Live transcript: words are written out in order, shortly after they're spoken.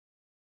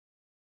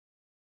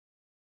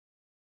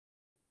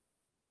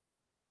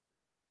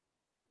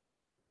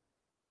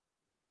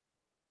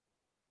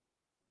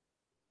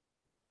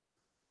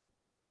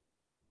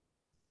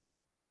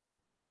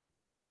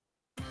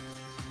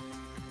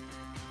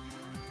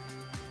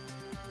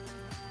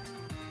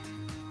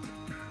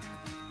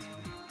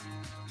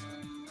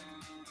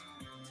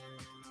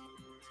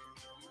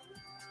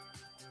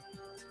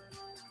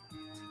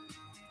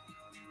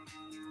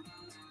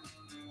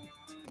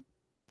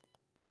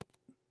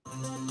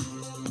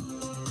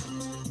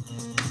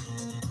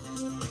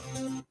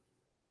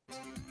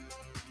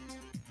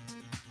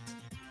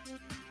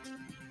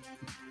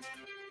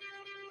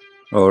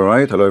All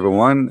right, hello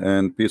everyone,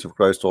 and peace of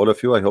Christ to all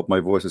of you. I hope my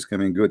voice is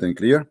coming good and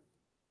clear.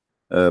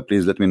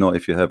 Please let me know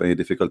if you have any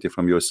difficulty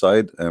from your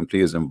side, and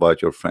please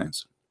invite your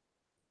friends.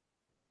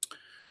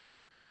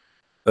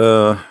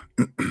 I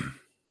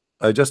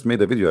just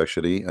made a video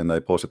actually, and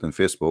I posted on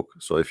Facebook.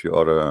 So if you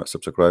are a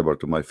subscriber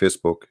to my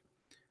Facebook,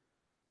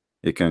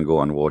 you can go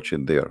and watch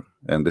it there.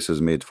 And this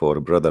is made for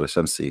brother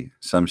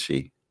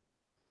Samshi.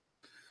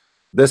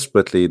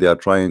 Desperately, they are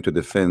trying to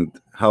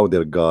defend how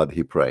their God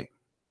he pray.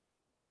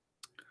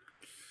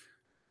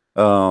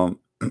 I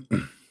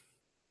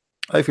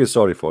feel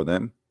sorry for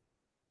them,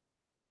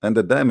 and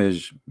the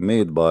damage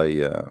made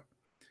by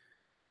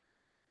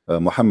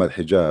Muhammad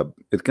Hijab,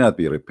 it cannot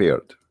be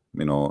repaired.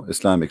 You know,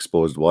 Islam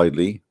exposed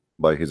widely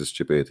by his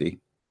stupidity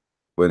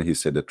when he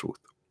said the truth.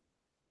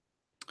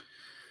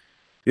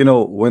 You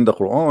know, when the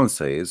Quran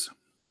says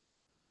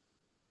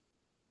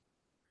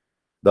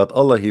that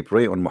Allah he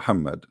pray on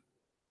Muhammad,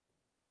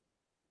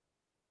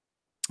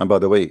 and by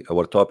the way,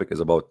 our topic is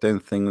about 10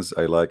 things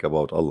I like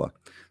about Allah,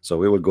 so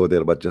we will go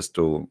there, but just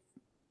to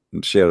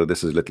share,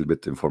 this is a little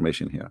bit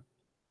information here.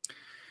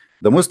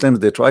 The Muslims,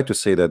 they try to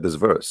say that this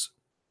verse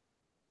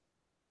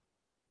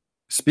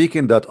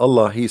speaking that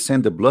Allah he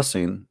sent a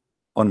blessing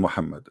on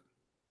Muhammad,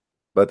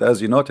 but as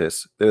you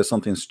notice, there is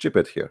something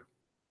stupid here.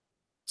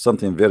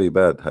 Something very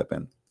bad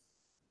happened.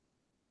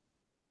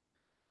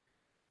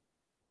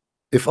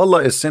 If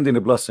Allah is sending a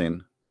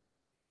blessing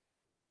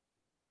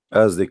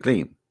as they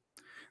claim,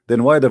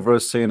 then why the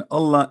verse saying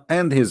Allah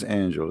and his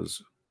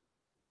angels?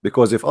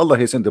 Because if Allah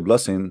he sent the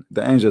blessing,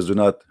 the angels do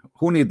not.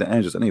 Who need the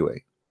angels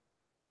anyway?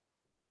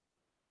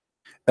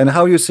 And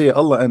how you say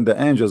Allah and the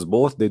angels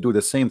both, they do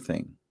the same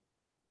thing?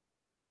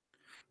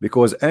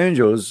 Because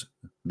angels,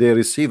 they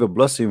receive a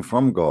blessing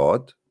from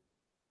God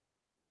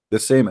the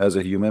same as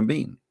a human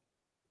being.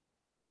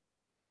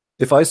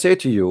 If I say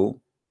to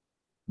you,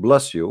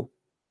 bless you,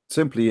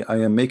 simply I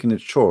am making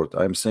it short.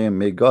 I am saying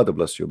may God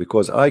bless you,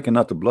 because I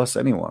cannot bless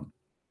anyone.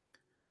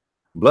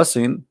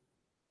 Blessing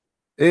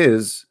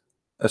is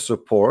a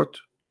support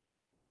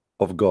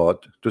of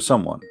God to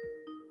someone.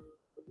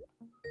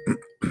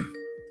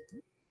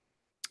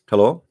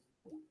 Hello?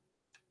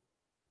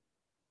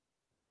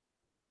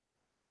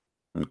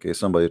 Okay,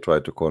 somebody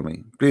tried to call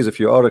me. Please, if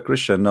you are a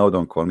Christian now,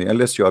 don't call me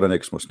unless you are an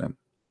ex-Muslim.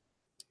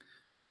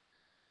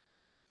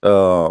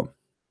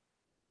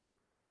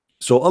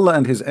 So Allah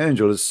and his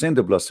angels send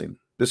a blessing.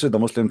 This is the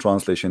Muslim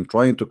translation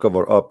trying to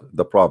cover up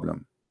the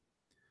problem.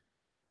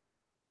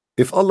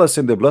 If Allah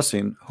send a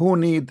blessing, who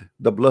need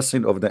the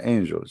blessing of the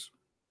angels?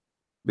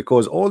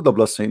 Because all the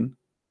blessing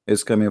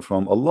is coming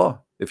from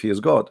Allah if he is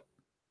God.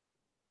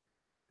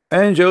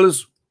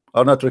 Angels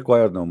are not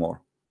required no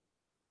more.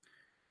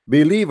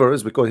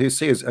 Believers, because he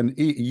says, and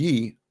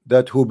ye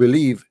that who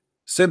believe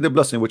send the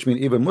blessing, which means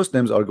even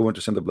Muslims are going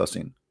to send the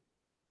blessing.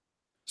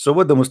 So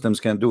what the Muslims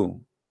can do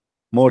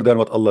more than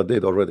what Allah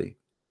did already?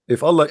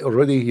 If Allah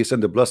already he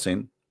sent the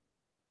blessing,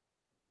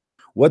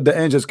 what the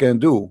angels can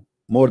do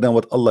more than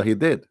what Allah he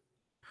did?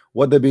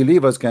 What the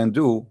believers can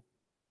do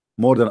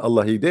more than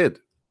Allah he did?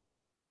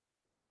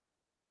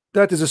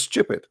 That is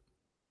stupid.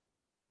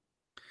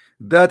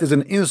 That is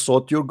an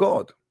insult to your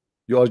God.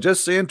 You are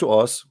just saying to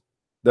us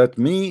that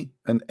me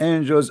and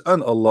angels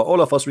and Allah,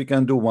 all of us, we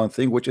can do one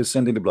thing, which is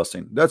sending the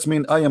blessing. That's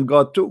mean I am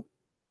God too.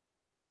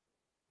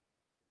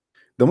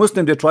 The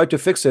Muslim, they try to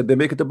fix it, they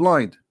make it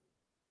blind.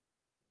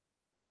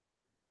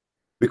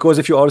 Because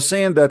if you are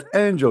saying that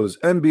angels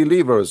and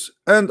believers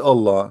and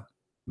Allah,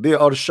 they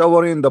are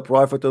showering the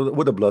Prophet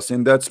with a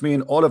blessing, that's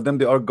mean all of them,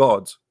 they are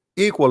gods,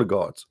 equal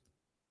gods.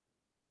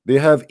 They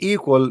have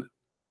equal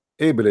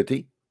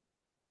ability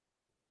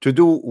to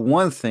do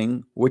one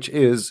thing, which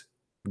is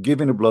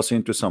giving a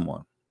blessing to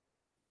someone.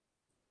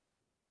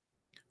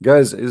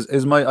 Guys,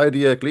 is my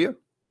idea clear?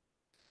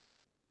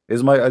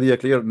 Is my idea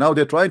clear? Now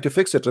they're trying to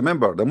fix it.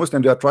 Remember, the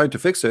Muslims, they are trying to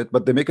fix it,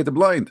 but they make it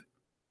blind.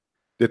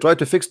 They try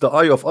to fix the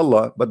eye of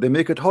Allah, but they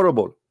make it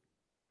horrible.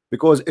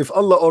 Because if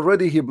Allah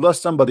already he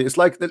blessed somebody, it's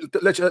like,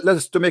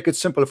 let's to make it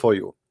simple for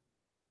you.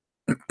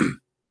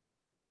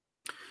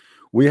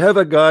 We have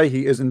a guy,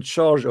 he is in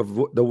charge of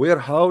the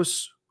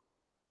warehouse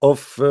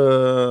of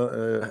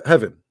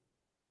heaven,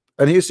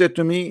 and he said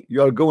to me,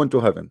 you are going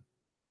to heaven.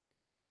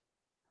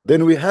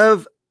 Then we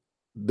have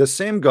the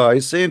same guy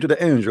saying to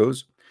the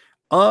angels,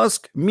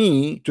 ask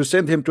me to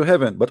send him to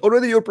heaven, but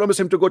already you promised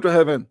him to go to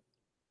heaven.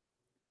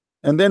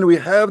 And then we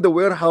have the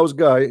warehouse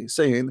guy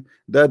saying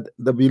that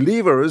the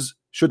believers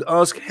should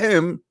ask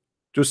him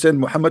to send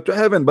Muhammad to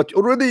heaven, but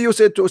already you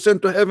said to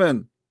send to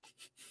heaven.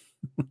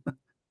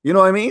 You know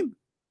what I mean?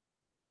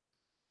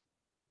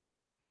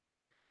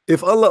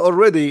 If Allah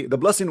already the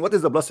blessing, what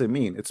does the blessing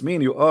mean? It's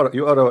mean you are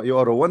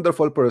a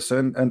wonderful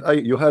person, and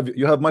you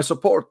have my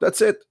support.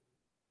 That's it.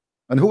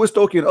 And who is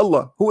talking?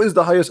 Allah. Who is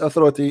the highest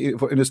authority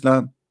in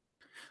Islam?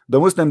 The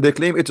Muslim, they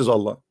claim it is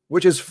Allah,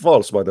 which is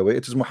false, by the way.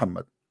 It is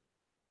Muhammad.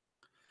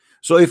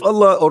 So if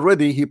Allah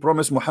already he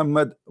promised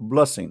Muhammad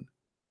blessing,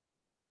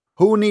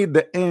 Who need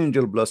the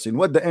angel blessing?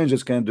 What the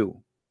angels can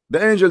do?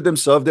 The angel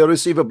themselves, they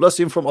receive a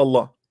blessing from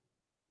Allah.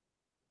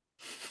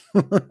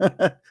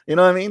 You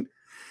know what I mean?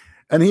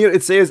 And here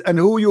it says, and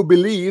who you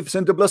believe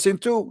sent the blessing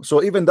too.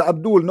 So even the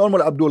Abdul,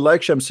 normal Abdul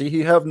like Shamsi,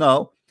 he have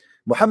now,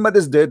 Muhammad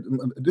is dead.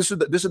 This is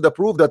the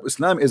proof that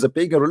Islam is a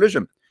pagan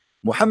religion.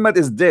 Muhammad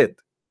is dead,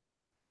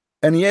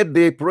 and yet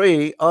they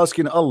pray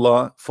asking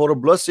Allah for a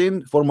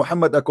blessing for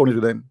Muhammad according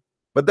to them.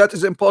 But that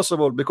is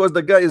impossible because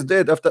the guy is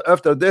dead.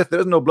 After death,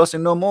 there is no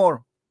blessing no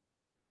more.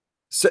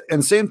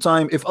 And same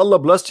time, if Allah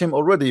blessed him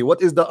already,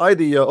 what is the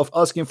idea of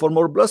asking for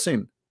more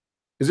blessing?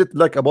 Is it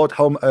like about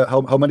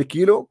how many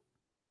kilo?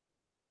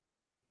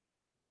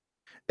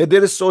 If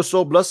there is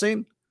so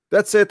blessing,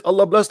 that's it.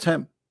 Allah blessed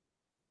him.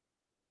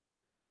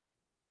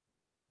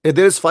 If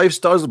there is 5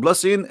 stars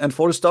blessing and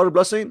 4-star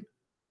blessing,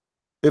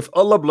 if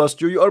Allah blessed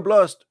you, you are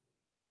blessed.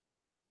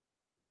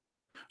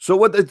 So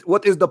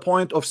what is the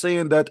point of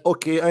saying that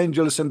okay,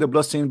 angels send the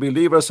blessing,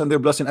 believers send their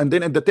blessing, and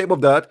then at the top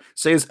of that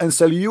says and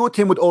salute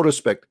him with all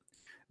respect?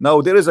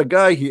 Now there is a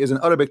guy, he is an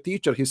Arabic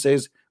teacher, he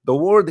says the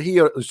word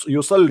here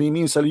yusalli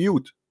means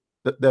salute.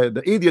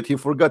 The idiot, he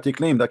forgot, he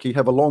claimed that he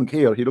have a long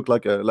hair, he looked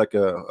like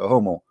a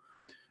homo.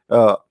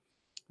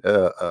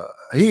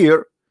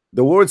 Here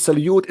the word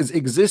salute is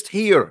exist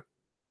here.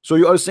 So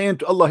you are saying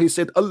to Allah, he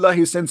said Allah,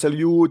 he sent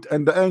salute,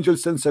 and the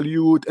angels send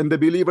salute, and the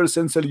believers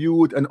send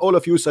salute, and all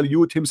of you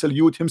salute him,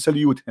 salute him,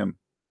 salute him.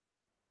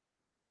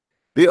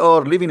 They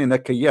are living in a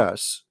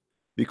chaos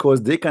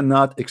because they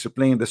cannot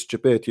explain the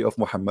stupidity of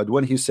Muhammad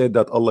when he said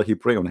that Allah, he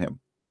pray on him.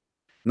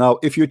 Now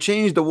if you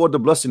change the word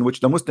of blessing,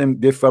 which the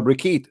Muslim they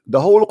fabricate the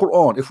whole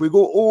Quran, if we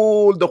go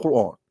all the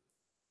Quran,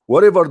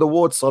 whatever the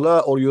word salah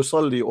or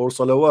yusalli or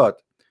salawat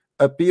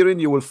appearing,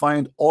 you will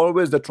find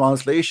always the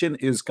translation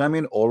is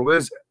coming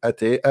always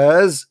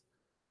as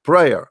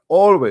prayer,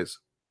 always.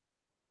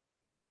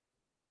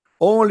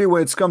 Only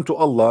when it's come to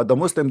Allah, the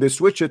Muslim they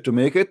switch it to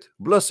make it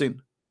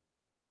blessing.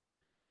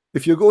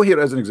 If you go here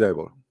as an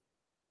example,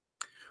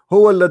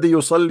 هو الذي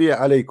يصلي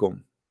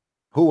عليكم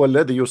هو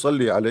الذي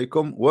يصلي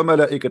عليكم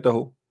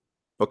وملائكته.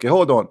 Okay,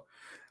 hold on.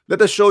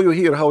 Let us show you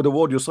here how the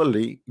word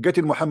yusalli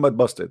getting Muhammad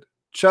busted.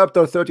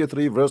 Chapter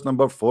 33, verse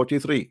number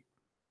 43.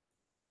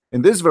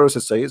 In this verse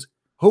it says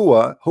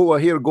huwa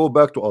here, go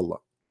back to Allah.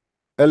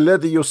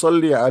 الذي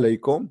يصلي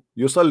عليكم,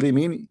 yusalli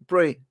mean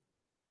pray.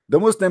 The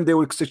Muslim they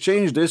will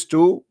exchange this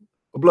to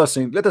a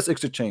blessing. Let us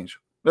exchange.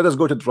 Let us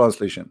go to the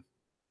translation,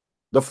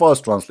 the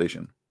fast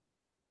translation.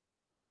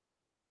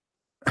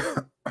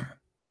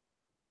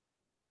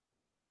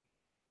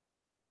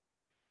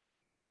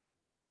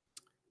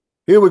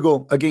 Here we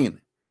go again.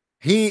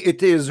 He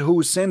it is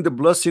who send the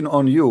blessing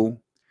on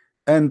you,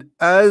 and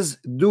as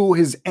do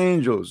his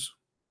angels.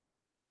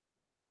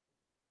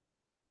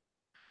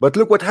 But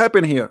look what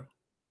happened here,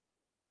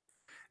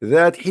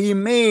 that he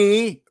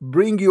may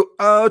bring you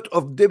out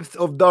of depth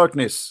of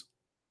darkness.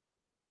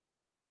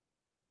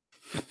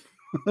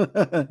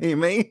 He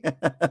may.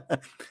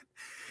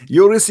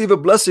 You receive a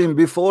blessing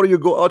before you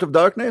go out of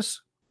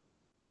darkness.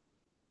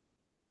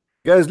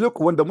 Guys, look,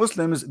 when the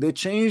Muslims they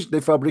change, they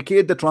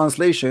fabricate the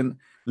translation,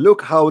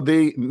 look how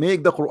they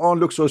make the Quran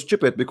look so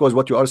stupid. Because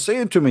what you are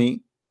saying to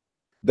me,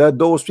 that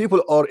those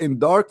people are in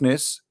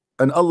darkness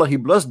and Allah he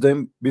blessed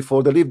them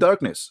before they leave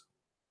darkness.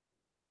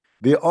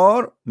 They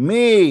are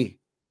may,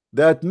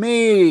 that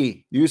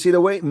may, you see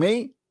the way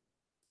may.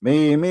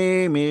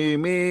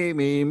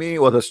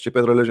 What a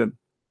stupid religion.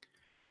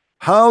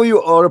 How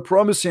you are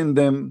promising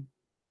them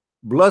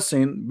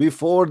blessing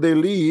before they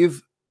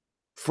leave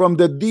from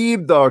the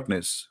deep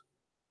darkness.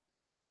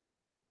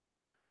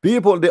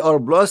 People they are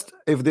blessed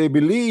if they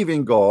believe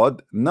in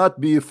God,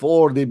 not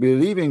before they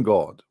believe in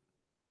God.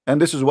 And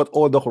this is what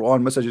all the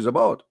Quran message is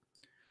about,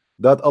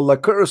 that Allah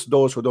curse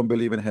those who don't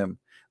believe in him,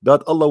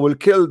 that Allah will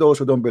kill those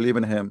who don't believe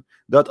in him,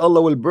 that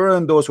Allah will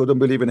burn those who don't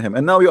believe in him.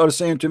 And now you are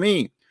saying to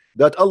me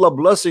that Allah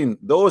blessing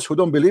those who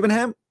don't believe in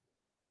him.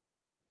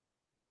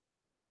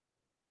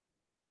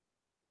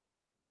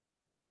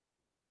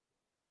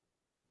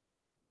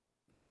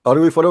 Are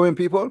we following,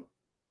 people?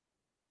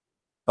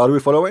 Are we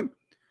following?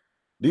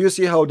 Do you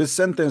see how this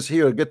sentence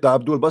here get the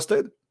Abdul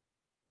busted?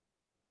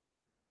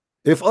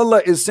 If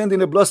Allah is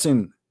sending a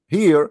blessing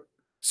here,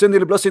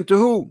 sending a blessing to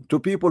who? To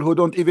people who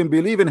don't even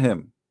believe in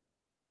him.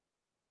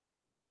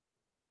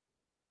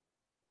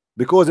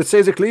 Because it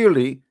says it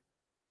clearly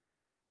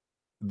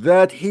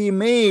that he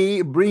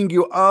may bring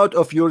you out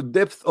of your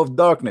depth of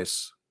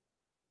darkness.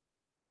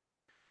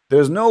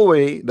 There's no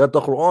way that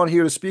the Quran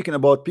here is speaking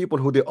about people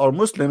who they are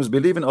Muslims,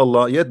 believe in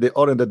Allah, yet they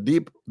are in the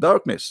deep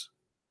darkness.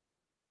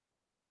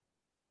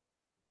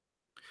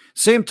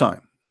 Same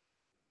time,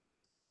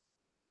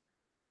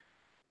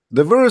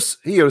 the verse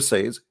here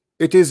says,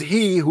 it is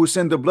he who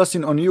sent the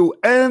blessing on you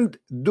and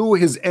do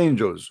his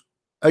angels.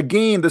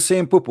 Again the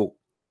same poo-poo.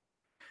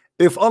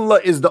 If Allah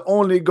is the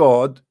only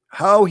God,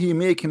 how he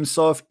make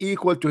himself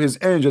equal to his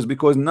angels?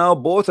 Because now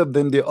both of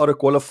them they are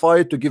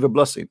qualified to give a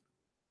blessing.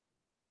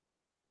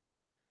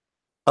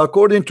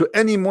 According to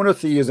any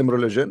monotheism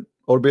religion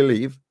or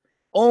belief,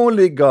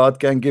 only God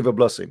can give a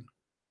blessing.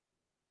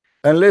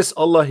 unless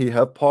Allah he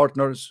have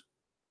partners.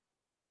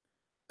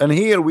 And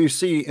here we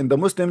see in the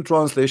Muslim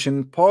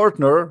translation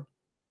partner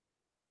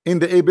in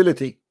the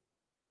ability,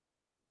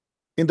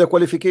 in the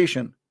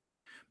qualification,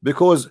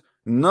 because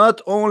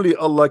not only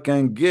Allah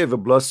can give a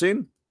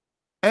blessing,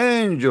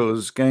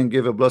 angels can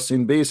give a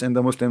blessing based in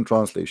the Muslim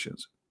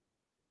translations.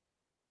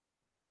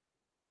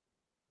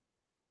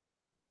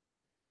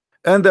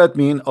 And that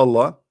means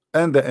Allah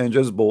and the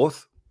angels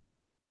both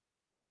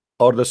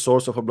are the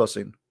source of a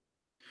blessing.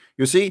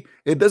 You see,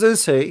 it doesn't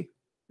say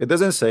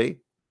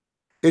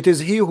it is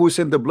he who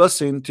sent the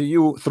blessing to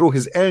you through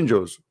his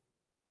angels.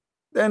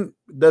 Then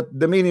that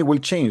the meaning will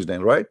change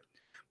then, right?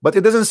 But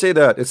it doesn't say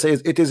that. It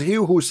says it is he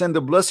who sent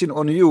the blessing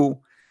on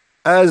you,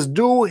 as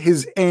do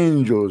his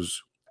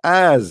angels,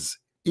 as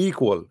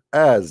equal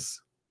as.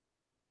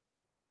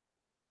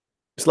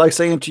 It's like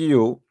saying to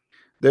you,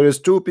 there is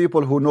two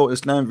people who know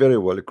Islam very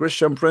well,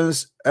 Christian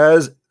Prince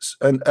as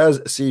and as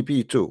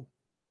CP too,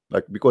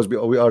 like because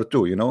we are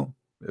two, you know.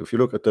 If you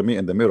look at me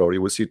in the mirror,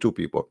 you will see two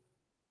people.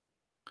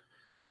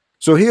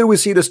 So here we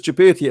see the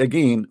stupidity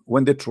again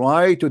when they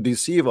try to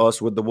deceive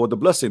us with the word of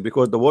blessing,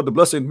 because the word of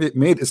blessing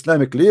made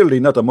Islam clearly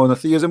not a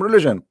monotheism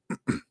religion.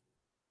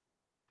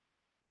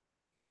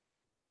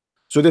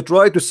 So they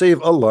try to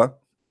save Allah.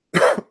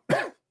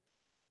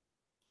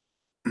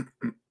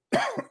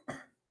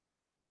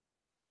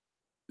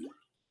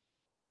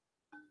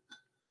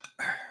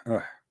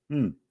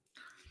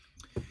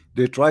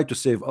 They try to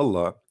save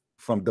Allah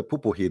from the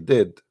poo he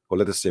did, or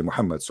let us say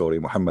Muhammad, sorry,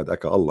 Muhammad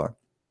aka Allah,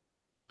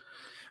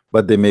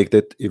 but they make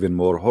it even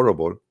more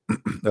horrible,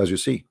 as you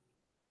see.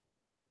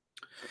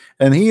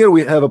 And here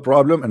we have a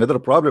problem, another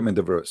problem in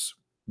the verse.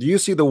 Do you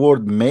see the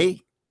word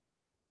may?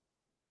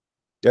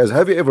 Guys,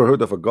 have you ever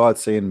heard of a God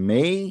saying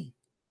may?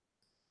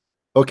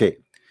 Okay,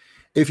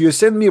 if you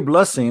send me a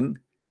blessing,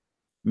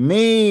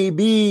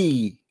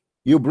 maybe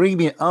you bring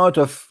me out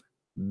of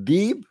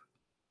deep.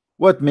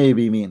 What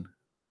maybe mean?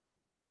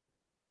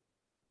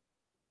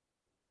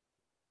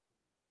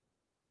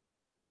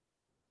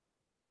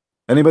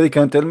 Anybody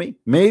can tell me?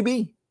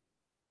 Maybe.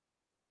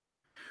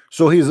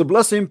 So he's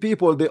blessing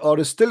people, they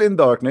are still in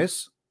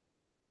darkness,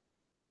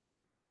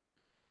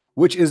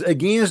 which is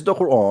against the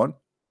Quran.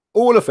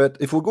 All of it,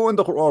 if we go in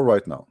the Quran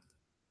right now,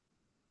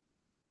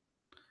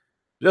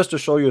 just to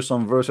show you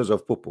some verses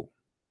of poo.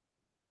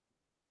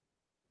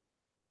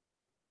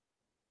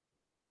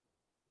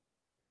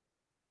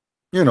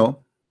 You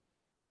know,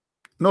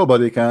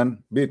 nobody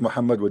can beat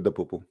Muhammad with the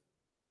poo.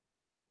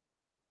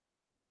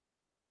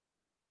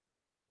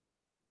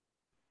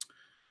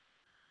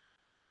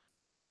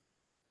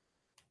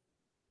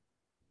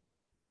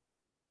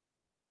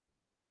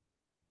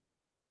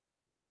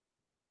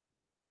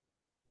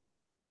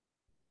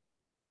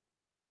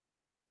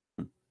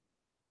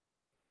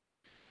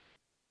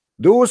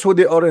 Those who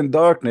they are in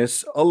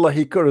darkness, Allah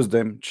he cursed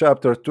them,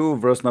 chapter 2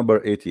 verse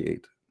number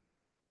 88.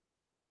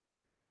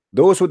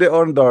 Those who they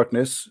are in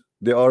darkness,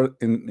 they are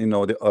in, you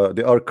know,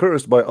 they are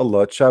cursed by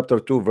Allah, chapter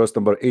 2 verse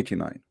number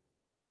 89.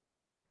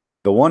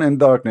 The one in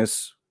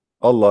darkness,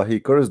 Allah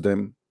he cursed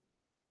them,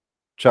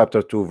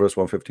 chapter 2 verse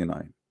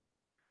 159.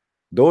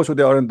 Those who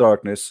they are in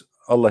darkness,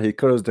 Allah he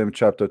cursed them,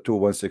 chapter 2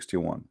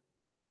 161.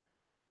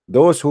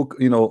 Those who,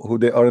 you know, who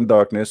they are in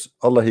darkness,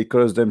 Allah he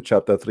cursed them,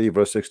 chapter 3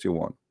 verse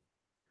 61.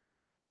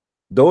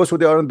 Those who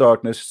they are in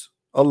darkness,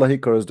 Allah he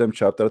cursed them,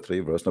 chapter 3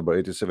 verse number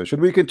 87.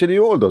 Should we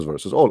continue all those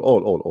verses?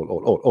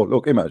 All.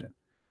 Look, imagine.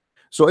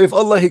 So if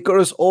Allah he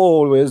cursed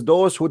always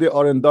those who they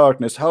are in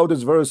darkness, how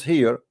does verse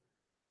here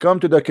come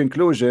to the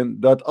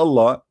conclusion that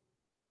Allah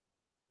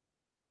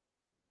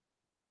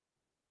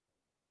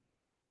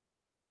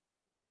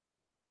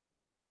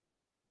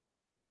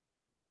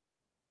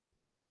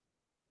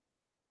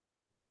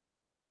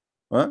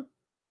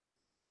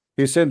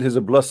he sent his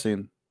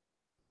blessing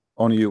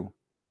on you?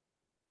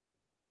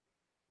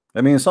 I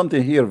mean,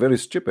 something here very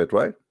stupid,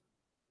 right?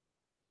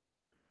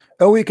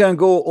 And we can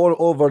go all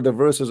over the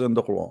verses in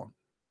the Quran.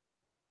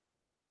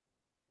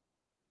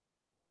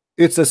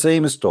 It's the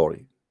same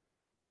story.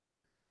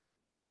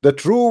 The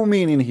true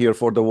meaning here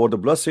for the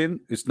word blessing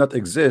is not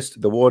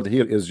exist. The word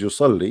here is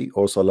yusalli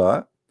or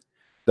salah,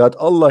 that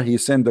Allah he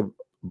sent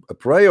a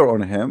prayer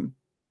on him,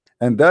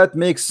 and that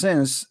makes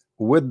sense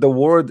with the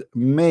word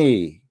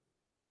may.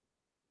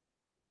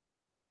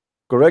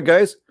 Correct,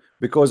 guys?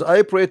 Because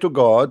I pray to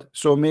God,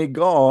 so may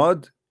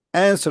God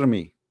answer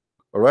me.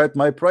 All right,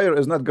 my prayer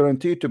is not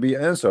guaranteed to be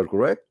answered,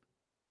 correct?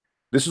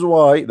 This is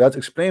why, that's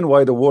explain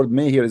why the word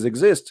may here is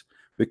exist,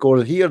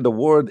 because here the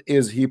word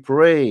is he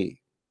pray.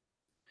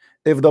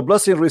 If the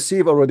blessing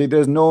received already,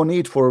 there's no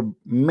need for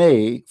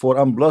may, for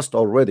I'm blessed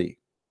already.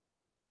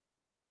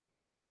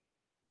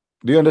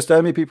 Do you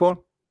understand me,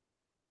 people?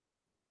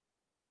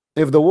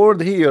 If the word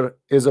here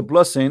is a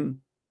blessing,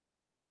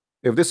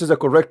 if this is a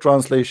correct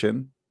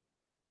translation,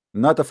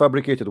 not a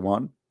fabricated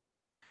one,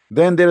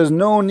 then there is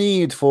no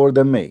need for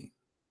the may.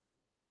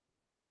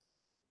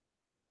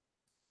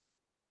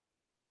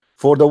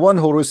 For the one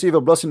who receive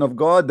a blessing of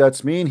God,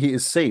 that's mean he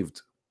is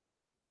saved.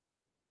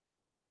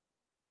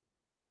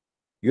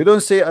 You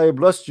don't say I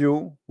blessed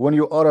you when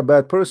you are a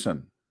bad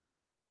person.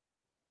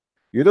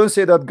 You don't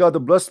say that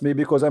God blessed me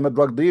because I'm a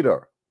drug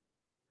dealer.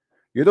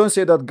 You don't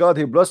say that God,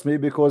 he blessed me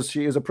because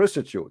she is a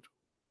prostitute.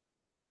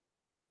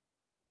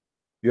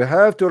 You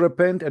have to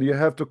repent and you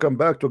have to come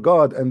back to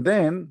God, and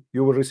then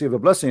you will receive the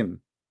blessing.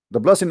 The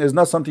blessing is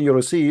not something you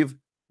receive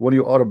when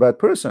you are a bad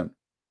person.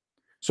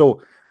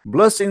 So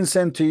blessing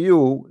sent to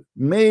you,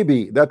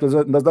 maybe that does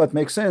not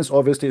make sense.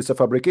 Obviously it's a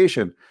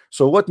fabrication.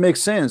 So what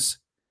makes sense?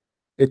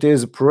 It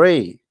is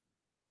pray.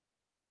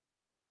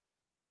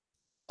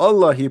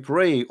 Allah, he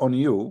pray on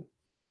you,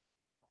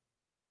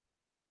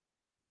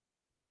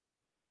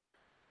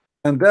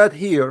 and that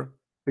here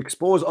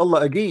expose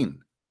Allah again,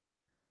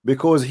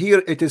 because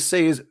here it is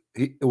says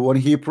when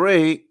he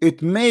pray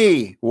it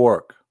may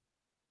work.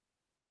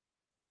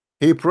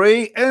 He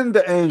pray and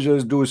the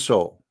angels do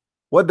so.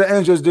 What the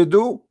angels they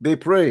do? They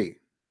pray.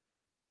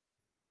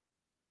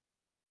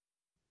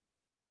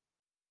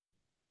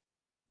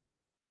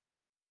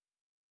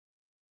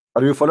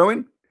 Are you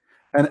following?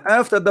 And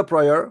after the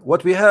prayer,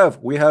 what we have?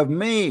 We have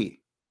may,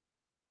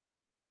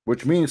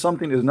 which means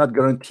something is not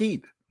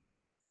guaranteed.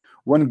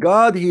 When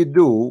God he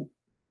do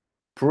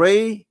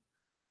pray,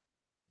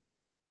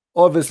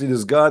 obviously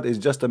this God is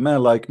just a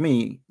man like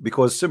me,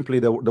 because simply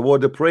the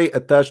word pray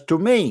attached to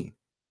me.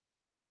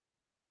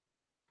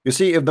 You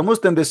see, if the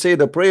Muslim they say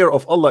the prayer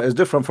of Allah is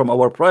different from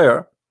our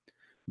prayer,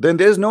 then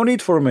there's no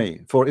need for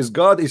me. For is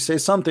God he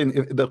says something,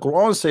 if the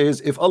Quran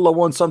says if Allah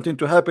wants something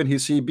to happen, he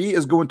see B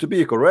is going to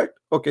be correct.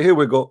 Okay, here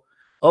we go.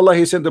 Allah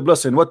he sent the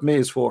blessing. What may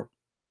is for?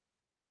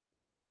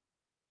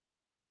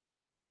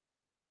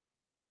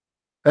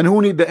 And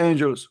who need the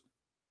angels?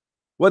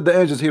 What the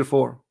angels here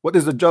for? What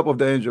is the job of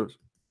the angels?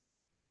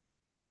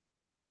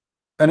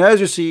 And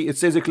as you see, it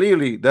says it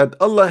clearly that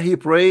Allah he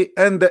pray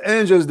and the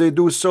angels they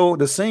do so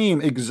the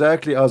same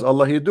exactly as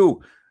Allah he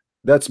do.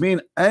 That's mean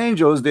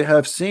angels they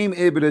have same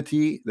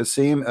ability the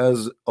same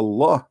as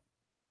Allah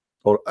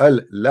or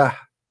Allah.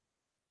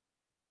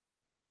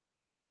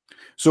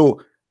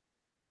 So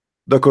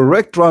the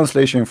correct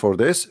translation for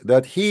this,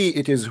 that he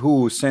it is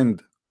who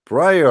send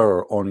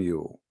prayer on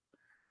you,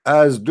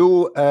 as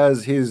do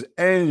as his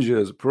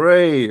angels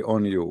pray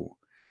on you,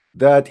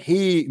 that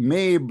he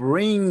may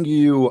bring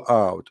you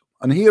out.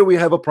 And here we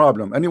have a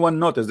problem. Anyone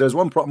notice there's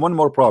one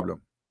more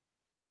problem?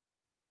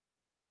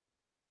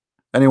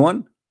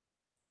 Anyone?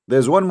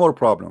 There's one more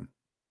problem.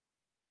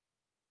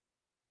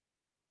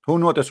 Who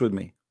noticed with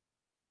me?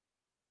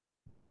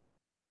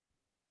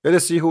 Let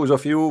us see who's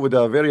of you with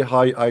a very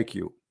high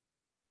IQ.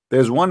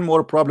 There's one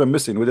more problem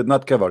missing we did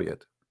not cover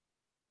yet.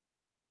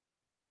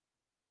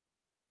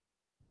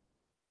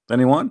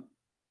 Anyone?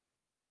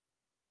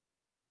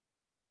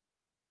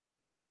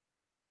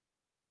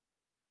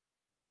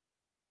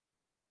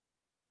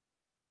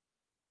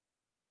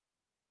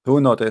 Who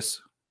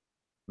noticed?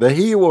 The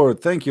he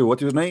word. Thank you.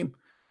 What's his name?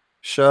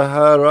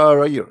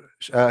 Shahararayr.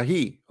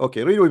 He.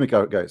 Okay, read with me,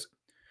 guys.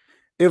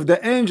 If the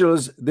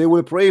angels they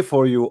will pray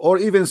for you or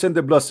even send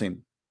a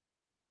blessing,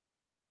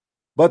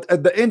 but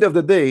at the end of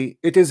the day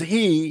it is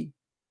he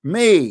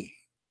may.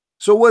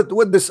 So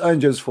what this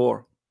angels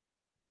for?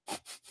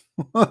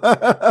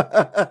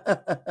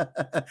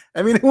 I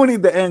mean, who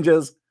need the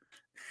angels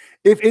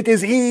if it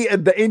is he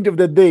at the end of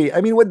the day?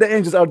 I mean, what the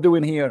angels are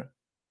doing here?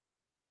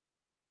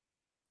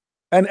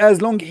 And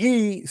as long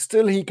he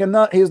still he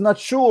cannot, he is not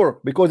sure,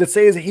 because it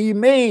says he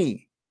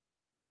may.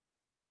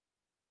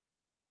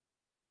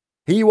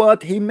 He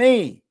what? He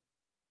may.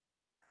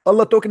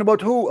 Allah talking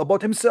about who?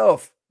 About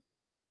himself.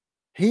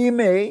 He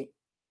may.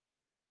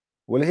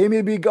 Well, he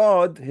may be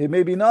God, he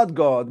may be not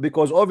God,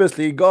 because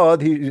obviously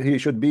God he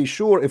should be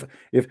sure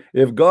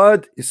if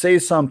God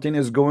says something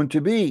is going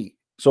to be.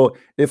 So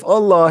if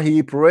Allah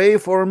he pray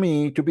for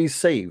me to be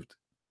saved,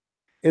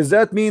 does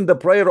that mean the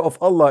prayer of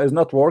Allah is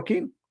not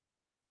working?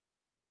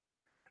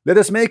 Let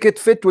us make it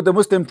fit with the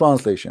Muslim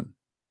translation.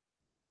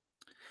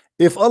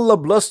 If Allah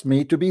blessed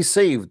me to be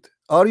saved,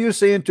 are you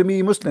saying to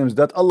me Muslims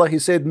that Allah he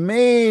said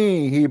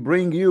may he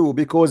bring you,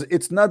 because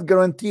it's not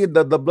guaranteed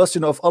that the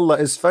blessing of Allah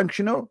is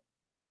functional?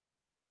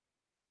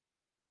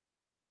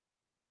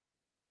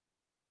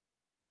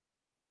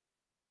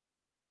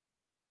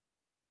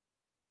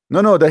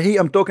 No, the he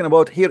I'm talking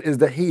about here is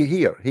the he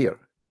here.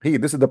 He,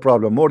 this is the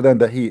problem more than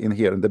the he in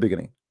here in the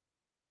beginning.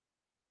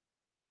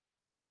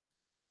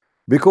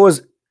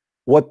 Because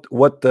what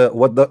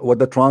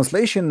the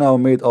translation now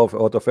made out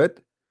of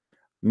it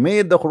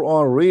made the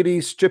Quran really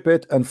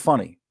stupid and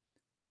funny.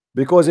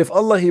 Because if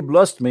Allah he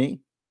blessed me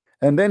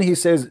and then he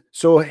says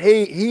so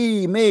hey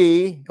he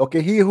may,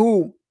 okay, he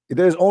who,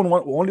 there's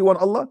only one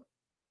Allah.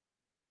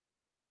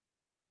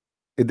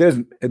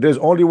 There's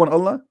only one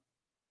Allah,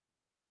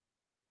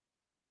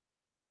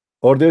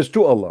 or there's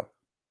two Allah.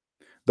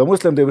 The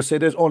Muslim they will say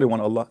there's only one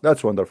Allah.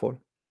 That's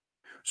wonderful.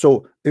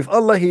 So if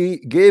Allah he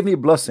gave me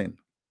blessing,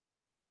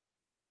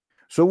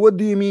 so what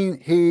do you mean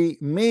he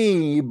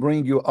may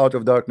bring you out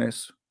of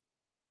darkness?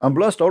 I'm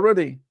blessed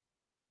already.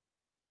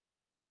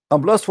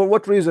 I'm blessed for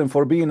what reason?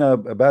 For being a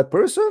bad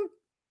person?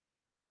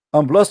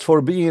 I'm blessed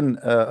for being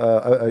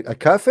a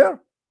kafir?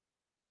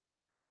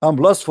 I'm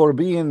blessed for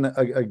being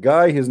a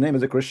guy his name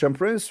is a Christian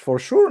prince? For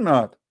sure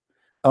not.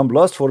 I'm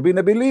blessed for being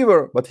a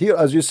believer. But here,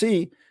 as you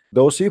see,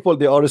 those people,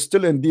 they are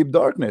still in deep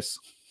darkness.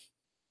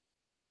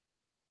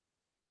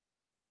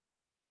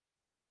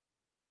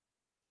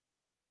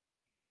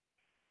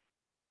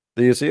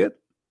 Do you see it?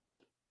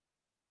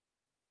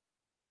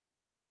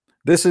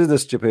 This is the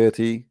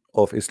stupidity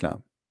of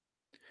Islam.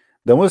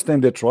 The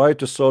Muslim, they try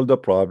to solve the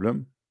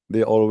problem,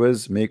 they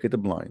always make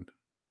it blind.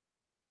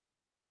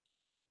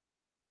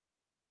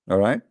 All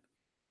right.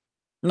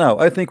 Now,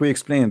 I think we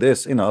explained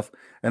this enough.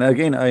 And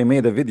again, I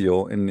made a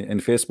video in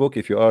Facebook.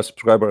 If you are a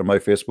subscriber on my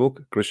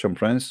Facebook, Christian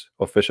Prince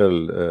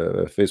official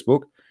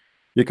Facebook,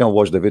 you can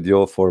watch the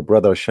video for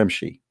Brother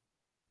Shamshi.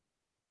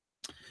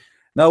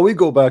 Now we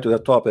go back to the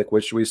topic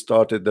which we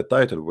started the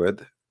title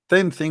with,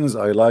 10 things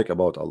I like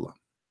about Allah.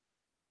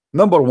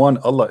 Number one,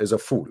 Allah is a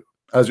fool.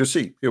 As you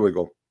see, here we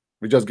go.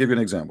 We just give you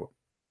an example.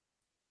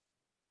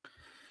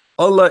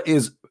 Allah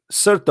is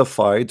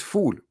certified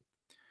fool.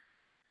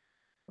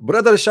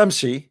 Brother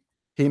Shamsi,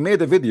 he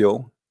made a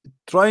video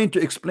trying to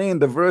explain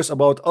the verse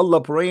about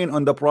Allah praying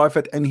on the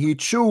Prophet, and he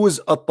chose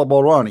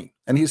At-Tabarani,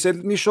 and he said,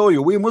 let me show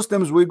you, we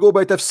Muslims, we go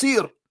by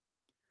tafsir.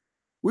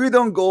 We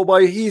don't go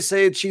by he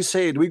said, she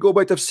said. We go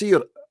by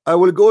tafsir. I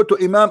will go to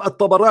Imam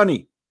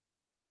At-Tabarani.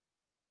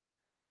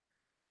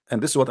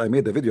 And this is what I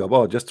made the video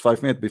about just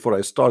 5 minutes before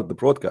I start the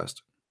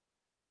broadcast.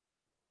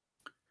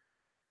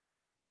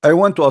 I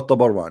went to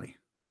At-Tabarani,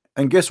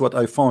 and guess what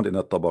I found in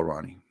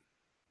At-Tabarani?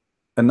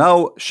 And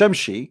now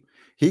Shamshi,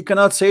 he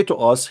cannot say to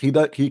us he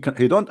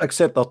don't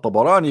accept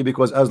At-Tabarani,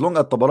 because as long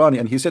as At-Tabarani,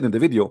 and he said in the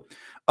video,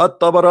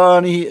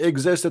 At-Tabarani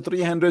existed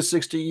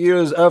 360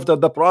 years after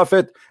the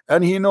Prophet,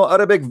 and he know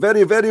Arabic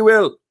very, very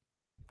well.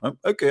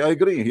 Okay, I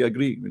agree. He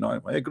agree. You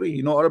know, I agree.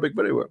 He know Arabic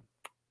very well.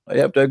 I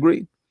have to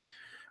agree.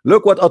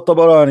 Look what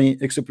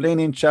At-Tabarani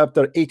explaining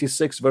chapter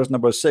 86 verse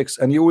number 6,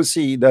 and you will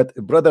see that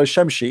Brother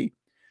Shamshi,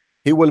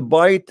 he will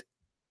bite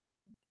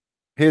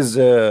his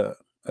I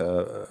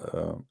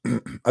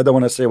don't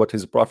want to say what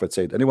his prophet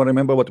said. Anyone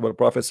remember what the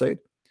prophet said?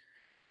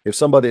 If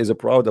somebody is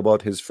proud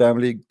about his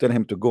family, tell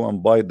him to go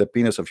and bite the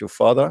penis of your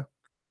father.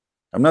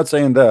 I'm not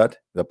saying that.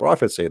 The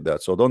prophet said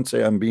that, so don't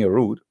say I'm being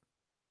rude.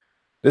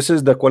 This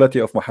is the quality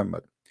of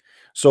Muhammad.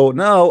 So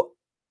now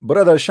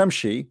Brother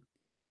Shamshi,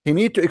 he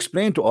need to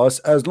explain to us,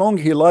 as long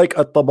he like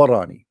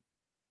At-Tabarani,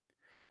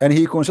 and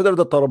he considered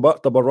the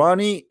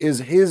Tabarani is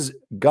his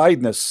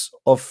guidance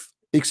of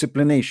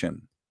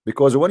explanation,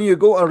 because when you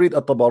go and read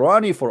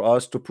At-Tabarani for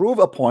us to prove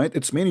a point,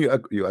 it's mean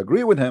you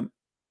agree with him,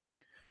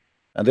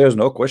 and there's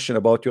no question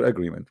about your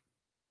agreement.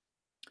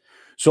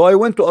 So I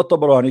went to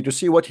At-Tabarani to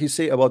see what he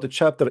say about the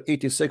chapter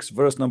 86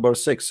 verse number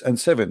 6 and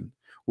 7,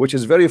 which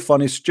is very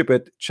funny,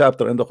 stupid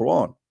chapter in the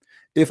Quran.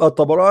 If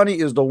At-Tabarani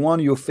is the one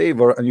you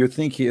favor and you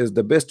think he is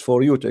the best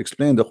for you to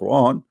explain the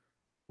Quran,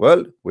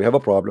 well, we have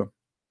a problem.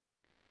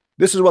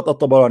 This is what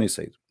At-Tabarani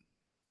says,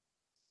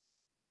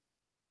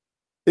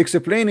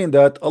 explaining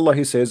that Allah,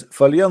 he says,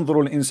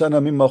 فَلْيَنْظُرُ الْإِنسَانَ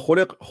مِمَّا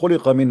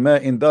خُلِقَ مِنْ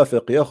مَاءٍ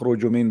دَافِقٍ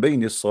يَخْرُجُ مِنْ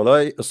بَيْنِ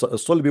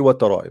الصَّلْبِ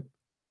وَالتَّرَائِبِ.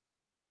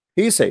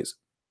 He says,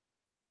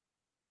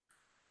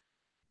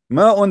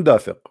 ماء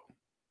دافق,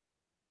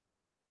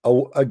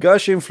 a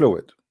gushing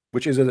fluid,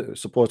 which is a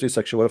supposedly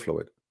sexual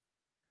fluid,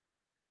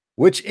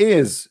 which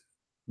is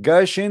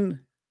gushing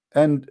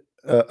and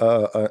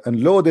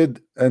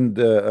loaded and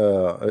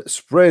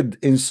spread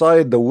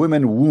inside the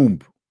woman womb.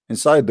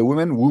 Inside the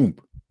woman womb,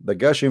 the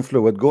gushing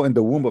fluid go in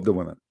the womb of the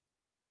woman.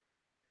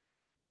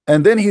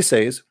 And then he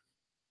says,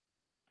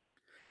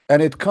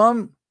 and it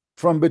come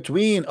from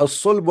between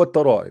as-sulb wa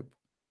taraib.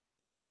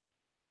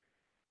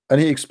 And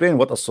he explained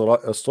what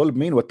as-sulb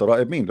mean, what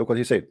taraib mean. Look what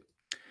he said.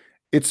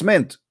 It's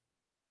meant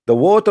the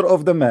water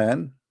of the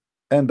man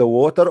and the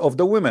water of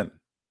the women.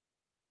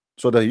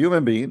 So the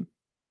human being,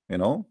 you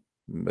know,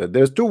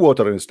 there's two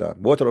water in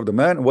Islam, water of the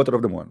man and water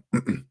of the woman.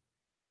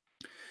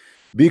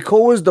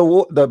 because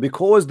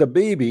the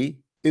baby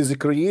is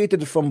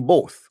created from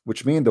both,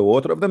 which means the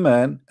water of the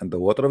man and the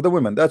water of the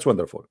women. That's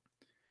wonderful.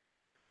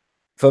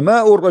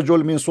 فَمَاءُ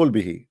الرَّجُلْ مِنْ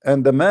صُلْبِهِ,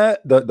 and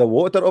the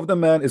water of the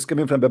man is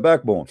coming from the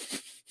backbone.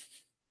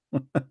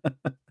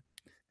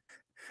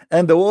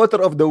 And the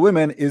water of the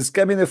woman is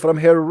coming from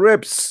her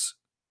ribs.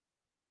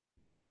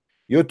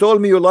 You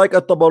told me you like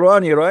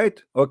At-Tabarani, right?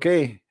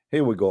 Okay,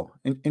 here we go.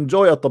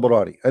 Enjoy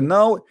At-Tabarani. And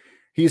now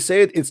he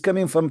said it's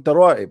coming from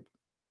Tara'ib.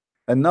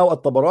 And now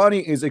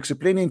At-Tabarani is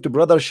explaining to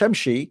Brother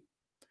Shamshi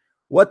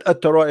what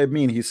At-Tara'ib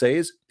mean. He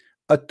says,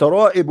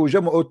 الترائب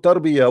جمع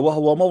التربية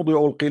وهو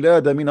موضع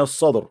القلادة من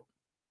الصدر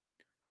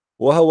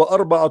وهو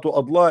 4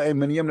 أضلاع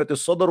من يمنة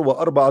الصدر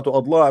و4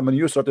 أضلاع من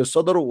يسرة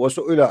الصدر.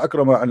 وسئل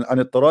أكرم عن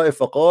الترائب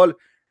فقال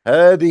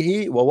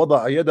هذه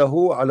ووضع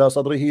يده على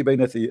صدره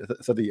بين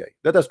ثدييه.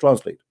 Let us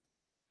translate.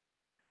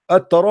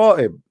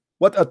 At-Tara'ib.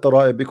 What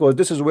At-Tara'ib? Because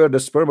this is where the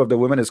sperm of the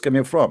woman is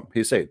coming from.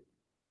 He said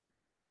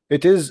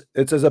it is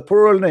a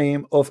plural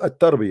name of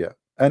At-Tarbiyah,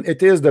 and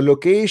it is the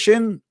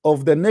location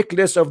of the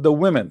necklace of the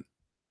women.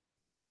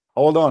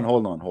 Hold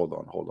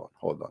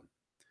on.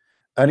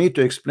 I need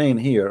to explain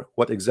here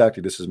what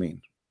exactly this is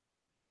mean.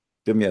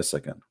 Give me a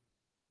second.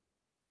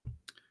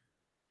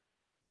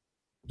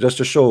 Just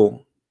to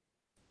show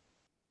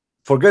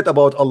Forget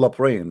about Allah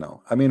praying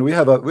now. I mean, we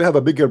have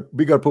a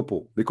bigger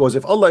poo-poo, because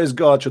if Allah is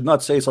God, should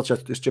not say such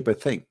a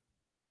stupid thing.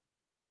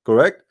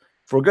 Correct?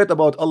 Forget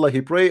about Allah,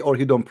 he pray or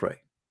he don't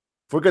pray.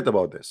 Forget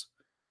about this.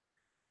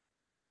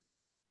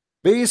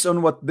 Based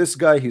on what this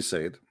guy he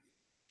said,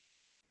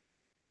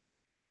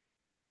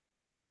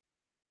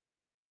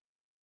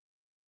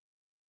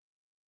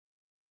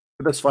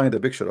 let's find a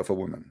picture of a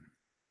woman.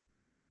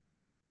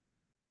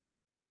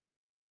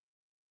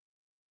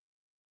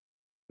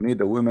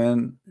 Need a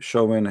woman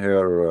showing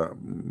her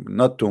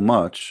not too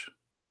much,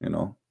 you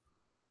know.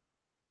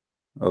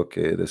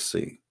 Okay, let's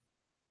see.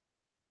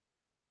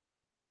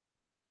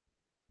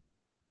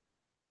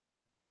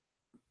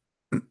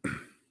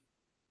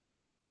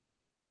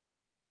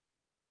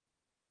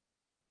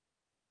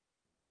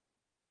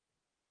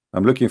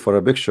 I'm looking for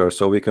a picture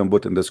so we can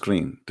put in the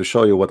screen to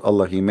show you what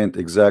Allah he meant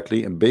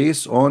exactly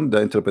based on the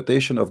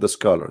interpretation of the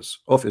scholars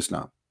of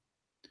Islam.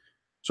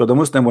 So the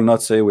Muslim will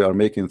not say we are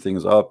making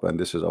things up and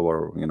this is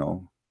our,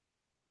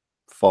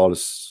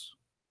 false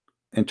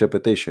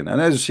interpretation.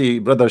 And as you see,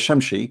 Brother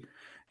Shamshi,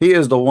 he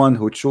is the one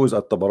who chose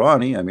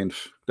At-Tabarani. I mean,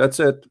 that's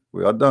it.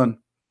 We are done.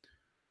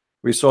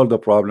 We solved the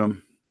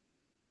problem.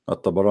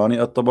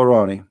 At-Tabarani,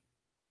 At-Tabarani.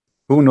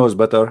 Who knows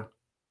better?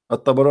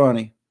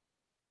 At-Tabarani.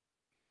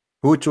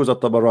 Who chose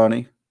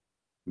At-Tabarani?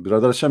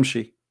 Brother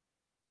Shamshi.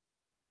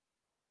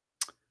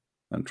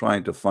 I'm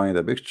trying to find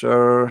a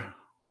picture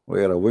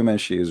where a woman,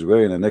 she is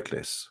wearing a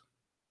necklace.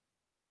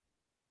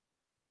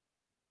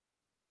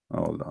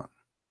 Hold on.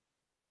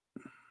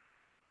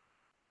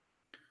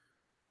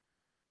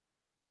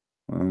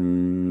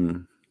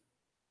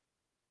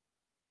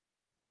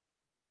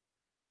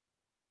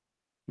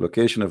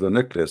 Location of the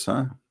necklace,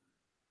 huh?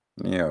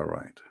 Yeah,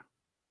 right.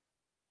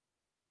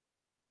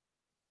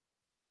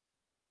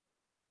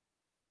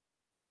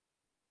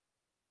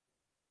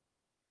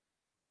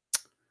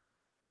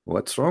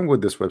 What's wrong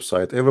with this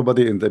website?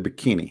 Everybody in the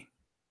bikini.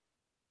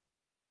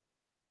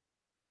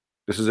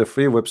 This is a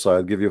free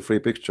website, give you free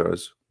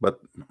pictures, but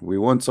we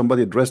want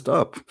somebody dressed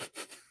up.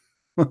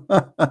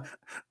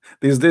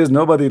 These days,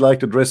 nobody like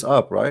to dress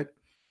up, right?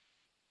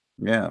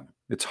 Yeah,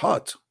 it's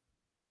hot.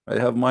 I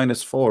have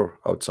 -4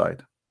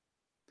 outside.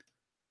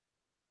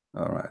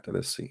 All right,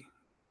 let's see.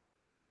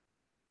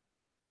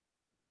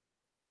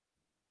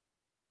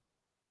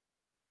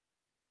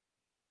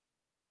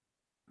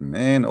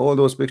 Man, all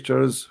those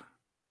pictures,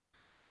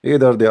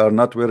 either they are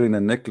not wearing a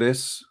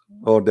necklace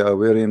or they are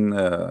wearing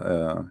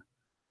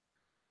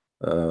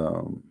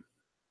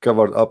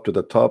covered up to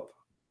the top,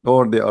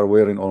 or they are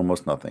wearing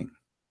almost nothing.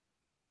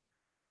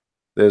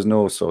 There's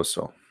no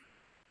so-so.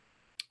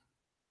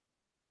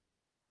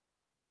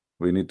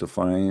 We need to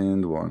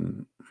find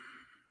one.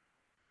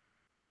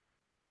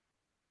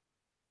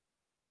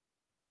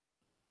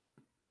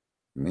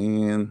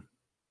 Man,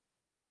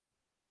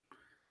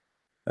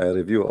 I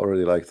review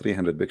already like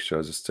 300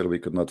 pictures, still we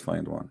could not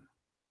find one.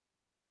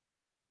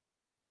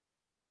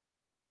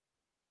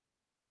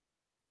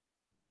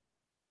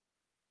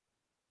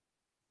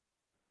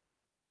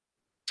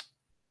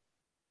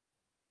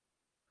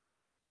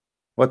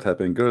 What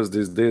happened? Girls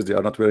these days, they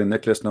are not wearing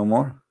necklace no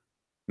more.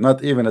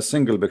 Not even a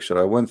single picture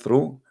I went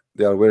through,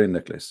 they are wearing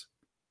necklace.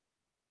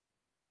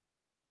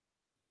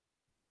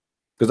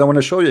 Because I want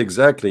to show you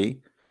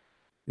exactly,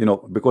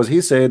 because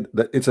he said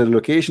that it's a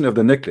location of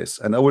the necklace,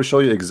 and I will show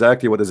you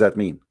exactly what does that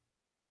mean.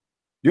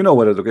 You know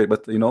what it's okay,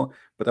 but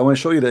but I want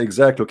to show you the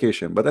exact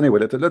location. But anyway,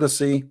 let us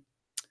see.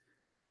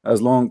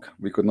 As long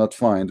we could not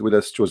find, we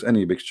let's choose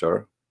any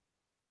picture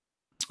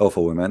of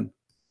a woman,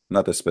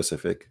 not a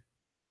specific.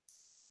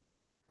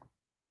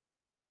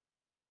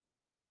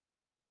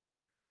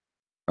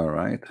 All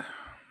right.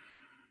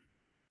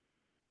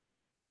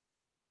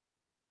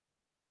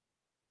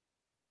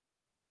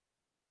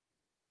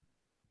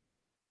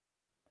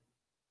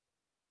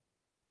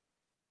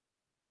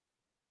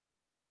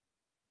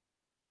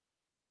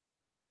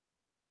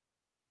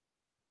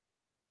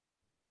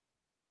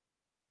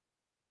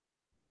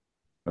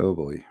 Oh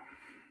boy.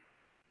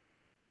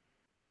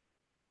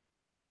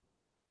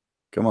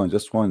 Come on,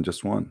 just one,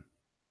 just one.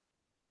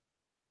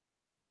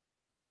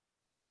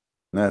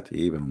 Not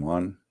even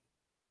one.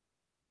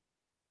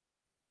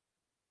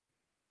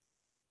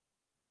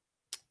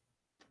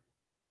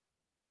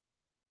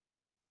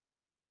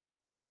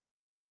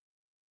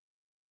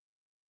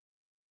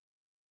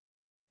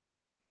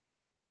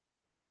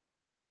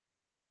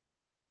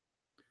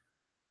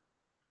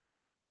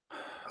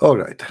 All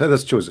right, let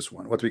us choose this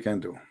one. What we can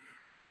do,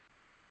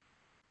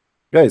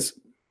 guys.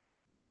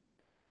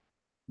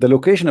 The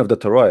location of the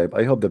tribe.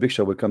 I hope the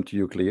picture will come to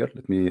you clear.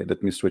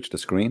 Let me switch the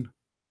screen.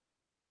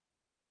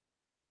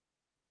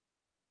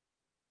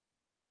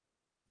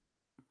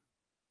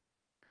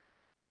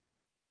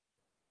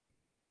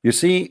 You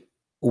see,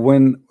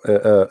 when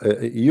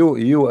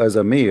you as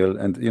a male,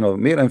 and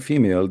male and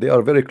female, they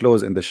are very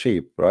close in the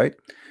shape, right?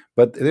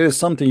 But there is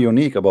something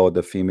unique about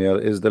the female.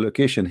 Is the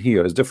location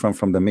here is different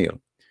from the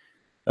male.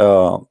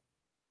 Uh,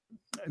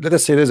 let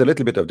us say there's a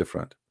little bit of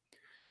different.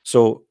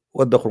 So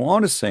what the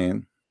Quran is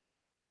saying,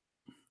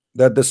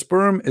 that the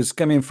sperm is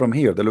coming from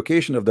here. The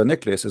location of the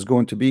necklace is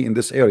going to be in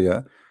this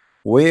area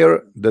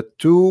where the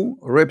two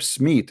ribs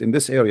meet, in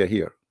this area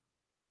here,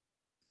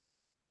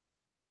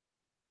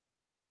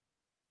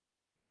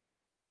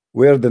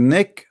 where the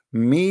neck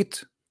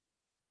meet.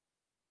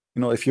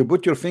 You know, if you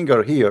put your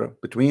finger here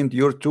between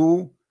your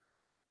two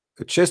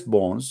chest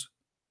bones,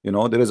 you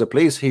know, there is a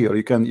place here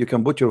you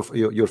can put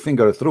your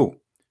finger through.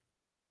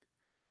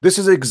 This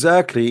is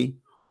exactly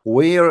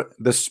where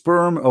the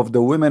sperm of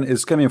the women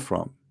is coming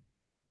from.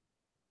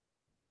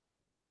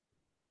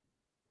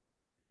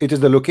 It is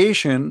the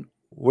location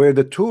where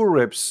the two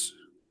ribs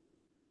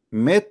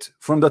met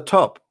from the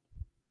top.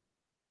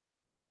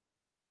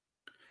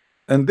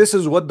 And this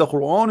is what the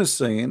Quran is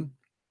saying,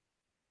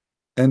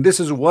 and this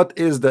is what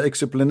is the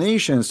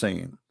explanation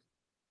saying.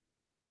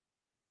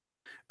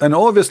 And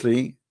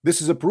obviously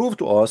this is a proof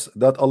to us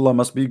that Allah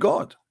must be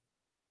God.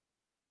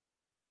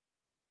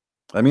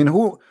 I mean,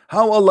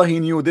 how Allah he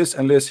knew this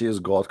unless he is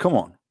God? Come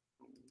on,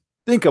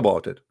 think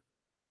about it.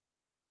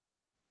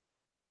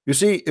 You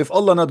see, if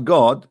Allah not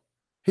God,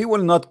 he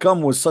will not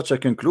come with such a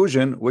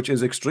conclusion, which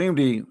is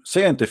extremely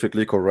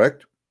scientifically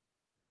correct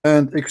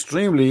and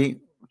extremely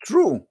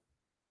true.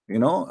 You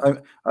know,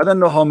 I don't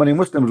know how many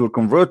Muslims will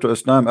convert to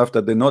Islam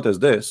after they notice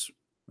this,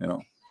 you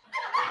know.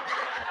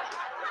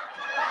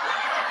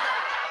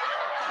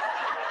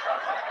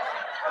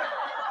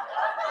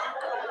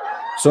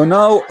 So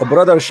now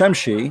brother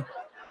Shamshi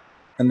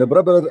and the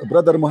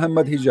brother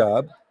Muhammad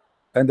Hijab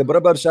and the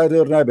brother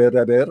Shadir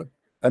Rabir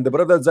and the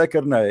brother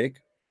Zakir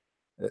Naik,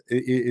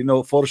 you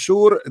know, for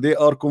sure they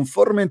are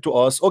conforming to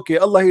us. Okay,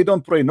 Allah, he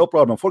don't pray, no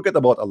problem, forget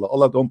about Allah.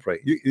 Allah don't pray.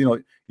 You know,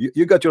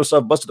 you got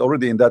yourself busted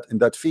already in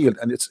that field,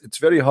 and it's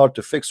very hard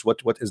to fix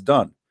what is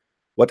done.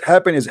 What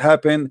happened is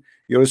happened.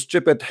 Your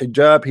stupid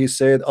hijab, he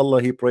said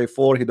Allah he pray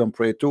for, he don't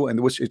pray to, and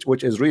which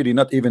is really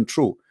not even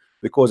true,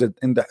 because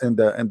in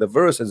the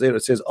verse there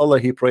it says Allah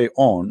he pray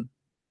on,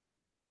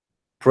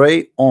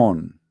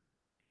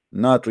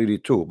 not really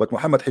to. But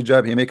Muhammad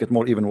hijab, he make it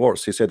more even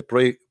worse. He said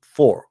pray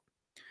for.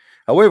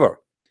 However,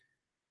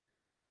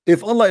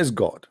 if Allah is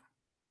God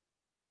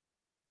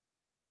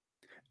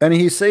and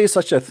he says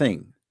such a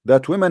thing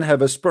that women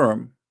have a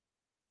sperm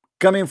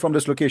coming from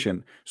this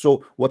location,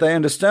 so what I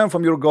understand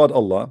from your God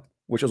Allah,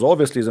 which is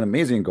obviously is an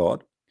amazing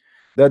God,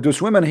 that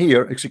those women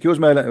here, excuse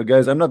me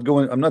guys, I'm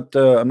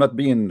not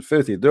being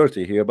filthy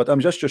dirty here, but I'm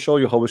just to show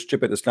you how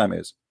stupid Islam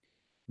is.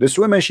 This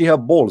woman, she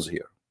have balls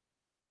here.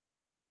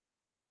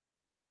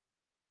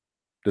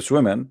 This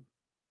woman,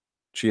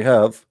 she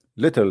have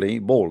literally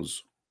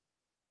balls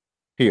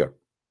here.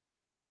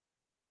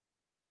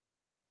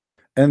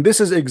 And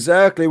this is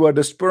exactly where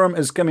the sperm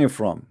is coming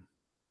from.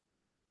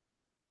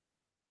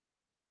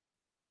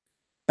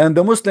 And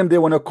the Muslim, they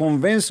want to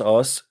convince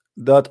us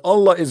that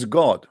Allah is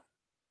God.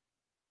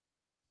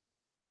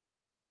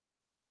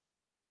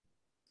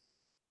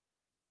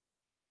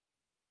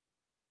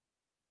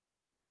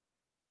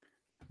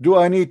 Do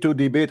I need to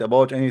debate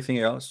about anything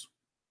else?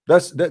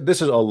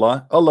 This is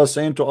Allah. Allah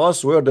saying to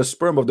us where the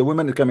sperm of the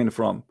women is coming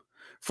from.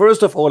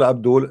 First of all,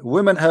 Abdul,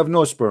 women have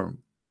no sperm.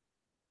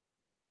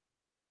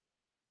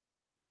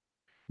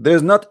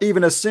 There's not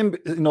even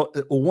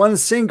one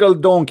single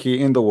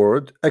donkey in the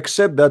world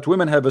except that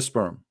women have a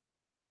sperm.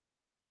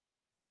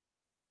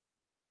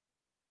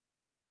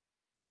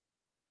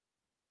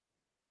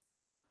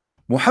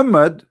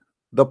 Muhammad,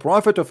 the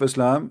Prophet of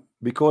Islam,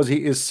 because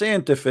he is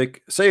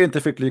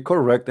scientifically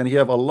correct, and he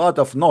have a lot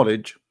of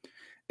knowledge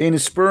in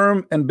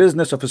sperm and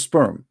business of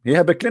sperm. He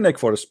have a clinic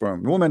for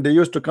sperm. Women, they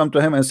used to come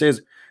to him and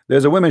says,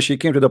 there's a woman, she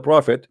came to the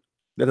Prophet.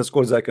 Let us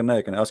call Zakir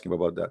Naik and ask him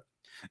about that.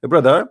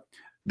 Brother,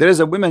 there is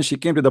a woman, she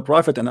came to the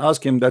Prophet and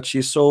asked him that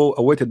she saw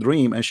a wet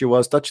dream and she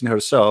was touching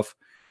herself,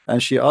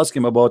 and she asked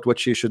him about what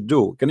she should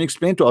do. Can you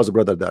explain to us,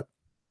 brother, that?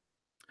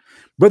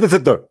 Brother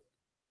Siddhar,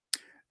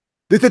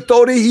 this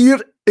story here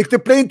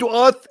explain to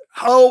us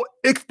how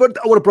expert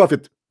our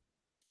Prophet.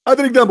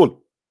 Other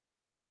example,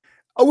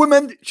 a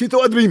woman, she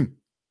saw a dream,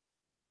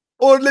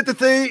 or let us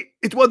say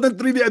it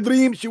wasn't really a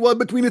dream, she was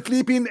between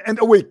sleeping and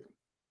awake,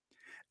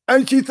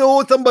 and she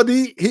saw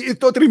somebody, he is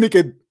totally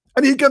naked,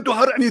 and he came to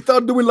her and he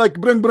started doing like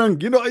brung brung.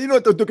 You know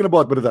what I'm talking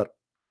about, brother.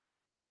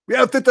 We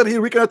have sister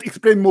here, we cannot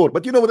explain more,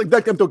 but you know what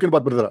exactly I'm talking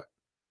about, brother.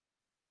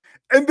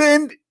 And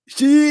then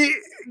she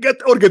got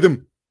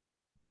orgasm,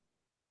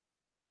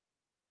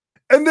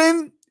 and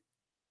then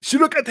she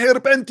looked at her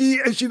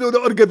panty and she know the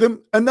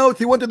orgasm, and now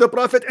she went to the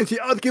Prophet and she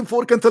asked him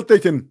for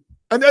consultation.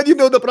 And as you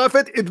know, the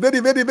Prophet is very,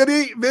 very,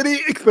 very, very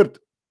expert.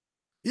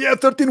 He has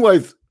 13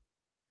 wives.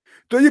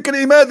 So you can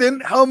imagine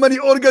how many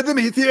orgasms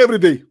he see every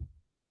day.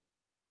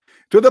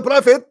 To the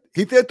Prophet,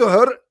 he said to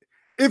her,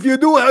 if you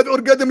do have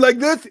orgasm like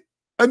this,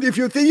 and if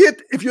you see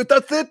it, if you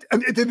touch it,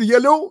 and it is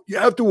yellow, you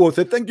have to wash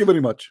it. Thank you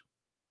very much.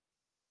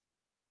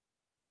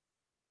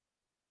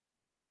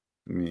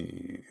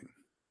 Me.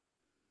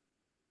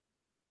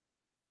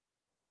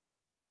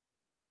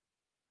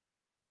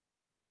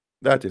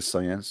 That is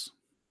science.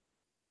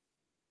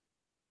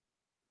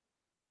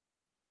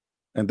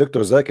 And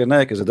Dr. Zakir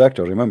Naik is a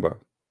doctor, remember.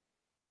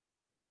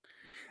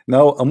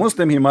 Now, a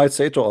Muslim, he might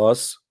say to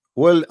us,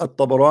 Well,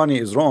 At-Tabarani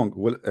is wrong.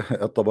 Well,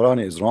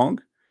 At-Tabarani is wrong.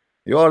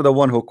 You are the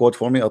one who quote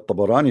for me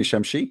At-Tabarani,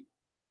 Shamshi.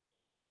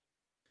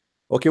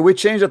 Okay, we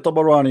change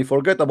At-Tabarani.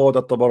 Forget about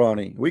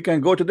At-Tabarani. We can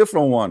go to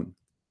different one.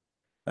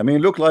 I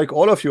mean, look like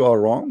all of you are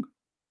wrong.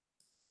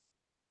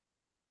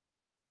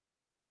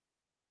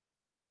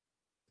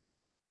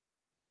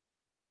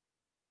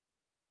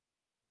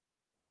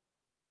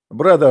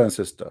 Brother and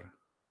sister.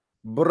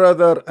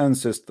 Brother and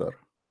sister.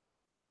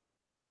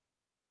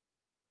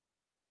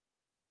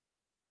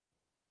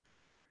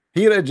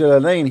 Here at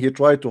Jalalain, he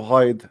tried to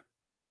hide,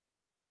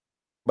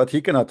 but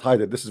he cannot hide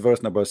it. This is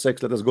verse number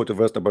 6. Let us go to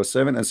verse number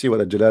 7 and see what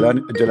the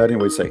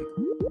Jalalain will say.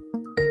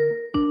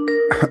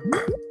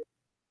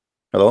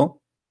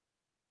 Hello?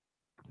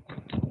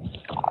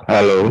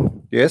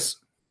 Hello. Yes?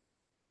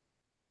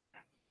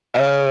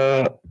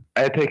 I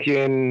take you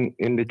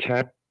in the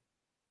chat.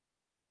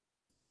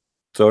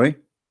 Sorry?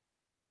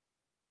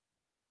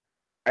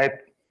 I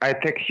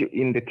text you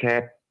in the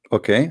chat.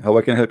 Okay, how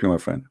I can help you, my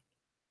friend?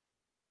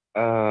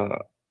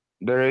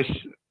 There is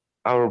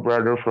our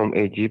brother from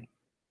Egypt.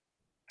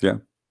 Yeah.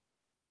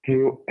 He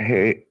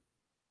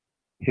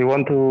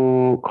want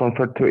to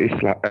convert to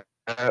Islam,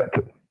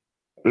 to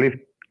live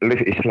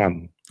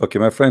Islam. Okay,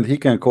 my friend, he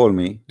can call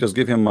me. Just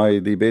give him my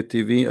debate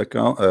TV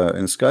account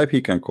in Skype.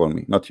 He can call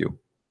me, not you.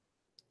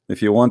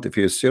 If you want, if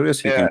he is serious,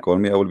 he can call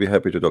me. I will be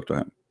happy to talk to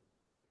him.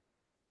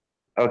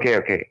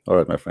 Okay. All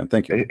right, my friend.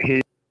 Thank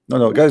you.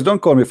 No, guys, don't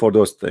call me for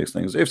those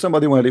things. If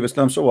somebody want to leave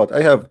Islam, so what?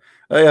 I have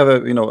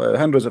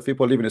hundreds of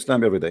people leaving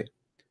Islam every day.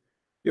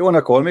 You want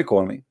to call me?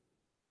 Call me.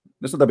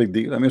 That's not a big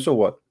deal. I mean, so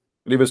what?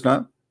 Leave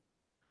Islam?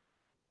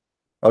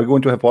 Are you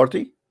going to have a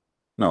party?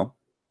 No.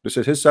 This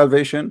is his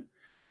salvation.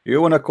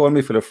 You want to call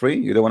me, feel free.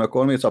 You don't want to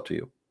call me, it's up to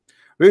you.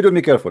 Read with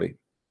me carefully.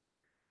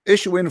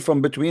 Issuing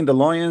from between the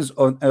loins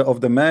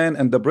of the man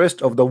and the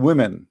breast of the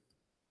women.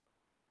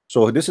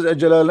 So this is a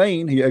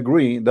Jalalain. He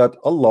agreed that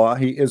Allah,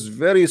 he is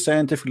very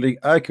scientifically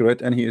accurate,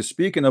 and he is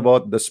speaking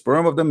about the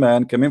sperm of the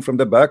man coming from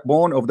the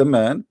backbone of the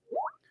man,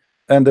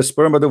 and the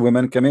sperm of the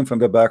women coming from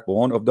the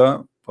backbone of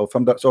the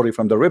from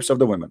the ribs of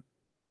the women.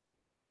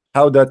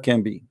 How that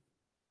can be?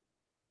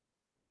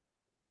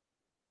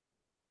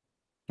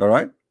 All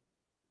right.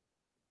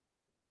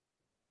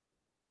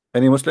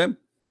 Any Muslim?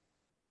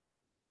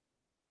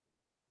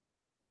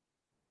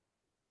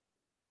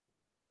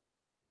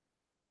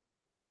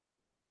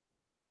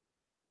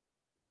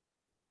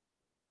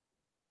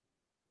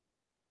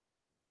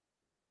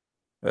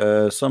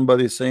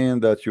 Somebody saying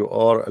that you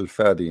are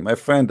Al-Fadi. My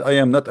friend, I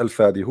am not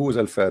Al-Fadi. Who is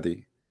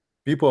Al-Fadi?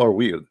 People are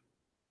weird.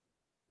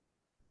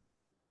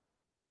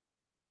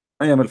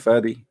 I am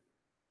Al-Fadi.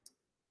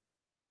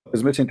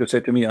 Is missing to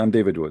say to me, I'm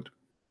David Wood.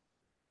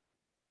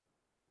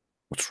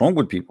 What's wrong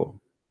with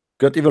people?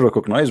 Can't even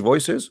recognize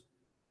voices?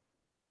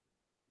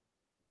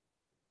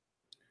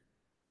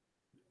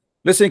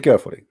 Listen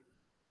carefully.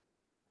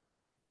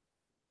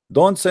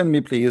 Don't send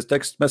me, please,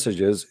 text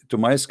messages to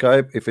my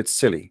Skype if it's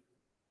silly.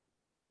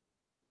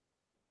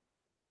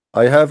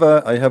 I have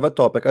a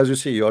topic. As you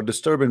see, you are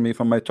disturbing me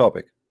from my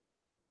topic.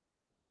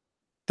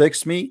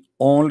 Text me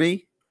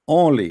only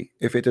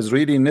if it is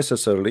really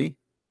necessarily,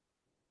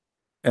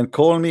 and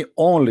call me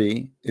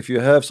only if you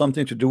have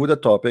something to do with the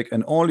topic,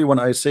 and only when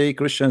I say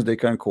Christians they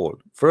can call.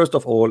 First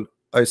of all,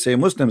 I say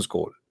Muslims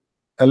call.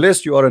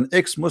 Unless you are an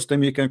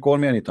ex-Muslim, you can call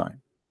me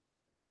anytime.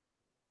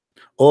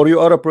 Or you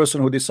are a person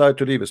who decide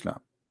to leave Islam.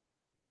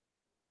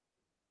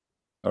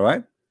 All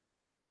right?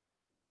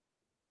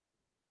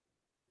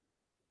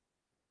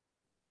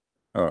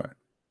 All right.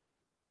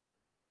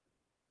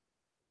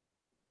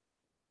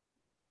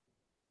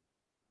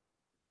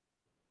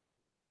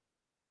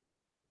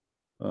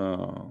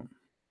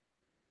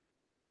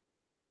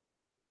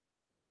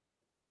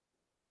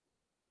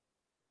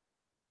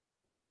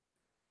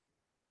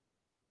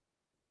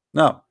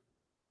 Now,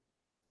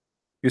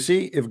 you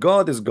see, if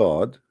God is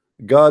God,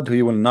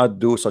 he will not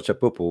do such a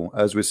poo-poo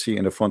as we see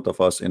in the front of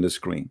us in the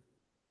screen.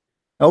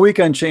 Now we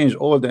can change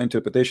all the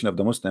interpretation of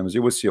the Muslims.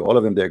 You will see all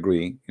of them, they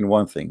agree in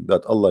one thing,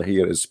 that Allah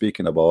here is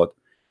speaking about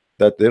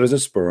that there is a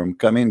sperm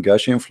coming,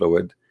 gushing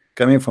fluid,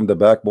 coming from the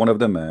backbone of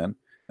the man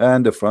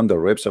and from the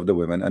ribs of the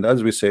women. And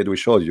as we said, we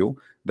showed you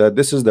that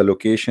this is the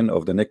location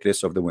of the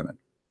necklace of the women.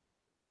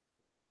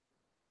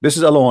 This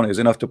is alone is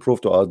enough to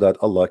prove to us that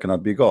Allah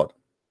cannot be God.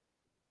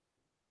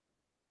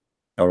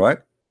 All right.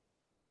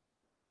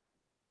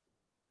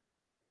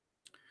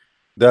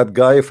 That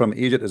guy from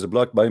Egypt is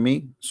blocked by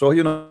me, so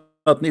he not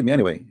need me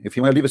anyway. If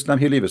he want to leave Islam,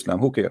 he leave Islam.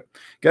 Who care?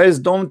 Guys,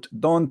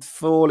 don't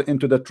fall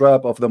into the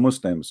trap of the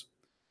Muslims.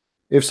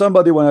 If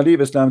somebody want to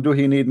leave Islam, do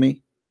he need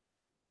me?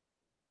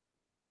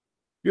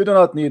 You do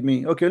not need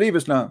me. Okay, leave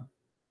Islam.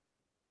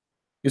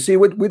 You see,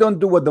 we don't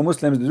do what the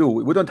Muslims do.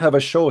 We don't have a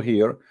show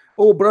here.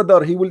 Oh,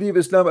 brother, he will leave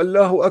Islam.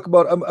 Allahu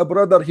Akbar. A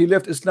brother, he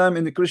left Islam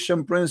in the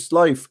Christian prince's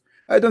life.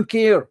 I don't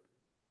care.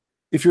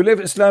 If you leave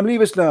Islam,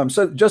 leave Islam.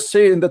 So just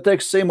say in the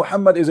text, say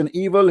Muhammad is an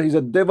evil, he's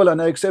a devil,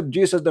 and I accept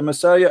Jesus the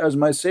Messiah as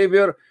my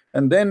savior,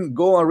 and then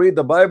go and read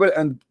the Bible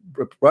and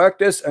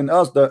practice and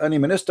ask any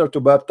minister to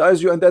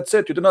baptize you, and that's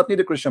it. You do not need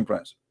a Christian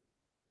prince.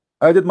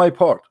 I did my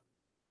part.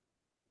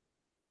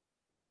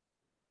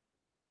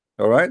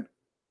 All right.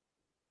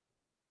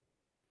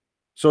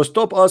 So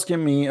stop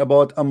asking me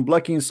about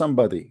unblocking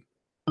somebody.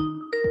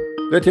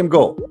 Let him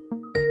go.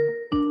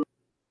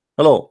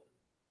 Hello.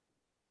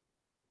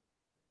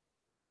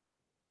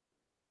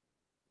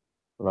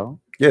 Hello?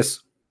 Yes.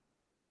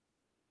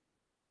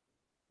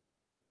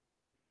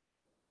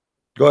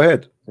 Go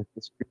ahead.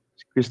 It's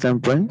Christian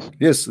Prince?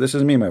 Yes, this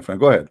is me, my friend.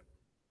 Go ahead.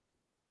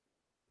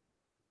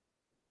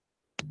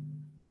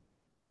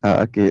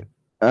 Okay.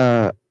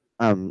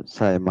 I'm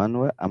Sai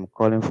Manuel. I'm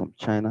calling from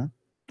China.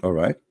 All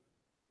right.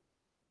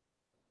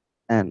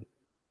 And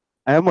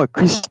I am a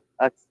Christian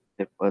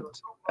actor, but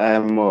I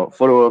am a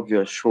follower of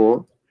your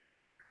show.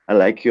 I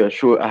like your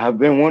show. I have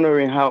been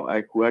wondering how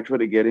I could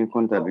actually get in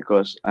contact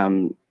because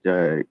I'm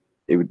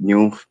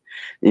new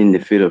in the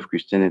field of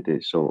Christianity.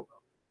 So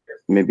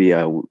maybe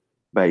I would,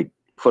 by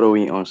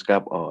following on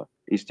Skype or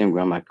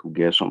Instagram, I could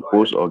get some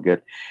posts or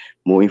get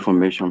more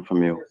information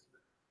from you.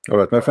 All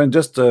right, my friend.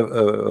 Just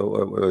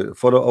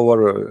follow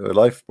our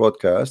live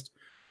broadcast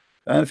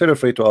and feel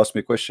free to ask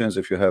me questions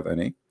if you have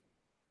any.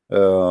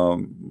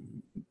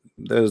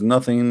 There's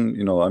nothing,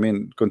 I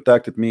mean,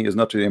 contacted me is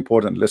not really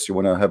important unless you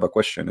want to have a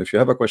question. If you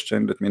have a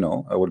question, let me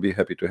know. I will be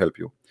happy to help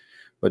you.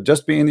 But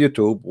just be in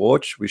YouTube,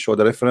 watch, we show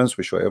the reference,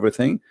 we show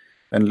everything,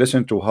 and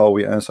listen to how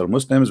we answer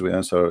Muslims, we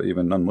answer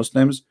even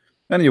non-Muslims,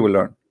 and you will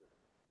learn.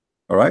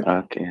 All right?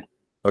 Okay.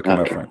 Okay,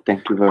 my friend.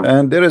 Thank you very much.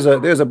 And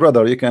there's a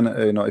brother you can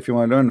if you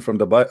want to learn from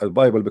the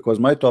Bible, because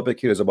my topic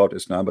here is about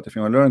Islam, but if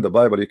you want to learn the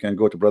Bible, you can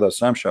go to brother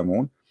Sam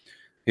Shamoun.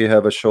 He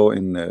have a show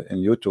in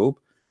YouTube.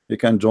 You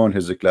can join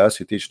his class.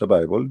 He teach the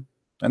Bible,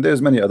 and there's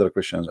many other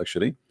Christians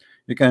actually.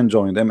 You can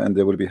join them, and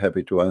they will be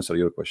happy to answer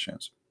your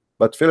questions.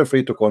 But feel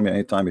free to call me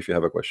anytime if you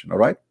have a question. All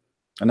right?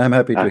 And I'm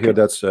happy to hear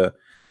that.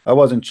 I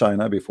was in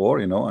China before,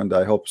 and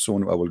I hope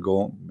soon I will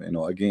go,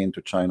 again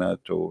to China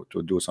to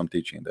do some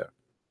teaching there.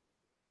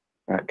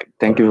 Okay.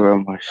 Thank you very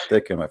much.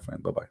 Take care, my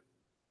friend. Bye bye.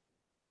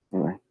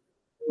 Bye.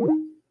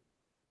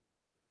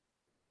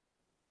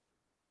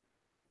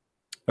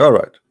 All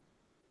right.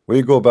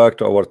 We go back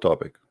to our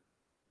topic.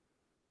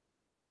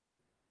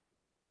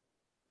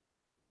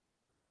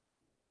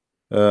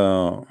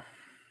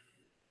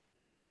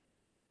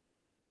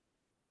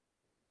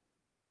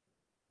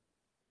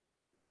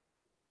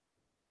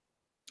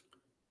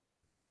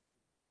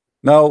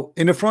 Now,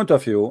 in front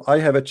of you, I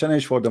have a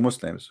challenge for the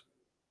Muslims.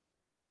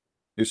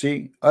 You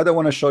see, I don't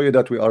want to show you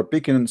that we are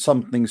picking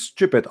something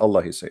stupid,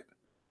 Allah He said.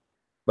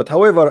 But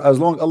however, as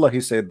long Allah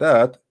He said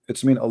that,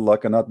 it's mean Allah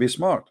cannot be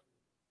smart.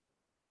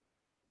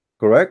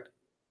 Correct?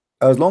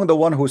 As long the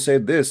one who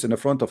said this in the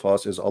front of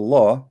us is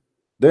Allah,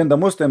 then the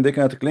Muslim, they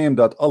cannot claim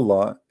that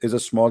Allah is a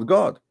smart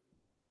God.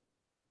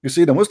 You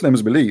see, the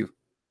Muslims believe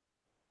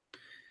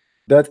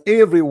that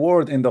every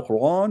word in the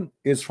Quran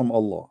is from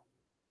Allah.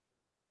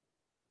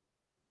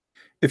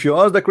 If you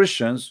ask the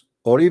Christians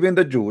or even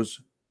the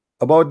Jews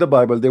about the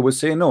Bible, they will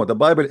say no, the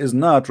Bible is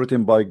not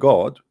written by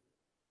God.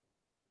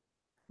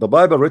 The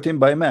Bible written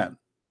by man,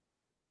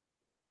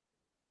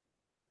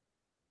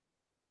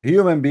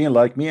 human being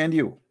like me and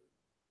you,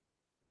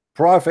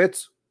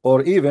 prophets,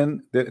 or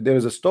even there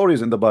is a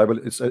stories in the Bible.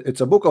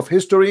 It's a book of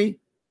history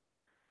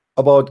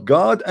about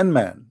God and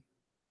man,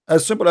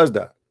 as simple as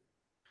that.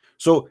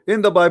 So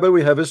in the Bible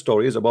we have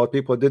stories about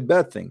people did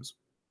bad things.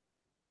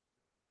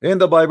 In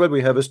the Bible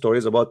we have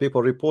stories about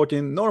people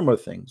reporting normal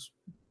things,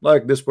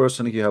 like this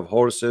person, he have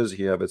horses,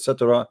 he have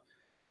etc.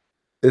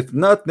 It's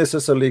not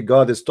necessarily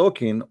God is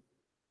talking.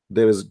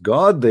 There is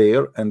God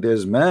there and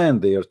there's man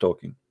there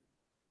talking.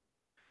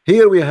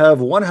 Here we have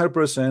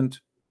 100%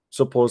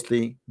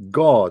 supposedly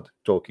God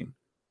talking.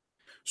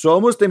 So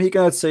a Muslim, he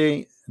cannot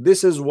say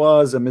this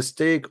was a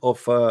mistake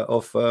of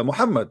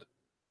Muhammad.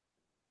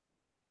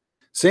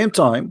 Same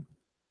time,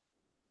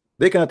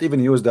 they cannot even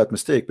use that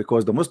mistake,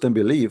 because the Muslim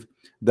believe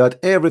that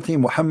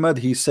everything Muhammad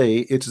he say,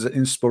 it is an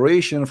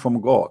inspiration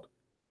from God.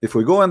 If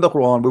we go in the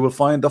Quran, we will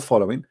find the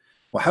following.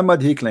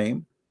 Muhammad he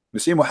claim, you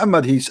see,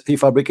 Muhammad he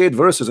fabricate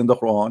verses in the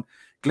Quran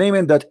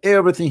claiming that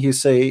everything he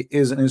say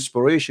is an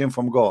inspiration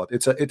from God.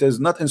 It is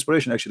not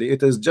inspiration actually.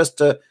 It is just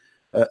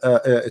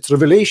it's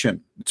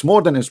revelation. It's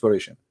more than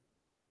inspiration.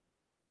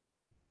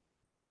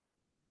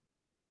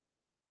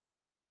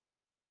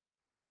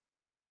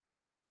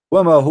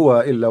 وما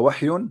هو إلا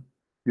وحي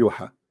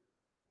يوحى.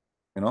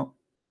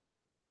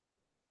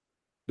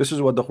 This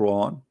is what the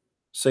Quran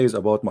says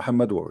about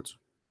Muhammad words.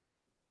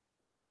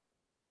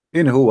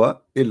 In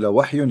huwa illa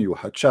wahyun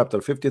yuha, chapter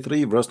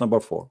 53, verse number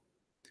 4.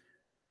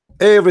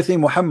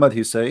 Everything Muhammad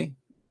he say,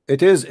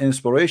 it is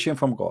inspiration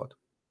from God.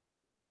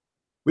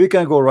 We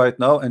can go right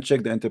now and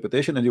check the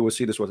interpretation, and you will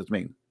see this what it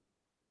means.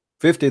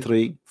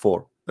 53,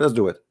 4. Let's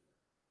do it.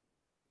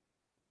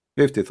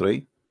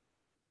 53,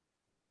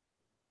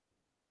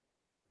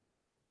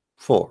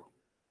 4.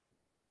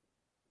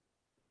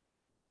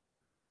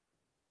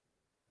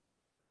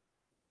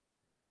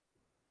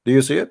 Do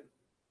you see it?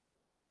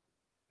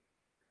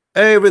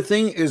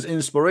 Everything is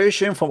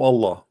inspiration from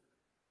Allah.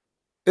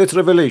 It's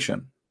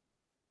revelation.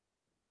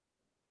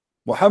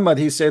 Muhammad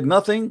he said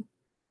nothing.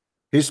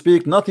 He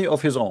speak nothing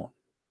of his own.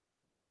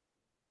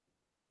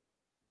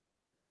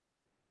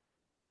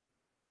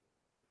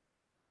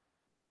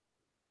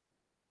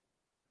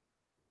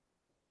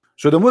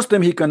 So the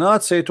Muslim, he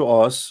cannot say to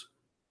us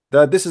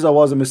that this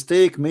was a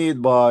mistake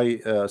made by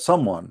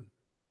someone.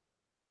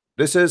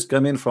 This is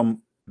coming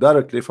from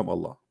directly from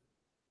Allah.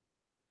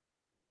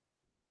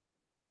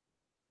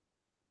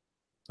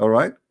 All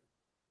right.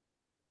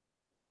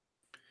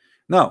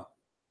 Now,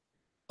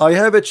 I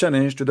have a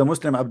challenge to the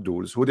Muslim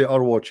Abduls who they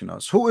are watching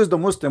us. Who is the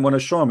Muslim want to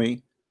show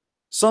me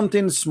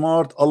something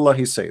smart Allah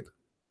he said?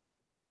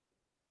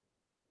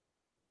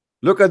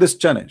 Look at this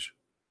challenge.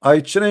 I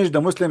challenge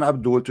the Muslim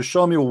Abdul to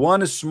show me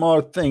one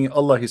smart thing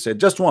Allah he said.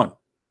 Just one.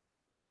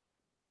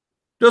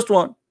 Just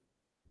one.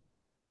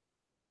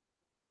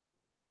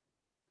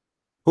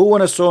 Who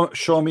want to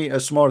show me a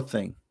smart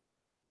thing?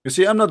 You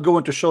see, I'm not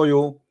going to show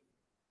you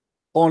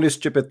only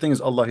stupid things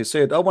Allah he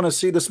said. I want to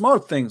see the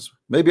smart things.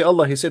 Maybe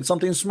Allah he said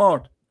something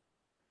smart,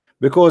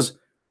 because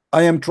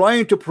I am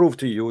trying to prove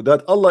to you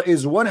that Allah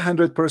is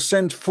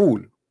 100%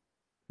 fool,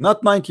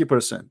 not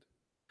 90%.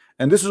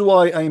 And this is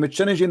why I am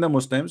challenging the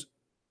Muslims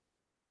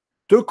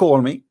to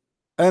call me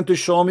and to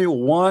show me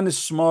one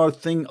smart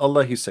thing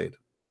Allah he said.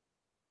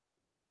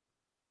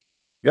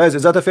 Guys,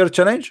 is that a fair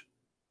challenge?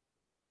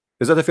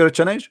 Is that a fair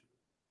challenge?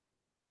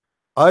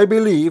 I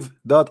believe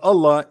that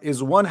Allah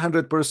is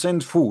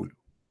 100% fool.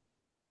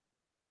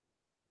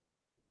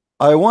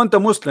 I want a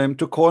Muslim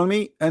to call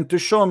me and to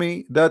show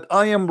me that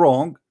I am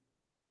wrong.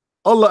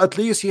 Allah, at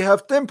least he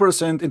have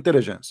 10%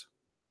 intelligence.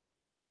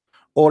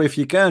 Or if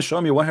he can show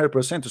me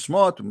 100%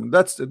 smart,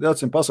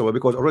 that's impossible,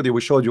 because already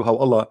we showed you how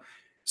Allah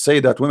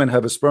say that women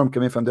have a sperm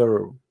coming from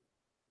their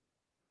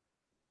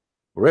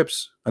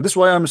ribs. And this is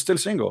why I'm still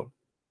single.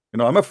 You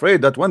know, I'm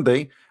afraid that one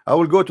day I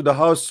will go to the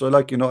house,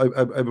 like, you know,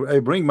 I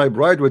bring my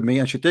bride with me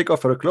and she take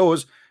off her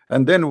clothes,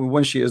 and then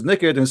when she is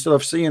naked, instead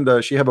of seeing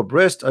that she have a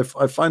breast, I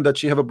find that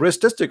she have a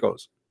breast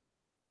testicles.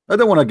 I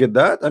don't want to get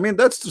that. I mean,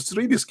 that's just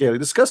really scary,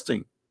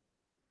 disgusting.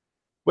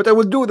 What I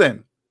will do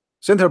then?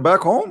 Send her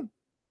back home?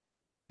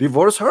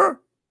 Divorce her?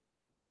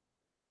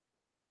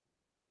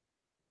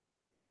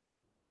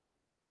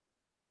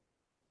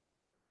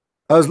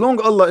 As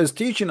long Allah is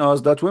teaching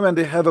us that women,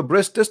 they have a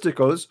breast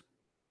testicles,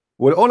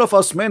 well, all of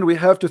us men, we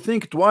have to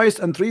think twice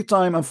and 3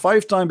 times and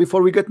 5 times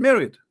before we get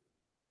married.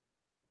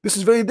 This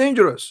is very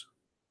dangerous.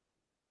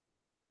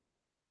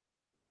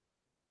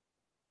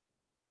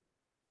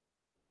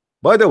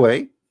 By the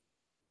way,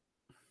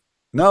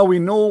 now we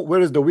know where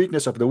is the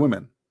weakness of the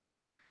women.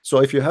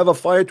 So if you have a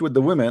fight with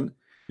the women,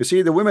 you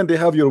see the women, they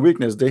have your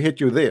weakness, they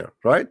hit you there,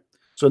 right?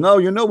 So now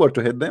you know where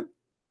to hit them.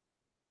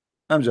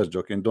 I'm just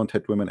joking, don't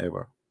hit women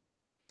ever.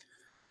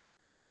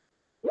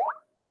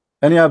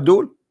 Any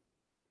Abdul?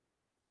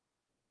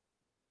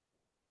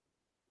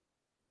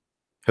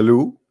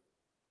 Hello?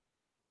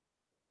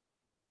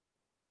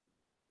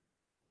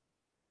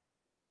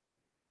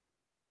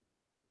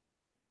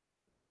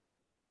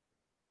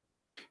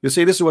 You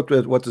see, this is what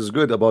is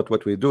good about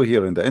what we do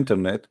here in the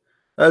internet.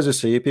 As you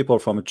see, people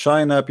from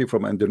China, people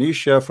from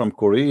Indonesia, from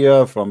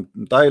Korea, from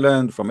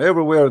Thailand, from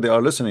everywhere, they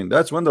are listening.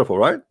 That's wonderful,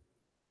 right?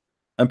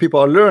 And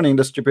people are learning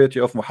the stupidity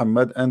of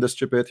Muhammad and the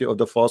stupidity of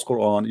the false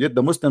Quran. Yet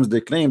the Muslims,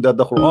 they claim that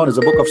the Quran is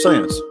a book of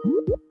science.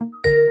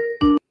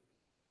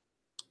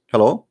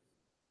 Hello?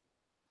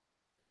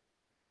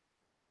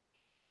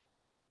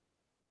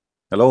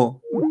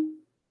 Hello?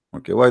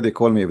 Okay, why they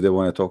call me if they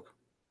want to talk?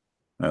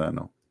 I don't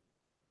know.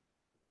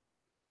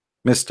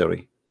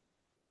 Mystery.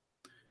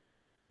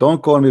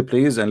 Don't call me,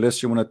 please,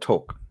 unless you want to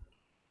talk.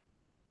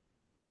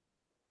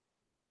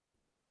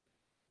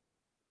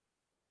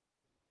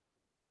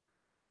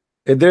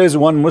 If there is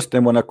one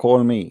Muslim want to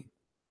call me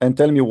and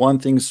tell me one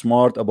thing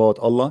smart about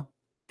Allah,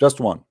 just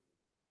one.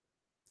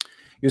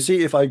 You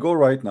see, if I go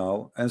right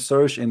now and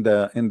search in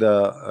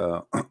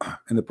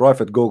the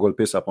Prophet Google,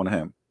 peace upon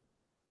him,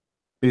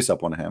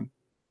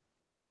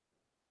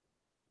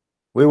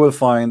 we will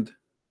find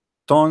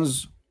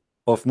tons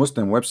of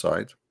Muslim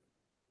website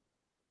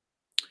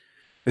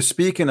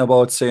speaking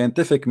about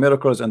scientific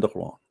miracles in the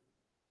Quran.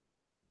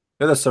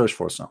 Let us search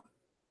for some.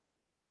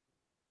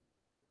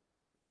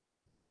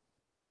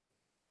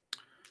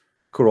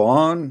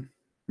 Quran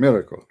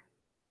miracle.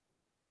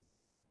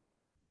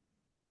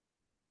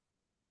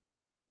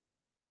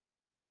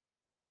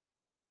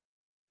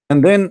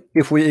 And then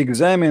if we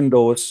examine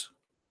those,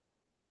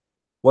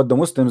 what the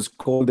Muslims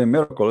call them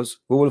miracles,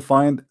 we will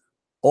find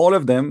all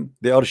of them,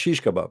 they are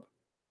shish kebab.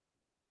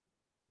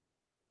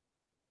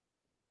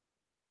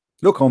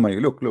 Look how many,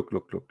 look.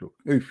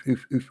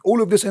 If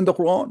all of this in the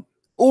Quran,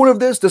 all of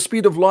this, the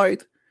speed of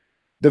light,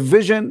 the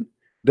vision,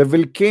 the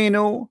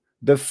volcano,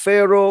 the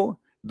pharaoh,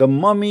 the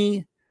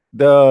mummy,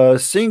 the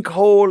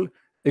sinkhole,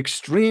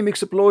 extreme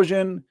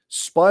explosion,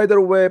 spider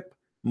web,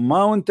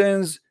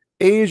 mountains,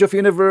 age of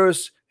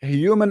universe,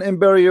 human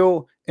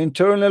embryo,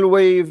 internal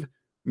wave,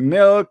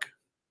 milk,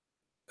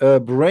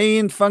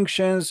 brain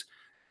functions,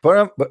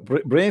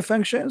 brain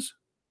functions.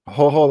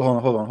 Hold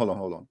on. Hold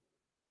on.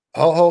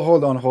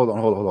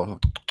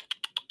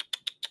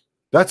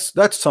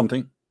 That's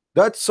something.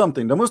 That's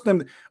something. The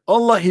Muslim,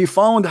 Allah, he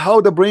found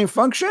how the brain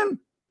function.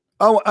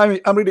 Oh,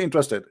 I'm really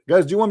interested,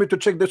 guys. Do you want me to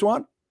check this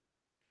one?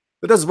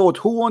 Let us vote.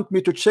 Who want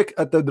me to check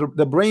at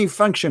the brain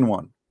function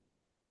one?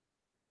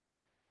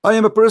 I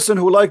am a person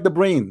who like the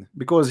brain,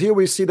 because here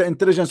we see the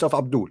intelligence of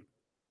Abdul.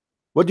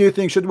 What do you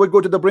think? Should we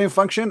go to the brain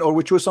function, or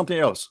we choose something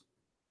else?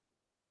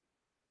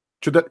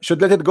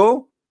 Should let it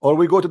go, or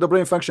we go to the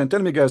brain function?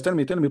 Tell me, guys. Tell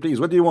me, please.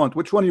 What do you want?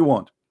 Which one you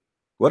want?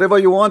 Whatever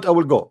you want, I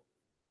will go.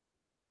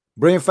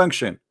 Brain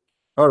function.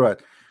 All right.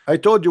 I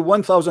told you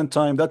 1,000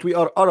 times that we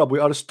are Arab. We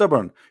are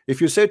stubborn.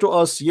 If you say to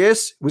us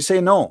yes, we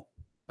say no.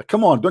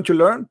 Come on, don't you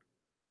learn?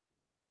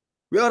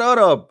 We are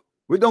Arab.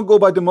 We don't go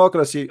by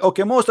democracy.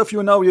 Okay, most of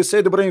you now, you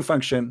say the brain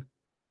function.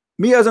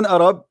 Me as an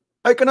Arab,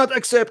 I cannot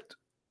accept.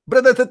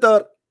 Brother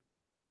Tatar.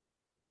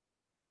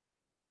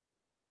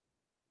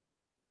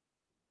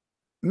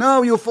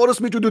 Now you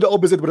force me to do the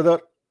opposite, brother.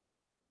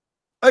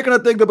 I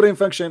cannot take the brain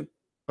function.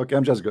 Okay,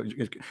 I'm just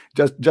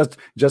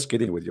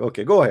kidding with you.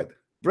 Okay, go ahead.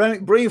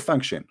 Brain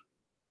function.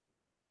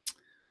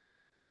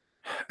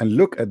 And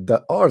look at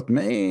the art,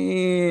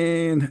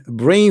 man.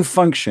 Brain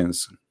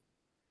functions.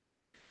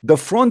 The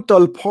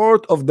frontal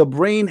part of the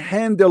brain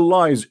handle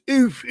lies.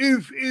 If.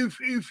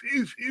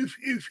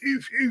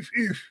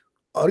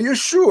 Are you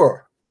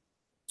sure?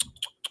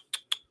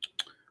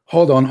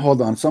 Hold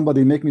on.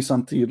 Somebody make me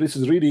some tea. This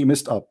is really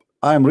messed up.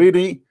 I'm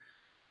really,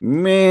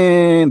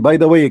 man. By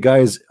the way,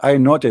 guys, I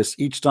notice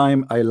each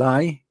time I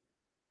lie,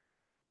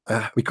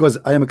 because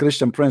I am a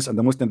Christian prince, and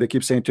the Muslim, they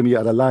keep saying to me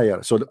you're a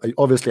liar. So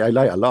obviously I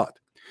lie a lot.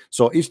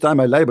 So each time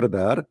I lie,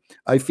 brother,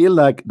 I feel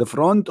like the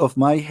front of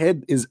my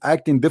head is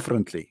acting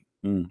differently.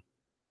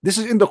 This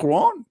is in the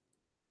Quran.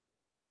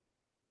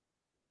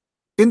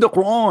 In the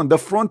Quran, the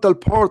frontal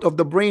part of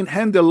the brain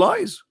handle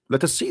lies.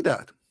 Let us see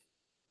that.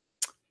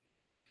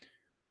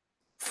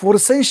 For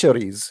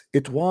centuries,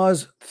 it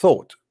was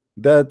thought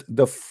that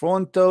the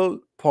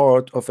frontal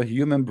part of a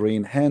human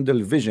brain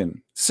handle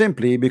vision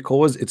simply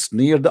because it's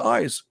near the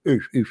eyes.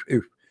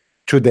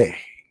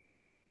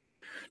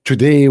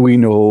 Today we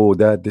know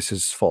that this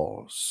is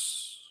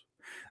false.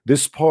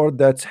 This part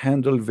that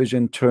handle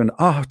vision turned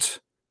out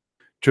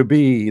to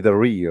be the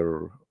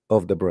rear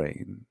of the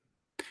brain.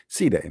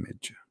 See the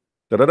image.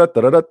 In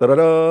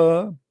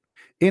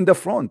the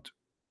front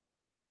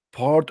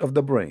part of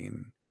the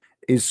brain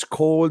is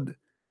called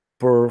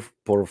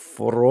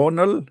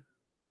peripheral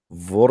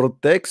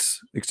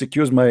vortex,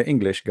 excuse my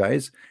English,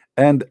 guys,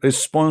 and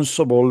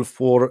responsible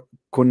for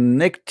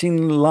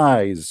connecting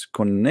lies.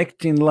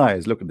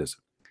 Look at this.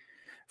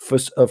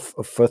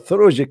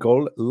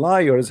 Pathological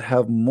liars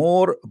have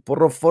more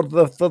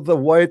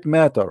white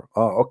matter.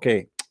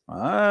 Okay.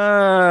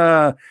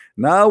 Now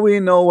we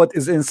know what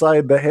is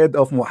inside the head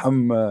of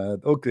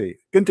Muhammad. Okay,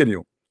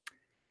 continue.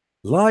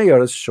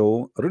 Liars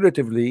show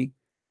relatively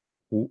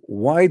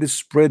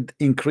widespread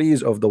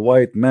increase of the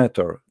white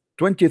matter,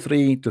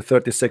 23 to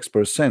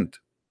 36%.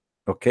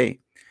 Okay,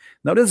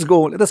 now let's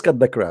go. Let us cut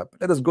the crap.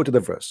 Let us go to the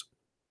verse.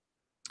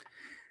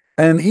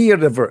 And here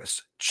the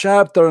verse,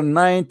 chapter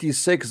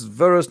 96,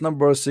 verse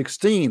number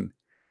 16.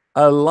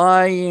 A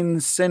lying,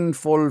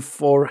 sinful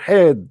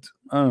forehead.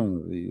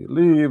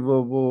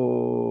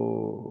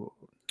 Unbelievable.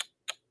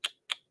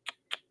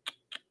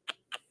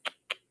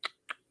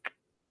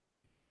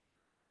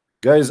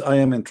 Guys, I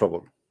am in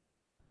trouble.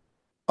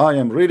 I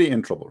am really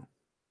in trouble.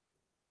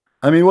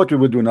 I mean, what we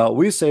will do now?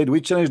 We said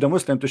we challenge the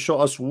Muslim to show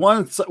us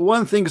one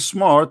thing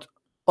smart.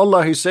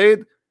 Allah, he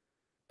said,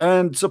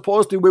 and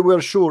supposedly we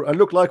were sure and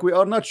look like we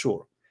are not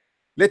sure.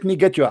 Let me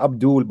get you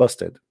Abdul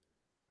busted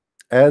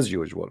as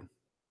usual.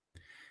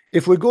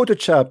 If we go to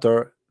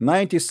chapter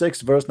 96,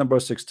 verse number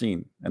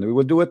 16, and we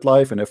will do it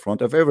live in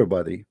front of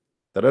everybody.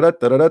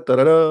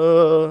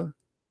 Oh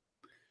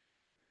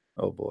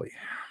boy.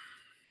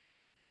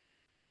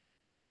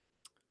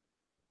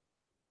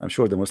 I'm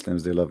sure the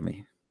Muslims, they love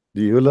me.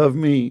 Do you love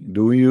me?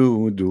 Do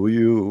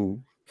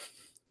you?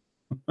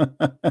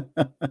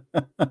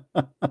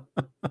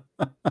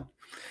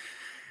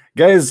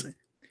 Guys,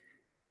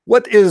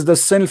 what is the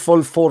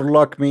sinful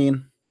forelock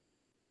mean?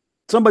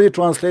 Somebody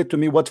translate to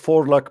me what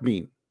forelock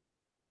mean.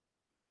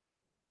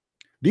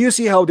 Do you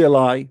see how they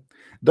lie?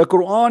 The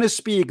Quran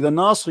speak the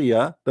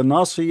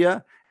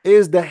nasiya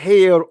is the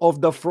hair of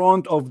the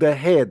front of the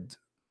head.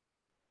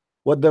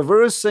 What the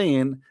verse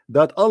saying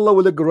that Allah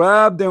will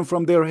grab them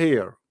from their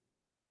hair.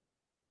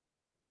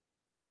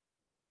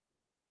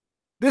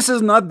 This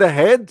is not the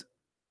head.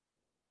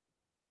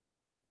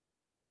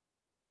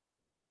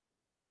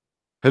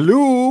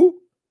 Hello.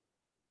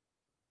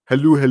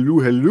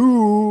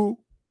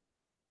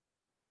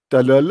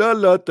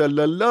 Talalala.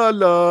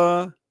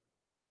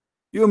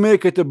 You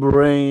make it a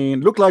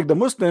brain. Look like the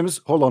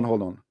Muslims. Hold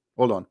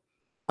on.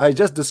 I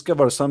just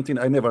discovered something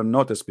I never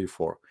noticed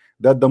before.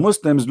 That the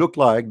Muslims look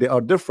like they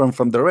are different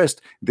from the rest.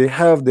 They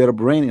have their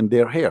brain in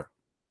their hair.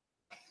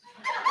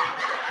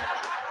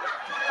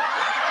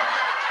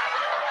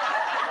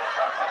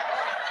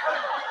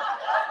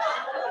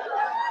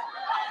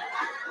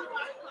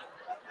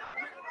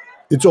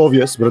 It's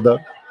obvious, brother.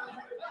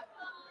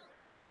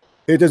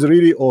 It is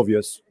really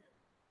obvious.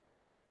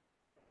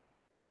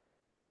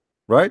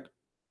 Right?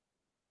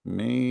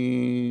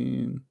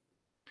 Man.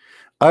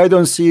 I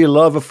don't see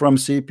love from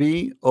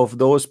CP of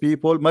those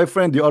people. My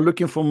friend, you are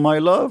looking for my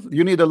love.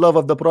 You need the love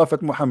of the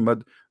Prophet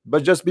Muhammad.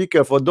 But just be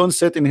careful. Don't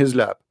sit in his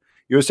lap.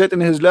 You sit in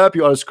his lap,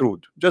 you are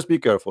screwed. Just be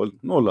careful.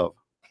 No love.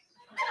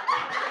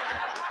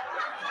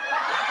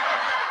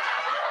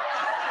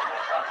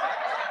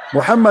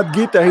 Muhammad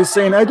Gita, he's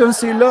saying, I don't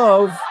see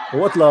love.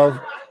 What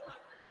love?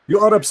 You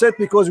are upset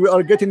because we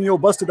are getting you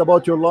busted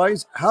about your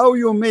lies. How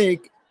you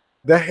make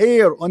the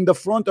hair on the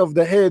front of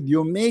the head,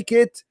 you make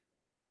it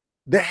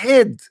the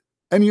head,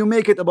 and you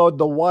make it about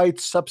the white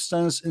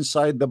substance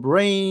inside the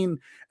brain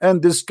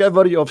and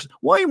discovery of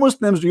why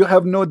Muslims, you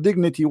have no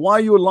dignity. Why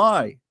you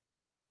lie?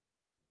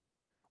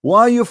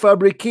 Why you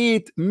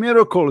fabricate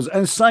miracles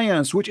and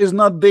science which is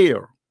not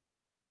there?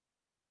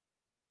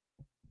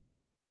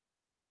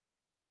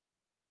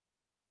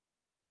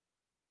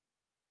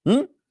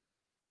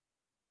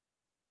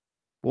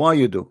 Why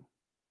you do?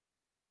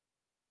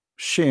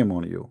 Shame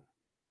on you.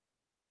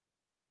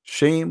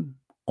 Shame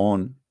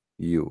on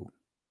you.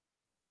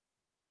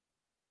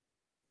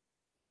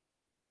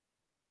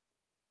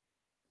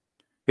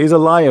 He's a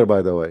liar,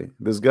 by the way.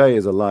 This guy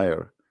is a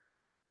liar.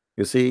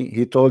 You see,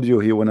 he told you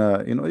he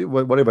wanna, you know,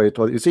 whatever he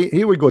told you. See,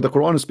 here we go. The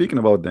Quran is speaking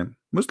about them,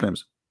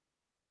 Muslims.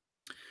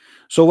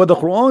 So what the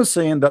Quran is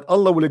saying, that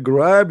Allah will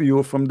grab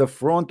you from the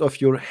front of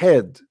your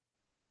head,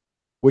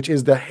 which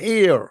is the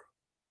hair.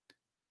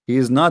 He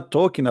is not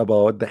talking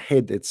about the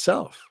head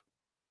itself.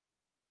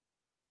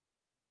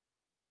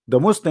 The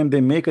Muslim,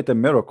 they make it a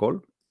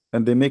miracle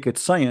and they make it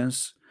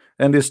science,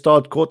 and they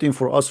start quoting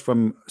for us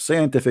from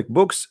scientific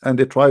books, and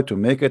they try to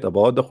make it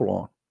about the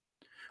Quran.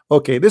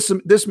 Okay,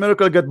 this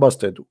miracle get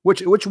busted.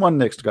 Which one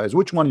next, guys?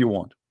 Which one you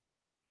want?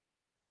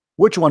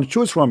 Which one?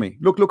 Choose from me.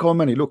 Look how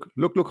many. Look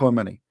how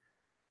many.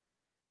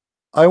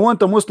 I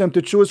want a Muslim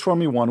to choose from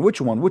me one. Which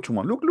one? Which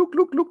one? Look.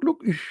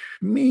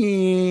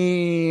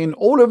 Mean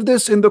all of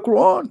this in the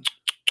Quran.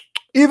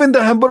 Even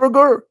the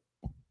hamburger.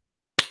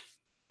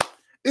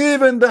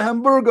 Even the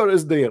hamburger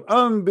is there.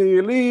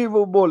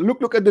 Unbelievable.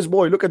 Look at this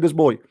boy. Look at this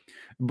boy.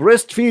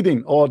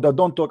 Breastfeeding. Oh,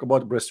 don't talk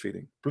about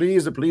breastfeeding.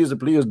 Please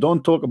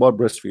don't talk about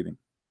breastfeeding.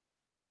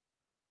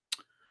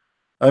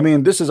 I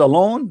mean, this is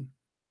alone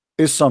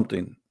is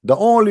something. The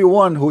only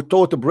one who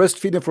taught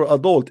breastfeeding for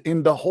adult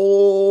in the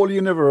whole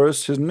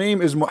universe, his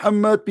name is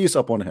Muhammad, peace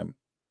upon him.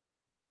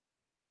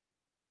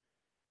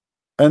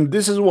 And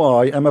this is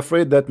why I'm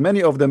afraid that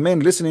many of the men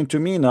listening to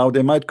me now,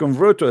 they might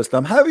convert to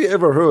Islam. Have you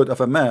ever heard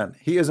of a man,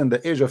 he is in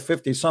the age of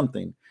 50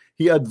 something,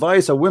 he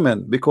advised a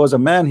woman, because a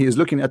man, he is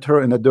looking at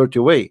her in a dirty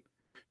way,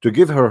 to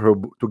give her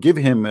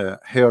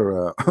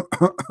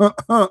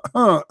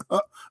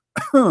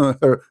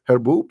her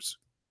boobs?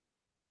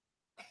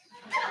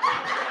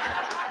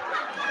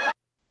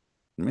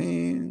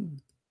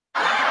 Man.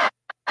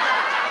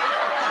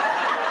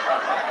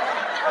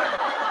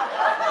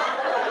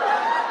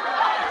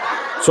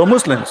 So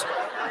Muslims,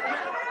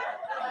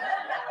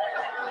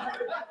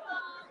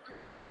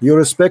 you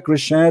respect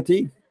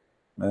Christianity,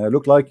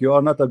 look like you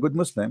are not a good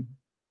Muslim,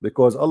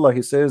 because Allah,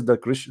 he says the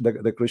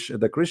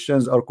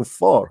Christians are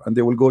kuffar and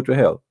they will go to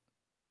hell.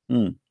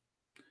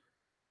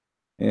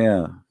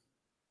 Yeah,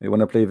 they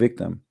want to play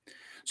victim.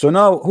 So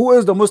now, who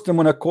is the Muslim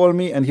when I call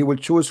me and he will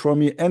choose from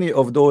me any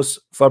of those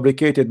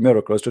fabricated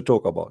miracles to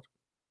talk about?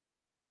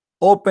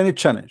 Open it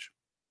challenge.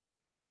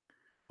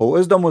 Who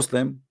is the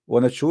Muslim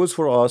when I choose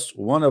for us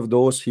one of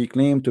those he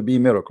claimed to be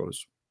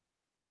miracles?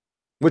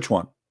 Which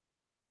one?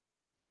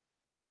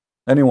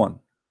 Anyone?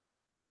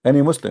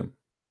 Any Muslim?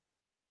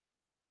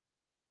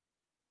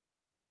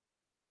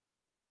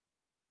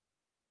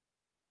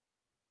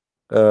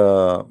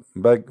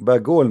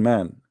 Bagul,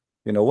 man,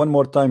 you know, one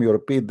more time you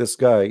repeat this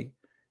guy,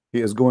 he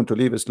is going to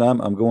leave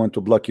Islam, I'm going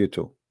to block you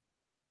too.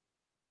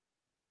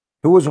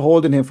 Who is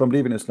holding him from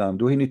leaving Islam?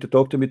 Do he need to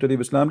talk to me to leave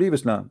Islam? Leave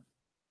Islam.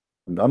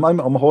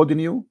 I'm holding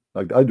you.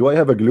 Like, do I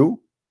have a glue?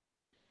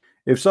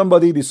 If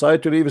somebody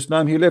decide to leave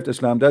Islam, he left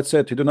Islam. That's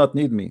it. He do not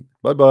need me.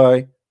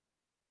 Bye-bye.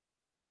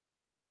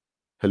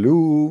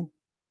 Hello.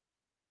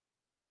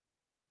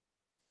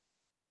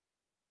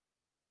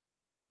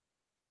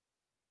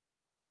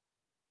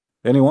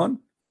 Anyone?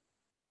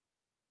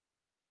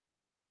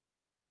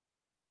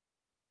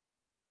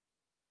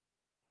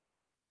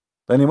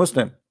 Any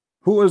Muslim?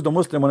 Who is the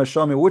Muslim want to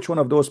show me which one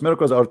of those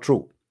miracles are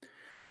true?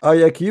 I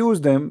accuse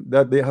them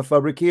that they have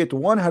fabricated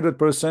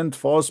 100%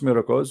 false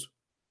miracles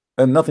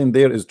and nothing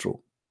there is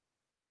true.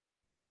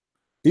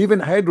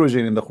 Even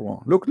hydrogen in the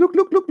Quran. Look.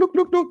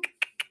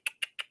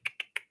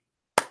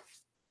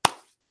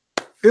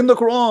 In the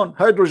Quran,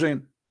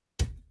 hydrogen.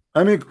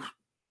 I mean,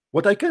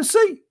 what I can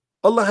say.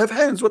 Allah have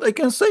hands, what I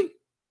can say.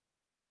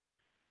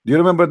 Do you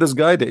remember this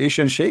guy, the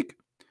Asian sheikh,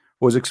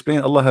 who was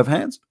explaining Allah have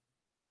hands?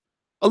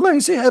 Allah,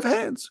 he say have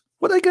hands.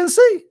 What I can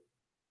say.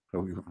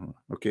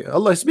 Okay,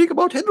 Allah speak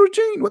about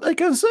hydrogen. What I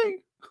can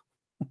say.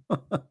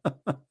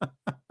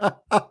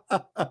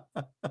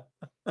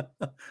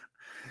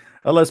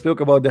 Allah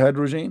spoke about the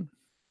hydrogen.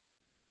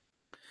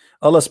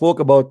 Allah spoke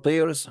about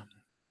pairs.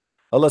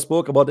 Allah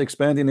spoke about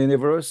expanding the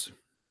universe.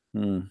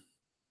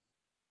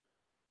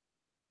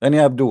 Any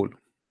Abdul.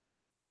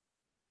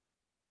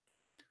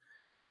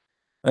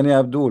 Any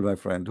Abdul, my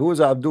friend? Who is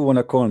Abdul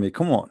wanna call me?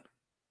 Come on.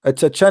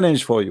 It's a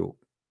challenge for you.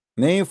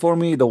 Name for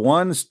me the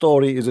one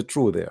story is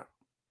true there.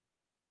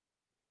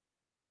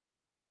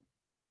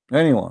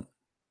 Anyone?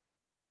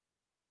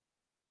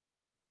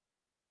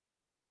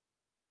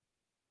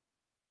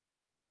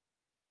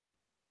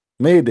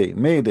 Mayday,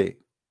 Mayday.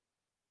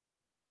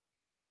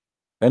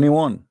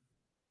 Anyone?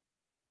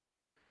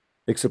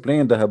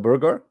 Explain the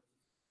hamburger.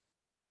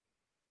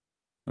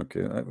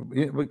 Okay,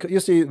 you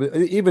see,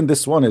 even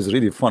this one is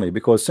really funny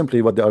because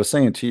simply what they are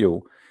saying to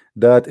you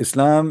that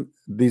Islam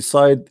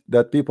decide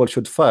that people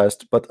should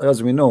fast, but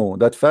as we know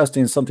that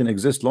fasting something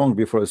exists long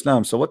before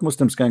Islam. So what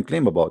Muslims can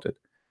claim about it?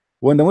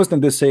 When the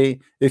Muslims they say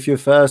if you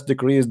fast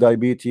decrease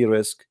diabetes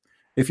risk,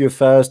 if you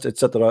fast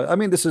etc. I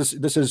mean this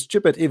is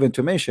stupid even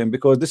to mention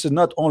because this is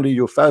not only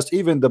you fast,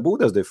 even the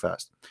Buddhas they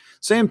fast.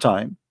 Same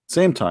time,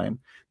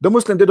 the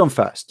Muslim they don't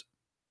fast.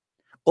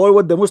 Or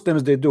what the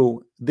Muslims they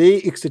do, they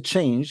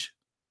exchange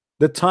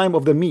the time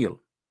of the meal.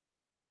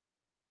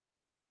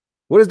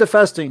 What is the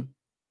fasting?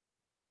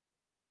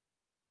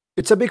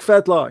 It's a big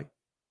fat lie.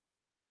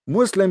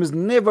 Muslims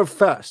never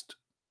fast.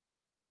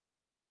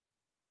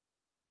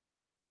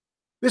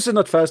 This is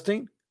not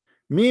fasting.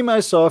 Me,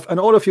 myself, and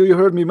all of you, you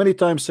heard me many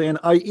times saying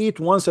I eat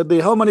once a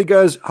day. How many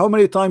guys, how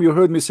many times you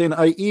heard me saying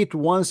I eat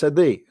once a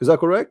day? Is that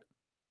correct?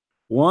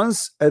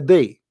 Once a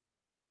day.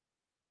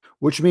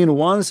 Which means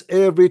once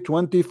every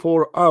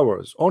 24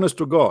 hours. Honest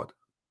to God.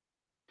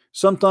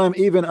 Sometimes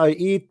even I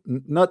eat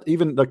not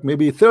even like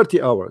maybe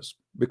 30 hours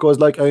because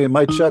like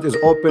my chat is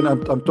open.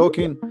 I'm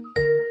talking.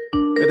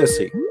 Let us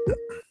see.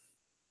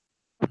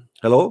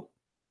 Hello.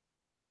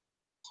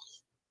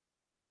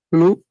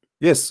 Hello.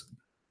 Yes.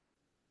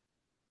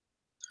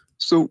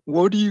 So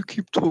why do you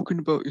keep talking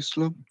about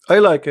Islam? I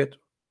like it.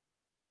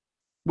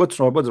 What's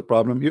wrong? What's the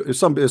problem?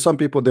 Some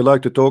people they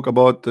like to talk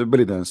about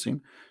belly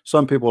dancing.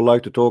 Some people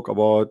like to talk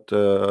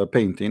about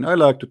painting. I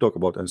like to talk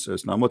about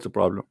Islam. What's the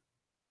problem?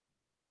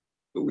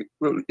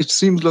 Well, it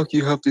seems like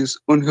you have this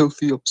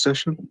unhealthy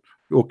obsession.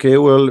 Okay,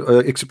 well,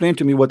 explain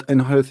to me what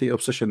unhealthy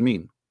obsession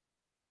mean.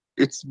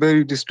 It's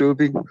very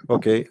disturbing.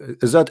 Okay,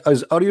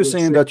 are you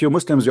saying that you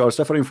Muslims you are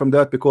suffering from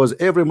that? Because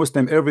every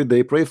Muslim every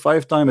day pray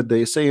 5 times a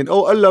day saying,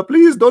 oh Allah,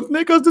 please don't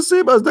make us the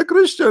same as the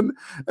Christian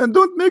and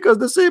don't make us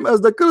the same as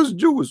the cursed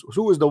Jews.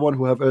 Who is the one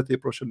who have earthly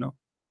oppression now?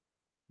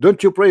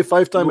 Don't you pray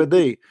 5 times a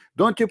day?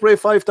 Don't you pray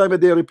 5 times a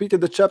day repeating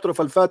the chapter of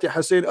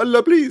Al-Fatiha saying,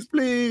 Allah, please,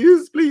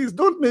 please, please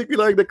don't make me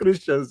like the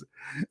Christians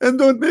and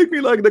don't make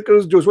me like the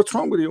cursed Jews? What's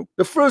wrong with you?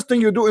 The first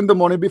thing you do in the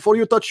morning before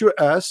you touch your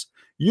ass,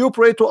 you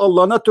pray to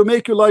Allah not to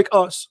make you like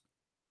us.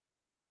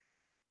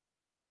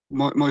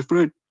 My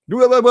friend,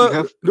 no,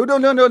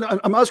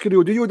 I'm asking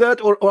you, do you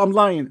that or I'm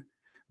lying?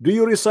 Do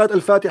you recite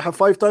Al-Fatiha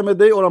 5 times a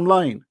day or I'm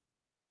lying?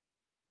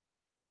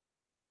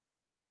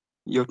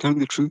 You're telling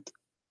the truth.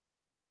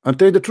 I'm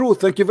telling the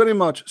truth. Thank you very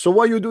much. So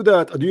why you do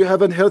that? Do you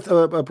have a health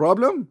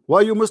problem?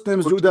 Why you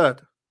Muslims do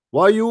that?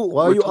 Why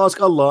you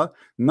ask Allah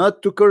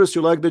not to curse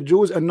you like the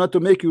Jews and not to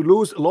make you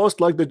lost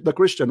like the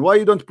Christian? Why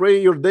you don't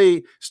pray your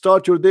day,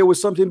 start your day with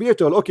something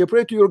beautiful? Okay,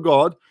 pray to your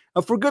God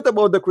and forget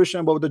about the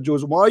Christian, about the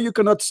Jews. Why you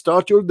cannot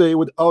start your day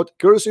without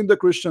cursing the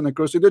Christian and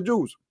cursing the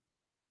Jews?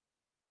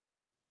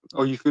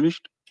 Are you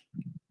finished?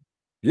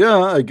 Yeah,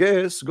 I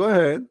guess. Go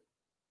ahead.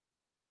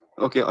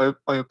 Okay,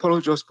 I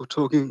apologize for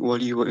talking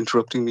while you were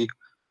interrupting me.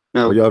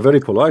 Now, you are very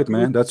polite,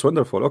 man. That's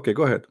wonderful. Okay,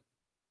 go ahead.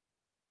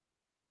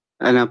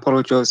 And I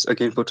apologize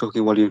again for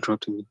talking while you're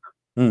interrupting me.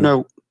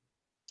 Now,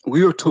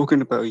 we are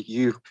talking about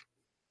you,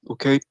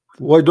 okay?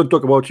 Why don't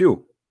talk about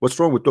you? What's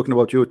wrong with talking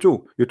about you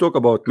too? You talk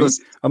about me.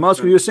 I'm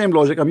asking you the same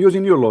logic. I'm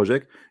using your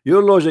logic.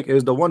 Your logic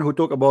is the one who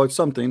talk about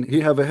something. He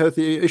have a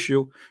healthy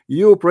issue.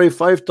 You pray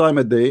 5 times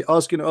a day,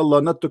 asking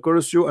Allah not to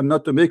curse you and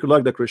not to make you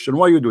like the Christian.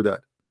 Why you do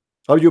that?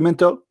 Are you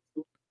mental?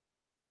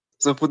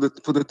 So for the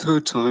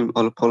 3rd time,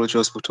 I'll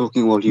apologize for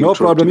talking while you. No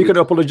problem. You can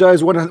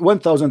apologize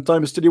 1,000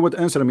 times. Still, you won't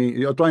answer me.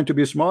 You're trying to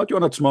be smart. You're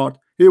not smart.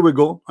 Here we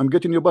go. I'm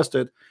getting you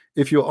busted.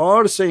 If you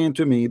are saying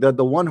to me that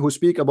the one who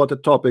speak about a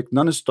topic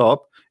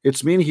non-stop,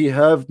 it's mean he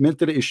have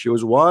mental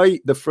issues.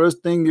 Why the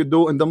first thing you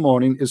do in the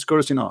morning is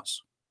cursing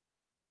us?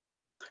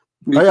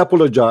 I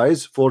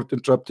apologize for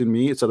interrupting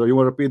me, etc. You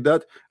want to repeat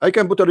that? I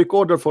can put a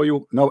recorder for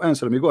you. Now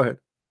answer me. Go ahead.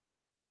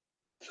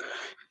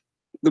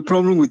 The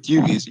problem with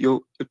you is you're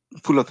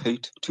full of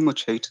hate, too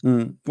much hate.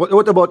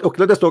 What about, okay,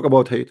 let us talk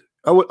about hate.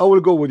 I will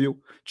go with you.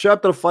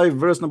 Chapter 5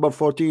 verse number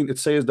 14, it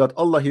says that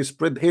Allah he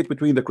spread hate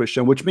between the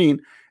Christian, which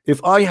means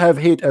if I have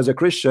hate as a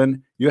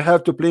Christian, you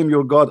have to blame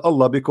your God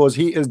Allah because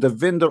he is the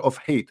vendor of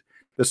hate.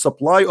 The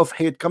supply of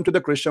hate come to the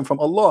Christian from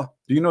Allah.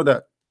 Do you know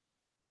that?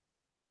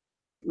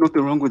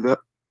 Nothing wrong with that.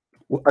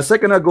 A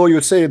second ago you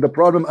say the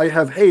problem I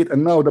have hate,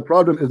 and now the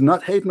problem is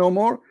not hate no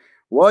more.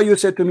 Why you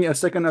said to me a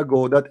second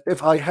ago that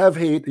if I have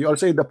hate, you are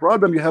saying the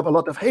problem you have a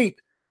lot of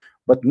hate.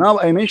 But now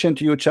I mentioned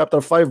to you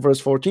chapter 5 verse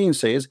 14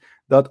 says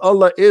that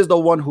Allah is the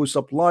one who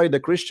supplied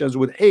the Christians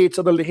with hate.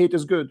 Suddenly hate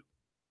is good.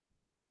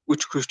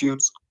 Which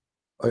Christians?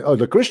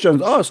 The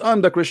Christians, us.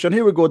 I'm the Christian.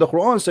 Here we go. The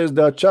Quran says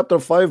that chapter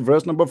 5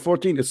 verse number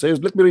 14, it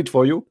says, let me read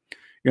for you.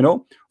 you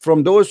know,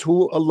 from those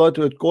who Allah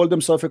to call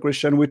themselves a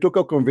Christian, we took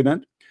a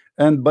covenant,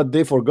 and but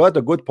they forgot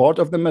a good part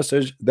of the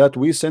message that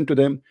we sent to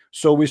them,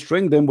 so we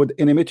string them with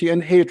enmity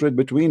and hatred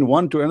between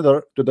one to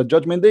another to the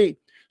judgment day.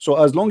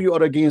 So as long you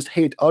are against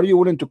hate, are you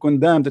willing to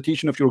condemn the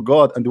teaching of your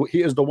God, and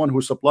he is the one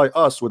who supply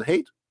us with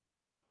hate?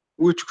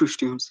 Which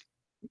Christians?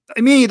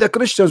 I mean the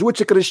Christians.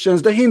 Which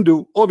Christians? The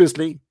Hindu,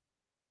 obviously.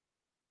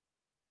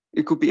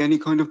 It could be any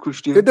kind of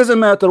Christian. It doesn't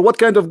matter what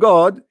kind of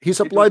God he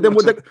supplied them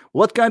with. matter.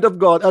 What kind of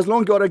God? As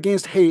long you are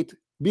against hate,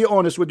 be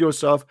honest with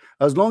yourself.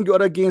 As long you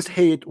are against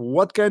hate,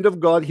 what kind of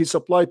God he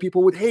supply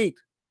people with hate?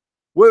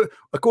 Where,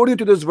 according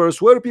to this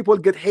verse, where people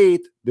get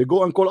hate, they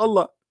go and call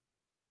Allah.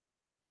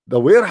 The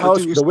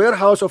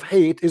warehouse of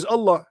hate is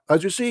Allah,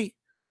 as you see.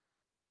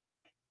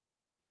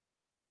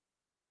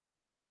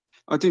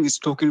 I think it's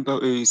talking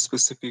about a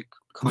specific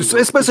kind of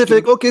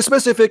Specific, Christian. okay,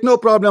 specific, no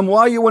problem.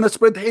 Why you want to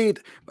spread hate?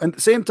 And at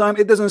the same time,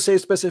 it doesn't say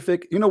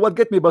specific. You know what?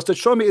 Get me busted.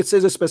 Show me it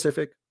says a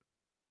specific.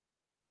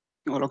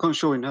 Well, I can't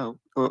show it now.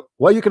 But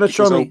Why you cannot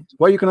show me?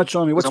 Why you cannot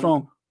show me? What's because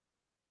wrong?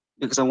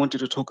 Because I wanted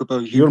to talk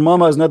about you. Your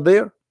mama is not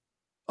there?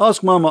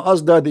 Ask mama,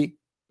 ask daddy.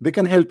 They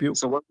can help you.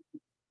 So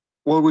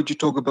why would you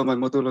talk about my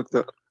mother like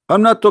that?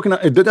 I'm not talking.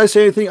 Did I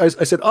say anything? I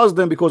said ask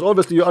them, because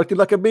obviously you're acting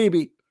like a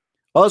baby.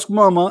 Ask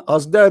mama,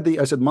 ask daddy.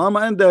 I said mama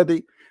and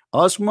daddy.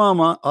 Ask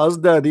mama,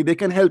 ask daddy. They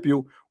can help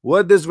you.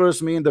 What does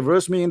verse mean? The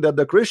verse mean that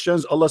the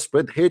Christians, Allah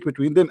spread hate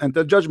between them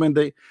until judgment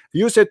day.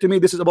 You said to me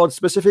this is about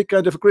specific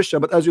kind of a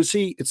Christian, but as you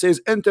see, it says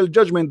until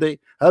judgment day.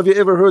 Have you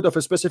ever heard of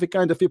a specific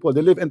kind of people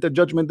they live until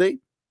judgment day?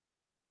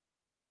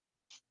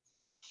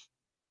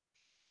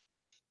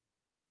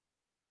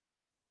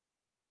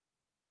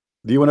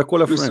 Do you want to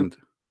call a friend?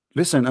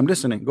 Listen, I'm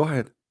listening. Go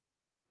ahead.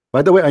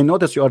 By the way, I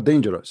notice you are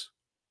dangerous.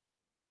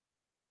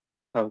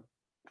 How?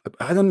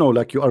 I don't know,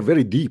 like you are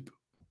very deep.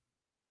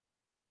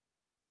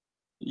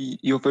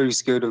 You're very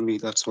scared of me,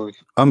 that's why.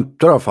 I'm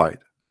terrified.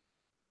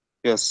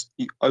 Yes,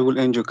 I will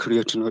end your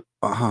career tonight.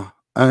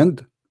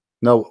 And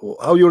now,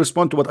 how you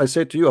respond to what I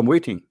said to you? I'm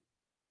waiting.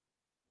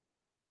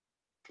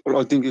 Well,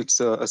 I think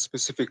it's a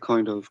specific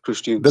kind of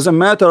Christians. Doesn't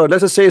matter.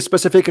 Let us say a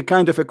specific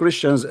kind of a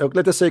Christians.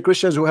 Let us say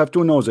Christians who have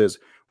two noses.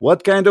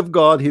 What kind of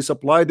God he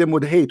supplied them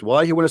with hate?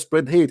 Why he want to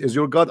spread hate? Is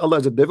your God Allah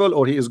is a devil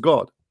or he is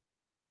God?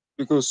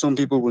 Because some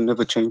people will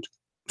never change.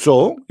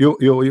 So you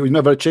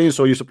never change,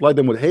 so you supply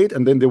them with hate,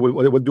 and then they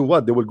will do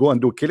what? They will go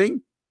and do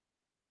killing.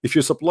 If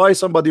you supply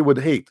somebody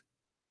with hate,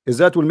 is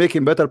that will make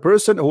him better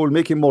person, or will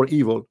make him more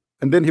evil,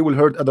 and then he will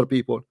hurt other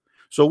people?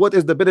 So what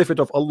is the benefit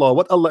of Allah?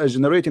 What Allah is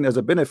generating as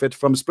a benefit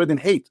from spreading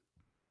hate?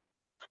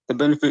 The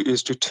benefit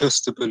is to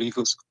test the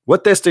believers.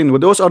 What testing? Well,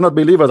 those are not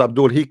believers,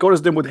 Abdul. He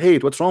calls them with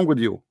hate. What's wrong with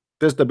you?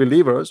 Test the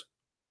believers.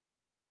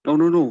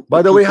 No.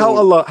 By the way, how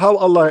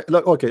Allah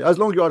look, okay, as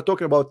long as you are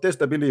talking about test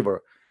the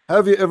believer,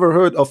 have you ever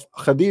heard of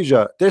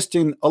Khadija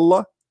testing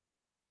Allah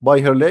by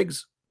her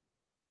legs?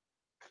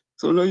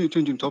 So now you're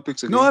changing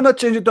topics again. No, I'm not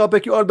changing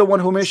topic. You are the one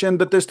who mentioned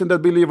the testing the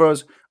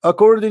believers.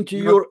 According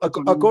to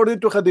according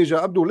to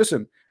Khadija, Abdul,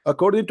 listen.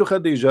 According to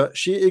Khadija,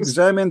 she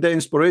examined the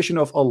inspiration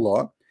of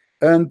Allah,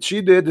 and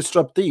she did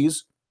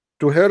striptease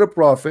to her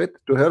prophet,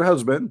 to her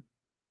husband.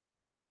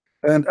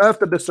 And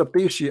after the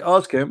striptease, she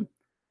asked him,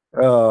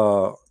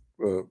 an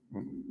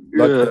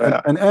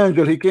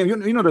angel, he came.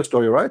 You know the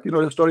story, right? You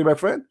know the story, my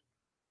friend?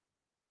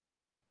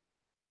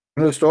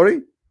 You know the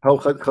story? How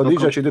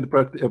Khadija, she did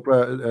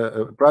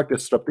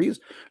practice striptease.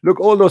 Look,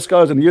 all those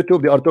guys on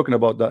YouTube, they are talking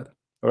about that.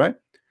 All right?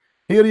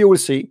 Here you will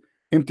see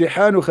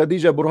Imtihanu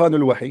Khadija Burhan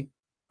al-Wahi.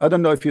 I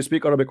don't know if you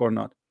speak Arabic or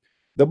not.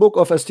 The book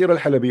of Astir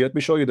al-Halabiyya. Let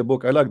me show you the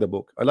book. I like the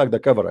book. I like the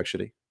cover,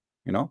 actually.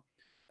 You know,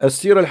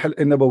 Astir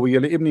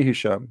al-Nabawiyya li Ibn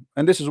Hisham.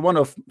 And this is one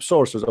of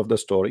sources of the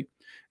story.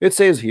 It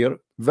says here,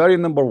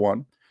 variant number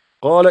 1.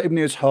 قال ابن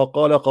إسحاق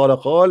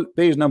قال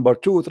page number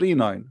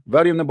 239,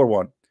 variant number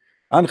 1.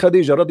 عن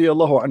خديجة رضي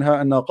الله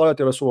عنها أنها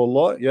قالت رسول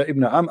الله يا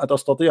ابن عم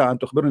أتستطيع أن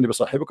تخبرني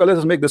بصاحبك. Let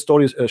us make the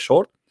story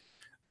short.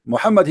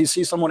 Muhammad, he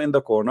sees someone in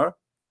the corner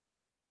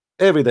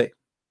every day,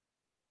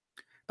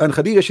 and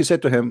Khadija, she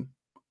said to him,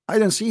 I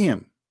didn't see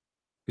him.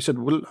 He said,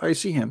 well, I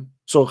see him.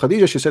 So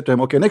Khadija, she said to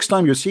him, okay, next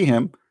time you see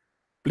him,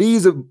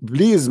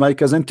 please my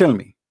cousin, tell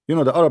me. You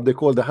know, the Arab, they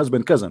call the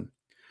husband cousin.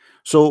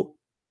 So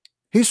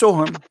he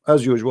saw him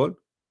as usual,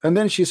 and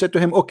then she said to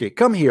him, okay,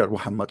 come here,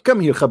 Muhammad,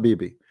 come here,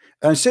 Habibi,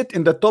 and sit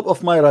in the top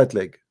of my right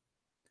leg.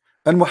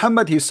 And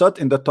Muhammad, he sat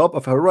in the top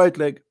of her right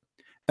leg,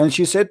 and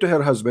she said to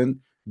her husband,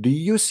 do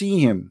you see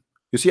him?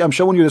 You see, I'm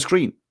showing you the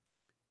screen.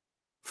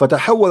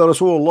 فتحول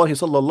رسول الله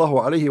صلى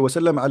الله عليه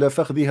وسلم على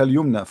فخذها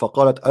اليمنى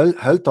فقالت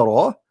هل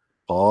تراه؟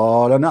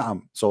 قال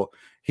نعم. So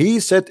he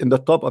sat in the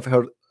top of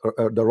her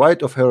the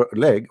right of her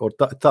leg or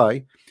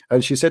thigh,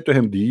 and she said to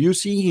him, do you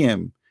see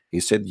him? He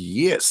said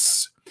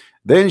yes.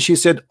 Then she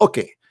said,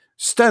 okay,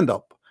 stand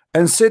up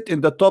and sit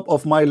in the top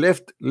of my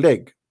left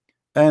leg.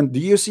 And do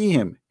you see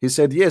him? He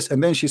said yes.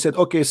 And then she said,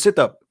 okay, sit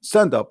up,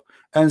 stand up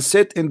and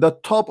sit in the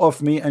top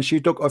of me. And she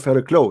took off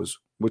her clothes,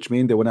 which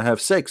means they want to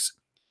have sex.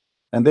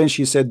 And then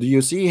she said, do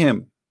you see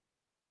him?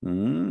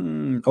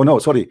 Oh no,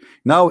 sorry.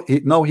 Now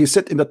he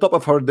sat in the top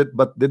of her,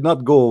 but did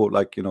not go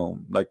like, you know,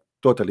 like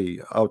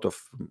totally out of.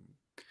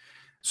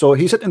 So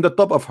he sat in the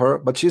top of her,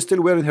 but she's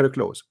still wearing her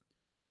clothes.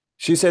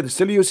 She said,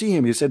 still you see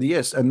him? He said,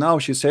 yes. And now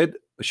she said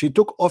she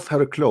took off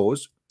her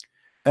clothes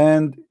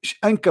and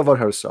uncovered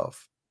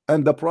herself.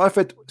 And the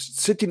prophet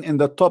sitting in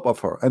the top of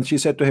her. And she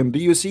said to him, do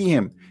you see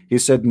him? He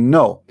said,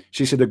 no.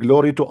 She said,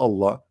 glory to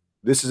Allah.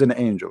 This is an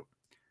angel.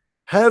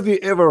 Have you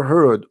ever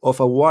heard of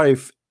a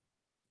wife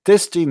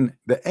testing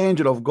the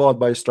angel of God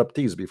by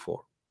striptease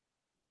before?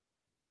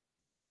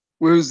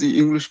 Where is the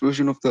English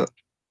version of that?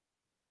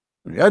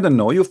 I don't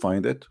know. You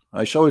find it.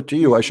 I show it to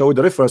you. I show you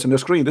the reference on the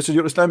screen. This is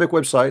your Islamic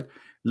website,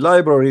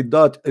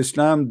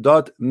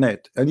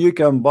 library.islam.net, and you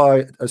can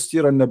buy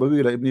As-Sira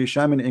An-Nabawiyya Ibn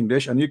Hisham in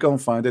English, and you can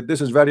find it.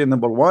 This is variant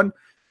number 1,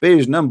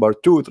 page number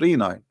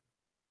 239.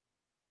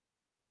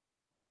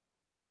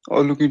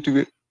 I'll look into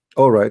it.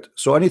 All right.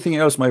 So anything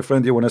else, my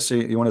friend, you want to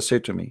say? You want to say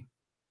to me?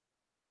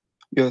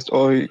 Yes,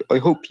 I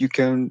hope you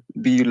can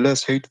be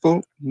less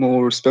hateful,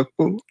 more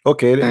respectful.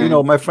 Okay, you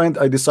know, my friend,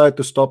 I decided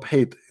to stop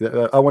hate.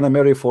 I want to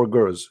marry 4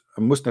 girls,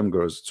 Muslim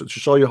girls, to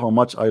show you how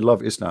much I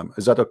love Islam.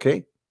 Is that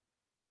okay?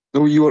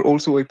 So you are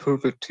also a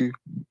pervert too.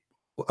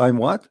 I'm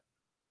what?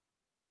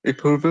 A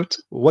pervert?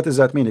 What does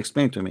that mean?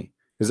 Explain to me.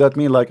 Does that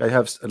mean like I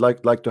have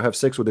like to have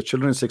sex with the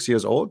children 6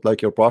 years old,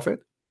 like your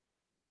prophet?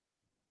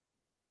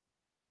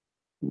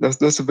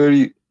 That's a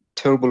very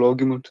terrible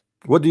argument.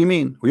 What do you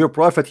mean? Your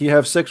prophet, he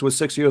have sex with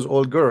 6 years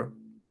old girl.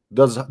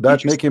 Does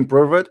that make him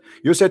pervert?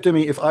 You said to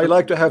me, if I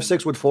like to have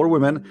sex with 4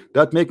 women,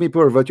 that make me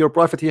pervert. Your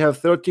prophet, he have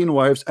 13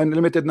 wives and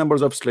limited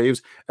numbers of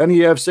slaves, and he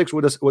have sex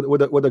with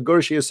a girl,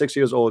 she is 6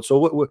 years old.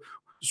 So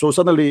so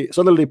suddenly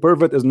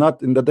pervert is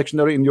not in the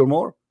dictionary in your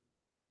more?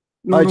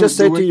 I just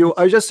said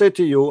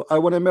to you, I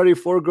want to marry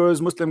 4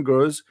 girls, Muslim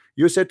girls.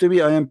 You said to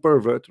me, I am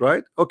pervert,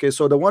 right? Okay,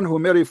 so the one who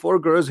marry 4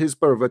 girls, he's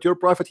pervert. Your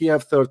prophet, he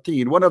have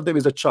 13. One of them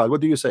is a child. What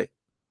do you say?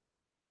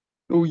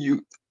 Oh,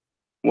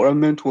 what I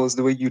meant was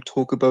the way you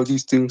talk about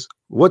these things.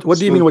 What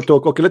do you mean we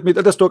talk? Okay,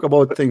 let us talk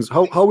about things.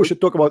 How we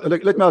should talk about.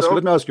 Let me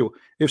ask you.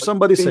 If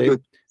somebody said,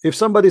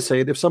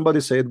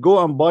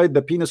 go and bite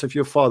the penis of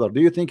your father,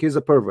 do you think he's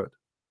a pervert?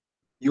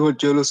 You are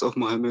jealous of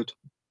Muhammad.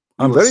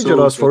 I'm very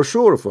jealous for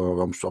sure.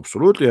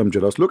 Absolutely, I'm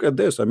jealous. Look at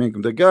this. I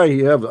mean, the guy, he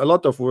have a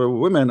lot of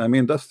women. I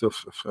mean, that's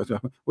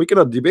we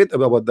cannot debate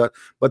about that.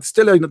 But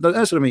still,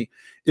 answer me.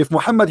 If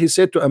Muhammad, he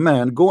said to a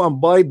man, go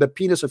and bite the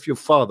penis of your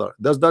father,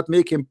 does that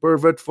make him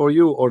pervert for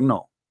you or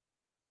no?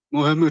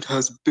 Muhammad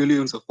has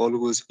billions of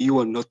followers. You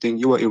are nothing.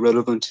 You are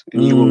irrelevant.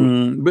 And you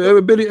are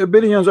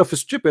billions of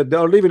stupid. They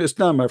are leaving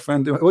Islam, my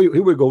friend. Here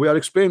we go. We are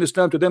explaining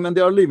Islam to them, and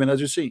they are leaving,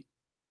 as you see.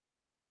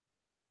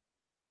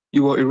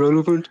 You are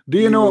irrelevant. Do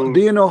you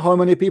know how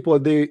many people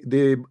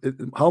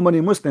how many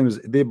Muslims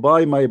they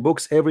buy my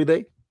books every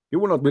day? You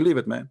will not believe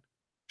it, man.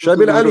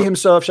 Shabir Ali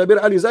himself,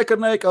 Shabir Ali, Zakir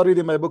Naik are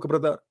reading my book,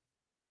 brother.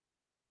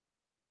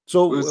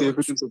 So where's the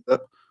evidence of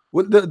that?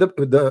 With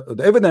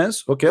the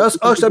evidence, okay, ask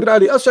Shabir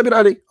Ali, ask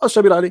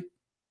Shabir Ali.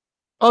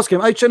 Ask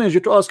him. I challenge you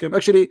to ask him.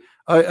 Actually,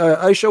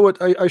 I show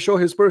it. I show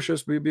his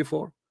purchase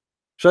before.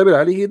 Shabir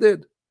Ali, he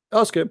did.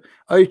 Ask him.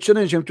 I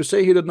challenge him to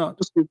say he did not.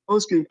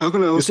 Ask him. How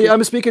can I ask you see,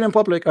 I'm speaking in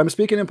public.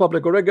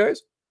 Correct,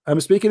 guys? I'm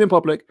speaking in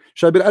public.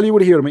 Shabir Ali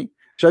will hear me.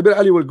 Shabir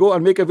Ali will go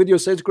and make a video,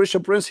 says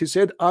Christian Prince, he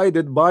said, I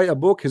did buy a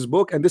book, his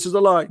book, and this is a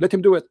lie. Let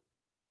him do it.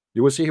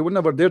 You will see he will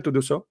never dare to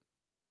do so.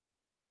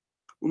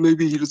 Well,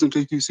 maybe he doesn't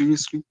take you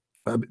seriously.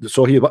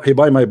 So he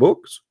buy my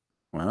books?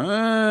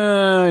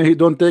 He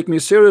don't take me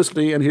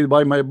seriously and he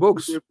buy my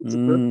books.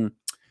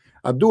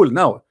 Abdul,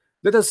 now,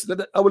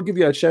 I will give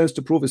you a chance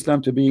to prove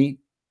Islam to be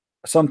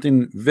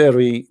something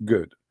very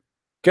good.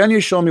 Can you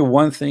show me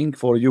one thing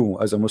for you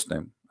as a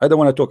Muslim? I don't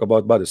want to talk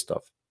about bad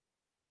stuff.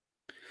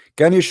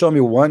 Can you show me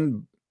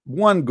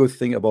one good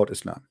thing about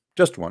Islam?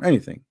 Just one,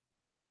 anything.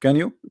 Can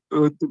you?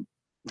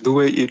 The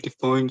way it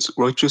defines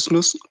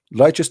righteousness.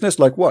 Righteousness,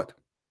 like what?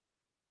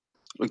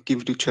 Like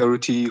giving to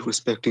charity,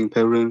 respecting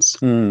parents.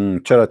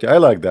 Charity, I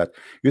like that.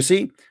 You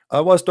see, I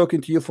was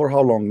talking to you for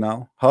how long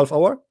now? Half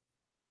hour?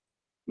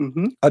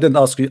 I did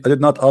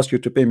not ask you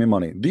to pay me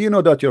money. Do you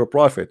know that you're a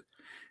prophet?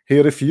 He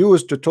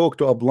refused to talk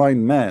to a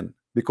blind man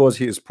because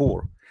he is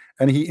poor,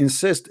 and he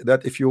insists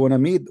that if you want to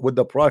meet with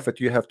the prophet,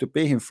 you have to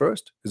pay him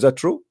first. Is that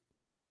true?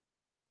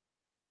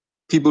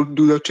 People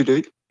do that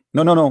today.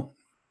 No.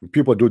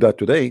 People do that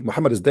today.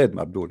 Muhammad is dead,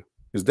 Abdul.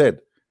 He's dead.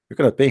 You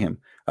cannot pay him.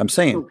 I'm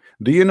saying,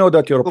 do you know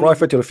that your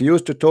prophet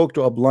refused to talk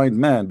to a blind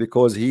man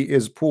because he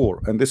is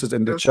poor? And this is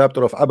in the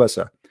chapter of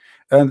Abasa.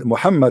 And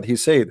Muhammad, he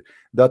said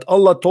that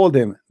Allah told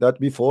him that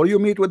before you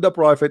meet with the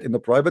prophet in the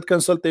private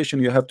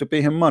consultation, you have to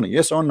pay him money.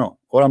 Yes or no?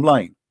 Or I'm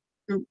lying?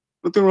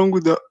 Nothing wrong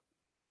with that.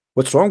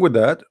 What's wrong with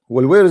that?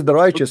 Well, where is the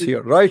righteous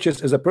here?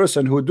 Righteous is a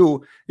person who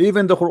do,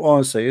 even the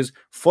Quran says,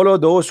 follow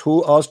those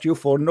who ask you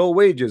for no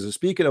wages.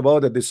 Speaking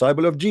about the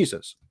disciple of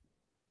Jesus.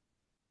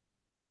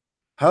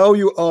 How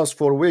you ask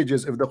for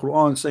wages if the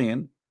Quran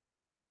saying,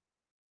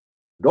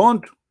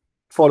 don't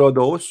follow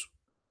those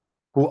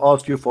who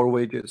ask you for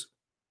wages?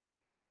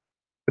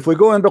 If we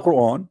go in the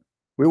Quran,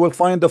 we will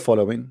find the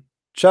following.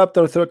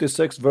 Chapter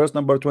 36, verse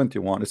number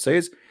 21. It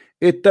says,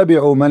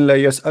 اتبعوا من لا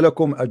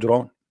يسألكم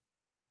أجرا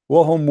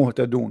وهم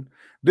مهتدون.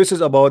 This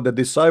is about the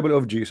disciple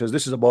of Jesus.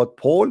 This is about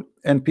Paul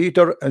and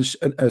Peter and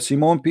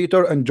Simon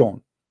Peter and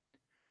John.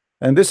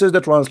 And this is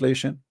the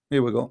translation.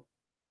 Here we go.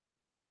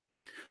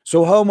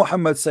 So how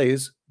Muhammad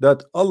says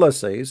that Allah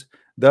says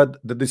that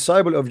the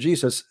disciple of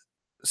Jesus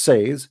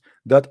says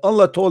that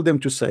Allah told them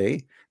to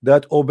say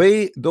that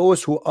obey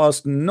those who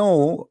ask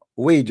no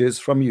wages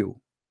from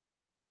you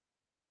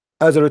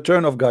as a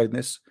return of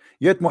guidance.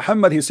 Yet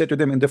Muhammad, he said to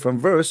them in different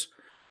verse,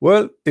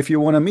 well, if you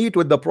want to meet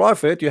with the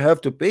Prophet, you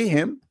have to pay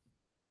him.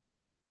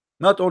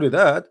 Not only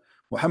that,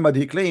 Muhammad,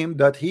 he claimed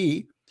that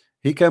he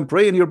can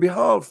pray in your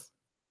behalf.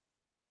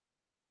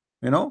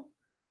 You know,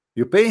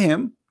 you pay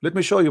him. Let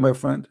me show you, my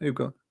friend. Here you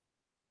go.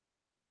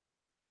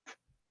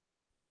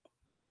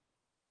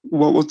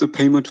 What was the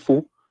payment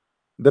for?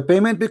 The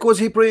payment because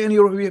he pray in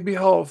your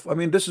behalf. I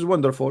mean, this is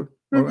wonderful.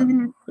 All right.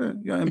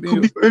 Yeah, It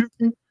could be for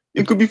anything.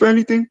 It could be for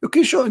anything.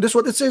 Okay, sure. This is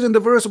what it says in the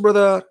verse,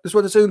 brother. This is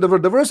what it says in the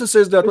verse. The verse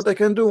says that what I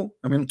can do.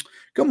 I mean,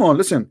 come on,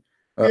 listen.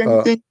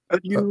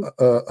 Abdul,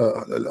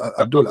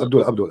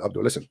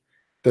 listen.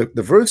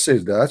 The verse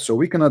says that, so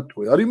we cannot.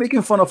 Are you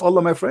making fun of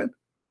Allah, my friend?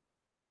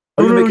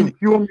 Are you making?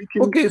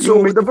 Okay,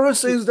 so the verse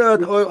says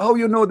that. How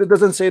you know that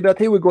doesn't say that?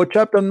 Here we go.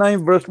 Chapter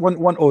 9, verse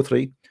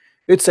 103.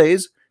 It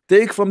says,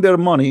 "Take from their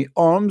money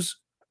alms,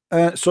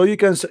 so you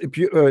can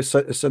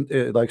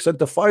like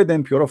sanctify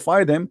them,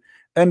 purify them,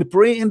 and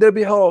pray in their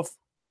behalf.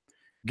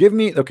 Give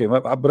me, okay, my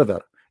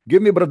brother.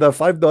 Give me, brother,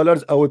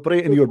 $5. I will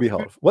pray in your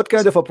behalf." What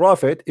kind of a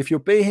prophet? If you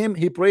pay him,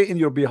 he pray in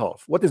your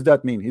behalf. What does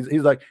that mean? He's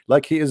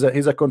like he's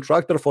a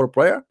contractor for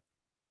prayer.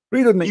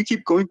 Read with me. You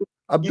keep going.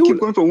 Abdul, you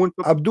keep going from one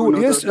topic Abdul,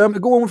 yes, I'm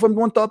going from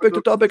one topic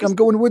to topic. I'm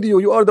going with you.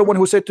 You are the one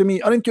who said to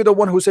me, aren't you the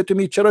one who said to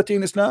me charity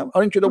in Islam?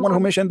 Aren't you the one who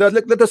mentioned that?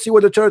 Let us see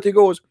where the charity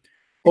goes.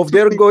 Of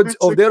their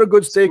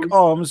goods take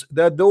alms,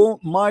 that thou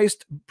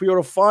mightst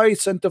purify,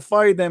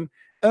 sanctify them,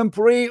 and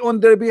pray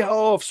on their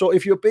behalf. So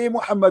if you pay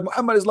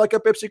Muhammad is like a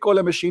Pepsi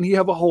Cola machine. He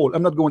have a hole.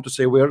 I'm not going to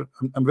say where.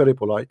 I'm very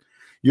polite.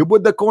 You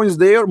put the coins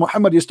there,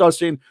 Muhammad, you start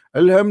saying,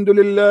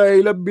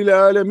 Alhamdulillah, Rabbil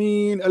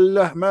Alameen,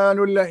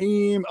 Al-Rahmanul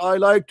Rahim. I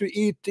like to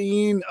eat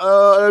teen,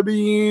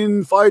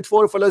 Arabian, fight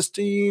for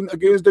Palestine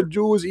against the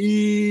Jews,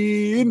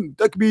 in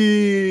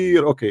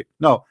Takbir. Okay,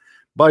 now,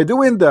 by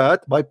doing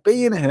that, by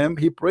paying him,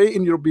 he pray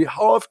in your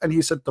behalf and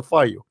he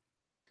sanctify you.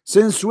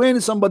 Since when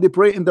somebody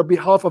pray in the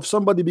behalf of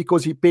somebody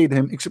because he paid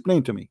him?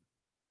 Explain to me.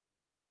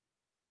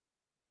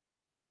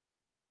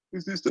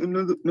 Is this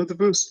another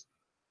verse?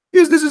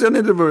 Yes, this is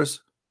another verse.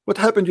 What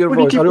happened to your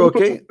voice? Are you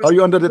okay? Are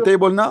you under the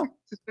table now?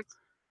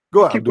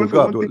 Go, Abdul.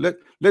 Go, Abdul.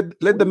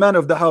 Let the man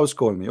of the house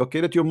call me.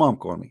 Okay, let your mom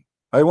call me.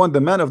 I want the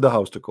man of the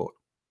house to call.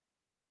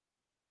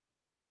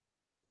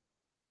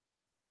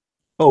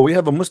 Oh, we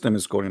have a Muslim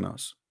is calling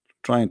us,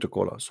 trying to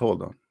call us.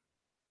 Hold on.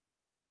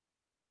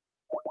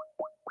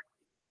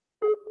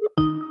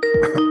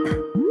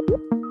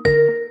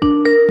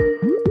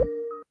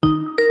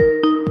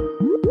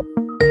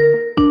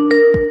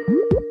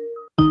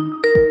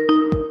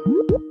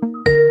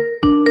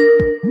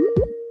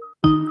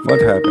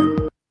 What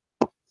happened?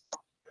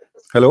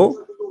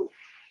 Hello?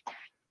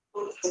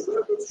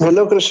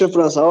 Hello, Christian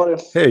Prince. How are you?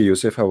 Hey,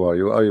 Yusuf, how are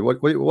you?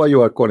 Why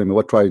you are calling me?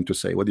 What trying to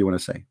say? What do you want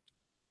to say?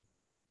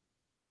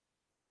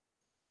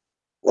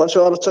 What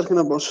you are talking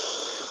about?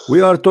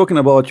 We are talking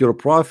about your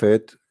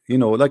prophet. You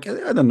know, like,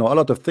 I don't know, a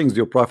lot of things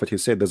your prophet, he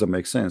said, doesn't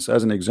make sense.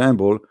 As an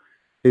example,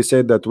 he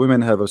said that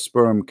women have a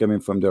sperm coming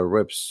from their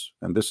ribs,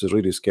 and this is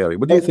really scary.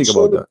 What do you think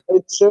about that?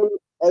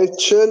 I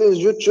challenge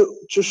you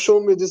to show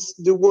me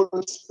the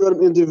word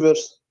sperm in the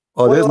verse.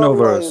 Oh, there's no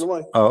verse.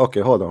 Oh,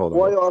 okay, hold on.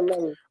 Why you are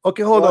lying?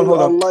 Okay, hold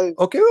on.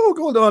 Okay,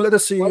 hold on. Let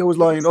us see who's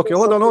lying. Okay,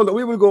 hold on.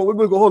 We will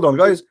go. Hold on,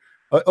 guys.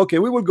 Okay,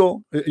 we will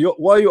go.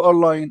 Why you are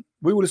lying?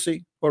 We will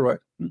see. All right.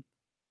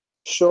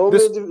 Show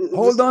this, me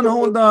hold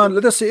on.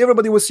 Let us see.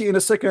 Everybody will see in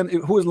a second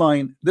who is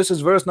lying. This is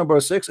verse number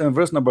 6 and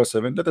verse number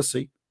 7. Let us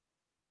see.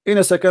 In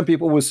a second,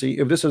 people will see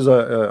if this is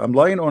I'm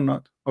lying or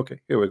not. Okay,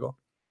 here we go.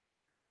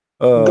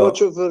 Go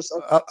to verse.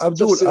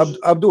 Abdul.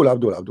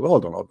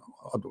 Hold on.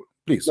 Abdul,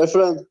 please. My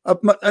friend.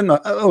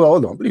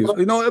 Hold on, please.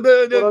 You know,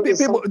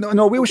 people.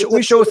 No,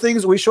 we show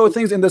things. We show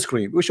things in the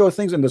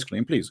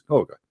screen. Please.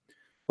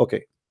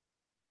 Okay.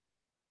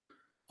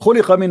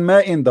 خلق من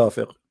ماء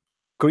دافق.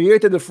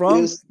 Created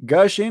from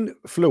gushing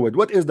fluid.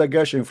 What is the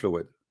gushing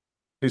fluid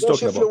he's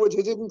talking about? Fluid,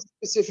 he didn't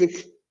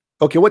specific.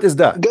 Okay, what is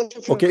that?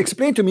 Okay,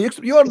 explain to me.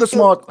 You are the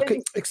smart.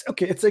 Okay,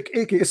 it's like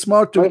it's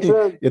smart to me.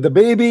 Yeah, the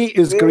baby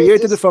is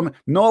created from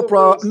no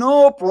problem.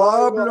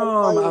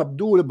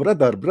 Abdul,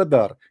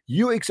 brother,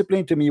 you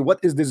explain to me what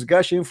is this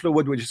gushing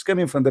fluid which is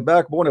coming from the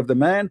backbone of the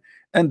man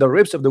and the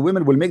ribs of the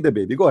women will make the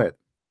baby. Go ahead.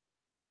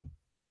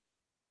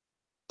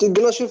 The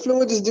gushing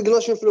fluid is the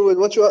gushing fluid.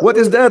 What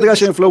is that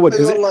gushing fluid?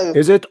 Is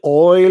it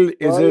oil?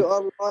 Is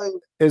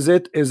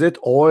it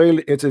oil?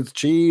 Is it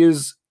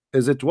cheese?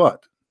 Is it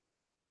what?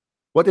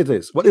 What it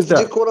is? What is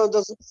that? The Quran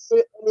doesn't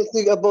say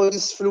anything about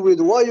this fluid.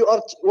 Why you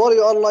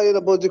are lying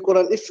about the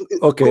Quran? If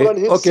okay,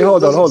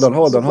 hold on.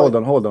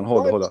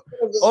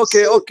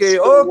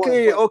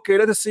 Okay.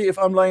 Let us see if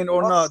I'm lying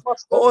or not.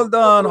 Hold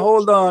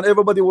on.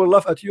 Everybody will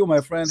laugh at you,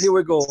 my friend. Here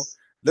we go.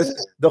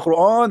 The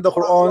Quran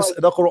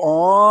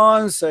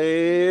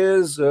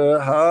says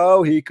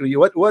how he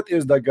created. What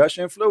is the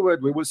gushing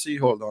fluid? We will see.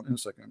 Hold on in a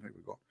second. Here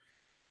we go.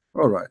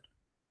 All right.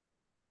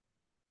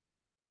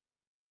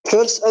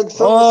 First and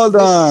Hold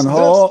on.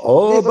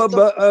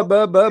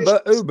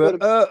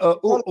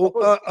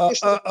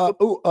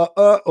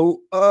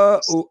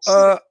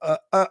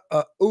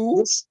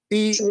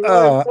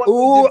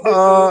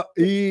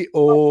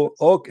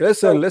 Okay,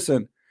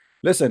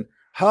 listen.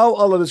 How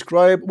Allah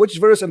describe, which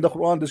verse in the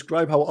Quran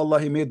describe how Allah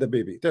he made the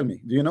baby? Tell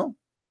me. Do you know?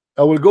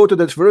 I will go to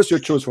this verse you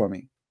choose for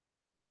me.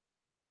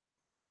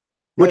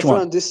 Which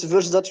one? This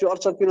verse that you are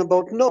talking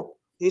about, no.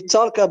 He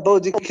talk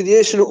about the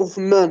creation of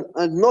man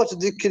and not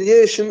the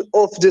creation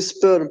of the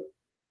sperm.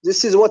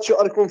 This is what you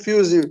are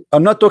confusing.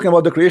 I'm not talking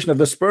about the creation of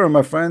the sperm,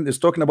 my friend. It's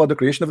talking about the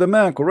creation of the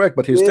man, correct?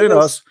 But he's telling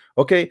us,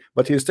 okay,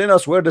 but he's telling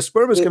us where the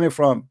sperm is coming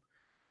from.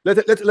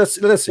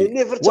 Let's see.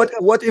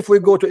 What if we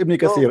go to Ibn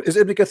Kathir? Is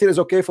Ibn Kathir is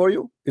okay for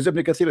you? Is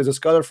Ibn Kathir is a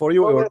scholar for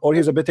you, or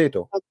he's a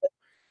potato?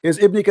 Is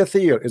Ibn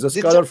Kathir is a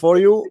scholar for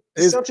you?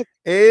 Is Ibn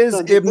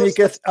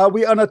Kathir?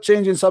 We are not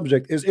changing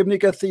subject. Is Ibn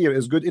Kathir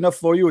is good enough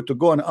for you to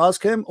go and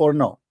ask him or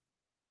no?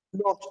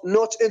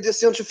 Not in the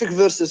scientific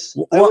verses.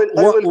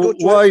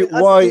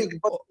 Why?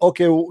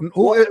 Okay,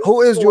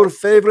 who is your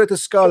favorite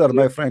scholar,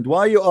 my friend?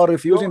 Why you are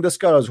refusing the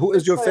scholars? Who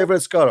is your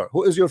favorite scholar?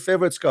 Who is your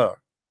favorite scholar?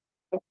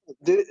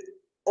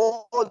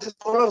 All the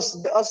scholars,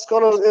 they are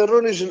scholars in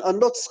religion and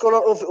not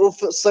scholar of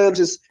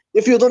scientists.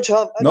 If you don't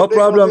have any no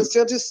problem.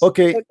 Scientists,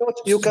 okay,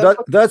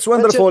 that's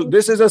wonderful.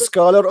 This is a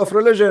scholar of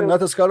religion,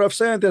 not a scholar of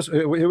scientists.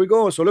 Here we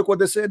go. So look what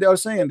they say. They are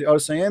saying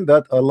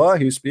that Allah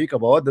he speak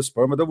about the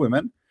sperm of the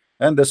women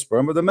and the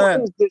sperm of the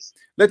man.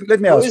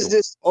 Let me ask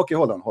you. Okay,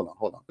 hold on.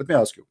 Let me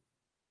ask you.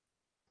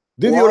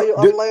 Why you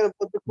are lying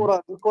about the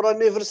Quran? The Quran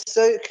never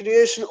say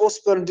creation of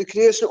sperm, the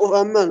creation of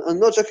a man, and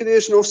not a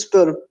creation of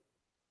sperm.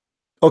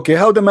 Okay,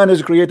 how the man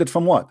is created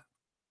from what?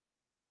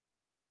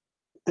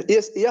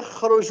 Yes,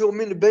 يخرج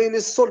من بين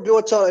الصلب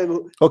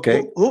والترائب.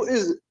 Okay. Who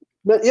is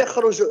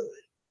يخرج?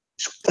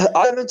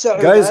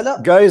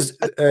 Guys,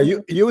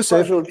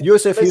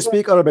 Yusuf, he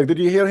speak Arabic. Did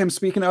you hear him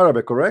speaking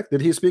Arabic? Correct? Did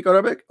he speak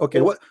Arabic?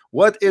 Okay.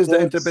 What is the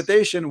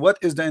interpretation? What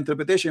is the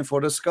interpretation for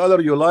the scholar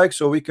you like,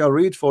 so we can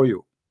read for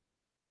you?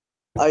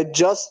 I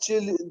just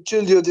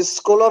tell you, this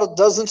scholar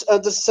doesn't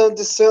understand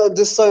the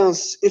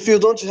science. If you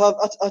don't have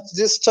at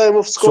this time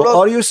of scholar, so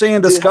are you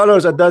saying the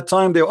scholars at that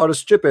time they are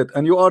stupid,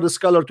 and you are the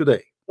scholar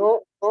today? No.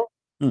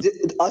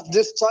 At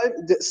this time,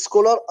 the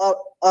scholars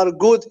are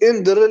good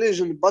in the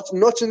religion, but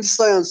not in the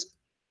science.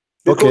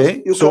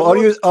 Okay. So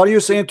are you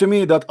saying to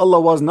me that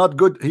Allah was not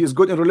good? He is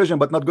good in religion,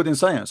 but not good in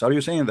science. Are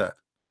you saying that?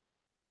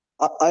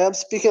 I am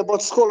speaking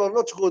about scholar,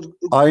 not good.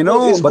 I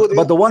know,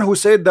 but the one who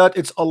said that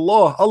it's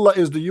Allah. Allah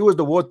is the use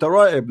the word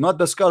tara'ib, not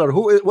the scholar.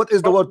 What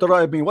is the word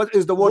tara'ib mean? What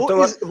is the word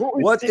tara'ib?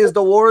 What is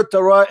the word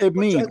tara'ib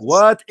mean?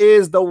 What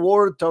is the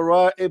word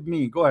tara'ib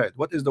mean? Go ahead.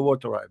 What is the word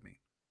tara'ib mean?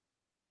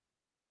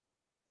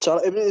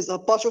 Tara'ib is a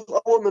part of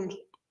a woman.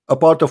 A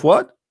part of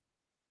what?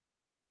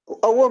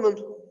 A woman.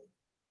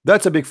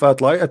 That's a big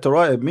fat lie. A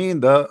tara'ib mean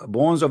the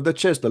bones of the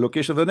chest, the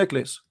location of the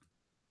necklace.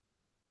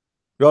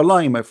 You are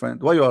lying, my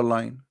friend. Why you are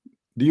lying?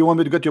 Do you want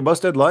me to get you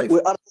busted live? We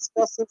are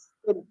discussing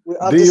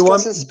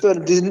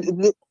sperm.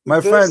 My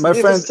friend,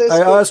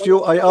 I asked you,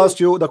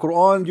 the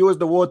Quran used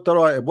the word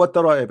tara'ib. What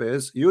tara'ib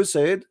is? You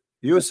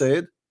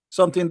said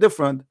something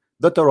different.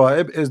 The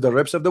tara'ib is the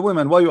ribs of the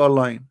women. Why you are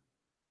lying?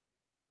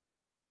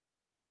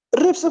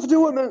 Ribs of the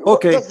women.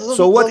 Okay,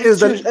 so what is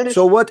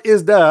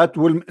that?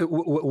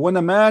 When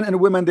a man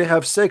and women they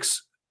have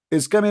sex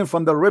is coming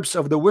from the ribs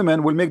of the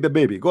women will make the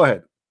baby. Go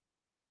ahead.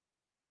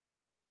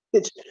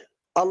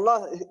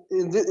 Allah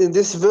in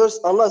this verse,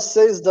 Allah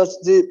says that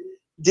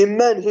the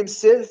man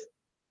himself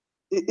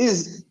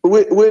is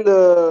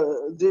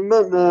the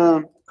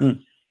man.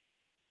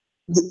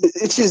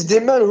 It is the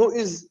man who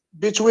is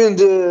between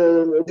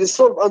the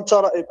sulb and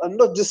tara'ib, and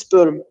not the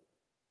sperm.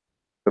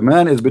 The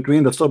man is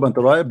between the sulb and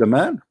tara'ib. The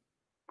man.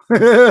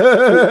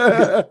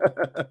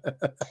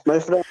 My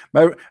friend,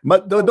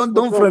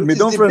 don't friend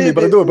me,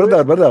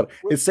 brother.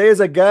 It says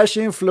a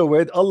gushing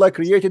fluid. Allah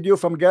created you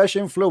from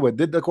gushing fluid.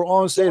 Did the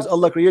Quran says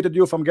Allah created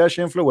you from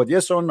gushing fluid?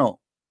 Yes or no?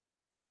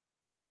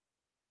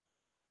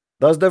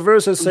 Does the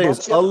verse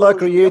says Allah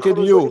created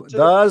you?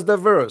 Does the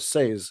verse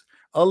says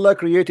Allah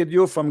created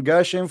you from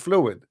gushing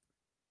fluid?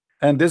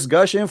 And this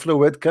gushing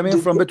fluid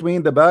coming from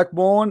between the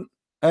backbone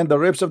and the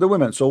ribs of the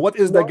women. So what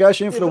is the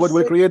gushing fluid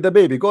will create the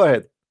baby? Go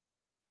ahead.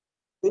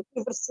 He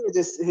never said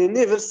this. He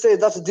never said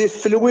that the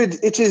fluid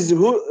it is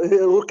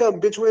who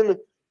come between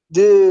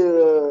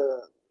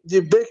the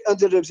back and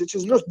the ribs. It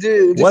is not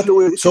the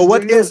fluid. So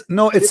what is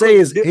no? It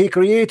says he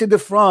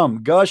created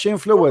from gushing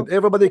fluid.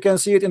 Everybody can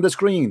see it in the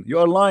screen. You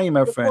are lying,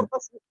 my friend.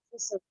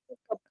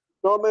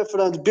 No, my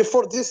friend.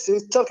 Before this,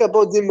 he talk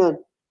about the man.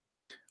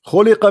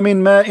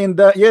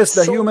 Yes,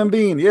 the human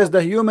being. Yes,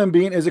 the human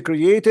being is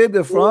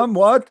created from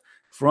what?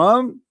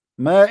 From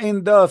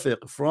Ma'in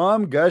dafiq,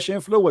 from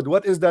gushing fluid.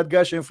 What is that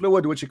gushing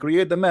fluid which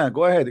create the man?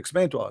 Go ahead,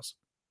 explain to us.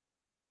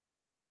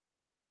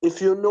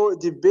 If you know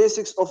the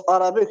basics of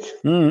Arabic,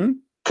 we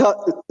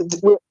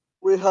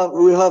have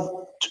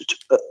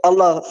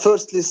Allah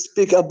firstly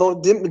speak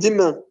about the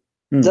man,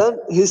 then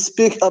he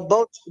speak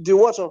about the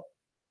water,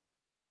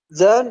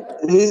 then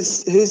he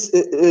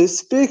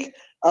speak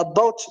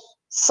about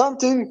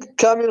something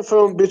coming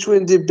from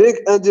between the back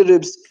and the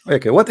ribs.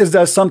 Okay, what is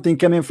that something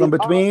coming from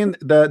between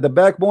the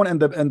backbone and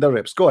the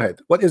ribs? Go ahead.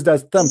 What is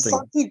that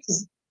something?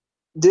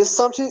 This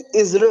something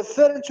is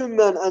referring to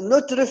man and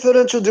not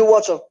referring to the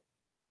water.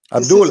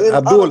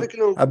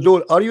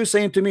 Abdul, are you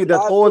saying to me that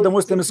all the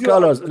Muslim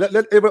scholars,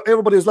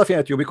 everybody is laughing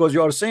at you because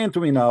you are saying to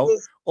me now,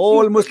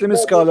 all Muslim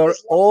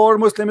scholars,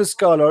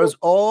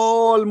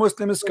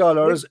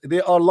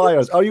 they are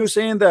liars? Are you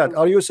saying that?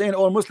 Are you saying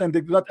all Muslims, they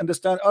do not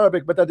understand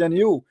Arabic better than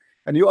you,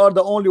 and you are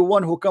the only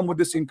one who come with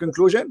this in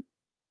conclusion?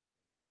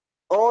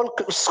 All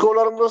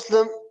scholar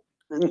Muslim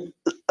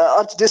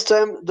at this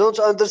time don't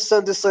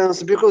understand the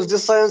science, because the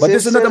science. But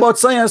this is not about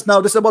science now.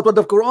 This is about what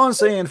the Quran is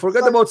saying.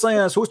 Forget about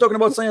science. Who's talking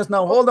about science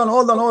now? Hold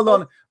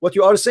on. What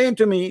you are saying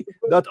to me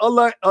that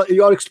Allah,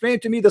 you are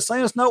explaining to me the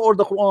science now or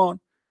the Quran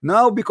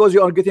now, because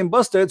you are getting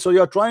busted. So you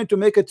are trying to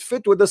make it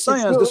fit with the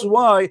science. This is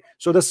why.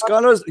 So the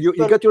scholars, you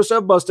get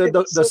yourself busted.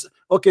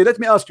 Okay, let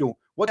me ask you.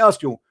 What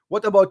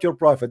about your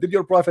prophet? Did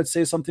your prophet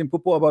say something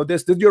poo-poo about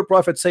this? Did your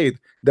prophet say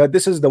that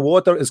this is the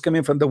water is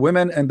coming from the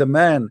women and the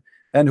man,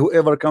 and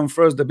whoever comes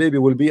first, the baby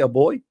will be a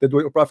boy? Did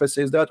your prophet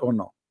says that or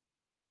no?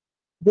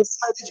 This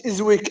hadith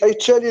is weak. I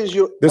challenge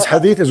you. This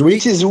hadith is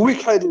weak. It is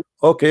weak hadith.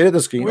 Okay, let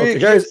us see. Okay,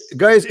 guys,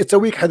 it's a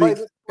weak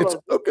hadith. It's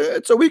okay.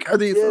 It's a weak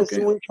hadith. Yes,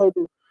 okay, weak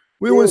hadith.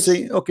 we will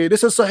see. Okay,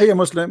 this is Sahih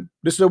Muslim.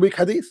 This is a weak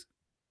hadith.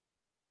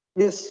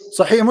 Yes.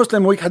 Sahih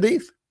Muslim weak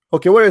hadith.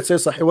 Okay, where it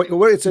says Sahih,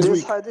 where it says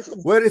This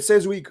weak, where it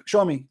says weak,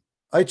 show me.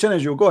 I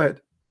challenge you. Go ahead.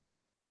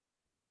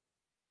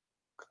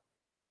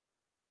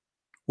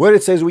 Where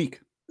it says weak.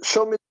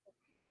 Show me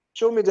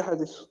the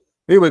hadith.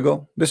 Here we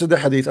go. This is the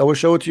hadith. I will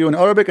show it to you in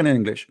Arabic and in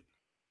English.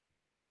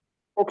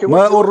 Okay.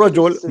 ماء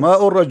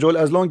الرجل,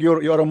 as long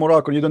you're a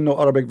Moroccan, you don't know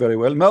Arabic very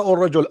well. ماء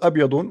الرجل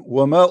أبيض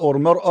وماء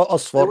المرأة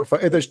أصفر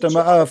فإذا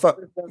اجتمعا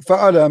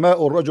فعلى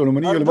ماء الرجل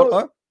مني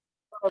المرأة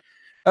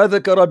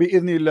أذكر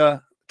بإذن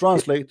الله.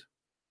 Translate.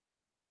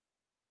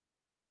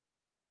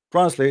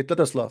 Let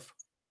us laugh.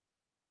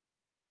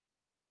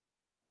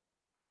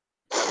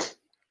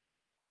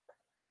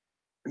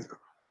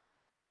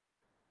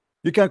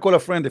 You can call a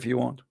friend if you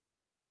want.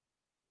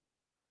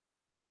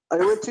 I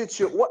will teach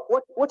you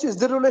what is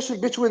the relation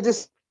between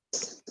this.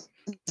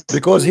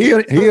 Because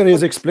here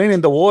he's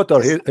explaining the water.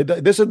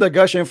 This is the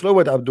gushing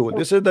fluid, Abdul.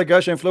 This is the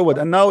gushing fluid.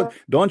 And now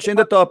don't change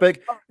the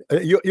topic.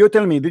 You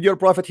tell me, did your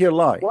prophet here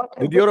lie?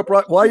 Did your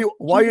why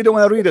you don't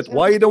want to read it?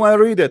 Why you don't want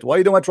to read it? Why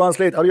you don't want to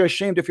translate? Are you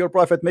ashamed of your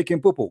prophet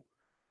making poo-poo?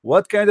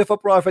 What kind of a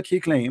prophet he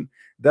claimed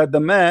that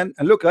the man,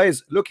 and look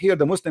guys, look here,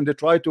 the Muslim, they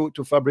try to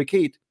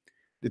fabricate.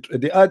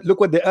 They add, look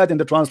what they add in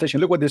the translation.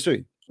 Look what they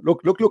say.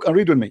 Look and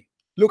read with me.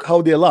 Look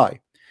how they lie.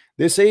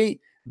 They say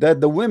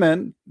that the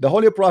women, the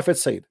Holy Prophet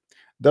said,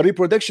 the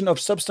reproduction of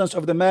substance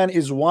of the man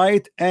is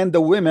white, and the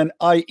women,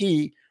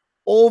 i.e.,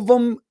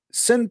 ovum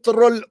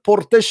central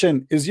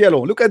partition, is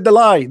yellow. Look at the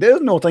lie. There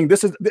is nothing.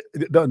 This is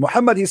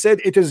Muhammad. He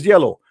said it is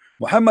yellow.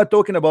 Muhammad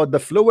talking about the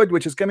fluid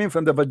which is coming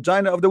from the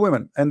vagina of the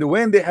women, and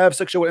when they have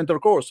sexual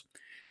intercourse,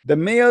 the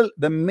male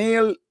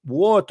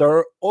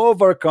water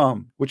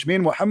overcome, which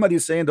means Muhammad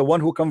is saying the one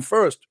who come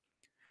first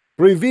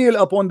prevail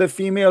upon the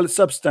female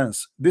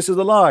substance. This is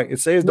a lie. It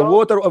says the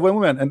water of a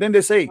woman, and then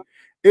they say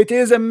it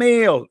is a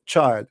male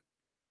child,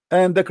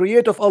 and the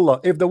creator of Allah.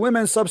 If the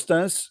women's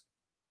substance,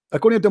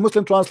 according to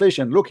Muslim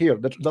translation, look here,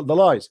 the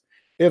lies.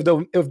 If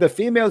the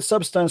female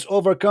substance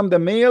overcome the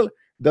male,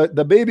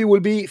 the baby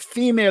will be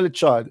female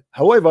child.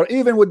 However,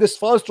 even with this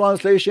false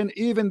translation,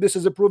 even this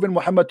is proven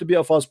Muhammad to be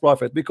a false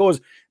prophet,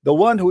 because the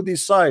one who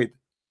decide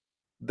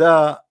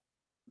the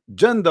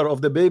gender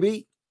of the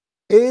baby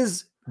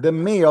is the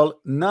male,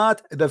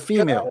 not the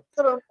female.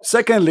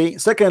 Secondly,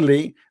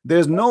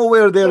 there's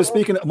nowhere they're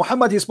speaking.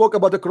 Muhammad, he spoke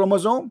about the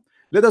chromosome.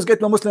 Let us get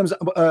the Muslims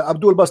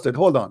Abdul busted.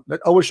 Hold on,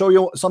 I will show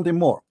you something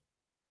more.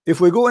 If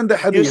we go in the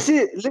hadith, you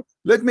see,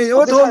 let me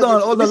hold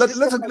on.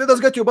 Let us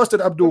get you busted,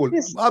 Abdul.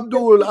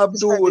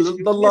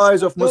 The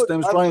lies of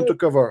Muslims trying to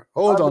cover.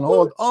 Hold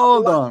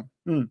on.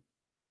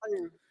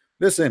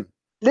 Listen.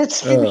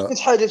 Let's finish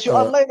this hadith. You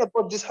are lying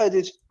about this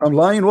hadith. I'm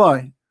lying.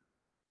 Why?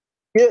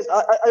 Yes,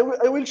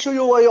 I will show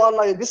you why you are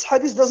lying. This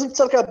hadith doesn't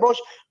talk about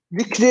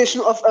the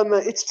creation of a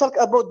man. It's talk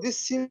about the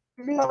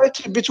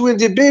similarity between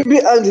the baby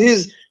and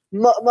his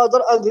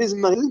mother and his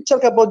man. Let's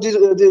talk about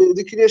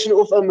the creation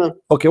of a man.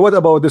 Okay, what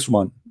about this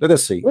one? Let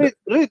us see. Read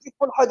the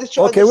full hadith.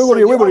 Okay, we will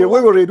read.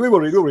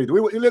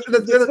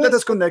 Let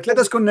us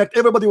connect.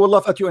 Everybody will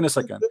laugh at you in a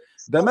second.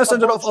 The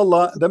messenger of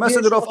Allah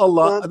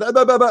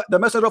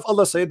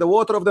said the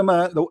water of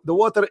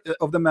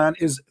the man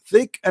is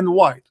thick and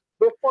white,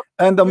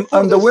 and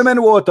the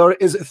women water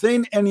is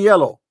thin and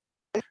yellow.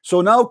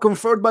 So now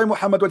conferred by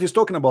Muhammad what he's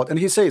talking about, and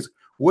he says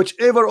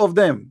whichever of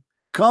them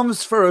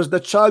comes first, the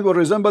child will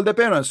resemble the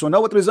parents. So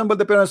now what resemble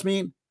the parents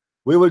mean?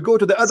 We will go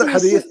to the other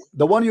hadith,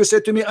 the one you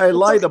said to me I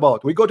lied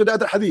about. We go to the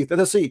other hadith. Let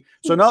us see.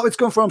 So now it's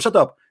confirmed. Shut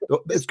up.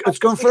 It's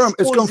confirmed.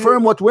 It's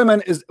confirmed what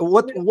women is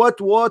what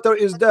water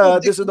is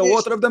that. This is the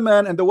water of the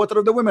man and the water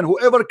of the women.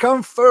 Whoever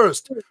come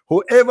first.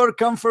 Whoever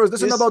come first.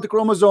 This is about the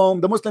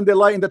chromosome. The Muslim, they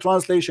lie in the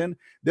translation.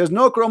 There's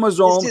no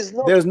chromosome.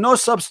 There's no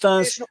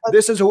substance.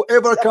 This is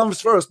whoever comes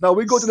first. Now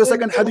we go to the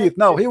second hadith.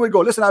 Now here we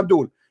go. Listen,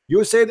 Abdul.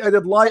 You said I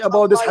did lie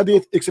about this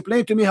hadith.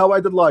 Explain to me how I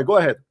did lie. Go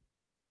ahead.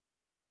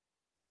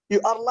 You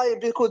are lying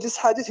because this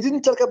hadith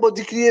didn't talk about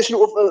the creation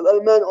of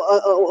a man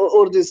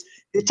or this.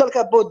 He talked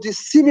about the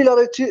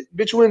similarity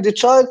between the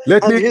child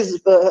and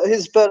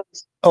his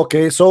parents.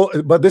 Okay, so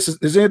but this is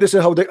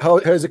how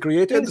is it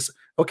created?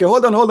 Okay,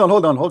 hold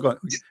on,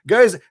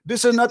 guys.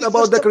 This is not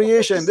about the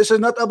creation. This is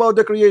not about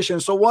the creation.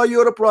 So why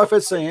you're a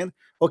prophet saying,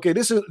 okay,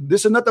 this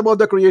is not about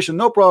the creation,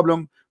 no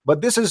problem. But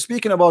this is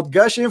speaking about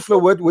gushing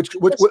fluid, which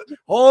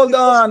hold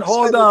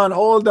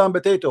on,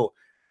 potato.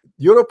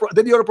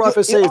 Did your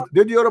prophet say?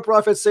 Did your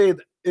prophet say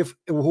if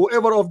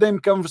whoever of them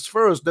comes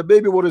first, the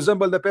baby will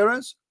resemble the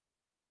parents?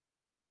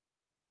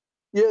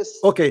 Yes.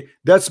 Okay,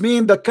 that's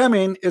mean the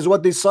coming is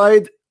what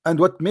decide and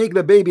what make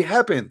the baby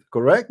happen.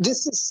 Correct.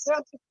 This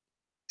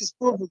is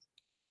proven.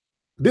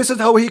 This is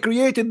how he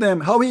created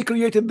them. How he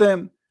created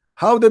them.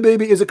 How the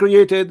baby is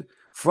created.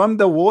 From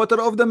the water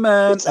of the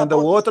man and the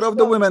water of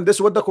the women. This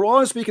is what the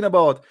Quran is speaking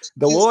about.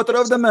 The water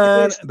of the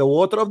man, the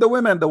water of the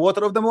women. The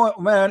water of the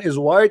man is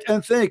white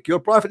and thick. Your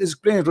prophet is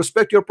clean.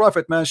 Respect your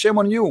prophet, man. Shame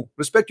on you.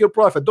 Respect your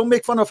prophet. Don't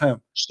make fun of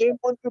him. Shame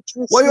on you.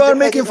 Why you are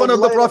making fun of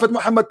the prophet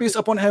Muhammad, peace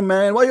upon him,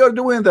 man? Why you are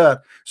doing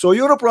that? So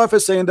you're a prophet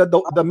saying that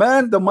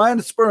the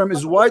man's sperm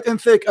is white and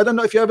thick. I don't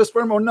know if you have a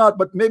sperm or not,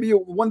 but maybe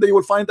one day you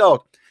will find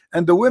out.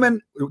 And the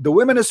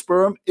women's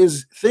sperm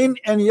is thin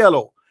and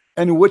yellow.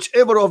 And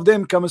whichever of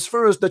them comes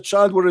first, the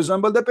child will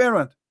resemble the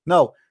parent.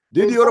 Now,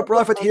 did your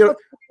prophet here,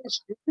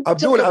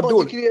 Abdul?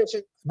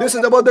 This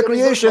is about the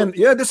creation.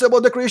 Yeah, this is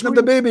about the creation of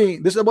the baby.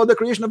 This is about the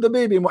creation of the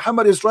baby.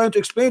 Muhammad is trying to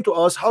explain to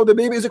us how the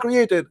baby is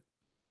created.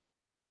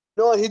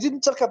 No, he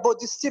didn't talk about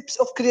the steps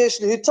of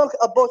creation. He talked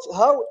about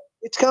how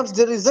it comes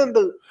to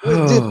resemble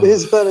with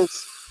his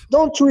parents.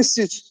 Don't twist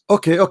it.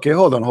 Okay,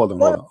 hold on.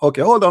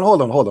 Okay, hold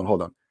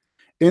on.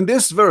 In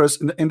this verse,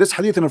 in this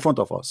hadith in front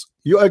of us,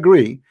 you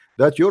agree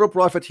that your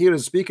prophet here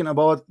is speaking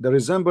about the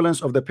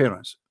resemblance of the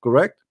parents,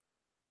 correct?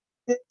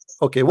 Yes.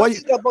 Okay, why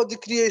about the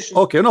creation?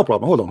 Okay, no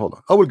problem. Hold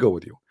on. I will go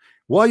with you.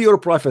 Why your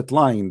prophet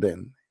lying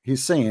then?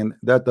 He's saying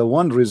that the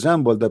one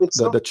resembled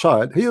the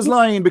child. He is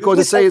lying because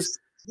it says.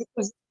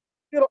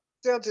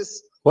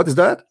 What is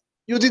that?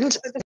 You didn't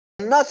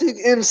nothing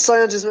in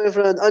science, my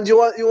friend, and you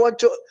want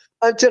to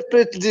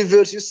interpret the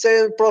verse. You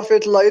say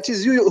prophet lie. It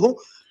is you who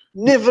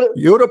never.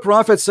 You're a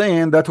prophet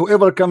saying that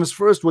whoever comes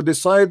first will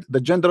decide the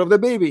gender of the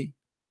baby.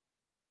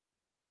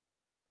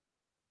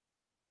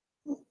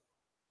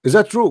 Is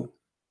that true?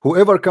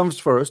 Whoever comes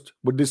first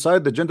would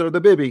decide the gender of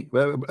the baby.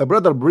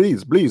 Brother,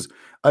 please.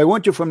 I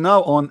want you from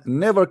now on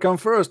never come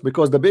first,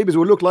 because the babies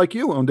will look like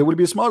you and they will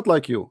be smart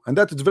like you, and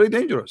that is very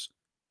dangerous.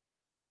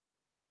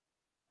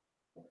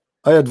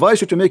 I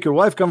advise you to make your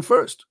wife come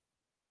first.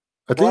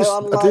 At least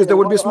they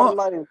will be smart.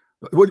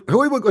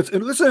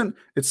 Listen,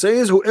 it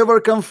says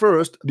whoever come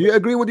first. Do you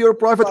agree with your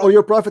prophet, or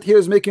your prophet here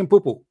is making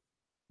poo-poo?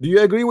 Do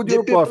you agree with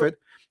your prophet?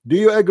 Do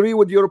you agree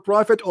with your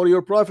prophet, or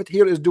your prophet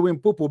here is doing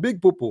poo-poo,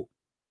 big poo-poo?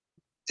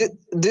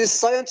 The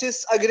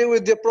scientists agree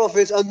with the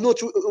prophet and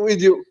not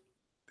with you.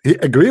 He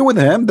agree with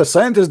him. The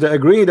scientists, they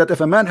agree that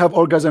if a man have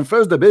orgasm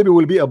first, the baby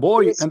will be a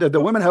boy, yes. And if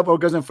the women have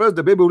orgasm first,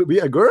 the baby will be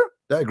a girl.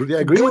 They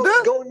agree with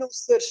that. Go no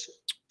search.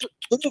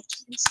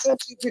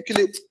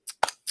 Scientifically.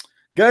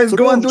 Guys,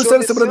 go and do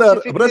search,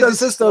 brother and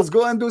sisters.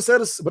 Go and do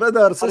search,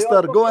 brother,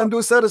 sister. Go and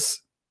do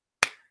search.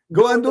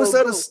 Go and do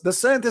search. The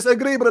scientists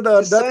agree,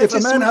 brother, that if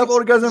a man have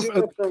orgasm,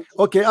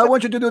 okay, I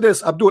want you to do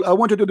this, Abdul. I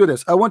want you to do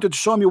this. I want you to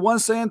show me one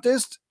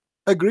scientist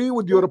agree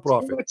with your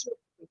prophet.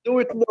 Do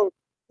it now.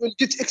 You'll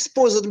get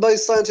exposed by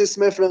scientists,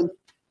 my friend.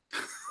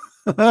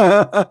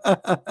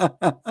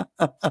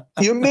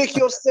 You make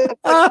yourself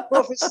a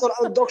professor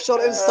and doctor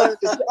in science.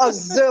 You are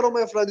zero,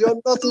 my friend. You are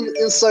nothing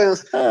in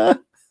science. Laugh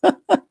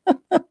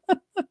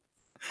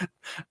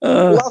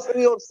at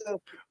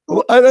yourself.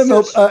 I don't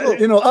know.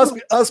 You know,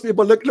 ask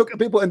people. Look at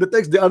people in the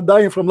text. They are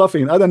dying from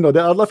laughing. I don't know.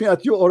 They are laughing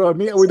at you or at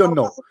me. We don't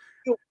know.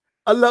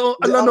 Allah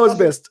knows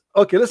best.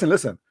 Okay,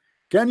 listen.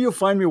 Can you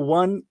find me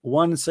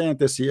one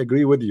scientist he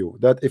agree with you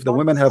that if the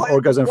women have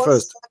orgasm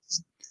first?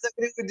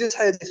 Agree with this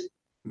hadith.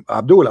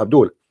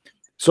 Abdul.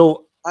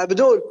 So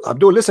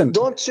Abdul, listen.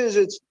 Don't change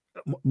it.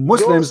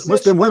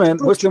 Muslim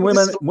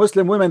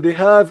women, they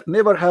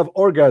never have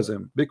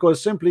orgasm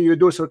because simply you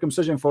do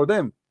circumcision for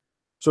them.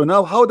 So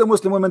now how the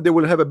Muslim women, they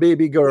will have a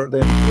baby girl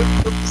then?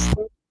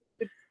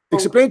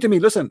 Explain to me.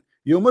 Listen,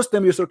 you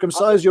Muslim, you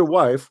circumcise your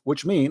wife,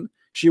 which means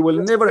she will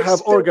never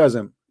have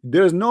orgasm.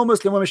 There is no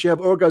Muslim woman she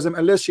have orgasm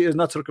unless she is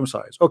not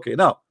circumcised. Okay,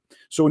 now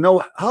So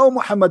now how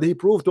Muhammad he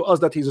proved to us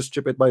that he's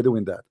stupid by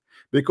doing that?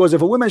 Because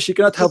if a woman she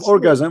cannot have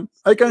orgasm,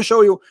 I can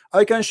show you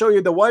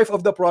the wife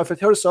of the Prophet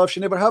herself, she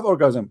never have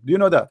orgasm. Do you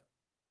know that?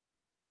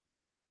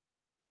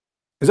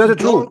 Is that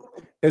true?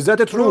 Is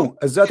that true?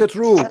 Is that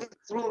true?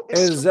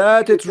 Is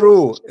that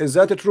true? Is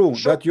that true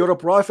that you're a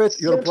prophet,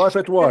 your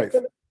prophet wife?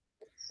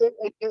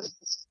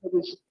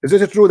 Is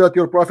it true that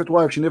your prophet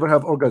wife she never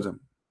have orgasm?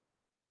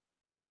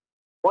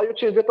 Why you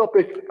change the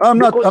topic? I'm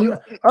not.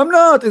 I'm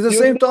not. It's the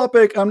same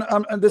topic. I'm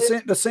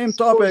the same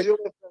topic.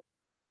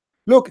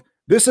 Look,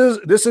 this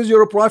is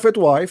your prophet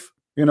wife.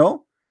 You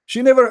know,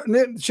 she never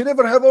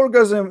have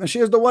orgasm, and she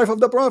is the wife of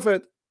the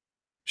prophet.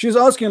 She's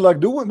asking like,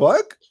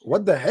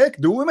 what the heck?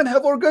 Do women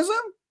have orgasm?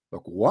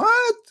 Like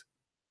what?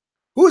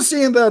 Who's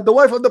seeing that? The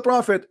wife of the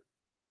prophet.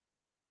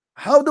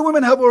 How do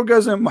women have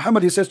orgasm?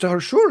 Muhammad he says to her,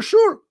 sure.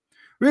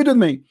 Read with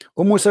me.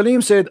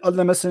 Salim said,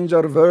 Allah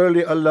Messenger,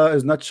 verily Allah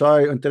is not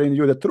shy on telling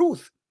you the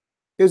truth.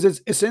 Is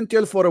it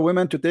essential for a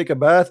woman to take a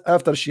bath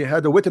after she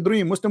had a wet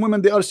dream? Muslim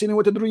women, they are seeing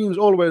wet dreams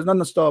always,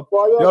 non-stop.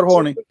 They are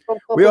horny.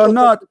 We are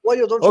not.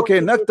 Okay,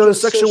 nectar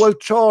sexual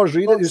charge.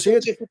 Read it. You see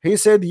it? He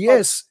said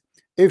yes.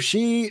 If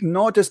she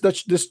noticed that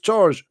this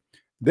charge,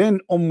 then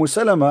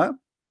Salama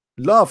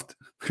laughed.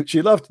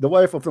 She laughed, the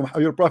wife of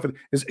your prophet.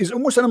 Is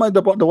Salama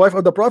the wife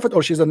of the prophet,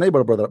 or she's a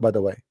neighbor, brother? By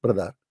the way,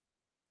 brother,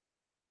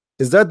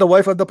 is that the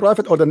wife of the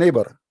prophet or the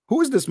neighbor?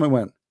 Who is this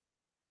woman?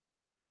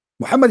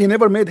 Muhammad he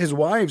never made his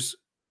wives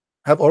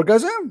have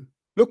orgasm.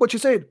 Look what she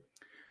said.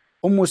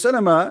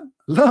 Salama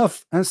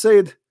laughed and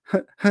said,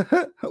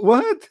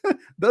 what?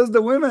 Does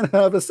the women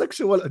have a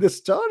sexual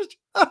discharge?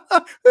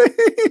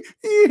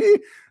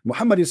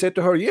 Muhammad he said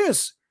to her,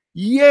 yes.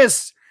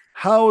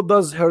 How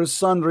does her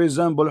son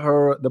resemble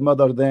her, the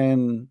mother,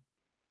 then?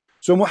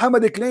 So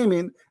Muhammad is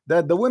claiming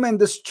that the women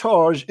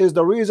discharge is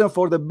the reason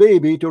for the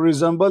baby to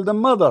resemble the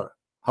mother.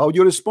 How do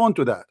you respond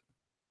to that?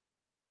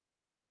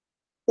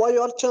 Why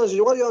you are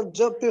changing? Why you are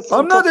jumping from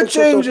I'm not topic to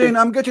changing. topic?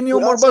 I'm getting you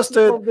more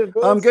busted.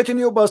 I'm getting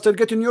you busted.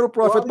 Getting your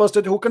prophet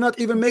busted, who cannot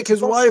even make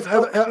his wife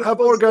have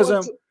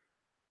orgasm.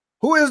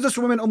 Who is this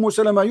woman,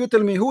 Salama? You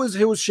tell me, who is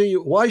she?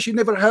 Why she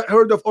never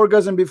heard of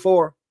orgasm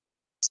before?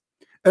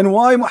 And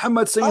why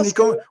Muhammad saying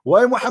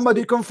why Muhammad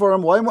he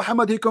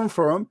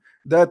confirmed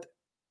that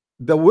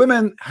the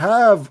women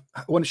have,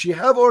 when she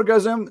have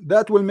orgasm,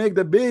 that will make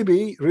the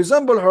baby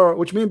resemble her,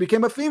 which means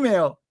became a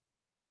female.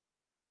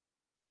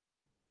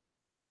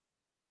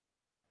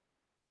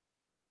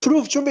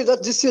 Prove to me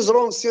that this is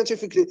wrong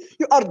scientifically.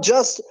 You are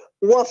just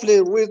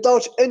waffling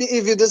without any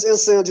evidence in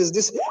science.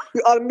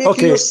 You are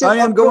making yourself I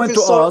am a going to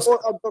professor ask. or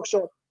a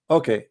doctor.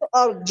 Okay. You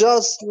are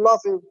just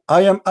laughing.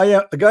 I am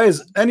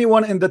guys,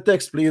 anyone in the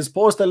text, please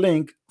post a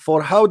link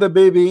for how the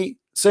baby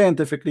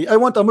scientifically. I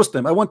want a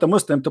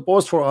Muslim to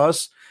post for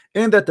us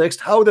in the text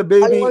how the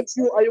baby. I want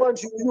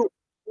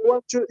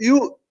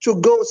you to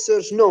go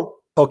search. No.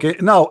 Okay,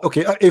 now,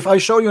 if I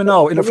show you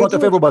now in front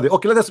of everybody,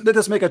 okay, let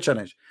us make a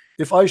challenge.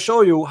 If I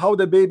show you how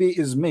the baby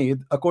is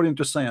made according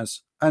to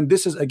science, and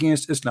this is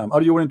against Islam,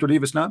 are you willing to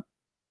leave Islam?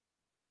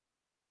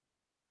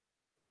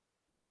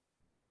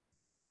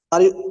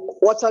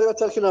 What are you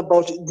talking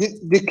about?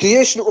 The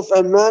creation of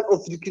a man,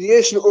 of the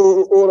creation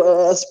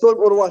or a sperm,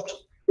 or what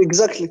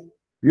exactly?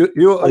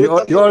 You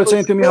are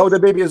saying to me how the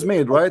baby is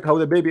made, right? How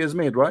the baby is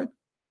made, right?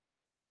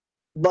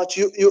 But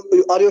you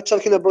are you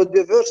talking about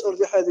the verse or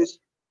the hadith?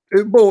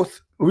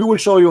 Both. We will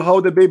show you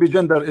how the baby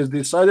gender is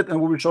decided,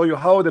 and we will show you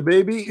how the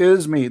baby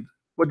is made.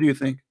 What do you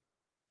think?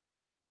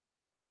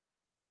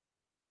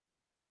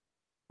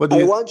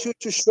 I want you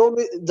to show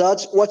me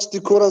that what the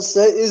Quran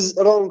says is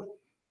wrong.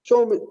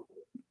 Show me.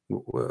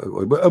 Which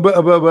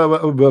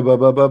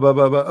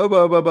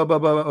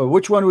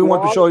one we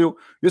want to show you?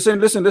 You're saying,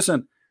 listen.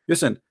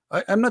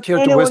 I'm not here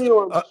to waste.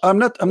 I'm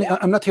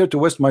not here to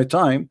waste my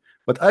time.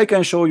 But I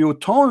can show you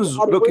tons.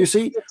 Look, you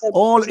see,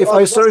 if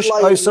I search,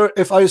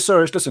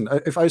 listen,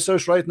 if I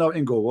search right now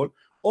in Google,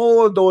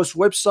 all those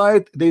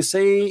websites, they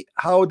say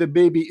how the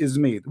baby is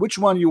made. Which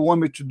one you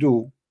want me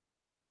to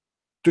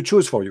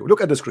choose for you?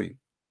 Look at the screen.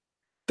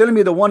 Tell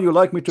me the one you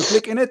like me to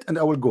click in it, and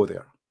I will go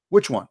there.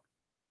 Which one?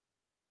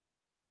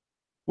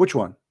 Which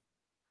one?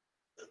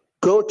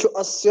 Go to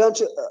a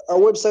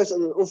website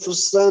of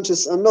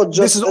scientists, and not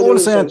just. This is all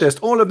scientists.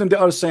 All of them, they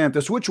are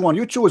scientists. Which one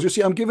you choose? You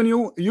see, I'm giving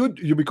you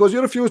because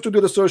you refuse to do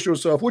the search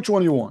yourself. Which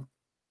one you want?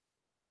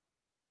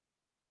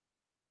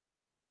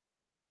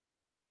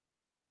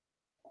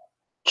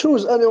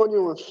 Choose anyone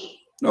you want.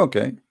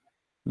 Okay.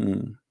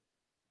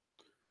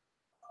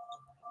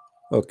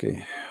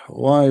 Okay.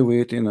 Why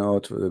waiting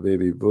out for the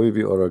baby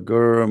or a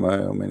girl?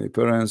 How many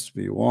parents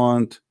we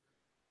want?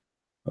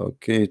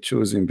 Okay,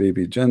 choosing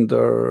baby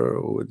gender.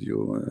 Would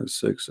you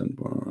sex and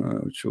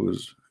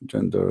choose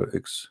gender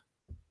X?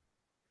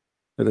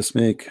 Let us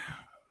make.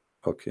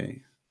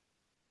 Okay.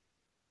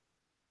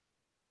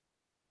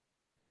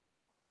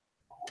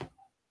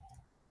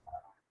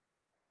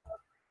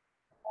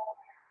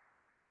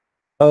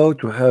 How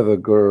to have a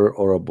girl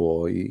or a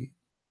boy?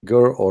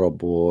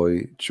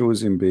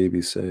 Choosing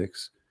baby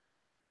sex.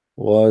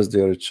 Was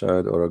there a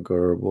child or a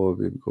girl? Boy,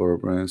 baby, girl,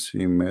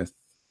 pregnancy, myth.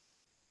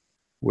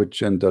 which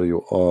gender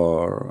you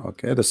are.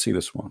 Okay, let's see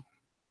this one.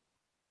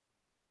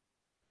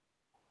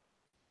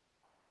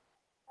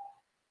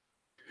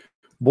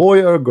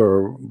 Boy or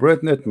girl,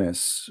 Britnet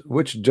Miss,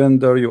 which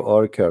gender you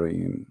are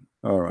carrying.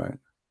 All right.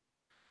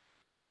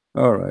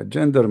 All right,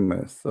 gender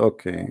myth.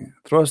 Okay,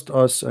 trust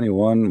us,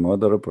 anyone,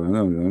 mother,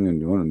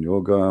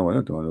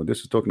 yoga. This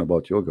is talking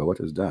about yoga.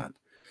 What is that?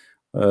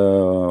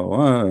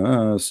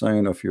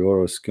 Sign of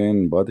your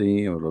skin,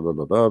 body, blah blah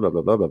blah blah blah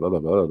blah blah blah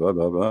blah blah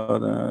blah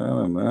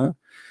blah blah.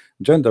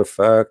 Gender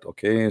fact.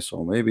 Okay,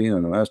 so maybe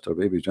master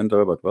baby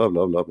gender, but blah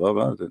blah blah blah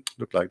blah.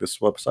 Look like this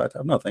website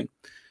have nothing.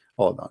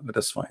 Hold on, let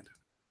us find.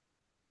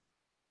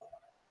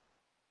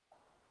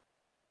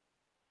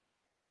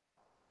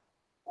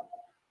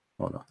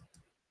 Hold on.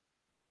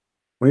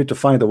 We need to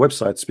find a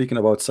website speaking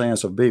about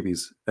science of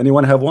babies.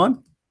 Anyone have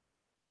one?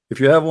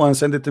 If you have one,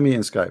 send it to me in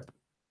Skype.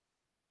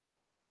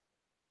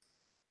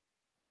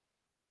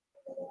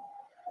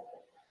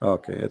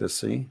 Okay, let us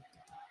see.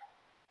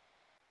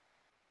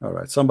 All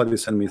right, somebody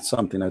send me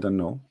something I don't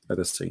know. Let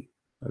us see.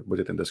 I'll put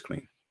it in the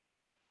screen.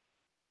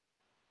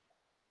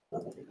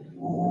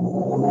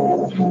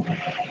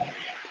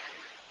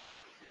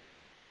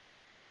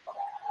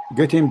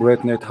 Getting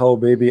Bretnet, how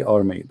baby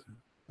are made.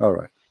 All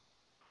right.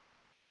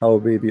 How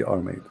baby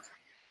are made.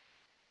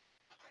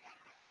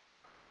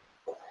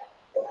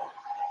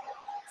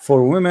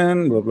 For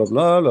women, blah, blah,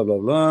 blah, blah, blah,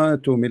 blah,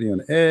 2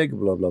 million egg,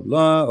 blah, blah,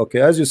 blah. Okay,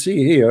 as you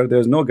see here,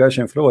 there's no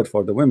gushing fluid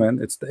for the women.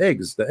 It's the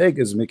eggs. The egg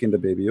is making the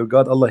baby. Your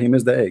God, Allah, he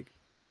missed the egg.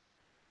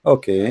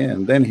 Okay,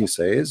 and then he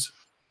says,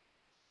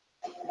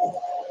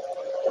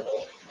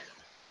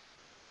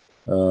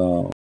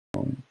 the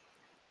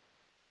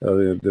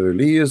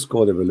release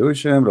called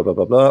evolution, blah, blah,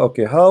 blah, blah.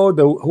 Okay, how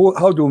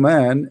do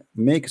man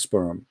make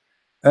sperm?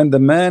 And the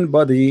man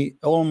body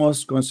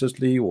almost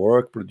constantly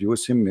work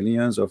producing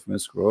millions of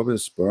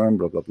microbes, sperm,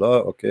 blah blah blah.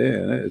 Okay,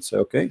 it's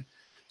okay.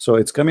 So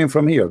it's coming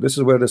from here. This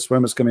is where the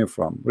sperm is coming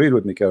from. Read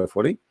with me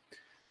carefully.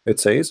 It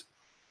says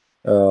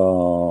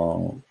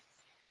the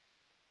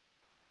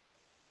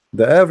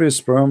average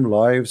sperm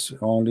lives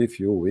only a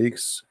few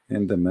weeks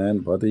in the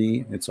man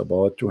body. It's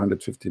about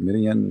 250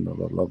 million, blah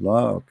blah blah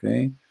blah.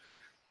 Okay,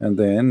 and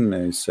then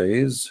it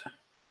says,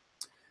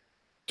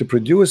 to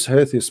produce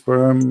healthy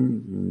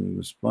sperm,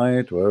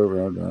 despite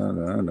okay,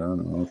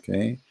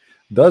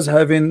 does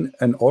having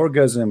an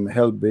orgasm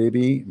help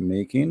baby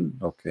making?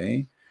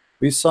 Okay,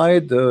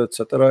 beside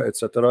etc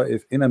etc.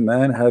 If in a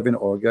man having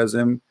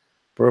orgasm,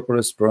 proper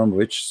sperm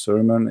rich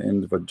semen in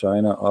the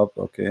vagina up.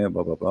 Okay,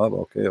 blah blah blah.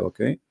 Okay,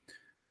 okay.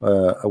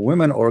 A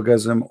woman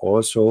orgasm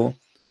also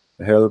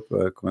help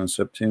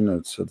concepting.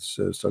 It's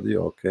study.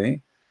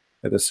 Okay,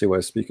 let us see.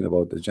 We're speaking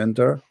about the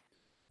gender.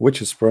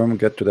 Which sperm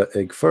get to the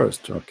egg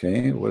first?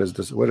 Okay, what is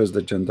this? Where is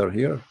the gender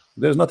here?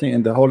 There's nothing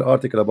in the whole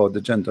article about the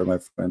gender, my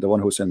friend, the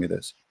one who sent me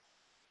this.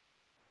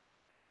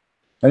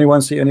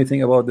 Anyone see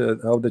anything about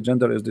how the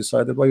gender is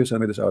decided? Why you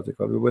send me this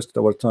article? We wasted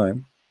our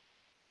time.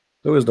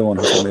 Who is the one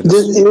who sent me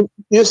this?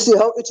 You see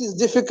how it is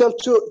difficult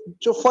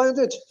to find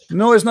it?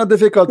 No, it's not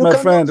difficult, You my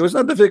cannot- friend. It's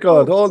not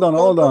difficult. No, Hold on,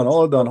 hold on,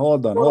 hold on,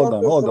 hold on, hold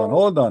on, hold on,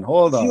 hold on,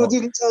 hold If you on.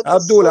 didn't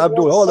Abdul, understand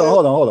Abdul, one hold on, side-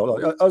 hold on,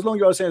 hold on. As long as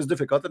you are saying it's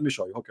difficult, let me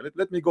show you. Okay,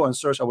 let me go and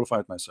search. I will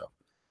find it myself.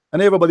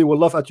 And everybody will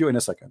laugh at you in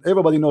a second.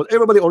 Everybody knows.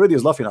 Everybody already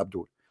is laughing,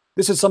 Abdul.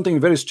 This is something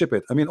very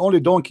stupid. I mean, only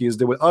donkeys,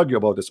 they will argue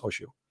about this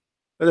issue.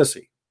 Let us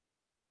see.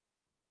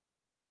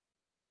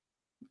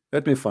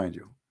 Let me find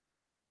you.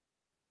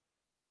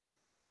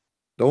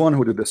 The one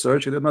who did the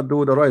search, he did not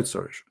do the right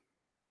search.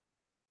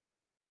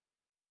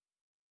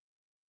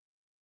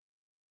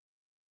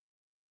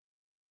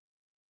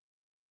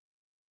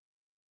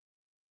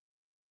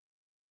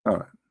 All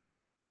right.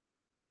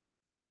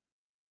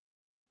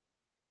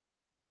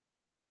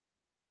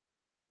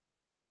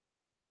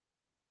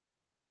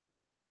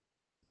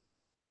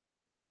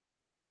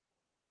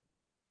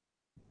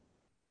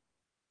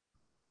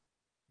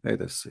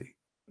 Let us see.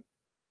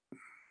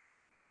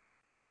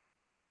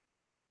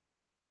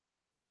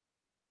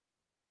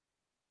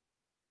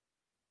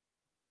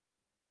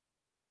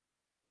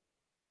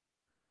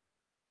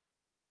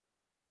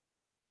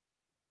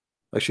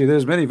 Actually,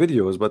 there's many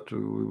videos, but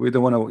we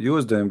don't want to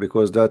use them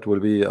because that will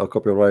be a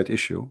copyright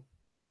issue.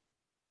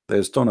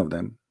 There's a ton of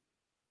them.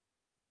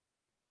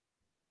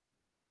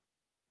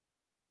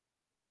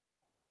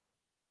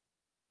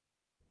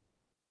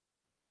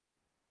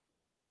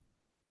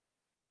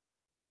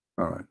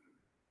 All right.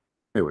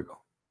 Here we go.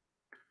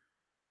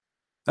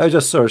 I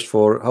just searched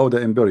for how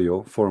the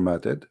embryo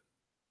formatted,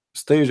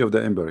 stage of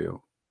the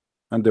embryo,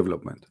 and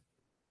development.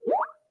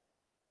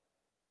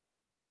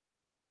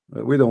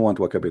 We don't want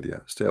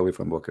Wikipedia. Stay away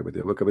from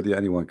Wikipedia. Wikipedia,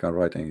 anyone can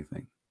write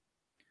anything.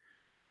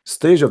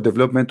 Stage of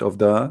development of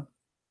the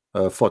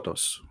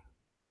photos.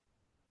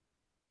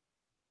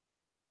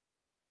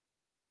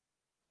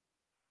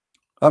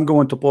 I'm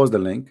going to post the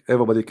link.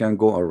 Everybody can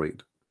go and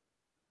read.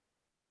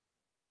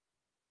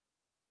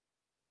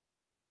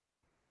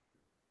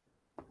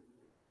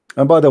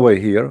 And by the way,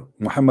 here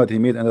Muhammad, he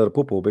made another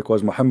poo-poo,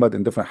 because Muhammad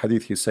in different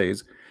hadith he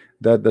says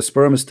that the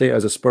sperm stay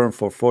as a sperm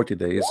for 40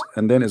 days,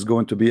 and then it's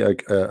going to be a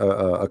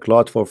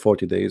clot for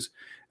 40 days,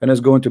 and it's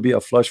going to be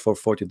a flush for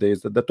 40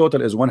 days. The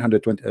total is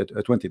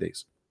 120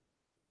 days.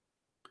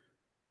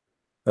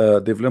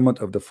 Development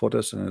of the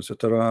photos and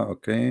etc.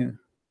 Okay,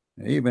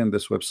 even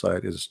this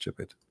website is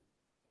stupid.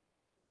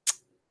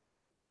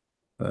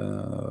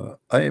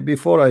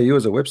 Before I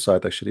use a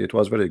website, actually it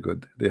was very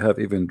good. They have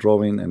even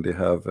drawing, and they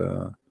have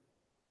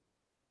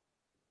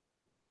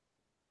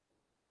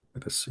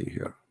let us see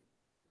here.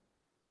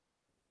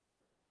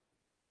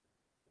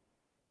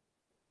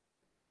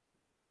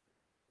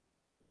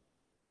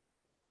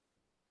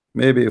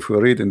 Maybe if we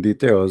read in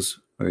details,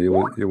 you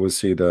will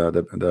see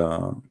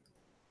the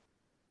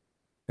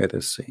let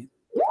us see.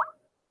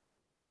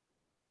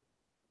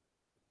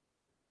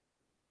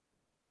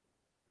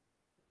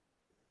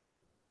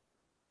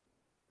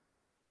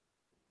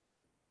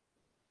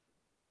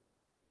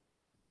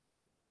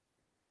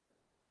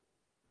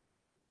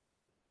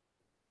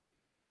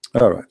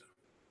 All right.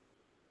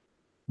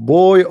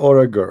 Boy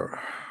or a girl?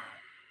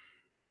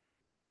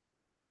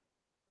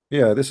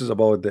 Yeah, this is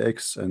about the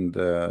X and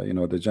you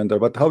know, the gender.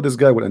 But how this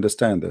guy will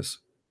understand this?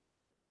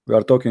 We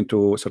are talking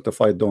to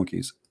certified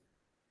donkeys.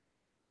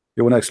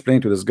 You want to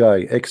explain to this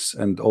guy X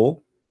and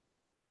O?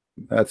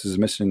 That is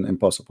mission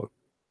impossible.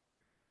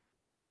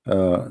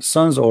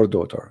 Sons or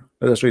daughter?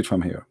 Let us read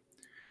from here.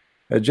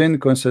 A gene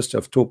consists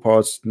of two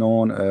parts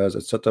known as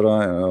etc.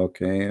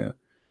 Okay.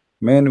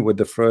 Men with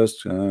the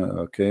first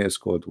okay is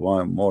called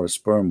Y, more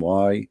sperm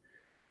Y,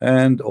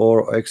 and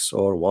or X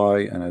or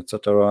Y, and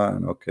etc.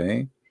 And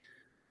okay,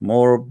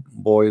 more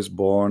boys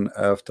born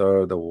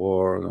after the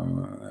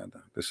war.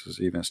 This is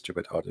even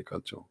stupid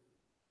article too.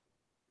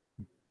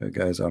 You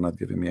guys are not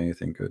giving me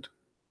anything good.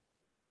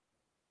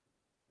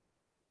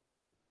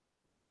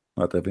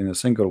 Not having a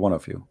single one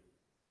of you.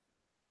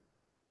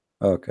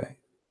 Okay.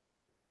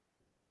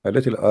 A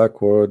little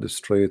awkward,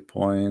 straight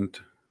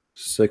point,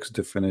 6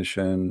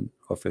 definition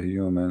of a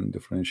human,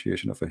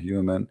 differentiation of a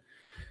human.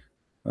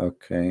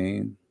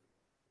 Okay.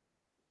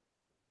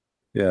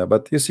 Yeah,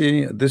 but you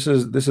see, this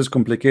is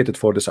complicated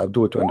for this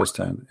Abdul to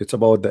understand. It's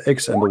about the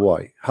X and the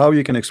Y. How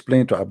you can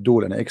explain to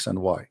Abdul an X and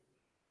Y?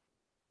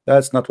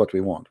 That's not what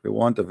we want. We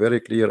want a very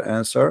clear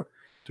answer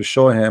to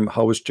show him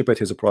how stupid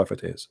his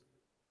prophet is.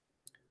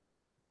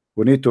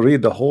 We need to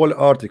read the whole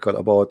article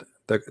about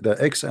the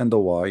X and the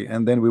Y,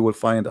 and then we will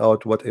find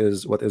out what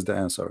is the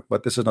answer.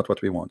 But this is not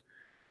what we want.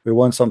 We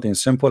want something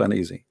simple and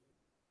easy.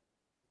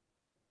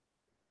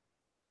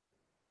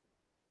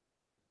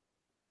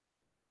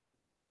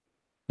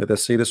 Let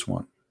us see this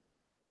one.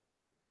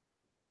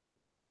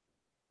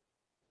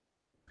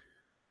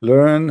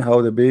 Learn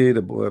how the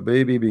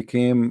baby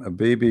became a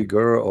baby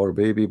girl or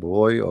baby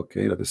boy.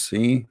 Okay, let us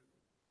see.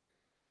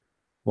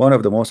 One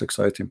of the most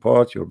exciting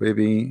part, your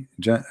baby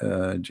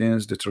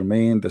genes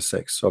determine the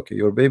sex. Okay,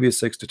 your baby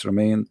sex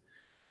determined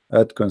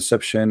at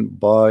conception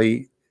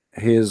by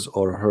his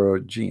or her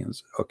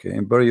genes. Okay,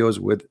 embryos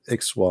with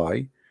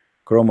XY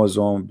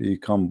chromosome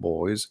become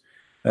boys,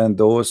 and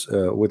those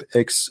with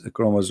X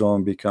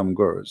chromosome become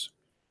girls.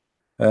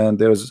 And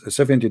there's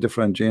 70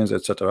 different genes,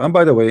 etc. And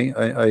by the way,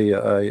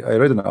 I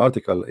read an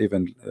article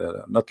even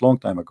not long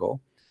time ago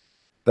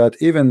that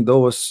even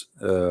those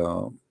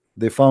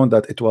they found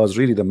that it was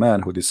really the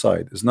man who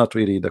decided. It's not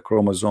really the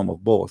chromosome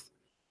of both.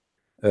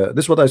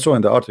 This is what I saw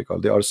in the article.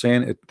 They are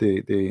saying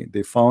it.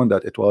 They found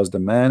that it was the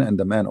man and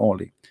the man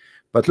only.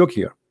 But look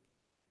here.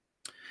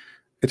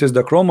 It is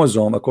the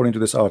chromosome, according to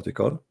this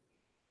article.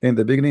 In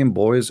the beginning,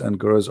 boys and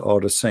girls are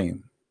the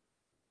same,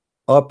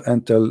 up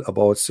until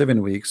about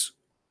 7 weeks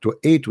to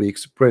 8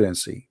 weeks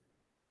pregnancy.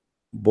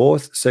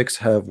 Both sex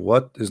have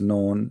what is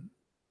known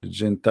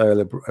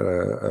gentile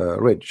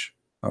ridge.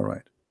 All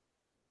right.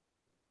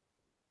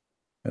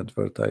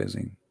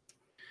 Advertising.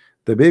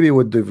 The baby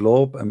would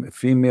develop a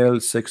female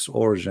sex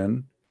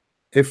organ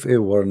if it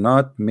were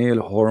not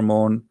male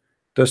hormone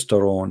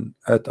testosterone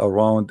at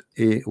around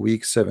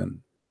week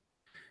 7.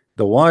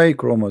 The Y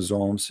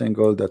chromosome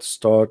single that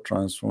start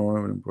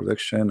transforming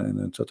production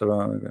and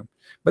etc.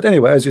 But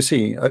anyway, as you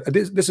see,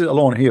 this is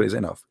alone here is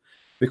enough,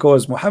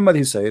 because Muhammad,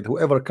 he said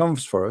whoever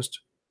comes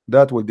first,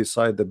 that will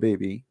decide the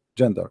baby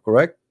gender,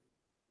 correct?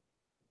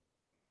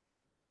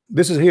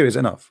 This is here is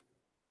enough.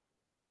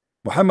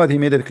 Muhammad, he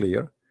made it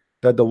clear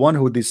that the one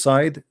who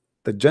decide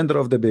the gender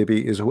of the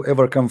baby is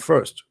whoever come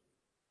first.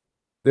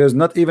 There's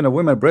not even a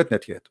woman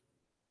pregnant yet.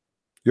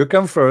 You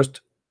come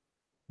first,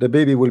 the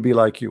baby will be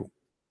like you.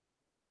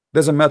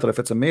 Doesn't matter if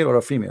it's a male or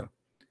a female.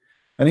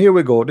 And here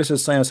we go. This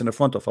is science in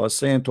front of us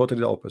saying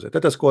totally the opposite.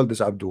 Let us call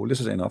this Abdul. This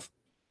is enough.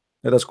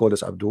 Let us call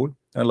this Abdul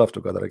and love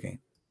together again.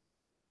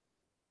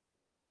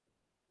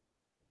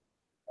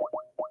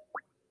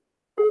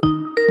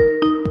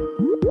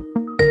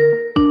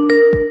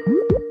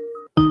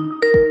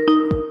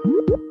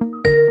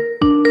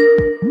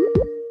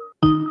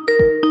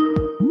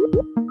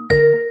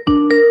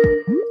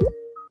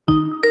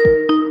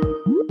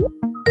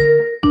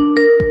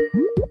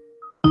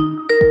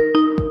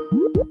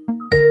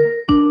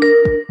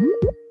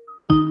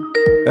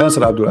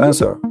 Answer, Abdul,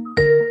 answer.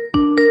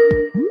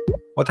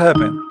 What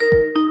happened?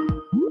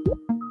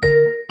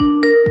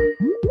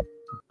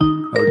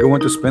 Are we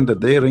going to spend the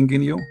day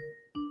ringing you?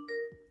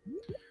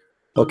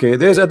 Okay,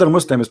 there's other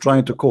Muslim is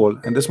trying to call,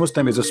 and this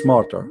Muslim is a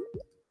smarter.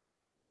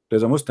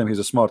 There's a Muslim, he's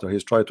a smarter.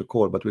 He's tried to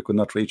call, but we could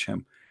not reach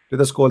him.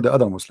 Let us call the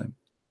other Muslim.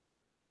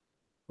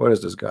 Where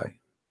is this guy?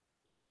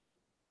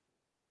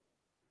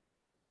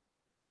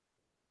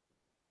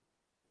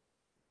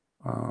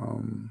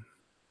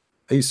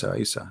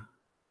 Isa.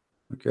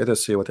 Okay, let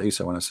us see what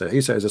Isa want to say.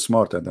 Isa is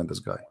smarter than this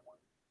guy.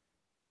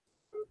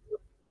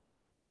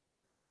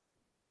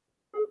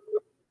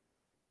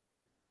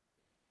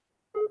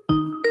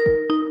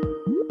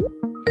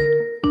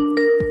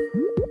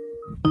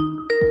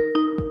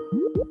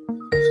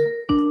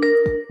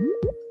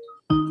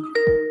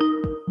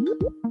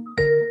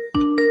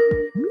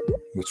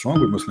 What's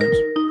wrong with Muslims?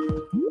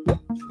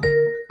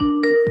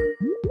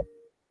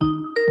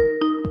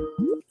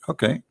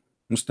 Okay,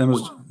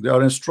 Muslims, they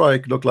are in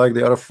strike. Look like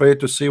they are afraid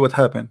to see what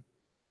happened.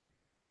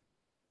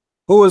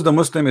 Who is the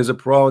Muslim is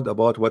proud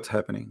about what's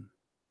happening?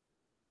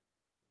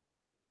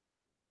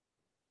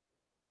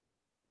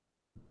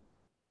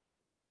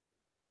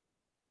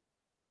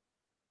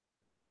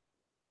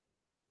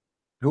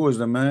 Who is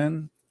the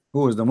man?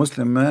 Who is the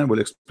Muslim man will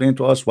explain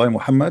to us why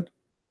Muhammad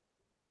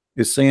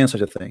is saying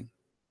such a thing?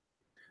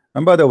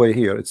 And by the way,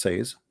 here it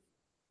says,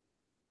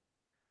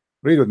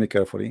 read with me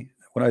carefully.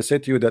 When I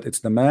said to you that it's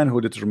the man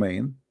who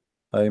determine,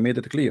 I made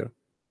it clear.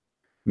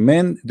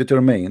 Men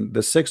determine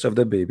the sex of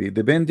the baby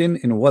depending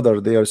on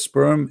whether their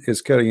sperm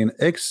is carrying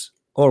X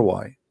or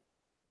Y.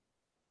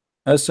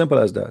 As simple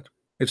as that.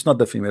 It's not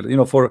the female. You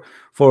know, for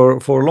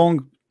a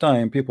long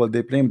time, people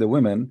they blame the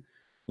women,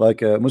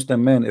 like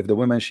Muslim men. If the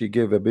woman she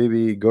gave a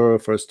baby girl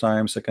first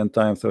time, second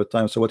time, third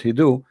time, so what he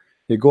do?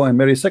 He go and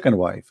marry second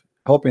wife,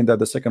 hoping that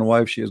the second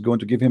wife she is going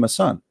to give him a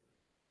son.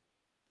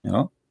 You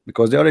know,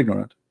 because they are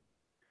ignorant.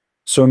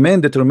 So men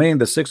determine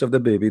the sex of the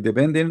baby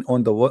depending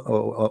on the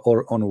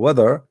or on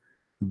whether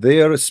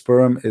their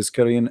sperm is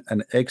carrying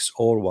an X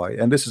or Y,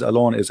 and this is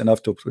alone is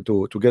enough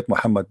to get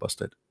Muhammad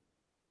busted.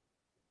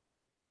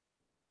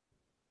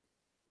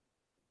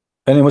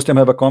 Any Muslim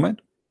have a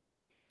comment?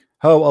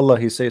 How Allah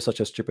he says such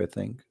a stupid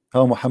thing?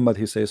 How Muhammad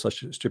he says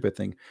such a stupid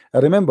thing?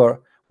 And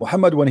remember,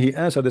 Muhammad when he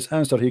answered this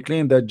answer, he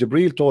claimed that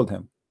Jibril told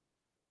him.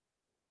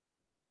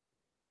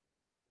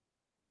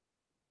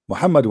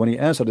 Muhammad when he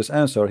answered this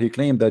answer, he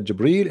claimed that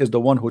Jibril is the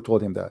one who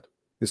told him that.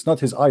 It's not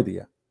his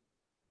idea.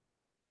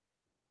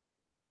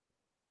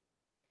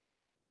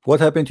 What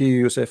happened to you,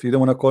 Yusuf? You don't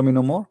want to call me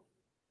no more?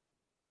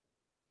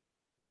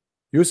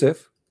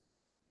 Yusuf?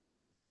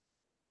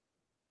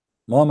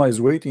 Mama is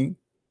waiting.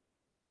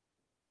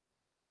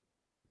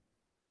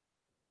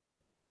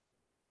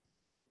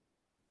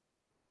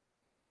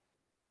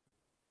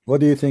 What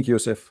do you think,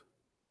 Yusuf?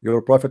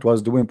 Your prophet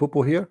was doing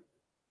poo-poo here?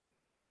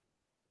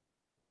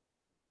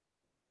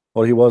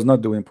 Or he was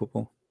not doing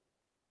poo-poo?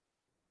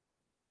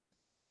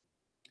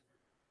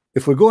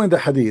 If we go in the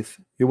hadith,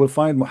 you will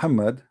find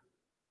Muhammad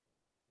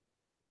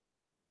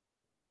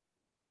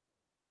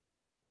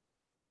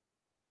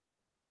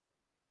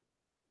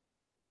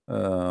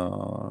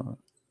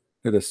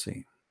let us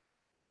see.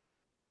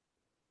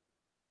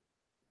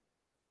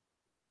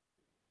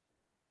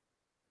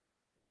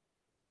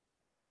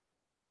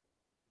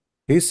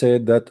 He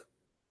said that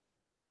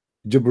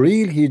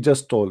Jibril he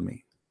just told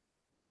me.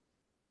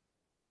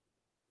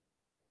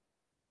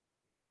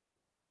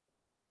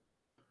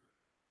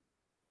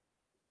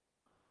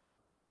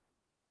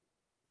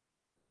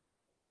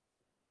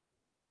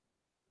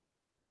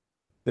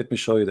 Let me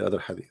show you the other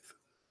hadith.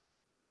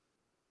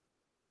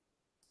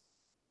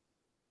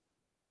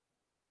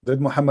 Did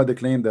Muhammad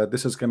claim that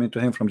this is coming to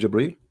him from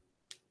Jibril?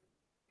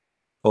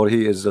 Or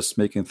he is just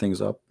making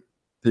things up?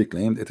 He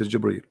claimed it is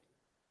Jibril.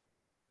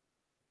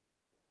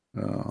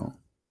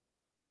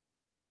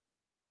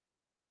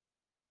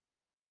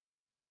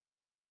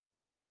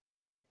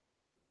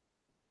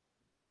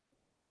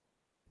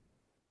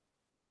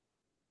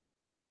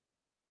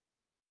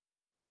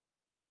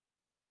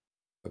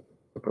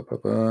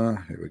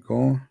 Here we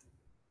go.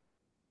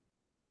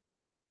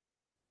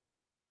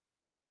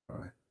 All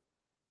right.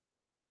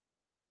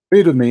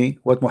 Read with me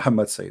what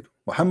Muhammad said.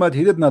 Muhammad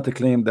he did not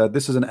claim that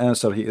this is an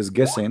answer he is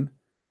guessing.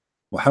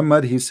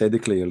 Muhammad he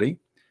said clearly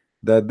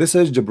that this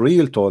is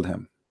Jibril told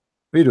him.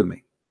 Read with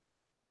me.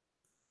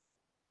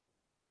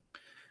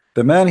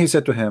 The man he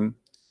said to him,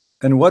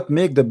 and what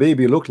make the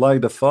baby look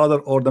like the father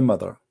or the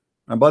mother?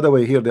 And by the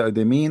way, here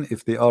they mean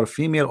if they are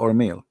female or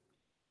male.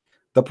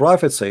 The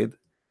prophet said,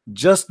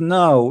 just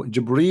now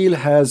Jibril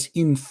has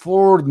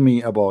informed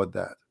me about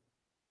that.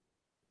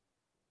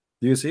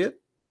 Do you see it?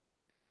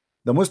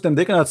 The Muslim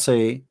they cannot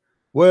say,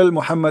 well,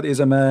 Muhammad is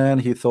a man,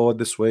 he thought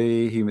this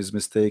way, he is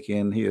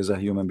mistaken, he is a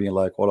human being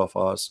like all of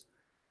us.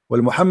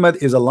 Well, Muhammad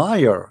is a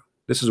liar.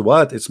 This is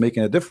what it's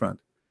making a difference,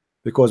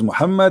 because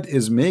Muhammad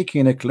is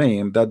making a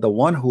claim that the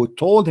one who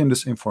told him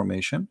this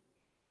information,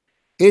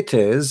 it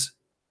is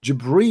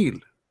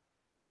Jibril.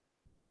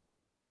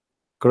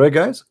 Correct,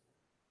 guys?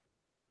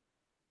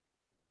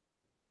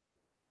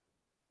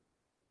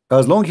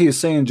 As long he is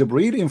saying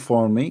Jibreel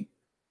informed me.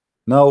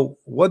 Now,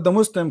 what the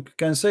Muslim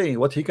can say,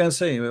 what he can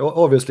say,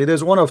 obviously,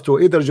 there's one of two: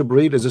 either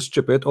Jibreel is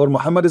stupid or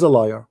Muhammad is a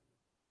liar.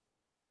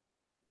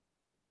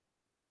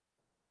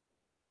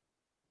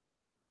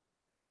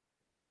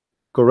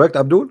 Correct,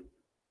 Abdul?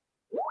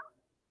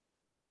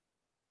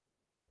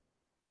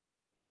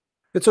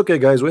 It's okay,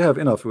 guys. We have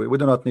enough. We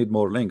do not need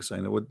more links. I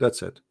know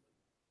that's it.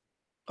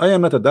 I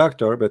am not a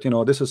doctor, but you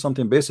know, this is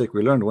something basic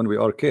we learned when we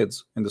are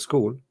kids in the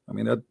school. I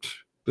mean,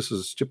 this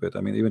is stupid.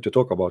 I mean, even to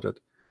talk about it.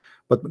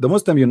 But the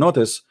Muslim, you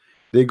notice,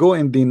 they go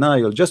in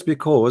denial just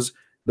because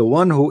the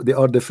one who they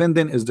are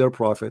defending is their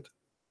prophet.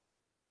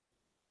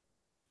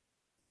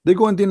 They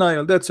go in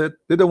denial. That's it.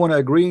 They don't want to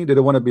agree. They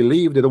don't want to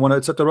believe. They don't want to,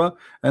 etc.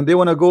 And they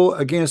want to go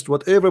against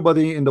what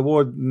everybody in the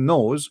world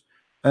knows.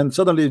 And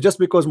suddenly, just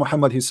because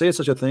Muhammad he says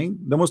such a thing,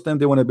 the Muslim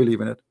they want to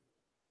believe in it.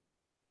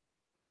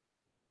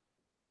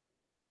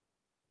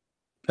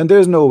 And there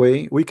is no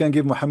way we can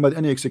give Muhammad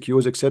any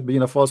excuse except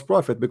being a false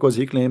prophet, because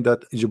he claimed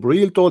that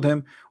Jibreel told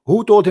him.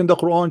 Who told him the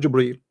Quran?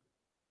 Jibreel.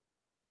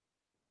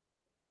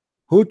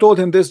 Who told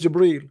him this?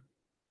 Jibreel.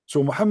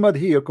 So Muhammad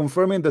here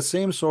confirming the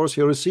same source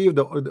he received,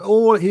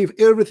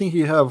 everything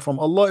he have from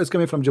Allah is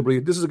coming from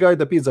Jibreel. This is the guy,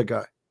 the pizza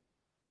guy.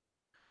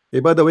 Hey,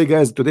 by the way,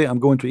 guys, today I'm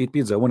going to eat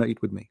pizza. I want to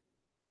eat with me.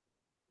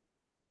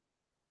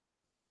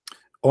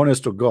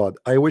 Honest to God,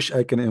 I wish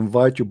I can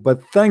invite you,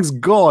 but thanks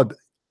God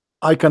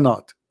I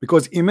cannot,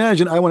 because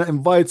imagine I want to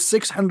invite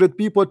 600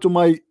 people to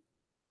my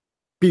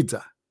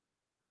pizza.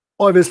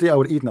 Obviously I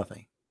would eat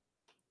nothing.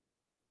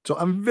 So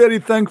I'm very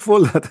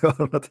thankful that you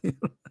are not here.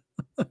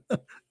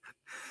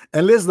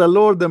 Unless the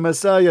Lord the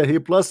Messiah he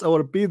plus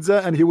our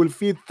pizza and he will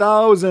feed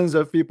thousands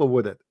of people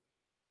with it.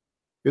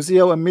 You see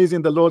how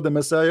amazing the Lord the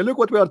Messiah. Look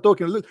what we are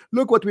talking,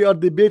 look what we are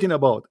debating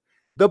about,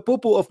 the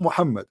poo of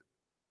Muhammad.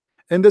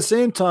 In the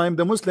same time,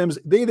 the Muslims,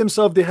 they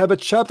themselves, they have a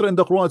chapter in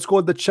the Quran. It's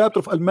called the chapter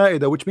of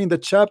Al-Ma'idah, which means the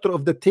chapter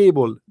of the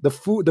table, the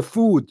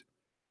food.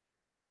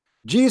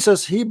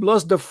 Jesus, he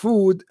blessed the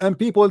food, and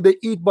people they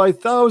eat by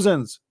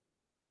thousands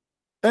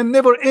and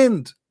never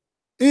end,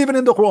 even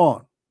in the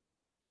Quran.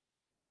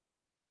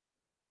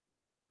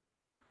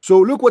 So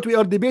look what we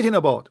are debating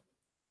about.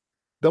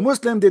 The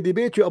Muslim, they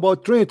debate you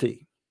about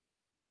Trinity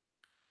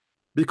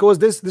because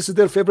this is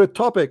their favorite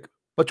topic.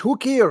 But who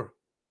care?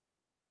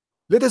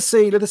 Let us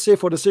say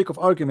for the sake of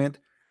argument,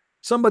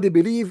 somebody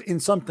believe in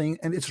something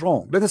and it's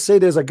wrong. Let us say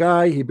there's a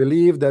guy, he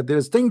believed that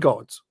there's 10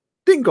 gods.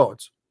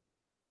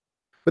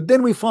 But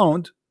then we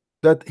found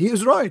that he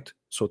is right.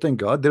 So thank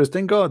God there's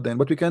 10 God. Then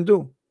what we can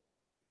do?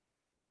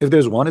 If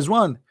there's one is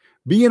one.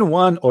 Being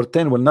 1 or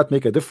 10 will not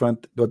make a difference.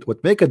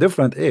 What make a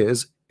difference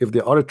is if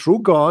they are true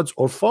gods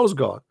or false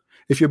God.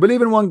 If you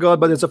believe in one God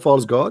but it's a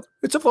false God,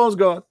 it's a false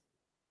God.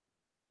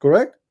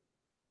 Correct?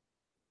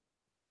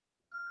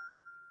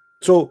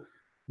 So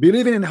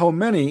believing in how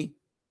many,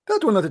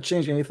 that will not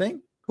change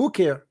anything. Who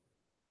care?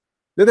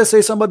 Let us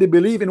say somebody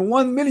believe in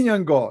 1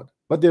 million God,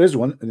 but there is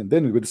one, and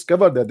then we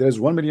discover that there is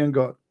 1 million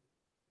God.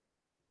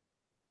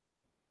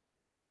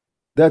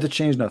 That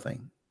change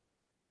nothing.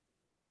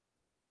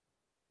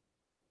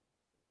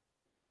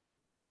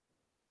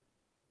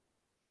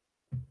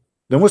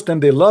 The Muslim,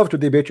 they love to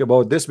debate you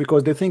about this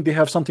because they think they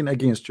have something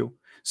against you.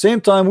 Same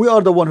time, we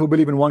are the one who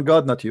believe in one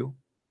God, not you.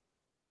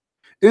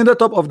 In the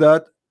top of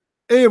that,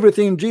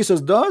 everything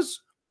Jesus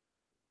does,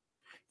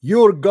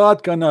 your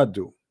God cannot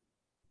do.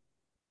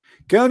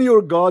 Can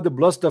your God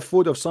bless the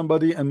food of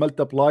somebody and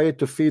multiply it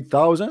to feed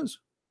thousands?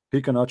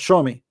 He cannot.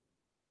 Show me.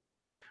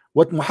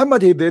 What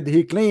Muhammad he did,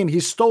 he claimed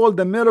he stole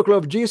the miracle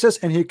of Jesus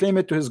and he claimed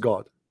it to his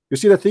God. You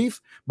see the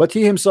thief? But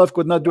he himself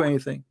could not do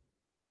anything.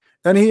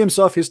 And he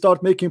himself, he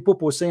start making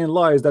poo-poo, saying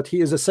lies that he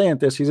is a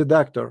scientist, he's a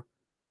doctor.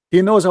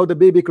 He knows how the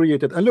baby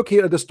created. And look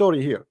here at the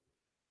story here.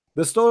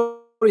 The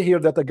story here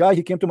that the guy,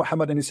 he came to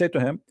Muhammad and he said to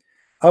him,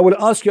 I will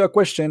ask you a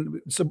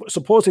question.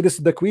 Supposedly this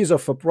is the quiz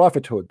of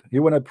prophethood. He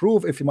want to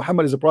prove if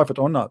Muhammad is a prophet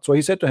or not. So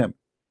he said to him,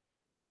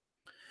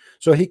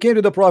 so he came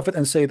to the prophet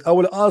and said, I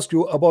will ask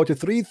you about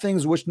 3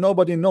 things which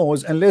nobody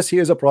knows unless he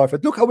is a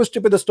prophet. Look how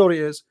stupid the story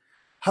is.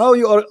 How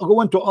you are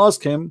going to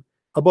ask him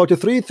about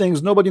 3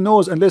 things nobody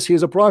knows unless he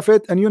is a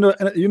prophet, and you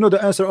know the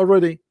answer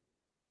already.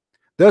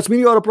 That's mean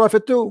you are a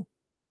prophet too.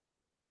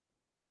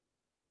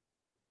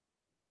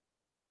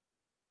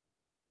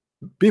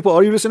 People,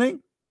 are you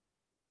listening?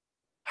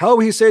 How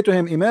he said to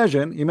him,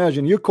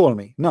 imagine you call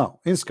me now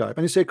in Skype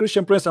and you say,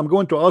 Christian Prince, I'm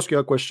going to ask you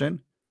a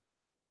question,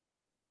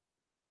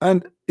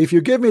 and if you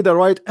give me the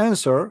right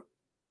answer,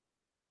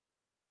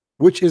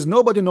 which is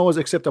nobody knows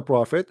except a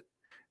prophet,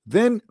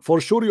 then for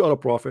sure you are a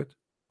prophet.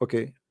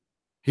 Okay,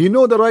 he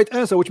know the right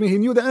answer, which means he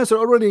knew the answer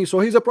already, so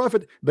he's a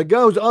prophet. The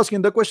guy who's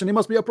asking the question, he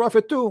must be a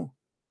prophet too.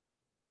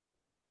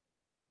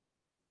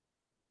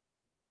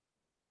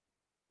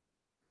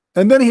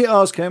 And then he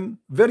asked him,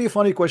 very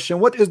funny question,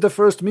 what is the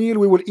first meal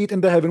we will eat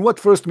in the heaven? What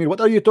first meal? What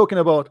are you talking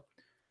about?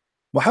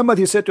 Muhammad,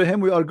 he said to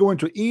him, we are going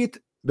to eat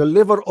the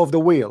liver of the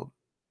whale.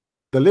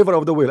 The liver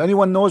of the whale.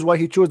 Anyone knows why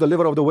he chose the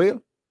liver of the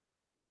whale?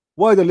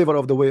 Why the liver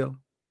of the whale?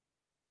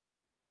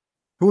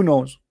 Who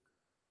knows?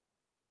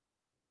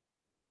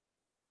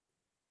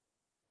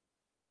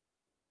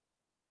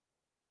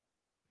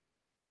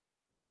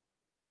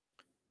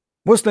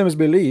 Muslims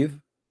believe,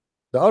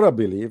 the Arab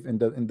believe in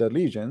the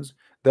religions,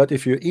 that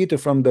if you eat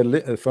from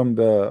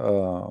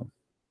the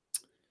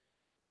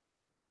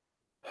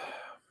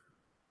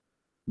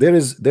there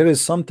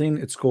is something,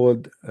 it's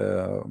called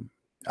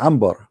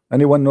amber.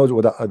 Anyone knows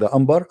what the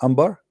amber,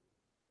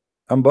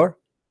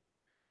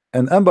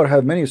 and amber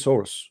have many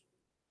sources,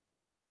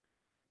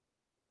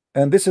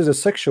 and this is a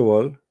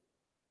sexual,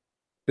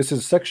 it's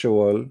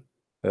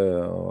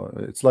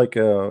like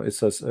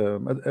it's a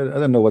I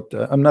don't know what,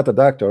 I'm not a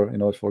doctor, you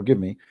know, forgive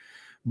me,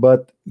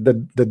 but the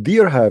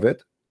deer have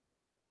it,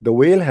 the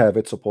whale have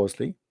it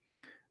supposedly,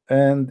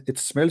 and it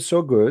smells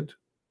so good,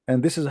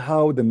 and this is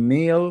how the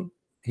male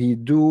he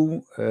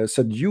do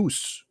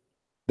seduce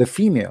the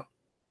female.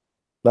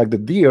 Like the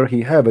deer,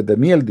 he have it, the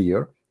male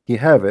deer, he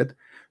have it,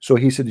 so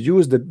he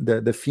seduced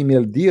the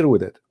female deer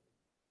with it.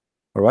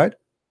 All right,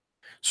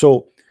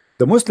 so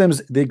the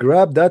Muslims, they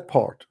grab that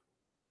part,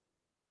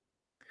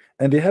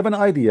 and they have an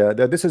idea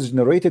that this is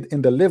generated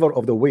in the liver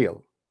of the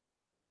whale.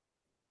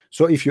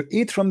 So if you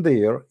eat from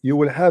there, you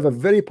will have a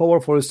very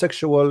powerful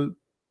sexual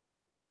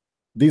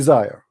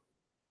desire,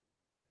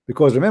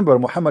 because remember,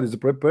 Muhammad is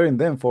preparing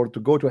them for to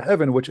go to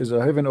heaven, which is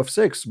a heaven of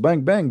sex,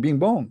 bang bang, bing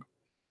bong.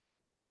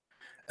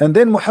 And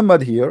then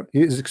Muhammad here,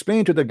 he is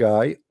explaining to the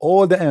guy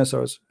all the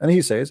answers, and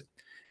he says,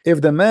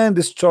 if the man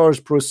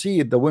discharge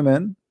proceed the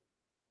women,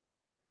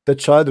 the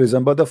child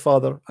resemble the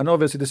father. And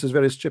obviously this is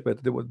very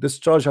stupid. The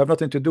discharge have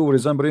nothing to do with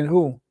resembling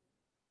who?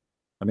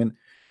 I mean,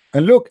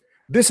 and look,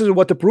 this is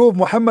what to prove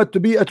Muhammad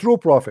to be a true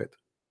prophet.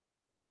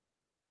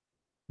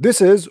 This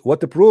is what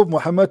to prove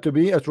Muhammad to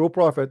be a true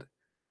prophet.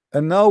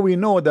 And now we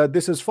know that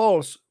this is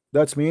false.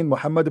 That's mean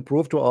Muhammad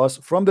proved to us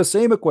from the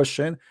same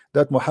question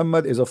that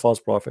Muhammad is a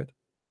false prophet.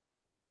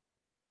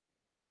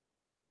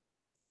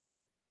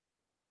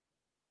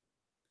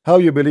 How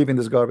you believe in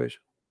this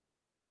garbage?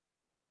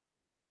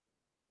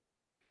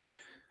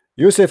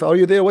 Yusuf, are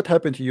you there? What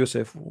happened to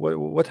Yusuf?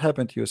 What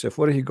happened to Yusuf?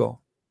 Where did he go?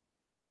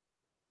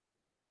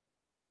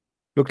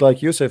 Looked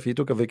like Yusuf, he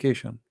took a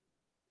vacation.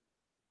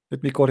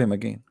 Let me call him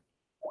again.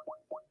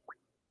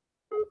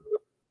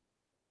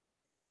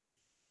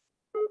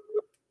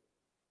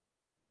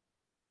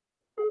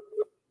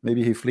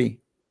 Maybe he flee.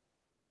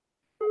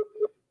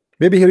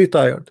 Maybe he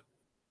retired.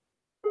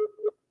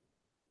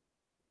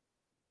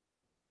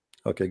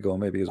 Okay, go.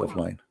 Maybe he's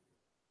offline.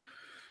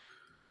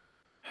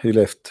 He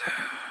left.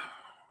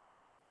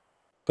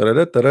 And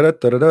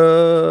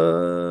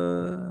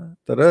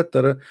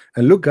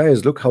look,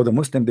 guys, look how the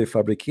Muslim they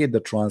fabricate the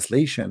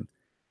translation.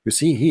 You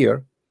see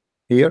here,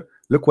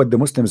 look what the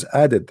Muslims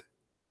added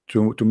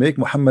to make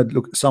Muhammad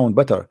look sound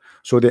better.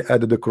 So they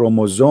added the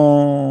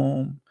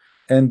chromosome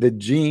and the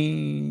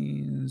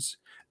genes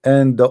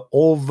and the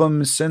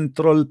ovum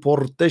central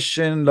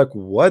portion. Like,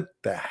 what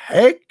the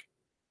heck?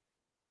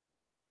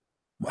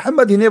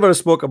 Muhammad, he never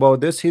spoke about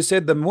this. He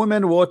said the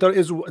woman water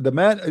is the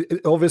man.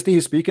 Obviously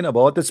he's speaking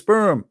about the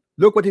sperm.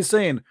 Look what he's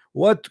saying.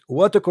 What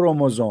a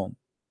chromosome.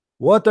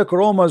 What a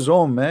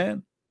chromosome,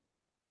 man.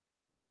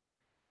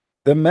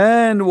 The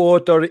man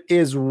water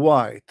is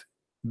white,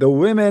 the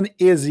women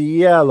is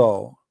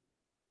yellow.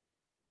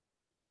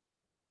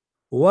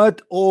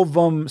 What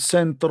ovum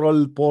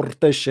central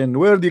portion?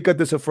 Where do you get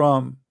this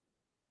from?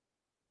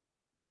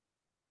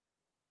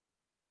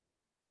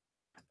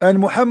 And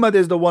Muhammad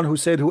is the one who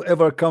said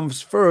whoever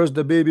comes first,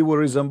 the baby will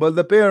resemble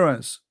the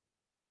parents.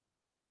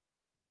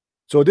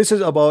 So this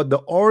is about the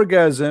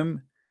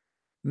orgasm,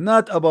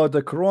 not about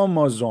the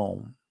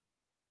chromosome.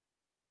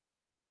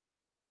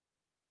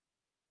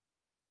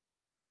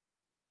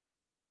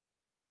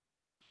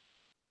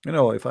 You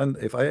know, if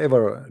I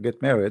ever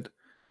get married,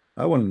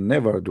 I will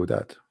never do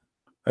that.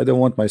 I don't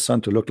want my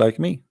son to look like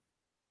me.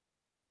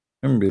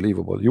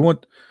 Unbelievable. You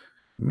want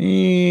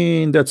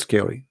me? That's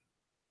scary.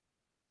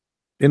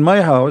 In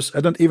my house,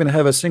 I don't even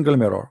have a single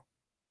mirror.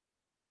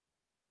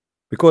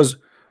 Because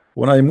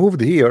when I moved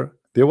here,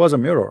 there was a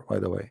mirror, by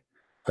the way.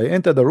 I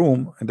entered the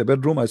room, in the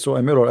bedroom, I saw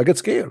a mirror. I get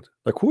scared.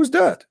 Like, who's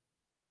that?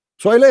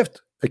 So I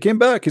left. I came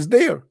back. He's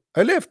there.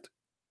 I left.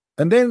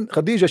 And then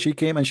Khadija, she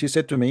came and she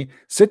said to me,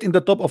 sit in the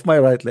top of my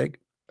right leg.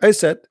 I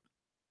sat.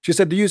 She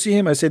said, do you see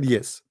him? I said,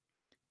 yes.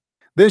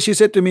 Then she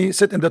said to me,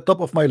 sit in the top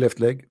of my left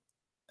leg.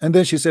 And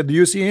then she said, do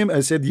you see him?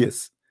 I said,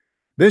 yes.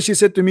 Then she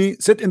said to me,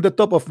 sit in the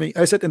top of me.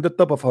 I sat in the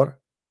top of her.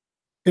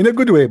 In a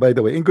good way, by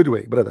the way, in good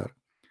way, brother.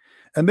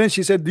 And then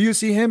she said, do you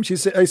see him? She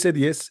said, I said,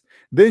 yes.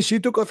 Then she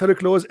took off her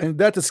clothes, and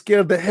that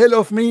scared the hell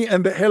of me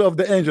and the hell of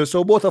the angel.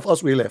 So both of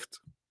us, we left.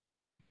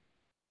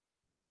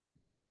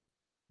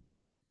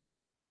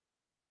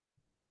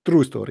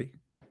 True story.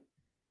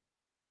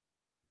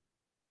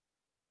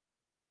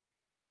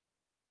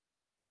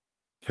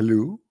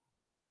 Hello?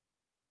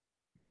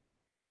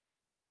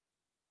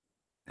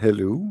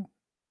 Hello?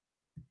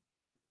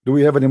 Do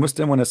we have any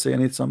Muslim want to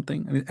say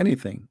something?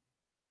 Anything?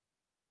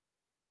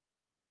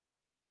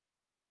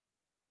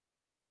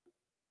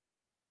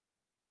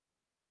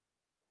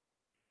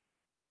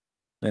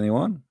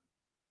 Anyone?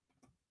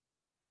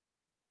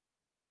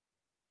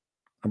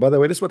 And by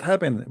the way, this is what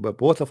happened. But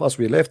both of us,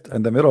 we left,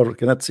 and the mirror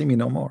cannot see me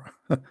no more.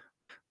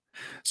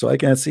 So I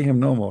can't see him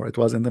no more. It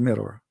was in the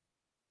mirror.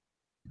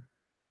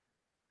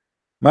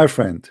 My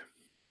friend,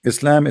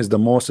 Islam is the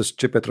most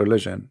stupid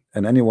religion,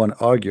 and anyone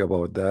argue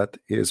about that,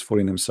 he is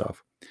fooling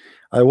himself.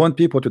 I want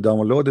people to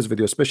download this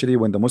video, especially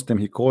when the Muslim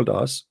he called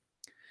us,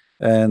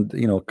 and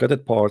cut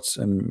it parts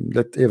and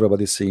let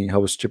everybody see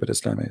how stupid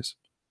Islam is.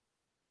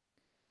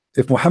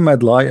 If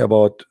Muhammad lie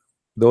about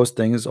those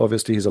things,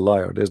 obviously he's a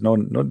liar. There's no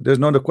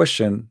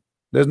question.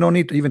 There's no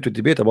need even to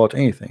debate about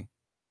anything.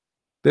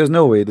 There's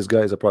no way this guy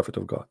is a prophet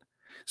of God.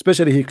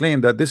 Especially he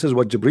claimed that this is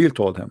what Jibril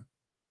told him,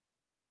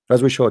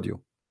 as we showed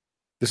you.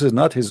 This is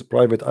not his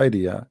private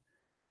idea.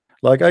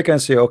 Like I can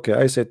say, okay,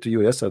 I said to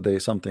you yesterday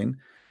something.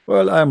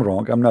 Well, I'm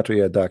wrong. I'm not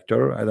really a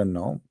doctor. I don't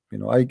know.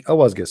 I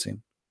was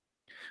guessing.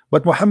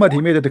 But Muhammad,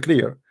 he made it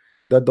clear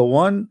that the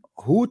one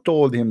who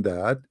told him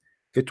that,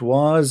 it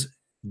was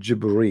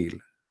Jibril.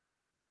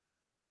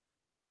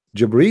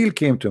 Jibril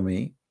came to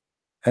me,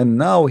 and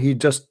now he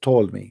just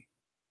told me.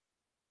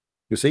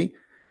 You see,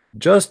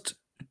 just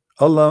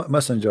Allah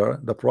Messenger,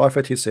 the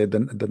Prophet, he said, the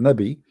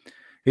Nabi,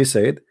 he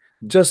said,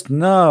 just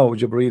now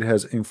Jibril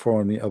has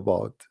informed me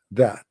about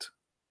that.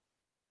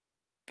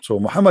 So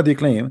Muhammad, he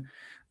claimed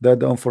that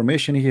the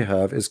information he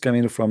have is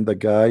coming from the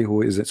guy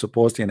who is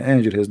supposedly an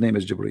angel. His name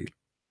is Jibril.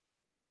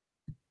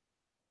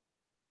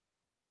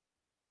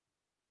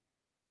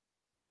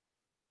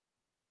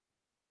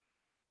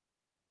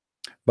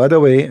 By the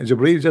way,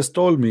 Jibril just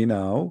told me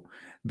now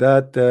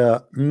that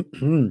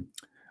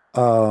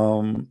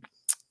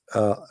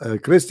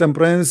Christian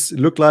Prince,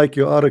 look like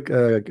you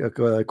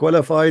are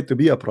qualified to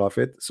be a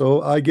prophet,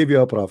 so I give you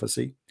a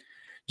prophecy.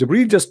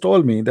 Jibril just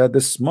told me that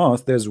this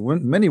month there's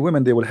many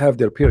women, they will have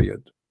their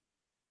period,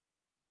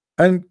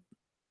 and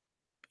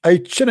I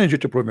challenge you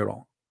to prove me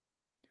wrong.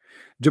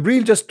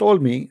 Jibril just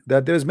told me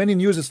that there's many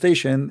news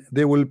station,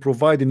 they will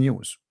provide the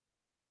news.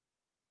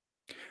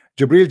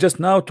 Jibril just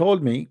now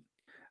told me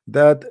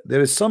that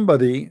there is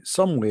somebody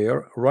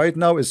somewhere right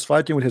now is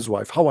fighting with his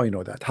wife. How I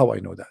know that? How I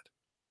know that?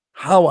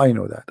 How I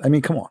know that? I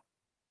mean, come on,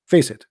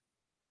 face it.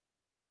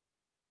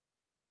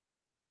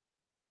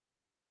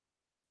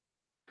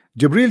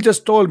 Jibril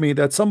just told me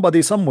that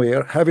somebody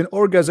somewhere having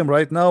orgasm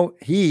right now,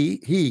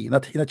 he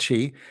not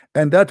she,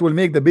 and that will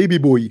make the baby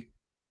boy.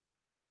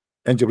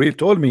 And Jibril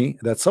told me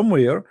that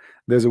somewhere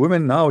there's a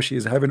woman now, she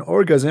is having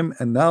orgasm,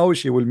 and now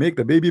she will make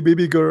the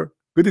baby girl.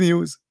 Good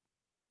news.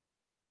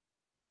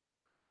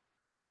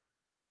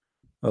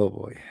 Oh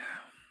boy.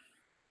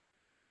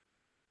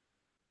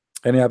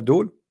 Any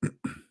Abdul?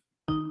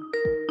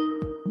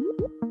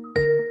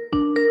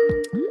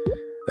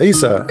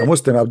 Isa, a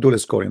Muslim Abdul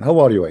is calling. How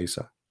are you,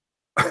 Isa?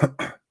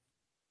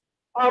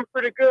 I'm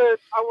pretty good.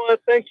 I want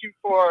to thank you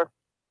for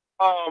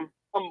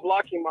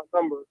unblocking my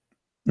number.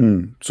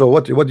 So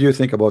what do you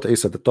think about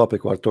Isa, the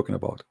topic we're talking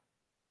about?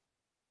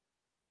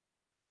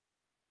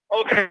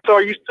 Okay, so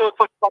are you still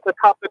talking about the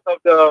topic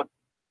of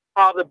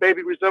how the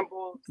baby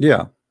resembles?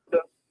 Yeah.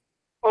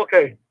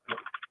 Okay.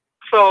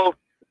 So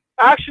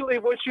actually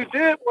what you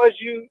did was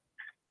you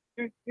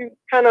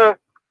kind of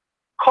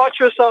caught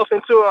yourself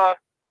into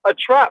a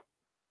trap.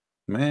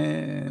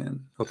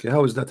 Man. Okay,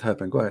 how does that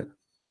happen? Go ahead.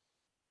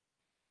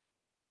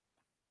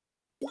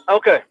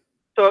 Okay.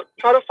 So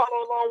try to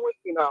follow along with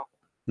me now.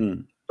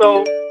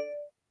 So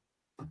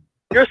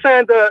you're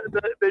saying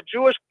the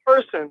Jewish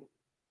person,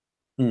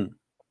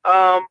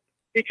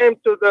 he came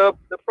to the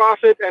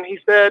prophet and he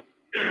said,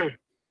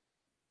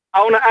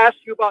 I want to ask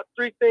you about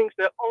 3 things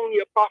that only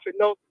a prophet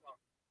knows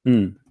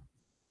about.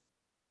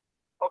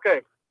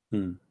 Okay.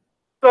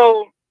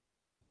 So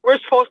we're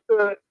supposed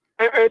to,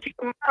 and keep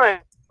in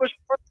mind, Jewish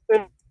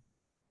person,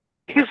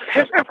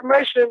 his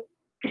information,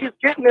 he's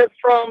getting it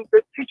from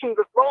the teachings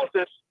of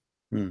Moses.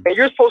 And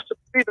you're supposed to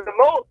be the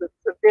Moses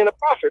as being a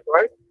prophet,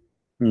 right?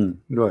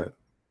 Go ahead.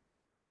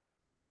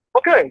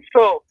 Okay,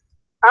 so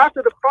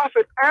after the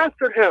prophet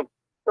answered him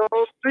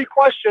those 3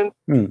 questions,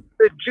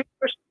 the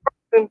Jewish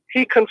person,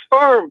 he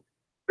confirmed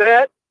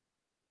that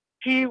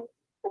he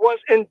was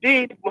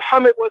indeed,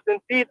 Muhammad was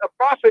indeed a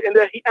prophet, and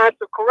that he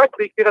answered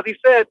correctly, because he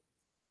said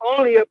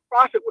only a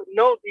prophet would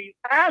know these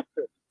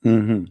answers.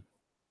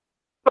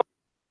 So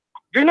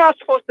you're not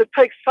supposed to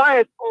take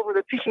science over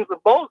the teachings of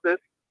Moses.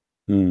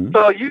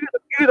 So you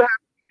either have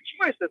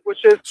choices,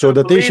 which is so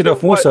the teaching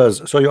of Musa.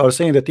 So you are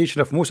saying the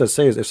teaching of Musa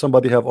says if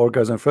somebody have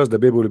orgasm first, the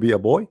baby will be a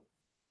boy?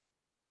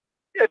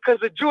 Yeah, because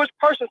the Jewish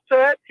person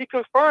said, he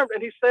confirmed,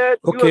 and he said,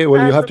 okay,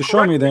 well, you have to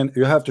show me then.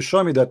 You have to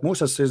show me that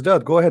Musa says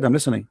that. Go ahead, I'm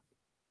listening.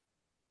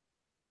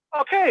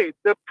 Okay,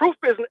 the proof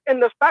is in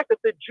the fact that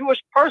the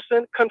Jewish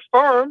person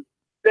confirmed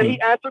that he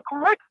answered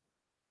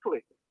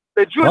correctly.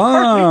 The Jewish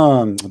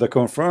person, they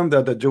confirmed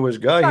that the Jewish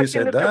guy, he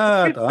said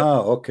that.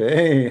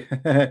 Okay.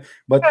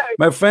 But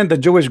my friend, the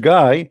Jewish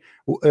guy,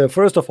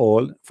 first of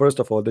all,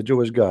 the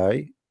Jewish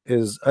guy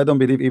is, I don't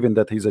believe even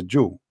that he's a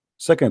Jew.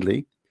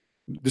 Secondly,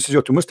 this is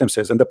what the Muslim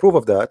says, and the proof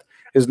of that,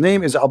 his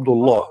name is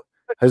Abdullah.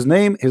 His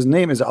name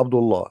is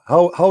Abdullah.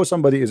 How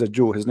somebody is a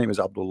Jew, his name is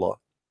Abdullah?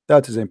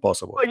 That is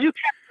impossible. Well, you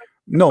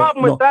No,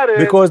 no,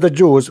 because the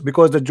Jews,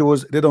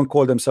 they don't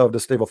call themselves the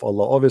slave of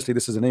Allah. Obviously,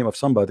 this is the name of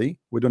somebody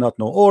we do not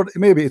know, or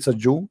maybe it's a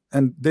Jew,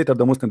 and later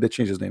the Muslim they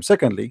change his name.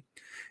 Secondly,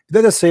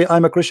 let us say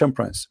I'm a Christian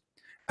prince,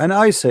 and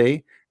I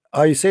say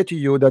to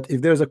you that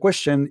if there's a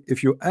question,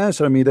 if you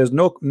answer me, there's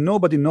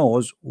nobody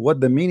knows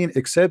what the meaning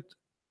except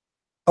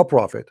a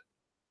prophet.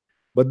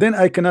 But then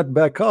I cannot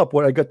back up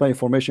where I got my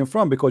information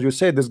from, because you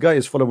say this guy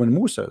is following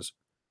Moses.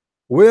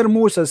 Where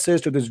Musa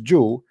says to this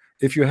Jew,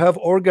 if you have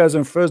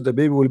orgasm first, the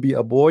baby will be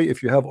a boy.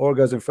 If you have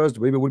orgasm first,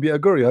 the baby will be a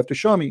girl. You have to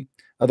show me.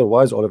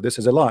 Otherwise, all of this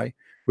is a lie.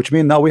 Which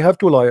means now we have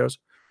two liars.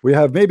 We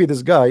have maybe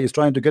this guy is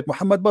trying to get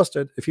Muhammad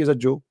busted if he's a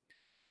Jew.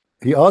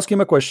 He asked him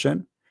a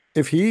question.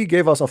 If he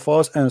gave us a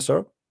false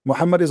answer,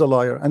 Muhammad is a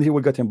liar and he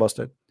will get him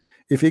busted.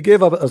 If he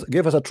gave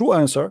us a true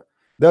answer,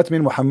 that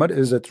means Muhammad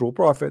is a true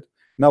prophet.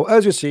 Now,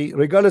 as you see,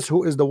 regardless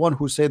who is the one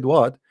who said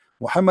what,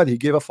 Muhammad, he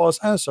gave a false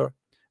answer.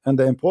 And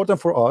the important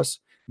for us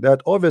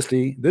that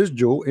obviously this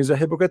Jew is a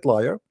hypocrite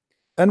liar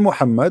and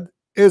Muhammad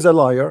is a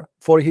liar,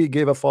 for he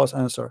gave a false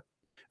answer.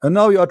 And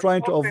now you are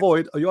trying to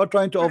avoid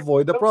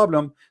the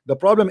problem. The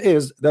problem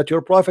is that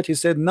your prophet, he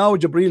said, now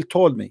Jibril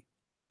told me.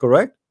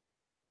 Correct?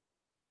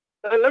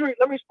 Let me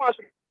respond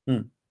to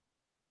you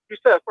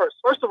said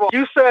first of all,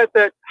 you said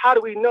that how do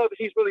we know that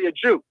he's really a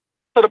Jew?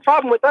 So the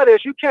problem with that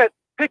is you can't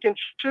pick and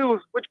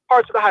choose which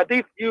parts of the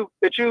hadith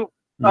that you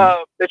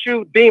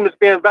deem as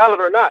being valid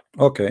or not.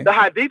 Okay. The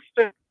hadith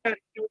said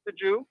he was a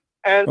Jew,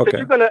 and that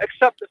you're going to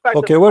accept the fact.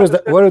 Okay, where is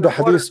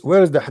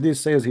the hadith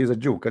says he's a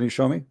Jew? Can you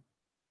show me?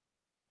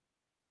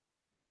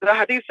 The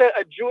hadith said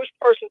a Jewish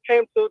person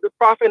came to the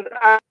prophet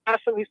and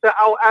asked him. He said,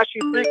 "I will ask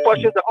you 3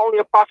 questions that only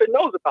a prophet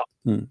knows about."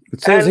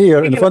 It says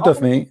here in front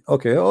of me.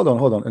 Okay, hold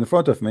on. In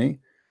front of me,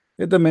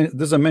 it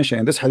doesn't mention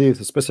in this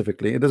hadith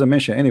specifically. It doesn't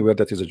mention anywhere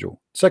that he's a Jew.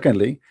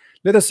 Secondly,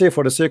 let us say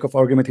for the sake of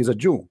argument he's a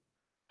Jew.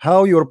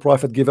 How your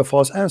prophet give a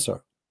false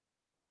answer?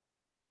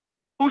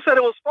 Who said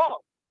it was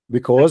false?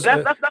 Because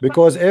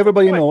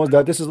everybody knows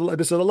that this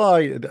is a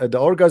lie. The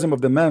orgasm of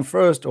the man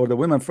first or the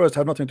women first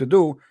have nothing to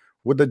do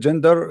with the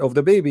gender of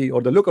the baby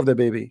or the look of the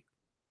baby.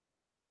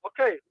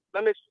 Okay,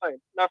 let me explain.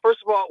 Now, first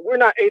of all, we're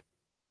not atheists.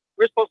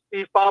 We're supposed to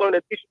be following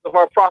the teachings of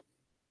our prophet.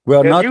 We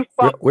are not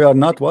what? We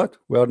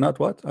are not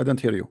what? I don't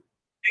hear you.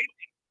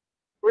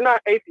 We're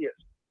not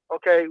atheists.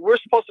 Okay, we're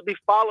supposed to be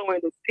following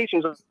the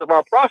teachings of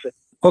our prophet.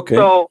 Okay.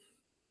 So,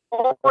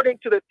 according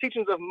to the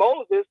teachings of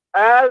Moses,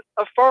 as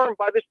affirmed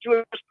by this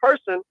Jewish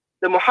person,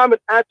 that Muhammad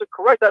answered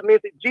correct. That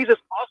means that Jesus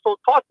also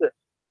taught this.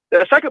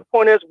 The second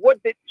point is,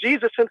 what did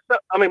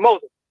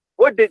Moses?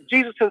 What did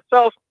Jesus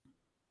himself?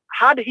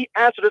 How did he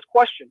answer this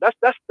question? That's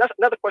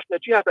another question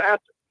that you have to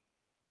answer.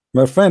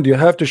 My friend, you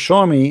have to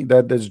show me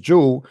that this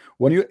Jew,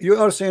 when you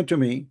are saying to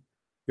me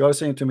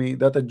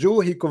that a Jew,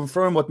 he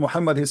confirmed what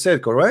Muhammad he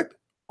said, correct?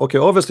 Okay,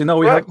 obviously now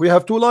we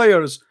have two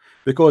liars,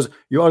 because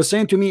you are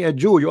saying to me a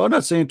Jew, you are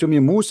not saying to me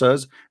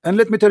Moses. And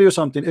let me tell you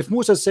something, if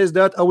Moses says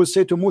that, I will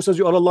say to Moses,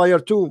 you are a liar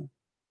too.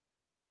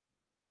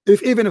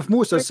 Even if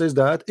Moses says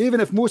that,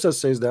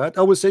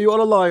 I will say you are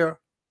a liar.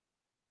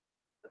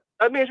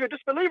 That means you're a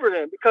disbeliever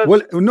then, because I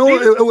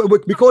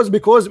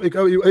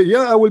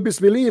will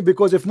disbelieve,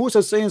 because if Musa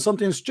is saying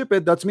something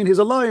stupid, that means he's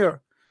a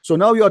liar. So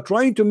now you are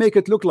trying to make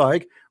it look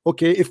like,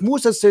 okay, if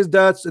Musa says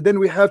that, then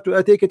we have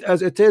to take it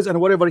as it is, and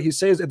whatever he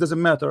says, it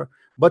doesn't matter.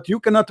 But you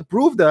cannot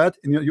prove that.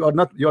 You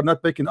are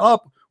not picking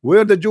up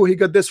where the Jew he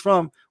got this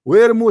from.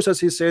 Where Musa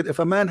he said, if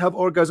a man have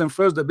orgasm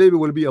first, the baby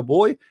will be a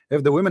boy.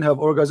 If the women have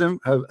orgasm,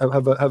 have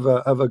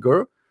a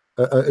girl.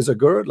 Is a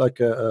girl, like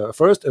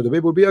first the baby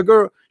will be a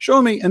girl.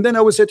 Show me, and then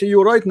I will say to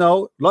you right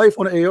now, live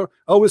on air,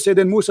 I will say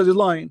then Musa is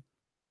lying.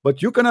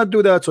 But you cannot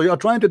do that. So you are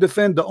trying to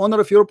defend the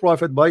honor of your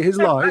prophet by his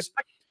lies.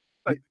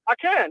 I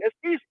can. It's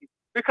easy,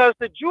 because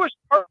the Jewish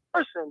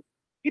person,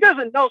 he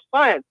doesn't know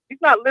science. He's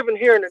not living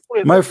here in the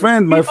 20th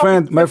century.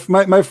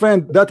 My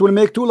friend, that will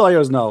make two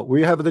liars now.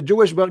 We have the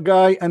Jewish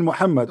guy and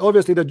Muhammad.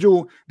 Obviously the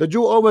Jew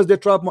always they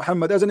trap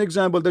Muhammad. As an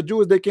example, the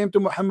Jews, they came to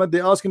Muhammad,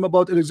 they asked him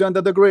about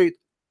Alexander the Great.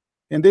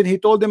 And then he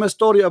told them a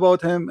story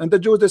about him, and the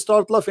Jews, they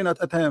start laughing at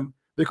him,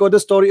 because the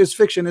story is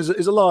fiction, is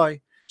a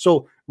lie.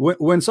 So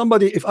when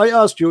somebody, if I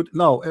asked you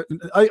now,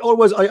 I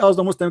ask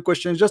the Muslim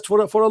questions just for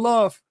a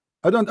laugh.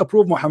 I don't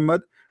approve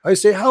Muhammad. I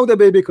say how the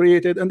baby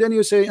created, and then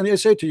I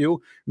say to you,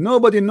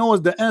 nobody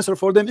knows the answer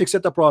for them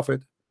except a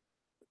prophet.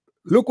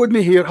 Look with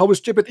me here how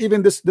stupid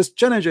even this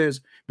challenge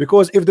is,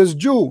 because if this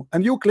Jew,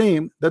 and you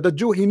claim that the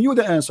Jew he knew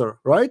the answer,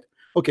 right?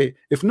 Okay,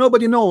 if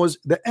nobody knows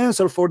the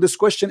answer for this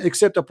question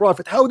except a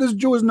prophet, how does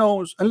Jews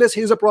knows unless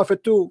he's a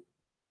prophet too?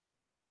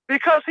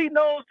 Because he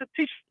knows the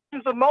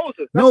teachings of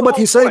Moses. No, but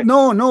he said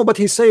but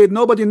he said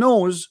nobody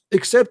knows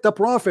except the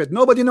prophet.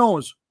 Nobody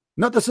knows,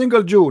 not a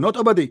single Jew, not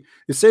nobody.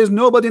 It says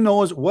nobody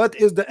knows what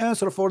is the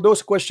answer for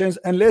those questions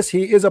unless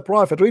he is a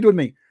prophet. Read with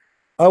me.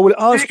 I will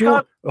ask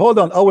you. Hold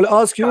on. I will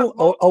ask you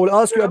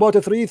about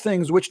the 3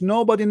 things which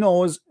nobody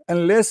knows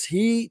unless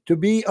he to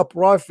be a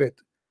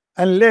prophet.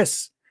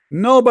 Unless.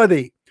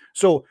 Nobody.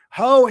 So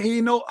how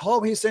he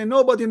say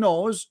nobody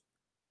knows,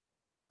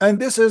 And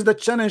this is the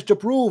challenge to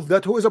prove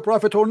that who is a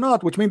prophet or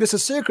not, which means this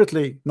is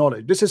secretly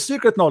knowledge. This is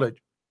secret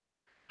knowledge.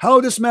 How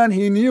this man,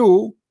 he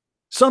knew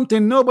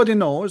something nobody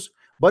knows,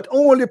 but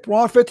only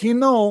prophet he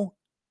know.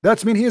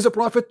 That means he is a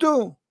prophet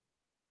too.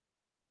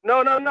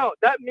 No.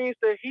 That means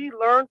that he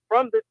learned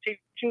from the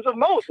teachings of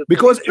Moses.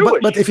 Because,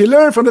 but if you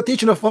learn from the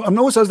teaching of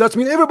Moses, that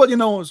means everybody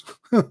knows,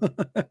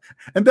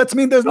 and that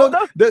means there's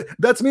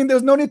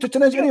there's no need to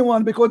challenge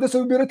anyone, because this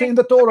will be written in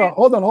the Torah.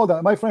 Hold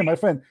on, my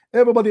friend.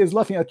 Everybody is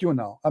laughing at you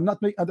now. I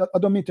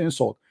don't mean to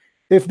insult.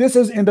 If this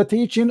is in the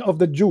teaching of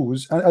the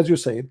Jews, and as you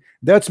said,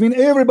 that means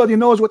everybody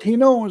knows what he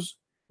knows.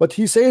 But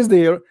he says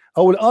there,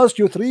 I will ask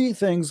you 3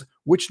 things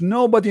which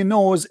nobody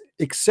knows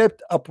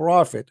except a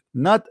prophet,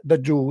 not the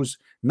Jews,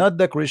 not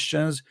the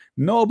Christians.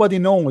 Nobody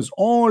knows.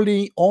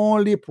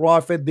 Only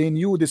prophet, they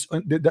knew this,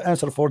 the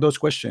answer for those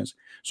questions.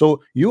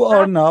 So you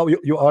are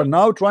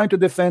now trying to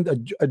defend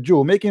a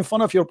Jew, making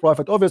fun of your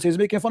prophet. Obviously, he's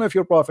making fun of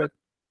your prophet.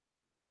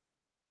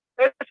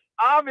 It's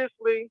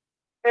obviously,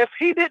 if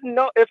he didn't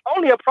know, if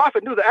only a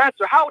prophet knew the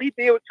answer, how would he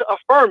be able to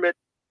affirm it?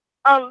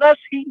 Unless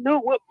he knew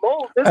what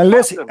Moses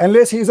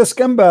unless he's a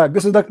scumbag.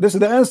 This is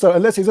the answer.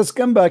 Unless he's a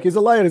scumbag, he's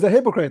a liar, he's a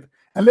hypocrite.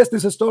 Unless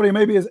this is story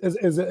maybe is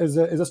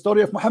a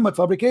story of Muhammad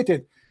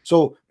fabricated.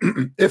 So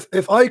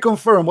if I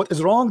confirm what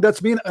is wrong,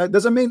 doesn't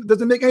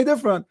make any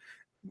difference.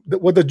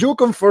 What the Jew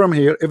confirm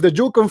here, if the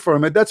Jew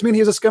confirm it, that means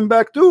he's a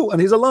scumbag too, and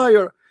he's a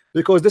liar,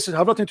 because this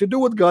have nothing to do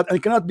with God, and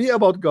it cannot be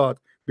about God,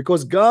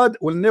 because God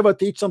will never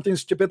teach something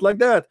stupid like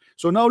that.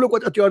 So now look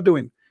what you are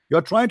doing. You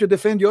are trying to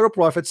defend your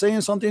prophet,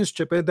 saying something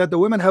stupid, that the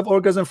women have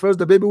orgasm first,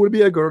 the baby will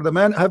be a girl, the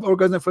man have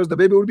orgasm first, the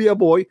baby will be a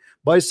boy,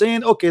 by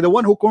saying, okay, the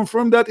one who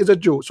confirmed that is a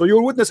Jew. So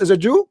your witness is a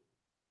Jew?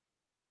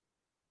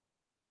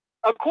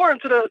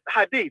 According to the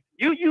hadith,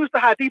 you use the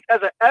hadith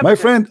as an evidence. My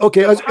friend,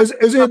 okay,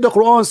 isn't it the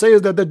Quran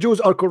says that the Jews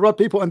are corrupt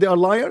people and they are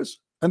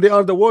liars, and they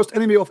are the worst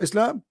enemy of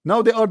Islam?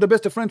 Now they are the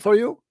best friend for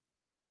you?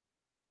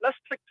 Let's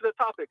stick to the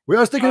topic. We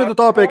are sticking to the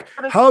topic.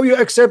 How you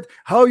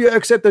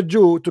accept a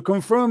Jew to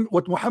confirm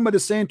what Muhammad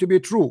is saying to be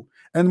true,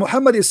 and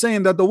Muhammad is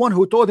saying that the one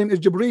who told him is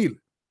Jibreel.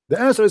 The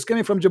answer is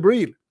coming from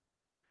Jibreel.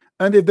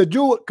 And if the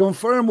Jew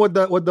confirm what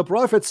the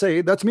prophet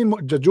say, that means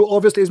the Jew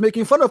obviously is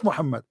making fun of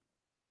Muhammad,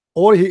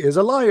 or he is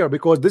a liar,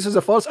 because this is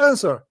a false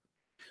answer.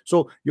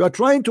 So you are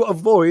trying to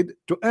avoid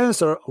to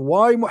answer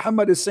why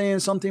Muhammad is saying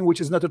something which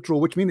is not true,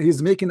 which means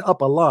he's making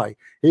up a lie.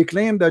 He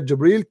claimed that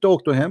Jibreel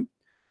talked to him,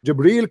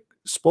 Jibreel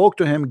spoke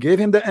to him, gave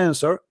him the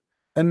answer,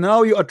 and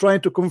now you are trying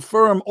to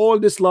confirm all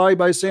this lie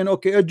by saying,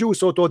 okay, a Jew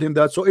so told him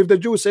that. So if the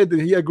Jew said that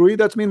he agreed,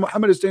 that means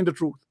Muhammad is saying the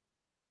truth.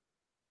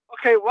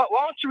 Okay, why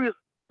don't you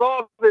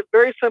resolve it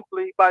very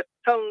simply by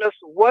telling us,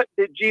 what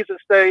did Jesus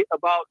say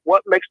about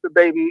what makes the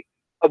baby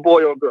a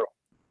boy or a girl?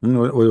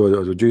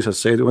 What Jesus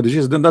said? Well,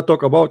 Jesus did not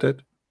talk about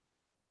it.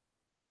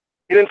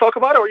 He didn't talk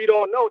about it, or you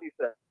don't know what he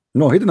said?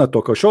 No, he did not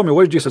talk. Show me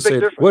where Jesus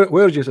said.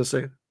 Where Jesus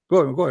said?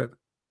 Go ahead.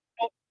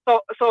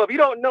 So if you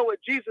don't know what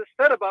Jesus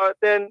said about it,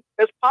 then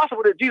it's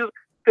possible that Jesus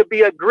could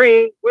be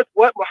agreeing with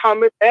what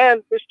Muhammad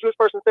and this Jewish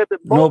person said. That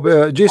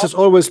no, Jesus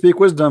always speak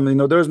wisdom. You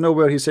know, there is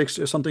nowhere he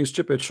says something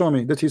stupid. Show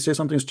me. Did he say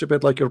something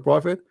stupid like your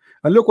prophet?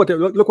 And look what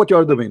you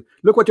are doing.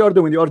 Look what you are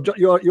doing.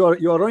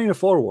 You are running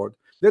forward.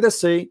 Let us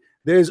say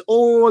there is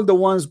all the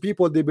ones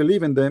people they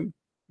believe in them.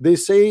 They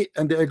say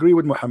and they agree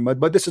with Muhammad,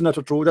 but this is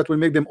not true. That will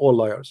make them all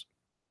liars.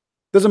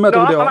 Doesn't matter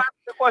who they are.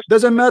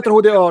 Doesn't matter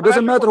who they are.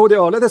 Doesn't matter who they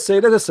are. Let us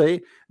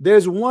say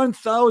there's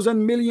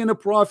 1,000 million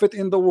prophet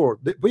in the world.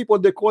 The people,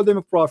 they call them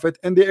a prophet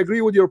and they agree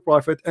with your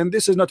prophet, and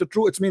this is not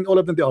true. It means all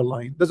of them they are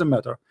lying. Doesn't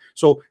matter.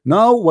 So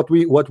now what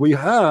we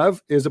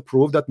have is a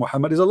proof that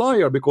Muhammad is a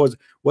liar, because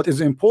what is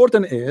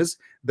important is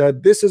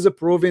that this is a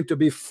proven to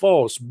be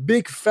false,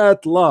 big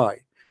fat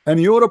lie.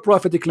 And your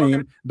prophet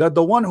claim that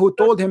the one who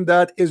told him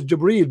that is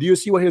Jibreel. Do you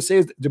see what he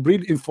says?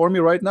 Jibreel inform me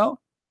right now.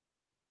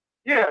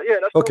 Yeah,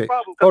 that's okay. No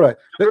problem. All right.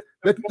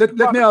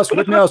 Let me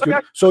ask you.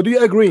 So do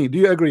you agree?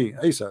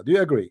 Isa, do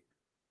you agree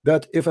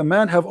that if a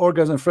man have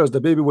orgasm first,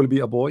 the baby will be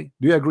a boy?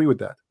 Do you agree with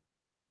that?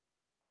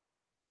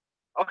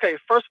 Okay,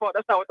 first of all,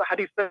 that's not what the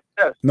hadith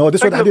says. No,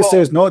 this is what the hadith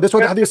says. No, this is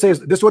what the hadith says.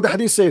 This is what the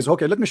hadith says.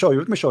 Okay, let me show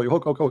you.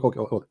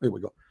 Hold. Here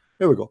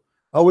we go.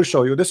 I will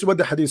show you. This is what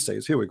the hadith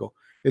says. Here we go.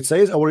 It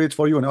says, I will read it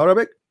for you in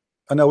Arabic,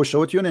 and I will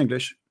show it to you in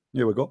English.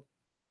 Here we go.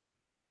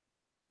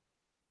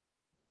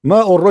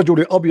 ماء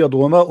الرجل أبيض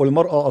وماء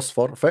المرأة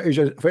أصفر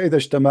فإذا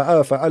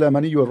اجتمعا فعلى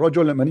مني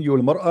الرجل مني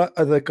المرأة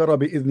أذكر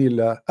بإذن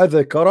الله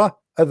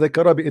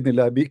أذكر بإذن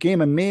الله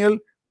became a male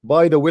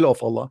by the will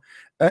of Allah.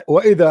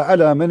 وإذا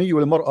على مني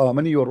المرأة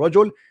مني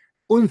الرجل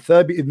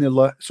أنثى بإذن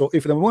الله. So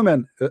if the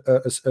woman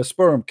a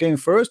sperm came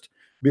first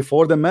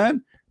before the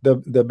man,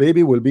 the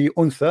baby will be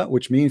أنثى,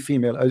 which means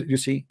female. As you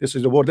see, this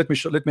is the word.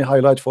 Let me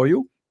highlight for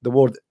you the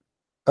word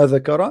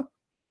أذكر,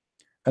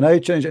 and I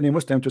challenge any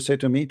Muslim to say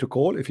to me, to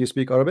call if you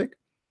speak Arabic,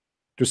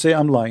 to say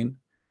I'm lying.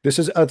 This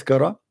is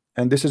adhkara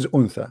and this is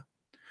untha.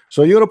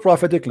 So your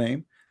prophetic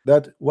claim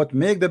that what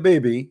make the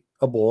baby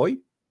a boy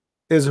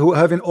is who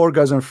having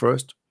orgasm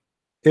first.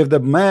 If the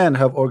man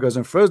have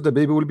orgasm first, the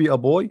baby will be a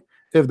boy.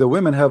 If the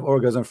women have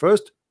orgasm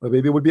first, the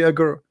baby will be a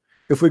girl.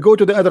 If we go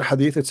to the other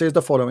hadith, it says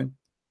the following.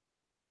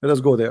 Let us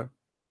go there.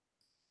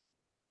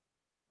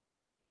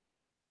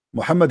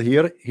 Muhammad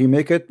here, he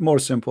make it more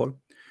simple.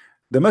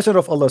 The Messenger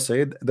of Allah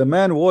said, the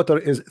man water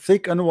is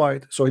thick and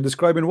white. So he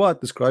describing what?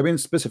 Describing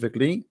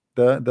specifically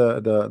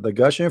the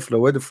gushing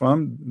fluid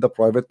from the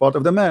private part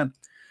of the man.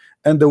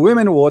 And the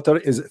women water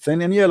is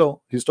thin and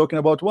yellow. He's talking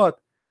about what?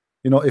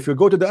 You know, if you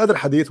go to the other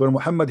hadith where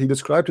Muhammad, he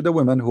described to the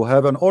women who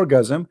have an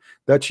orgasm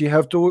that she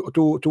have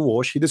to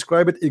wash, he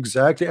described it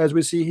exactly as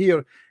we see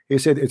here. He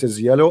said it is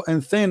yellow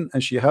and thin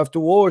and she have to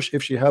wash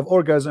if she have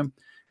orgasm.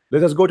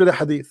 Let us go to the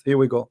hadith. Here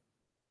we go.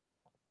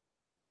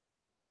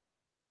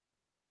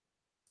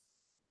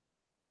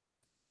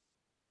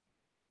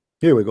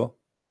 Here we go.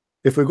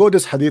 If we go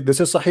this hadith, this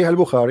is Sahih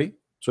al-Bukhari,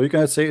 so you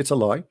cannot say it's a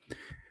lie.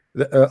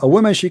 A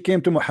woman, she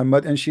came to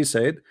Muhammad and she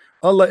said,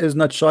 Allah is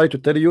not shy to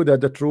tell you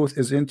that the truth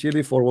is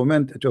entirely for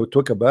women to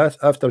take a bath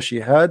after she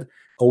had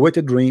a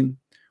wet dream,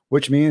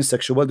 which means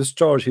sexual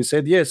discharge. He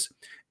said yes.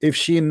 If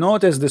she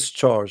noticed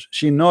discharge,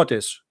 she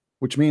noticed,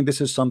 which means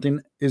this is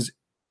something is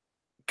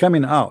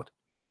coming out.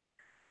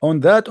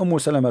 On that,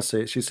 Salama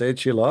said, she said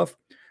she laughed.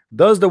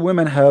 Does the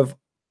woman have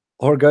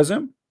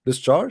orgasm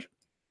discharge?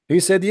 He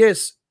said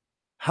yes.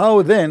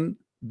 How then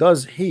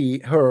does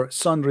her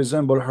son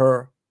resemble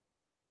her?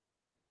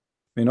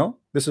 You know,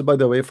 this is, by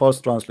the way, false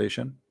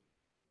translation.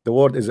 The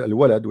word is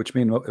al-walad, which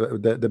means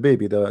the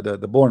baby,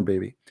 the born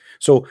baby.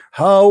 So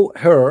how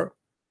her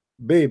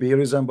baby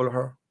resemble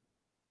her?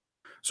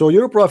 So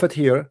your prophet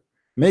here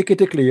make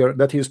it clear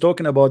that he's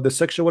talking about the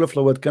sexual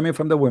fluid coming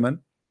from the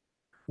women,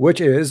 which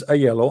is a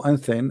yellow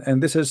and thin,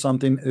 and this is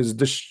something is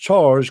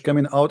discharge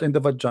coming out in the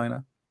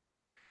vagina.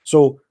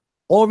 So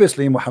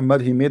obviously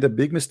Muhammad, he made a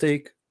big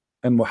mistake,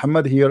 and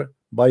Muhammad here,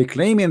 by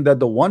claiming that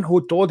the one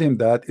who told him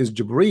that is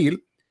Jibreel,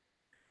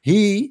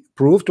 he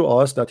proved to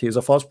us that he is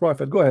a false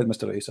prophet. Go ahead,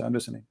 Mr. Isa, I'm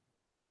listening.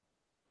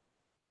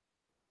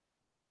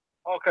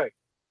 Okay,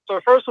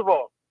 so first of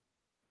all,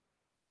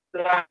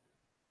 the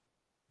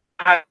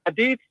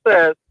hadith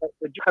says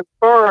that you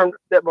confirmed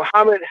that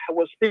Muhammad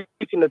was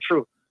speaking the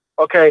truth.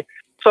 Okay,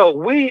 so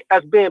we,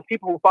 as being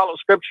people who follow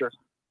scriptures,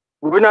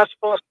 we're not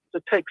supposed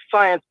to take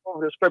science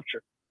over the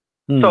scripture.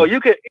 So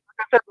you could, like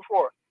I said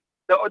before,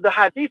 the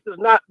hadith does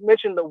not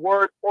mention the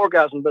word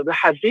orgasm, but the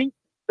hadith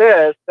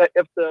says that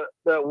if the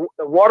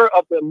water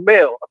of the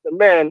male, of the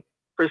man,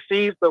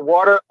 precedes the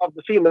water of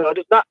the female, it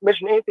does not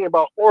mention anything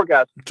about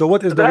orgasm. So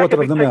what is the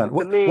water of the man?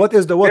 What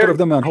is the water of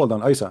the man? Hold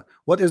on, Isa.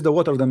 What is the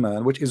water of the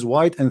man, which is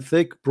white and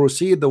thick,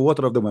 proceed the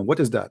water of the man?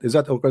 What is that? Is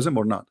that orgasm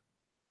or not?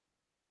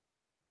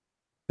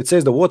 It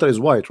says the water is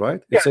white,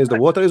 right? It says the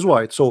water is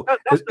white. So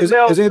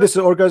isn't this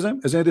orgasm?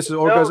 Isn't this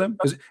orgasm?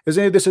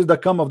 Isn't this is the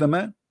cum of the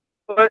man?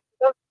 But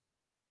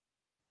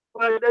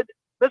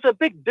there's a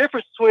big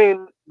difference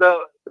between the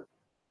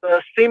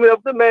semen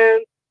of the man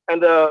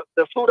and the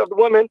fluid of the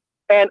woman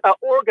and an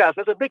orgasm.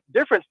 There's a big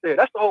difference there.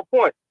 That's the whole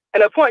point.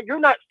 And the point you're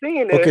not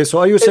seeing it. Okay, so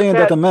are you saying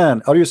that a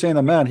man? Are you saying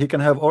a man he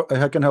can have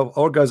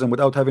orgasm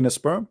without having a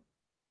sperm?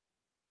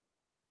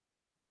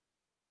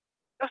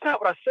 That's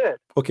not what I said.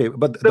 Okay,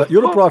 but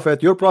your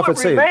prophet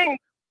said.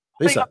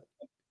 Listen.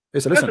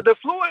 The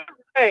fluid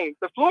remains.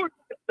 The fluid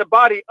is the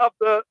body of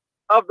the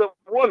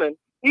woman,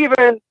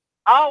 even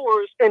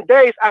hours and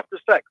days after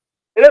sex.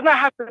 It does not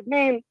have to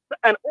mean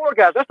an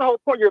orgasm. That's the whole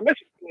point you're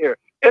missing here.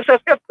 It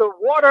says if the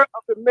water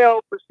of the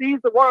male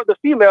precedes the water of the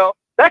female,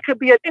 that could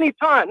be at any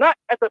time, not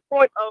at the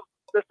point of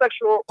the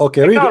sexual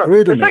encounter.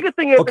 Read the me. second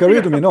thing is, okay,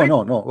 read me. No.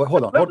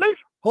 Hold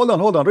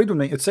on. Read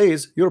me. It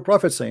says your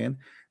prophet saying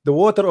the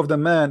water of the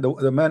man,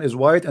 the man is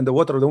white, and the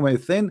water of the woman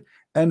is thin,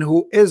 and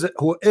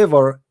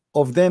whoever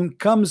of them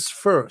comes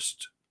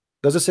first.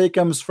 Does it say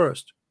comes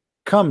first?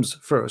 Comes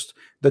first.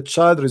 The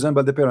child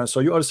resembles the parents. So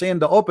you are saying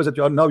the opposite.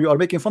 You are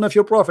making fun of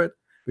your prophet,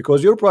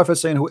 because your prophet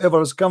saying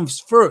whoever comes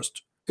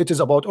first, it is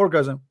about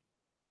orgasm.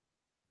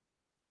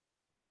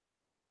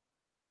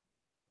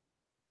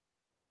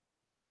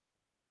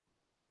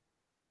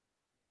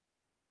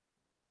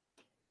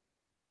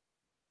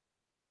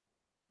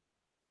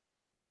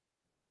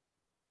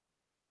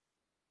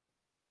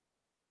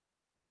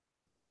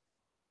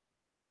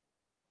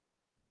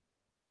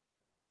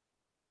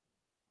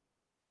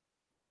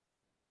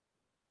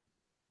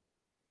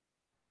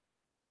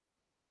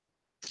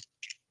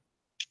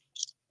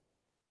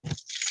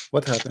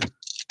 What happened?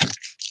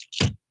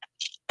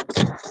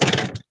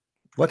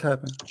 What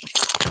happened?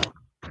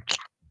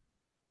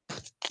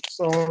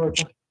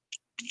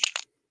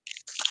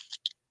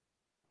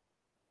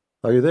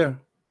 Are you there?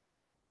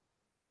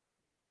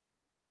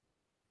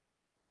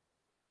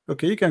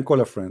 Okay, you can call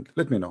a friend.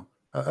 Let me know.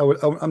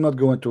 I'm not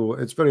going to.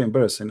 It's very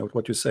embarrassing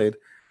what you said,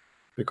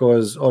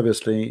 because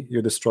obviously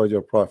you destroyed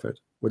your prophet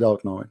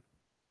without knowing.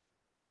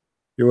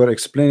 You were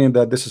explaining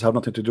that this has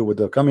nothing to do with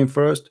the coming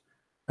first,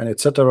 and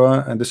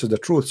etc. And this is the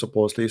truth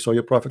supposedly. So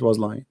your prophet was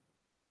lying.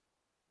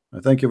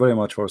 And thank you very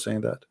much for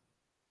saying that.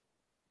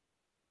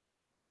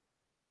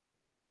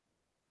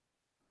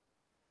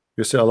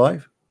 You're still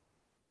alive?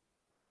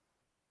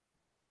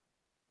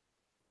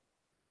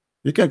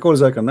 You can call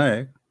Zakir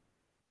Naik.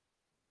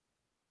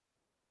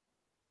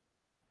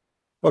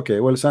 Okay,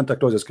 well, Santa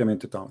Claus is coming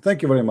to town.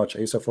 Thank you very much,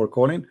 Isa, for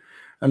calling,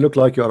 and look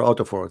like you are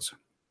out of words.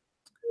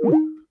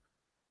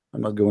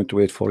 I'm not going to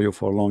wait for you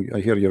for long. I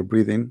hear you're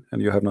breathing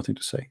and you have nothing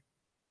to say.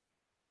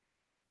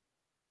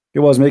 He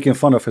was making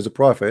fun of his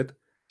prophet,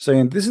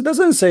 saying this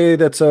doesn't say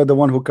that the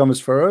one who comes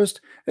first.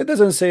 It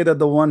doesn't say that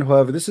the one who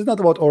have. This is not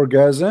about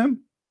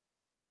orgasm.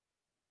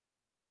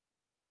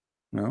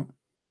 No.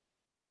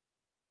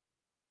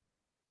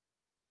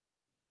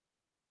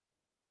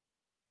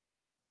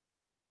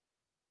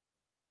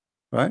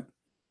 Right?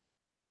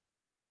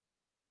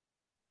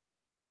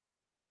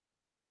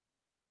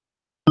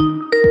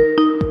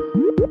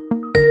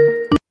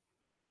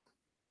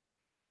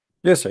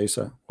 Yes,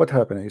 Isa. What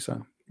happened,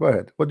 Isa? Go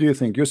ahead. What do you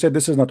think? You said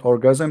this is not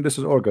orgasm. This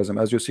is orgasm,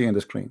 as you see in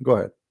the screen. Go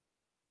ahead.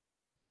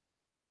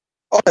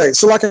 Okay,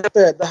 so like I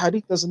said, the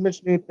hadith doesn't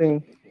mention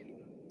anything.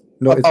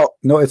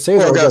 No, it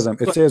says orgasm.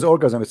 It But- says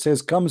orgasm. It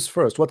says comes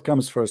first. What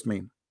comes first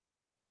mean?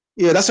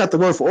 Yeah, that's not the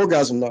word for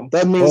orgasm, though.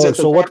 That means that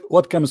so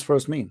what comes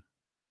first mean?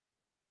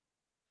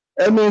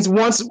 It means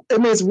once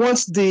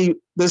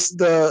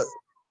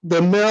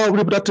the male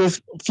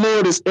reproductive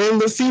fluid is in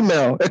the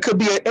female. It could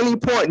be at any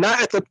point,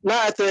 not at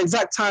the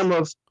exact time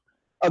of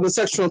the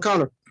sexual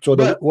encounter. So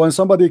when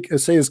somebody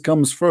says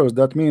comes first,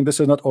 that means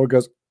this is not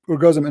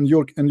orgasm in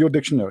your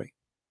dictionary.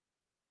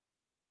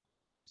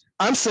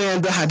 I'm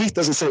saying the hadith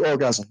doesn't say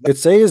orgasm. It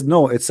says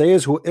no. It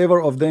says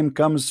whoever of them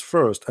comes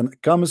first, and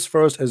comes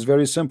first is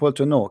very simple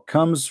to know.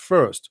 Comes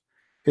first.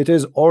 It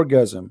is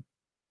orgasm.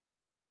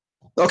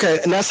 Okay,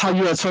 and that's how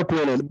you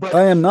interpret it. But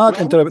I am not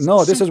interpreting.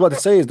 No, this is what it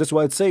says. This is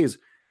what it says.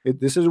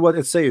 This is what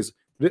it says.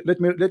 Let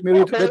me read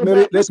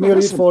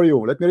for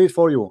you. Let me read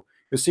for you.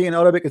 You see, in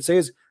Arabic it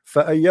says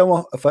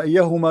فَأَيَّهُمَا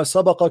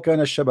سَبَقَ كَانَ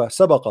الشَّبَهُ.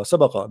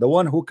 سَبَقَ, the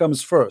one who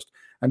comes first.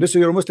 And this is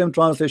your Muslim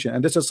translation,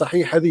 and this is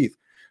Sahih Hadith.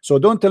 So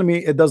don't tell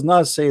me it does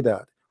not say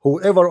that.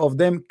 Whoever of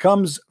them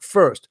comes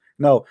first.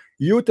 Now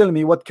you tell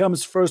me what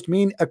comes first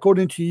mean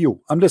according to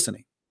you. I'm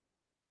listening.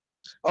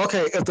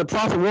 Okay, if the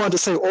prophet wanted to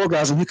say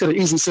orgasm, he could have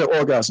easily said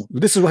orgasm.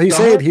 This is what he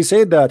said. He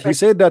said that. He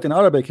said that in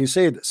Arabic. He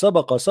said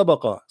sabaqa.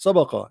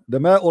 The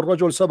ma'ur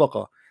rajul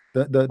sabaqa.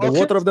 The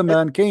water of the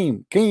man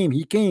came.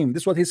 He came.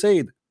 This is what he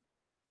said.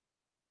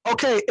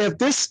 Okay, if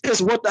this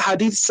is what the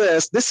hadith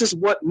says, this is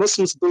what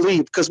Muslims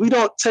believe, because we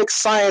don't take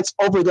science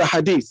over the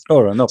hadith.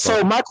 All right, no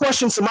problem.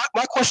 So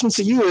my question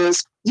to you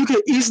is, you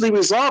can easily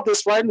resolve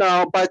this right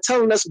now by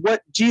telling us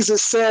what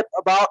Jesus said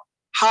about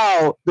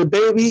how the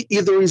baby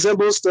either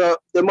resembles the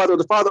mother or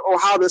the father, or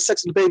how the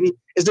sex of the baby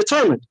is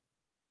determined.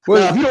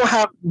 Well, now, if you don't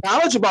have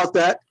knowledge about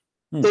that,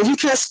 then you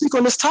can't speak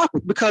on this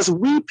topic, because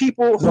we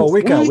people.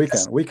 We can.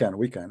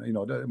 You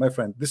know, my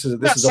friend, this is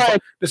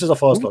a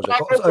false logic.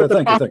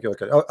 Thank you.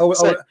 Okay,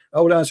 I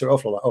will answer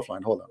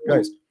offline. Hold on,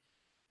 guys.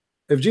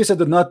 If Jesus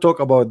did not talk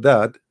about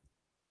that,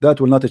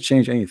 that will not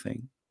change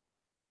anything.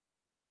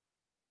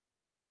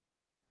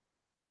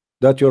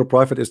 That your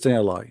prophet is telling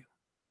a lie.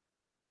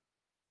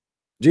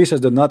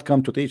 Jesus did not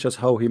come to teach us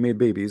how he made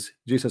babies.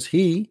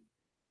 He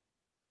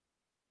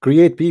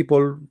create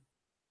people,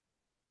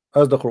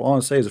 as the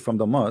Quran says, from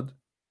the mud.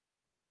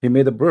 He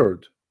made a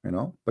bird, you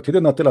know, but he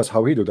did not tell us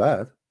how he do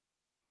that,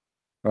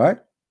 right?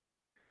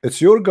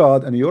 It's your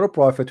God and your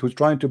prophet who's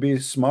trying to be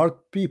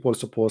smart people,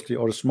 supposedly,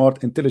 or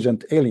smart,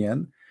 intelligent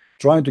alien,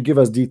 trying to give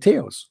us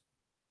details.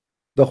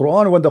 The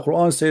Quran, when the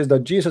Quran says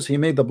that Jesus, he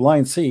made the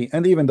blind see,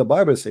 and even the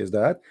Bible says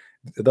that,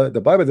 the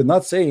Bible did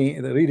not say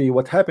really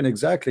what happened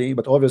exactly,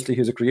 but obviously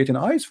he's creating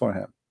eyes for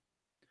him.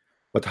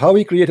 But how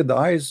he created the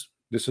eyes,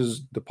 this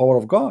is the power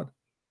of God.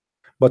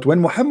 But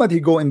when Muhammad, he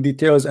go in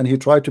details and he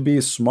tried to be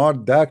a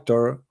smart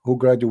doctor who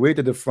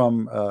graduated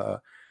from a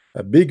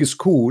big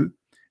school,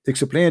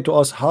 explaining to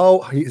us how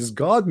his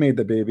God made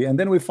the baby, and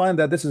then we find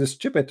that this is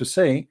stupid to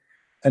say,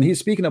 and he's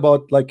speaking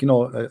about, like, you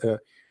know,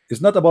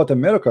 it's not about a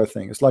miracle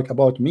thing. It's like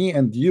about me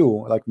and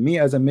you, like me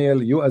as a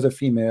male, you as a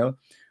female.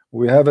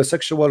 We have a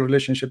sexual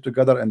relationship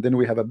together, and then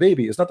we have a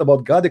baby. It's not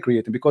about God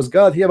creating, because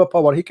God, he have a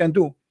power, he can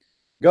do.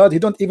 God, he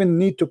don't even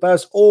need to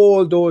pass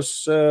all those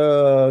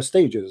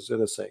stages,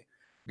 let's say.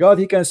 God,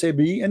 he can say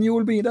be, and you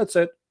will be. That's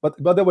it.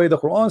 But by the way, the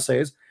Quran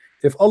says,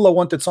 if Allah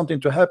wanted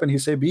something to happen, he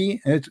say be,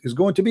 and it is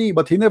going to be.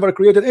 But he never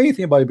created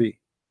anything by be.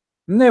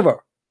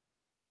 Never.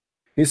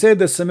 He said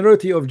the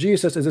similarity of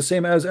Jesus is the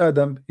same as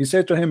Adam. He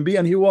said to him be,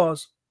 and he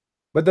was.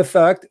 But the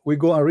fact, we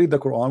go and read the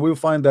Quran, we will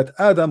find that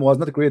Adam was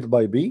not created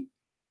by be.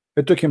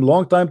 It took him a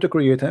long time to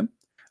create him.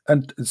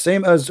 And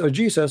same as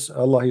Jesus,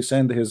 Allah, he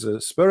sent his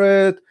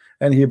spirit,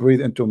 and he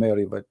breathed into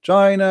Mary's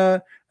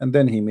vagina, and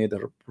then he made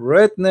her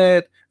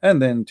pregnant,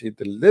 and then she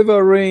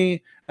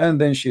delivery, and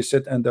then she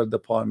sat under the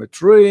palm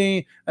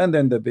tree, and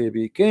then the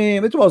baby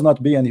came. It was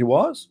not be, and he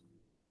was.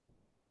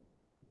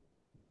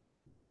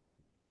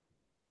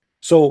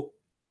 So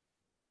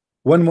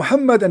when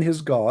Muhammad and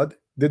his God,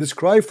 they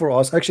describe for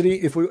us,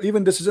 actually, if we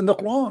even, this is in the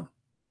Quran.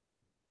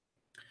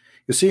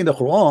 You see, in the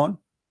Quran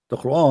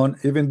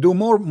even do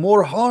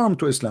more harm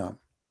to Islam.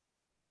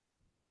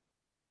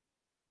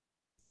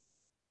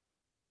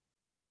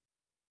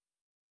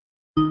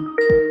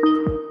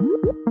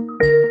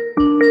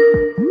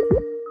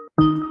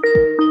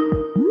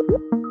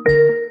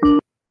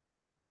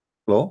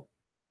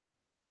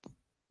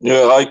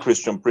 Yeah, hi,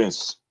 Christian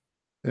Prince.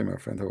 Hey, my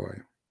friend, how are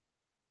you?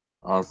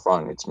 I'm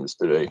fine. It's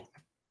Mr. A.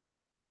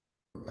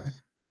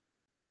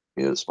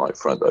 Yes, my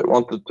friend. I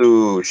wanted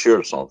to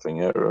share something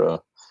here.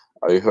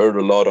 I heard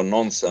a lot of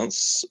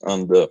nonsense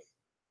and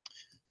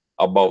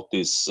about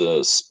this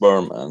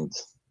sperm and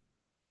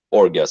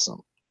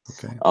orgasm.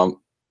 Okay.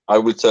 I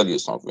will tell you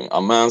something.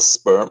 A man's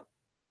sperm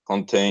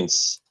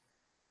contains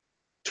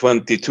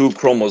 22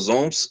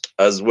 chromosomes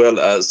as well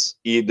as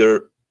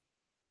either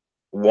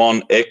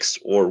one X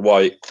or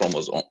Y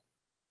chromosome.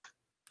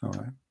 All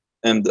right.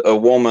 And a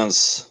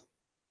woman's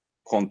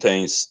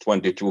contains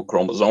 22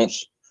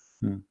 chromosomes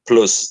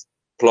plus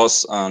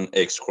an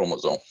X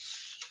chromosome.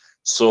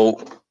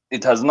 So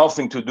it has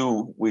nothing to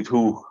do with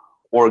who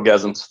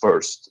orgasms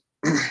first.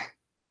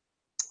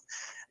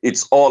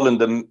 It's all in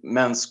the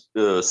man's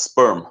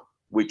sperm,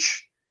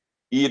 which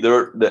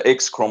either the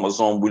X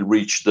chromosome will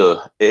reach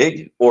the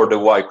egg or the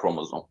Y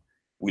chromosome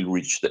will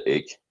reach the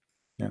egg.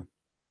 Yeah.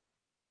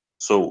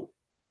 So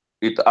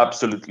it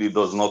absolutely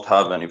does not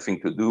have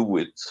anything to do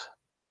with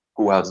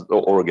who has the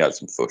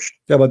orgasm first.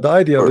 Yeah, but the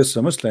idea of this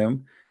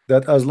Muslim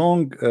that as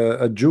long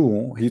a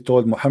Jew, he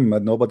told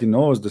Muhammad, nobody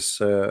knows this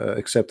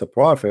except a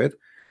prophet,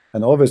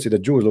 and obviously the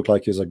Jews look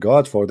like he's a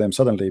god for them.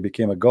 Suddenly he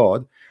became a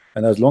god,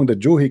 and as long the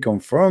Jew he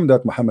confirmed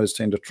that Muhammad is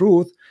saying the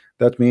truth,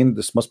 that means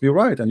this must be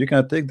right, and you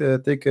cannot take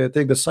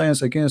the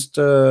science against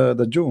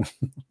the Jew.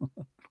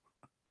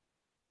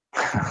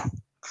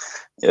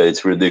 Yeah,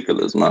 it's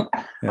ridiculous, man.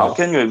 Yeah. How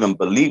can you even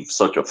believe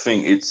such a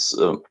thing? It's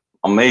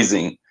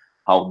amazing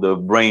how the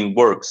brain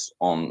works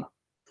on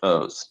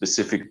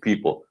specific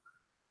people.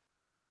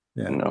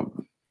 Yeah. You know,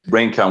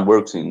 brain can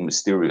work in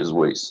mysterious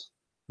ways.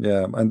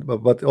 Yeah,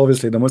 but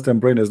obviously the Muslim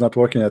brain is not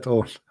working at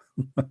all.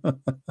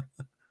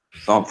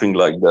 Something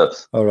like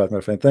that. All right,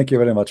 my friend. Thank you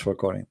very much for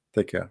calling.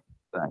 Take care.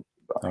 Thank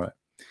you. Bye. All right.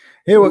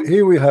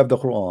 Here we have the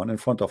Quran in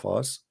front of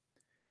us,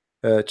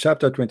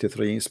 chapter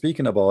 23,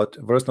 speaking about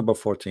verse number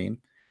 14.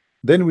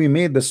 Then we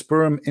made the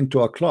sperm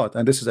into a clot,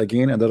 and this is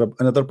again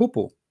another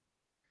poo-poo,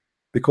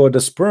 because the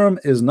sperm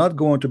is not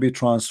going to be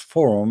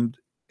transformed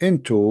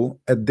into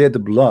a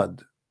dead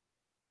blood.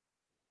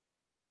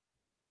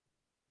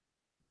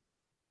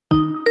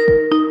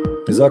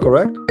 Is that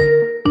correct?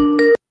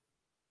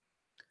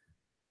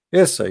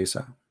 Yes,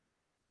 Isa.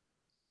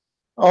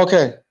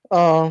 Okay.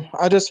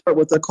 I just heard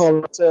what the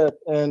caller said,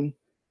 and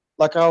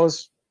like I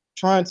was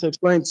trying to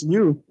explain to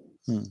you,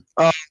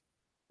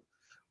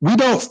 we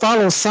don't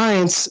follow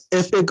science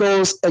if it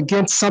goes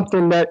against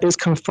something that is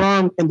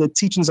confirmed in the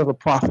teachings of a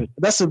prophet.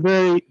 That's a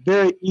very,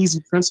 very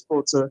easy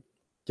principle to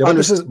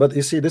understand. But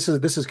you see,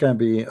 this can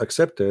be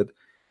accepted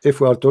if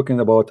we are talking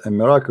about a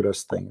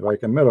miraculous thing,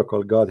 like a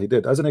miracle God he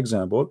did. As an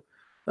example,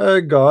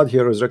 God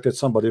here resurrected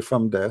somebody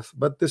from death,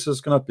 but this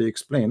is cannot be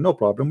explained. No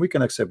problem, we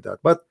can accept that.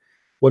 But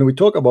when we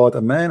talk about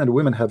a man and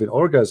women having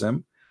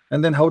orgasm,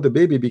 and then how the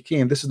baby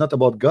became, this is not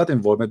about God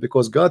involvement,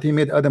 because God, he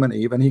made Adam and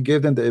Eve and he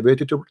gave them the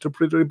ability to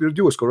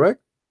reproduce,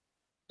 correct?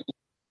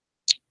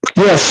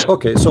 Yes.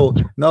 Okay, so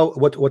now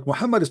what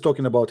Muhammad is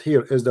talking about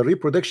here is the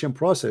reproduction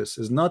process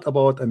is not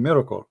about a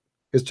miracle.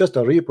 It's just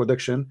a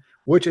reproduction,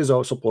 which is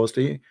also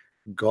supposedly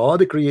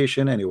God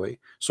creation anyway.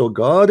 So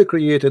God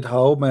created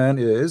how man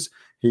is.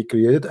 He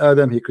created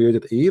Adam, he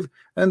created Eve,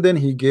 and then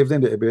he gave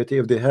them the ability,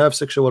 if they have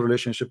sexual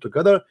relationship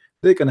together,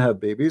 they can have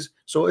babies.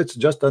 So it's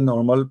just a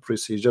normal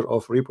procedure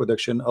of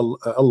reproduction.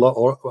 Allah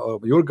or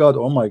your God,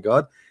 oh my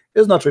God,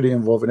 is not really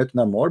involved in it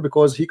no more,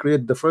 because he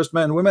created the first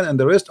man and women, and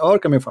the rest are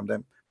coming from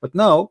them. But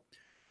now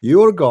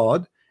your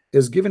God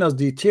is giving us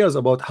details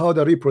about how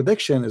the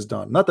reproduction is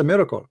done, not a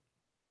miracle.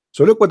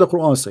 So look what the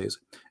Quran says.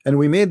 And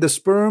we made the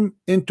sperm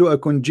into a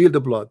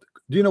congealed blood.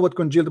 Do you know what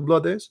congealed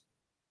blood is?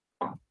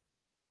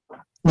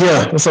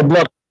 Yeah, it's a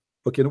blood.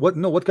 Okay,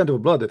 what kind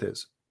of blood it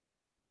is?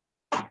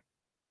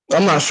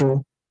 I'm not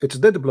sure. It's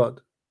dead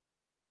blood.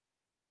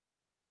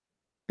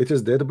 It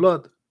is dead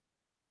blood.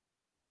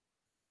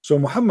 So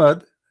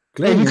Muhammad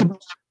claiming,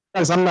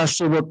 I'm not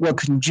sure what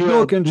congealed.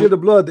 No, congealed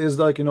blood is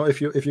like, you know,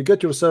 if you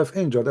get yourself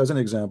injured, as an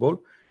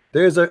example,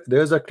 there's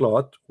a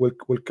clot will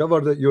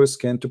cover your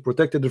skin to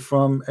protect it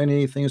from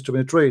any things to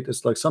penetrate.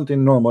 It's like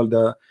something normal.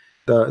 The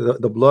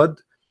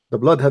blood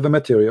have a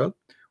material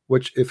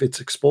which, if it's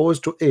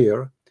exposed to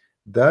air,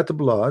 that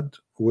blood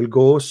will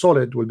go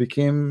solid, will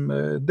become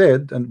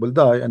dead and will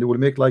die, and it will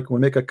make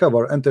a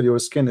cover until your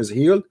skin is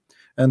healed,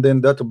 and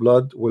then that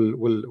blood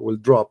will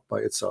drop by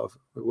itself,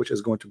 which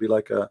is going to be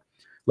like a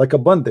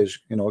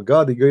bandage. You know,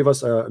 God, he gave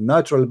us a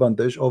natural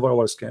bandage over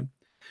our skin.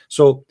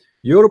 So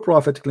your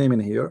prophet claiming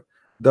here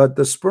that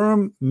the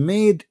sperm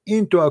made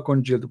into a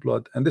congealed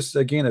blood, and this is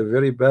again a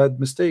very bad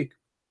mistake.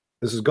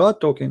 This is God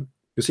talking.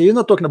 You see, he's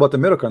not talking about a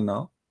miracle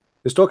now.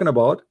 He's talking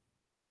about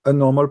a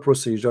normal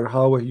procedure,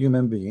 how a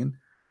human being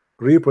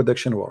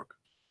reproduction work.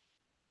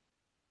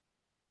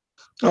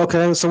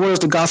 Okay, so what does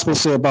the gospel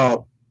say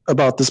about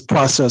this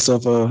process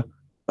of how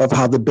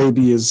the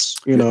baby is,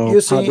 you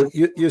see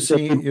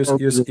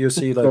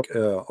like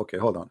okay,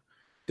 hold on.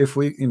 If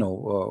we, you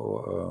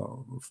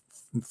know,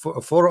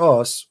 for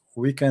us,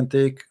 we can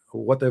take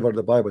whatever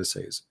the Bible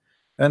says,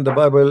 And the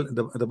Bible,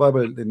 the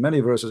Bible, in many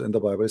verses in the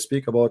Bible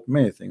speak about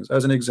many things.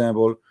 As an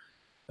example,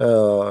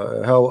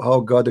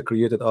 how God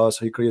created us,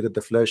 He created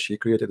the flesh, He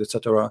created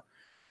etc.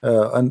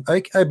 And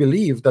I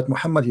believe that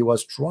Muhammad, he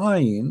was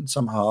trying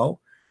somehow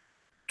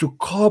to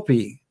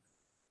copy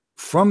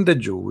from the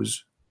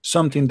Jews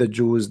something the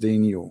Jews they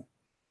knew.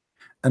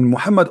 And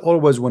Muhammad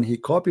always, when he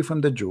copied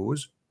from the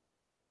Jews,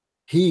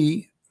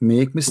 he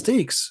make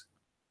mistakes.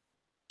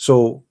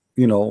 So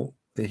you know,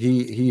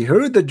 he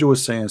heard the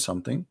Jews saying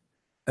something,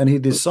 and he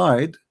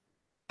decide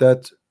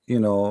that he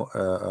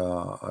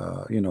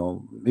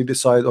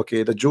decide,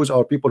 okay, the Jews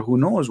are people who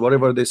knows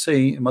whatever they say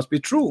it must be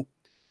true.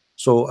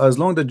 So as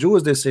long the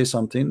Jews they say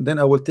something, then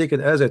I will take it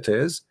as it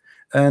is.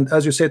 And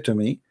as you said to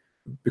me,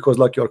 because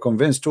like you're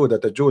convinced too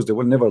that the Jews, they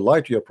will never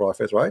lie to your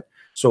prophet, right?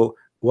 So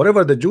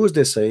whatever the Jews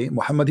they say,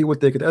 Muhammad, he will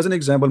take it as an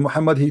example.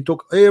 Muhammad, he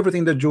took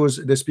everything the Jews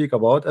they speak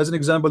about as an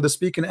example. The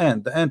speaking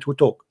ant, the ant who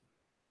talk,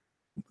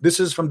 this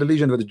is from the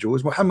legion of the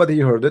Jews. Muhammad, he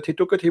heard it, he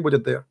took it, he put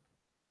it there.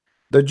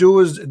 The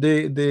Jews,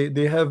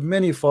 they have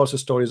many false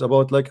stories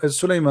about, like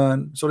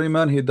Suleiman,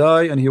 he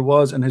died and he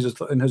was in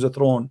his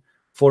throne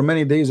for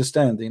many days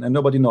standing and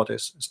nobody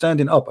noticed,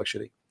 standing up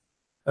actually.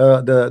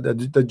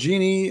 The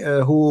genie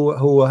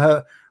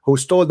who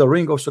stole the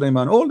ring of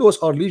Suleiman, all those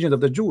are legions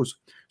of the Jews.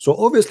 So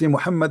obviously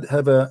Muhammad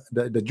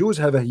the Jews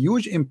have a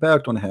huge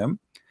impact on him,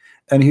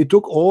 and he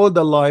took all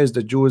the lies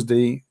the Jews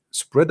they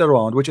spread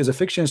around, which is a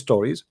fiction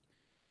stories,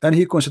 and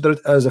he considered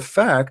it as a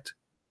fact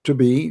to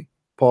be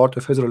part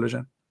of his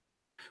religion.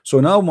 So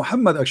now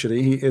Muhammad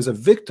actually, he is a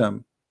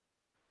victim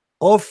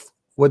of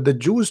what the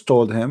Jews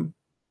told him,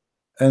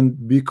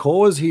 and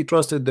because he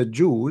trusted the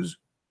Jews,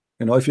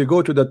 you know, if you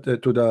go to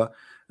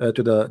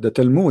the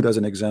Talmud as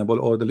an example,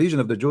 or the legion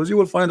of the Jews, you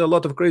will find a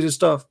lot of crazy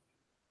stuff.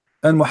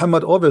 And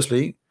Muhammad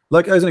obviously,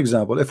 like as an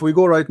example, if we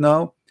go right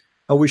now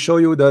and we show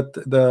you that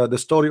the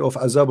story of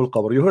Azab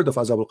al-Qabr, you heard of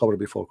Azab al-Qabr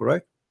before,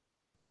 correct?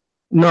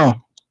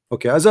 No.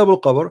 Okay, Azab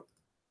al-Qabr,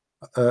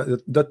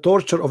 the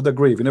torture of the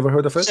grave, you never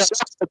heard of it? Yes,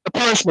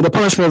 the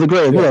punishment of the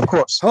grave. Yeah, of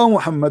course. How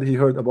Muhammad he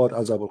heard about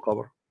Azab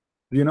al-Qabr?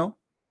 Do you know?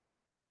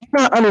 You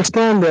not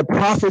understand that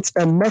prophets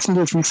and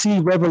messengers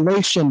receive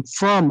revelation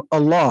from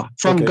Allah,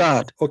 from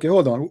God. Okay,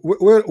 hold on.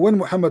 When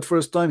Muhammad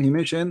first time he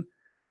mentioned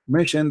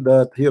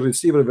that he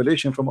received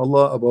revelation from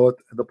Allah about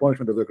the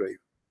punishment of the grave,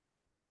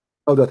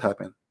 how that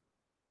happened?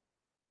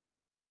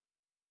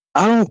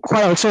 I don't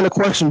quite understand the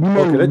question.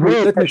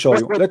 Okay, let me show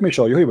you. Let me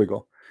show you. Here we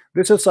go.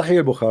 This is Sahih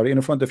al-Bukhari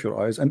in front of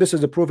your eyes, and this is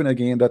the proven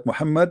again that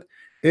Muhammad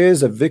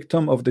is a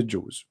victim of the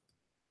Jews.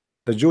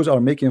 The Jews are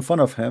making fun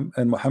of him,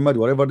 and Muhammad,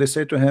 whatever they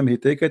say to him, he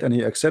take it and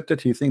he accept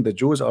it. He think the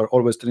Jews are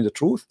always telling the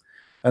truth,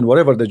 and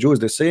whatever the Jews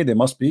they say, they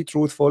must be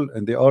truthful,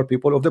 and they are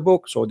people of the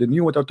book, so they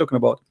knew what I'm talking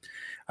about.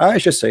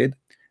 Aisha said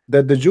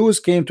that the Jews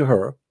came to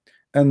her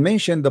and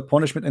mentioned the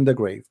punishment in the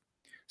grave,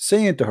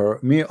 saying to her,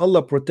 may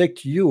Allah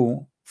protect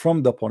you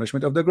from the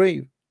punishment of the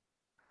grave.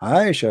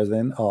 Aisha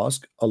then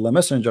asked Allah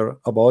Messenger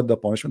about the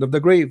punishment of the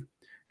grave.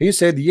 He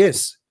said,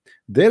 yes,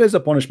 there is a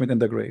punishment in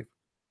the grave.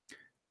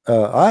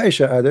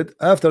 Aisha added,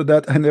 after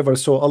that I never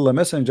saw Allah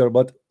Messenger,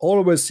 but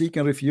always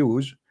seeking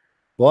refuge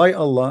by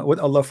Allah, with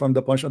Allah, from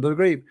the punishment of the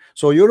grave.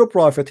 So your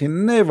prophet, he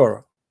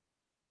never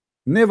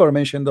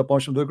mentioned the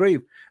punishment of the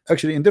grave.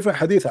 Actually, in different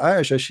hadith,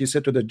 Aisha, she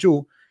said to the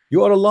Jew,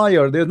 you are a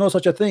liar, there's no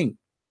such a thing,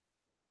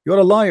 you're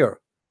a liar.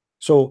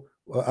 So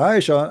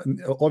Aisha,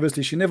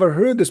 obviously she never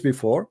heard this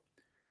before,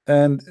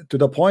 and to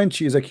the point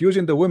she is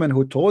accusing the women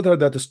who told her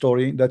that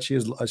story, that she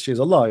is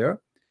a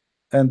liar,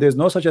 and there's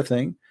no such a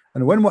thing.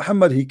 And when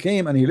Muhammad he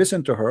came and he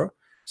listened to her,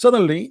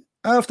 suddenly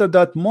after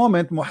that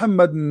moment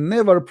Muhammad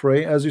never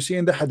pray, as you see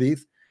in the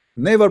hadith,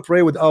 never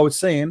pray without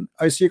saying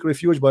I seek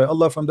refuge by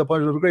Allah from the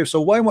punishment of the grave.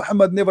 So why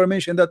Muhammad never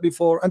mentioned that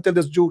before until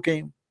this Jew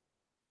came?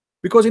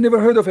 Because he never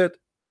heard of it.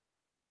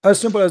 As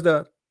simple as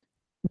that.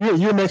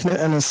 You're making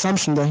an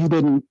assumption that he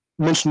didn't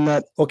mention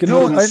that. Okay,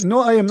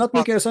 no, I am not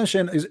making an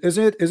assumption.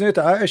 Isn't it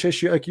Aisha,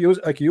 she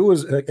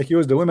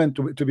accused the women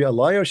to be a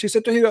liar? She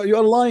said to her, you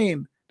are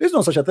lying, there's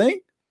no such a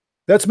thing.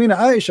 That's mean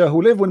Aisha,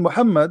 who lived with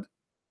Muhammad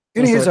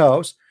in his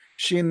house,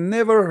 she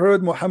never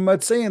heard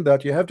Muhammad saying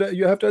that. You have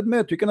to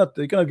admit, you cannot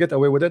get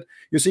away with it.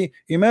 You see,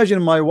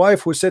 imagine my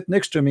wife who sit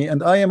next to me,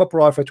 and I am a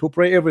prophet who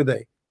pray every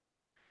day,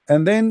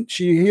 and then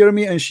she hear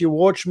me and she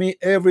watch me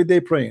every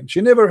day praying.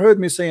 She never heard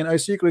me saying I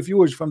seek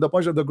refuge from the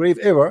punishment of the grave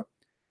ever,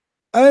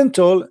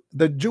 until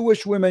the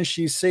Jewish women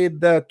she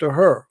said that to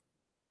her,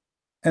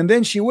 and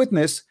then she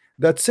witnessed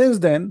that since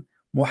then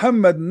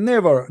Muhammad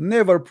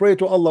never prayed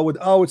to Allah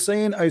without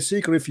saying I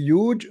seek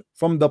refuge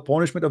from the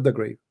punishment of the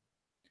grave.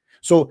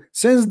 So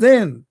since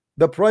then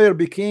the prayer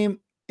became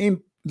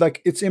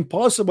like it's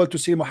impossible to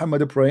see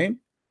Muhammad praying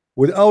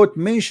without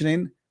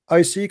mentioning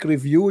I seek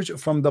refuge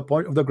from the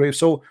point of the grave.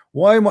 So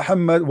why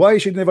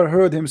she never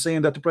heard him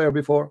saying that prayer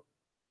before?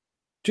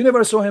 She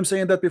never saw him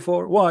saying that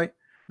before. Why?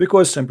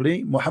 Because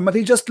simply Muhammad,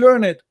 he just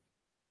learned it.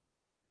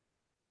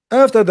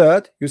 After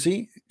that, you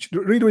see,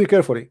 read really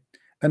carefully,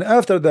 and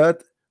after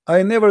that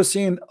I never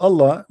seen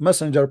Allah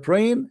Messenger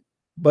praying,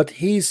 but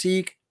he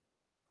seek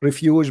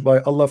refuge by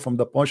Allah from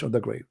the punch of the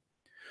grave.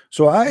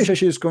 So Aisha,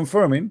 she's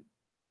confirming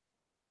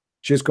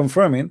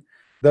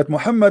that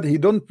Muhammad, he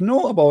don't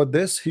know about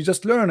this, he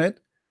just learned it,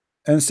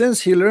 and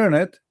since he learned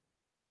it,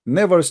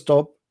 never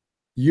stop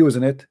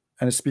using it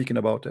and speaking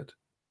about it.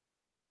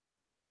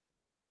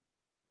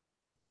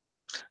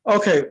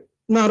 Okay,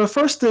 now the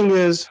first thing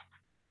is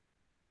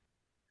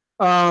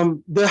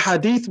the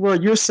hadith where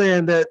you're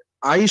saying that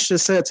Aisha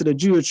said to the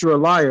Jew that you're a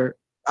liar.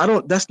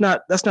 That's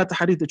not the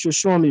hadith that you're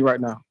showing me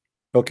right now.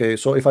 Okay,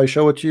 so if I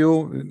show it to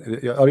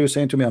you, are you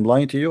saying to me I'm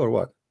lying to you or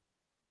what?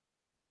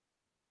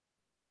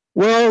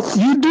 Well,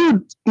 you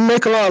do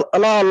make a lot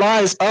of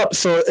lies up,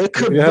 so it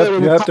could. You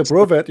have to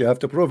prove it. You have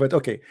to prove it.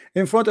 Okay,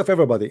 in front of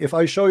everybody. If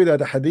I show you that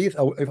the hadith,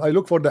 if I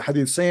look for the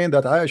hadith saying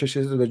that Aisha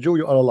says to the Jew,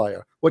 you are a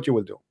liar, what you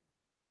will do?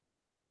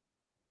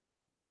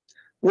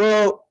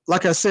 Well,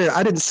 like I said,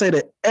 I didn't say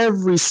that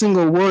every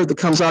single word that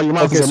comes out of your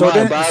mouth okay, is a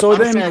lie.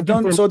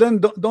 So then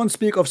don't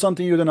speak of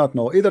something you do not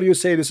know. Either you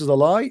say this is a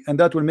lie, and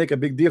that will make a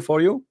big deal for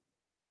you,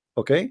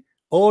 okay?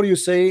 Or you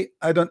say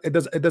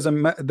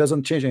it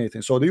doesn't change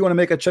anything. So do you want to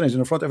make a challenge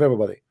in front of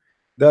everybody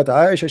that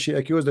Aisha, she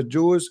accused the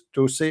Jews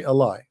to say a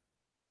lie?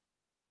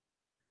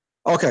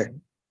 Okay,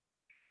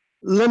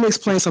 let me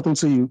explain something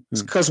to you,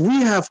 because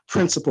we have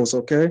principles.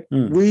 Okay,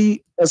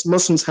 we as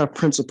Muslims have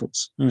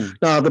principles.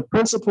 Now the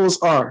principles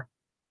are,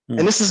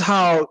 and this is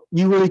how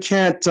you really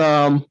can't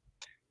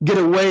get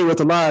away with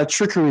a lot of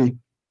trickery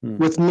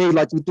with me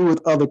like you do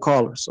with other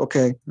callers.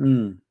 Okay,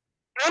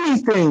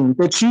 anything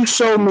that you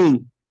show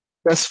me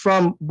that's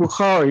from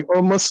Bukhari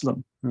or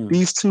Muslim,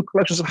 these two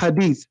collections of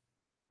hadith,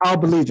 I'll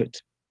believe it.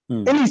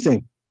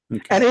 Anything.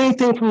 Okay. And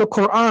anything from the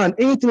Quran,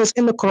 anything that's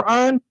in the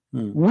Quran,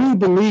 we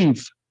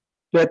believe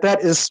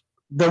that is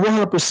the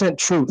 100%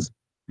 truth.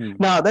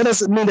 Now, that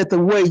doesn't mean that the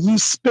way you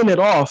spin it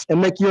off and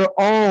make your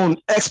own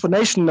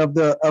explanation of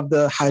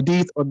the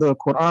hadith or the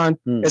Quran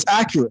is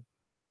accurate.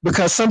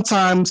 Because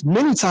sometimes,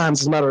 many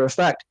times, as a matter of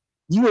fact,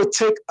 you will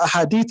take a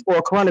hadith or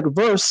a Quranic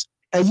verse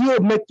and you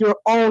will make your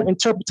own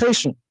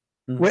interpretation.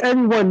 Where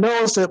everyone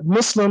knows that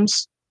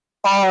Muslims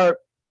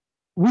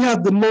we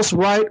have the most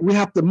right, we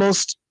have the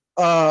most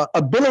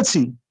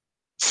ability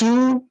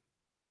to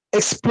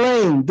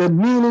explain the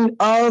meaning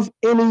of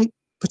any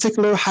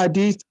particular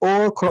hadith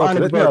or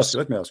Quranic verse.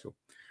 Let me ask you.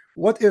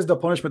 What is the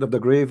punishment of the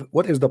grave?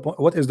 What is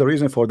the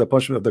reason for the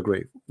punishment of the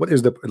grave? What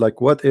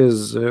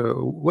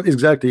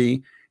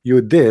exactly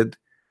you did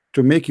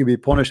to make you be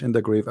punished in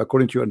the grave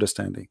according to your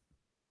understanding?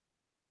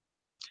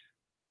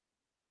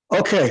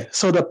 Okay,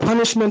 so the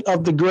punishment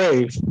of the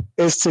grave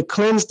is to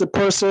cleanse the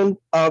person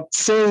of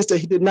sins that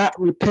he did not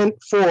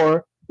repent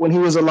for when he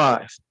was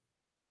alive.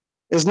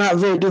 It's not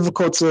very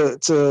difficult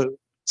to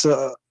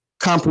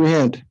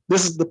comprehend.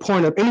 This is the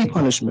point of any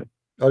punishment.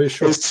 Are you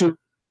sure?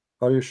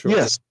 Are you sure?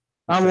 Yes,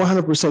 I'm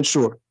 100%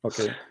 sure.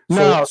 Okay.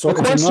 Now, so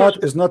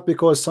it's not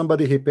because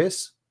somebody he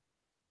piss?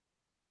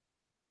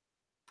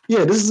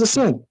 Yeah, this is a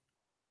sin.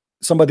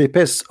 Somebody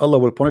piss, Allah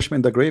will punish him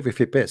in the grave if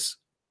he piss.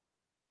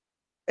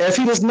 If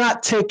he does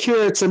not take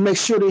care to make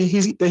sure that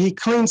he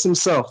cleans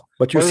himself.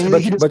 But is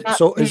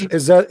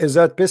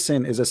that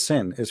pissing is a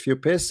sin? If you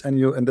piss and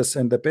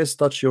the piss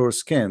touch your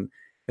skin,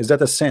 is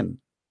that a sin?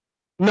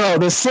 No,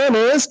 the sin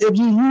is if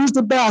you use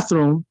the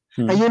bathroom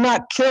and you're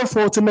not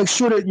careful to make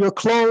sure that your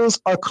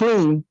clothes are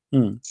clean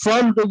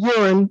from the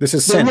urine. This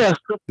is sin. Yes,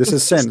 this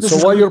is sin.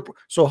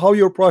 So how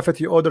your prophet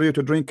he order you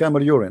to drink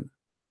camel urine?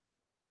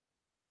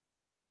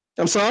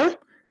 I'm sorry?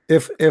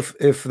 If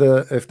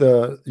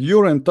the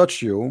urine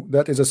touch you,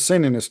 that is a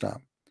sin in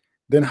Islam.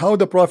 Then how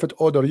the prophet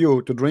order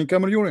you to drink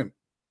camel urine?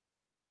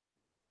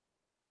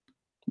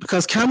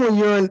 Because camel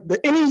urine,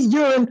 any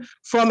urine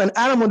from an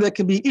animal that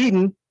can be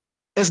eaten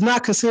is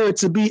not considered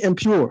to be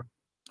impure.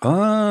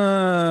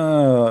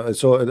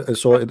 So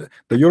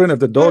the urine of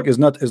the dog is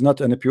not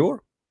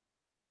impure?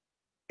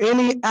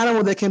 Any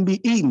animal that can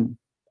be eaten.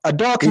 A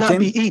dog cannot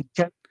be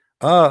eaten.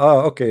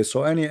 Okay.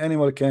 So any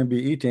animal can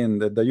be eaten.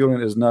 The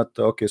urine is not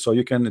okay. So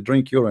you can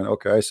drink urine.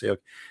 Okay, I see.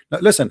 Okay. Now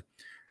listen.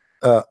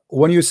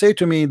 When you say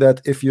to me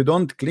that if you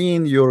don't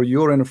clean your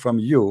urine from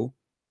you,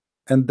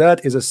 and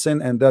that is a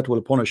sin, and that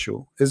will punish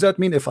you, does that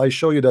mean if I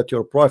show you that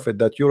your prophet,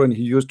 that urine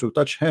he used to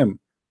touch him,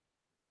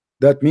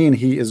 that mean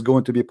he is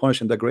going to be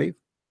punished in the grave?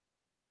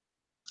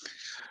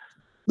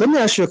 Let me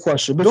ask you a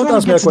question. Don't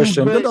ask me a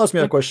question. Don't ask me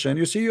a question.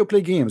 You see, you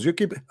play games. You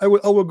keep. I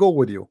will go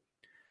with you.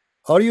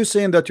 Are you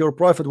saying that your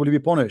prophet will be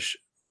punished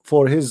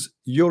for his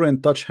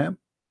urine touch him?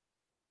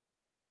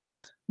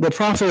 The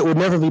prophet would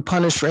never be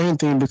punished for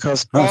anything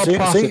because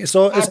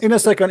so in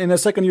a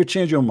second you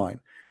change your mind.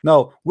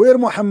 Now, where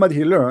Muhammad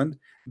he learned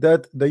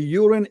that the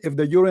urine, if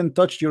the urine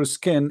touched your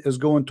skin, is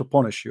going to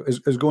punish you,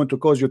 is going to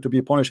cause you to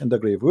be punished in the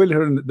grave. Where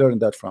learn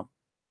that from?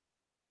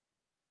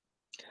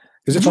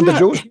 Is it from the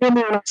Jews?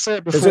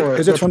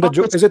 Is it from the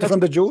Jews? Is it from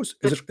the Jews?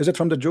 Is it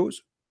from the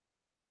Jews?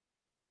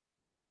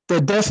 The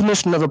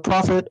definition of a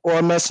prophet or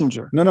a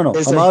messenger. No.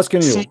 I'm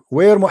asking you,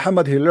 where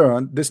Muhammad he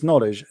learned this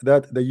knowledge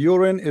that the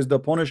urine is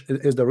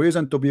the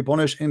reason to be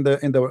punished in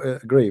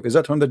the grave? Is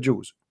that from the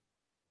Jews?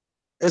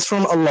 It's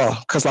from Allah,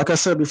 because like I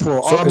said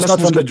before, so it's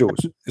not from the Jews.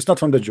 It's not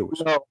from the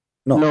Jews.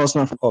 No. No, it's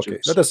not from the Okay,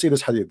 Jews. let us see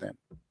this hadith then.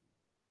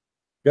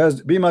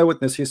 Guys, be my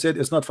witness. He said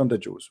it's not from the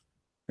Jews.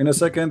 In a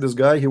second, this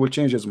guy, he will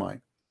change his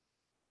mind.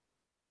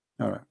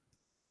 All right.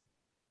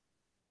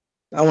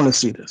 I want to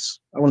see this.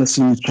 I want to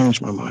see you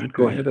change my mind.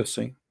 Go Okay, ahead. let us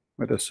see.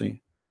 Let us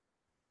see.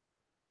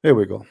 Here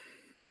we go.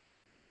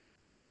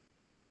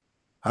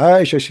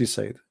 Aisha, she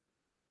said,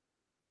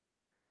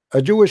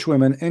 a Jewish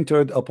woman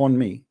entered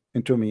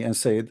into me and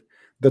said,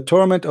 the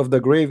torment of the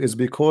grave is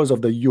because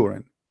of the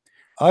urine.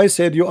 I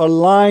said, you are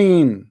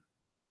lying.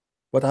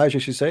 What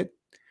Aisha, she said?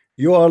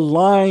 You are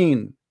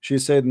lying. She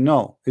said,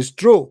 no, it's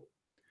true.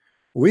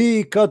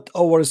 We cut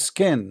our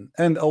skin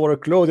and our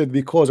clothes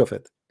because of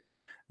it.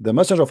 The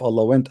messenger of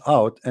Allah went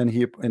out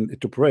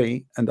to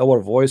pray, and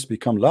our voice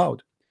became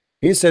loud.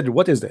 He said,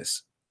 what is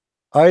this?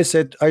 I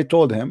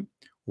told him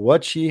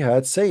what she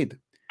had said.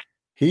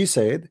 He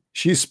said,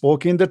 she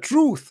spoke in the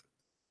truth.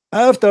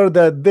 After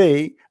that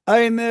day,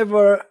 he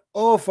never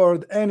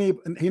offered any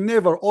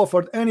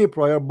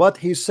prayer, but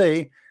he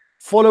say,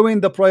 following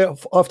the prayer,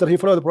 after he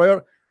followed the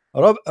prayer,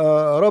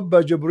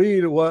 Rabba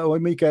Jibreel wa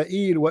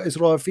Mikael wa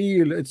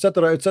Israfil,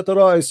 etc.,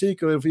 etc., I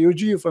seek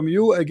refuge from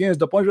you against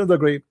the punishment of the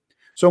grave.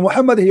 So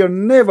Muhammad here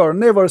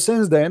never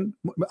since then,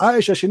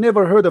 Aisha, she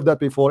never heard of that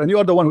before, and you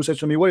are the one who said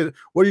to me, where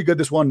you get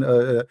this one,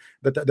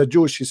 that the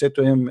Jews, she said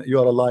to him, you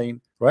are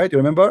lying, right? You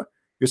remember?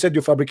 You said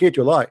you fabricate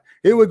your lie.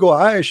 Here we go.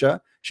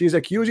 Aisha, she's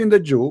accusing the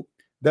Jew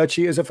that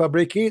she is a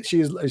fabricate, she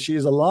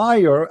is a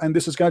liar, and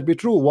this is going to be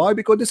true. Why?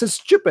 Because this is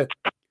stupid.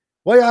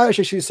 Why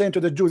Aisha, she's saying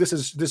to the Jew, this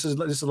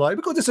is a lie?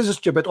 Because this is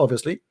stupid,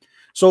 obviously.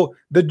 So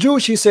the Jew,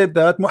 she said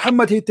that,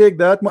 Muhammad, he take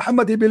that,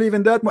 Muhammad, he believe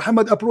in that,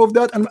 Muhammad approved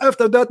that, and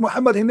after that,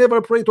 Muhammad, he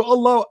never pray to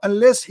Allah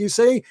unless he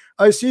say,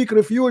 I seek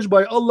refuge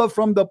by Allah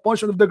from the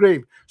punishment of the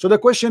grave. So the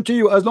question to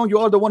you, as long you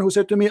are the one who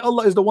said to me,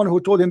 Allah is the one who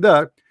told him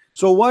that,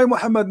 so why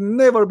Muhammad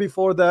never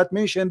before that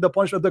mentioned the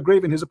punishment of the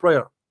grave in his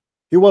prayer?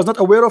 He was not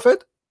aware of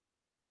it?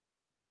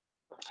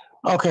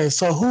 Okay,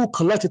 so who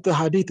collected the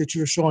hadith that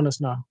you're showing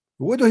us now?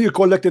 Where do you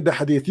collected the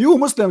hadith? You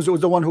Muslims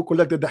was the one who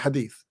collected the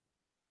hadith.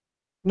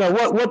 No,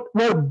 what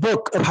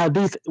book of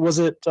hadith was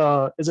it?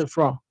 Is it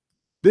from?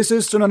 This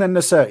is Sunan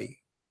al-Nasa'i.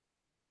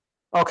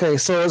 Okay,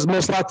 so it's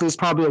most likely it's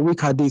probably a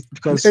weak hadith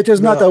because it is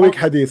not a weak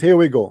hadith. Here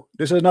we go.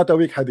 This is not a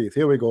weak hadith.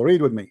 Here we go.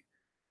 Read with me.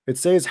 It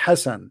says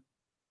Hassan.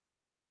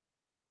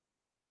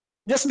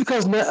 Just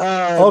because.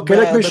 Okay,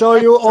 let me show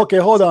you. Okay,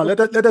 hold on.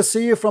 Let us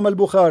see from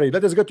Al-Bukhari.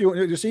 Let us get you.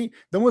 You see,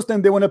 the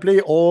Muslim, they want to play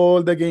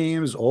all the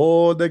games.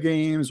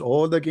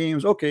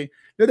 Okay,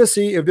 let us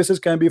see if this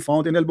can be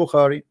found in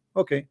Al-Bukhari.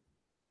 Okay,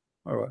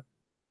 all right.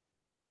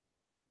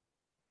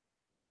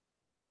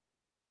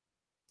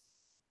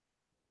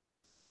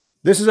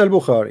 This is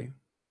Al-Bukhari.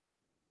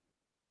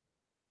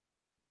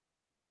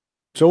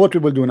 So what we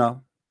will do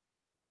now?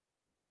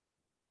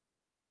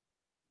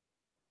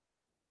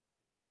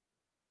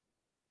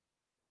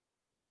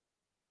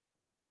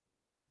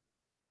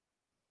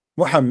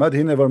 Muhammad,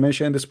 he never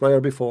mentioned this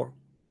prayer before.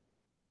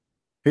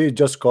 He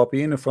just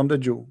copying from the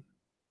Jew.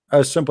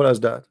 As simple as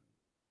that.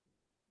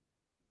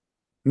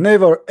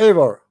 Never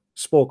ever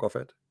spoke of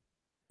it.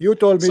 You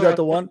told me that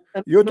the one.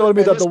 You told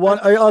me that the one.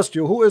 I asked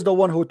you, who is the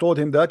one who told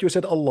him that? You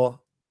said Allah.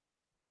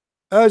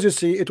 As you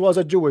see, it was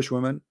a Jewish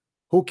woman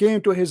who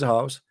came to his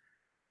house,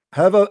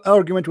 have an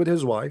argument with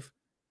his wife,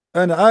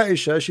 and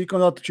Aisha, she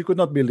could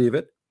not believe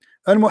it,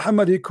 and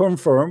Muhammad, he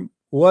confirmed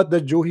what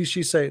the Jew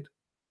she said.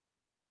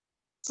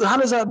 So how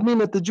does that mean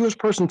that the Jewish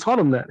person taught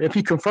him that if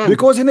he confirmed?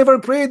 Because he never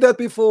prayed that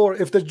before.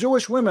 If the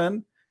Jewish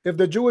woman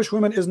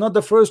is not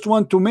the first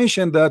one to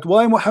mention that,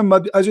 why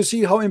Muhammad? As you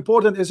see how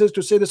important it is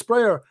to say this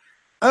prayer.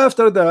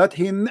 After that,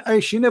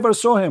 she never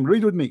saw him.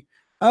 Read with me.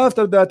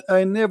 After that,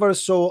 I never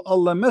saw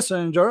Allah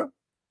messenger,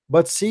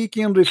 but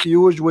seeking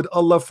refuge with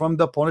Allah from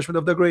the punishment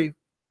of the grave.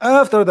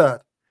 After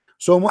that,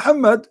 so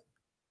Muhammad,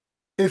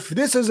 if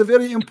this is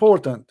very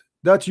important,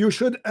 that you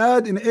should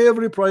add in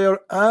every prayer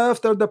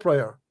after the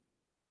prayer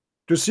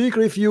to seek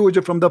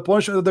refuge from the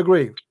punishment of the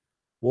grave.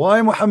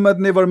 Why Muhammad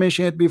never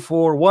mentioned it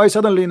before? Why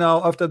suddenly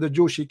now, after the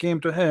Jew, she came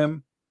to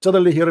him,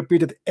 suddenly he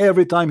repeated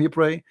every time he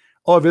pray?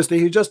 Obviously,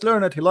 he just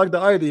learned it. He liked the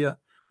idea.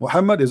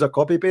 Muhammad is a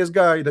copy-paste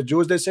guy. The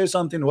Jews, they say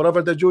something,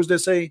 whatever the Jews, they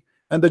say,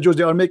 and the Jews,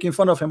 they are making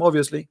fun of him,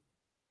 obviously.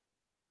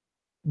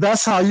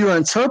 That's how you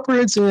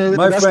interpret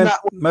it.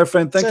 My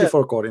friend, thank you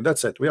for calling.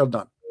 That's it. We are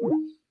done.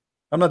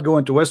 I'm not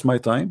going to waste my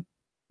time.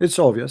 It's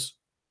obvious.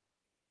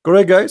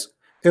 Correct, guys?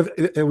 If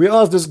we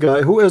ask this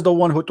guy, who is the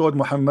one who told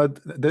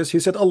Muhammad this? He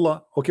said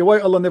Allah. Okay,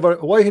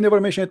 why he never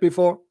mentioned it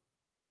before?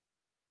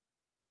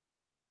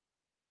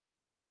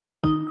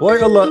 Why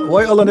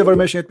Allah never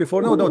mentioned it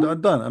before? No,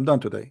 I'm done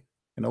today.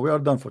 You know, we are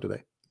done for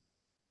today.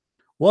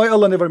 Why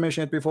Allah never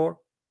mentioned it before?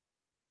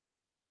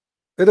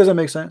 It doesn't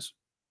make sense.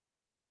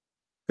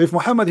 If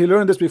Muhammad, he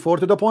learned this before,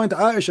 to the point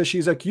Aisha,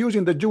 she's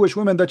accusing the Jewish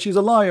woman that she's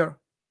a liar.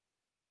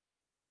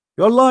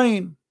 You're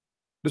lying.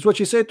 That's what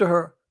she said to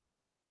her.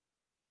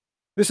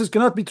 This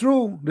cannot be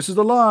true. This is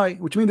a lie,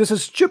 which means this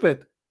is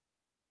stupid.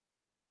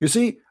 You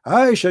see,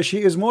 Aisha,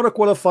 she is more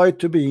qualified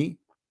to be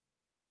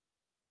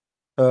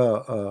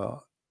a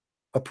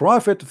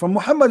prophet from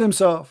Muhammad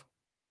himself.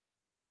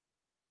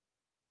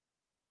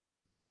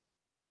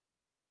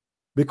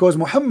 because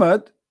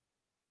Muhammad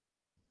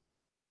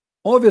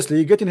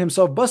obviously getting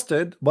himself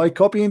busted by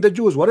copying the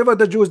Jews. Whatever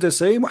the Jews they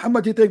say,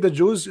 Muhammad he take the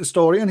Jews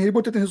story and he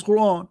put it in his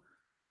Quran.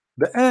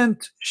 The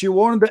ant, she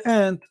warned the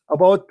ant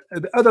about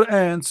the other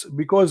ants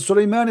because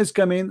Suleiman is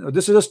coming.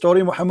 This is a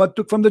story Muhammad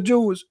took from the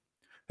Jews.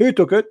 He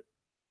took it,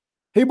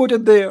 he put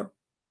it there.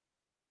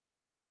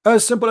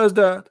 As simple as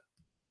that.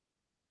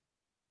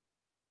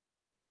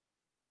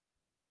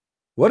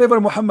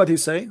 Whatever Muhammad he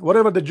say,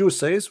 whatever the Jews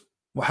says,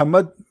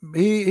 Muhammad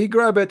he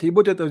grab it, he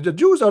put it. The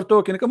Jews are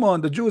talking. Come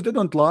on, the Jews, they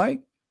don't lie.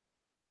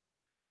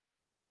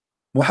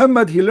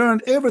 Muhammad he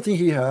learned everything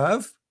he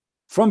have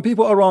from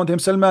people around him,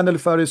 Salman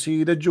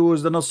al-Farisi, the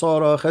Jews, the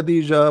Nasara,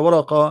 Khadija,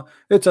 Waraqa,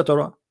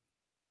 etc.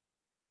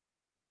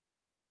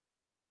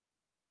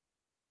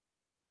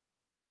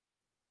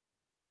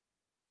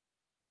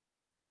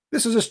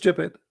 This is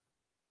stupid.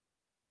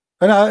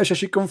 And Aisha,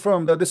 she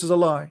confirmed that this is a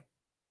lie.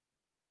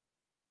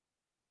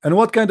 And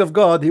what kind of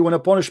God he want to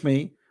punish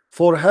me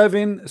for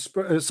having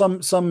some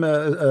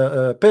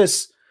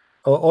piss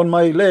on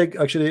my leg?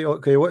 Actually,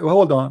 okay,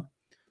 hold on.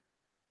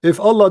 If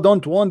Allah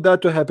don't want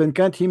that to happen,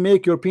 can't he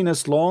make your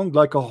penis long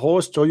like a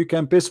horse so you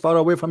can piss far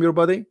away from your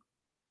body?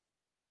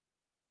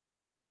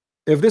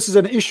 If this is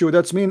an issue,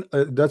 that's mean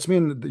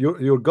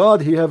your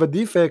God he have a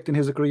defect in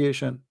his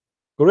creation.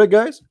 Correct,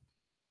 guys?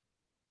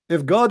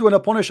 If God want to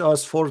punish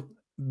us for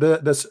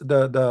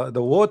the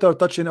water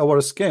touching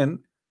our skin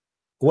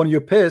when you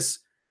piss,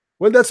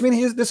 well, that's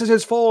mean this is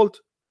his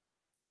fault,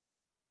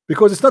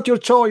 because it's not your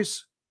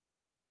choice.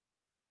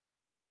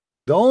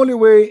 The only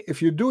way,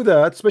 if you do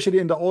that, especially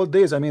in the old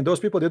days, I mean, those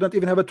people, they don't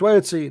even have a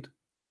toilet seat.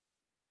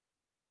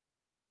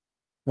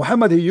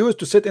 Muhammad, he used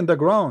to sit in the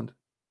ground.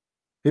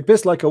 He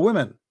pissed like a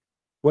woman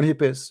when he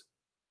pissed.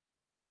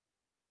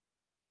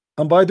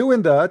 And by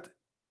doing that,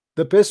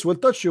 the piss will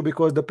touch you,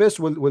 because the piss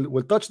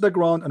will touch the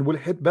ground and will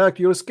hit back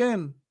your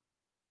skin.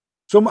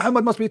 So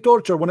Muhammad must be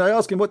tortured. When I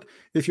asked him, what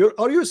if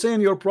are you saying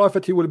your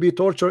prophet he will be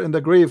tortured in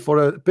the grave for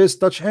a piss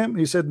touch him?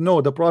 He said,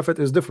 no, the prophet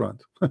is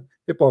different.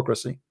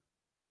 Hypocrisy.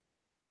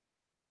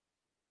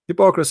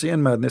 Hypocrisy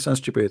and madness and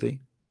stupidity.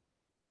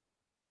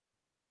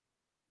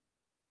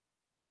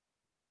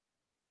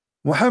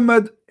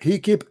 Muhammad, he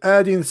keep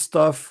adding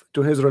stuff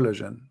to his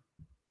religion.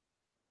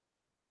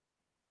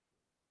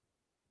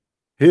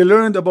 He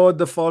learned about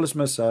the false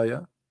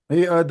Messiah.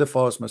 He add the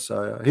false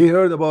Messiah. He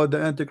heard about the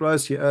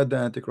Antichrist. He add the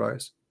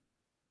Antichrist.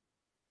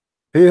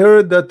 He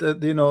heard that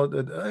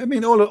I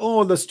mean,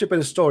 all the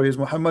stupid stories.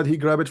 Muhammad, he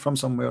grabbed it from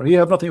somewhere. He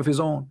have nothing of his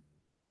own.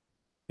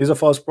 He's a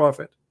false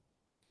prophet.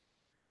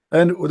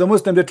 And the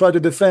Muslim, they try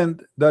to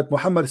defend that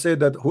Muhammad said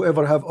that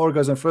whoever have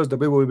orgasm first, the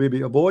baby will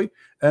be a boy.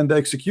 And the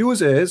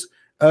excuse is,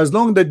 as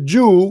long the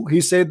Jew he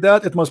said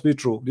that, it must be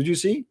true. Did you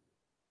see?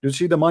 Did you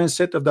see the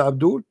mindset of the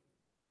Abdul?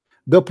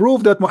 The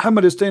proof that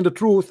Muhammad is saying the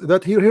truth,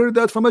 that he heard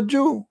that from a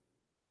Jew.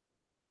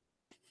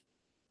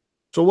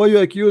 So why you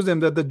accuse them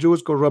that the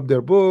Jews corrupt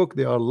their book?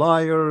 They are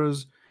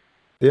liars.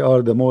 They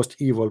are the most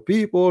evil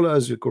people,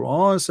 as the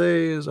Quran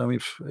says. I mean,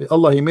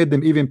 Allah, he made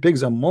them even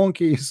pigs and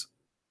monkeys.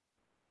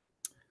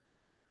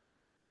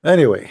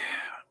 Anyway,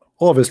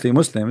 obviously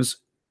Muslims,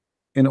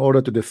 in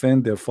order to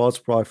defend their false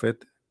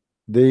prophet,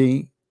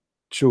 they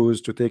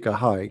choose to take a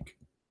hike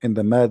in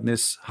the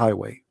madness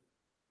highway.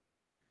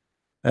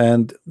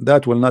 And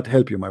that will not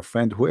help you, my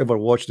friend. Whoever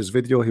watched this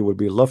video, he will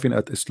be laughing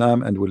at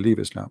Islam and will leave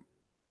Islam.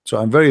 So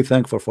I'm very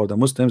thankful for the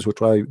Muslims who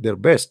try their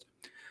best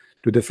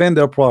to defend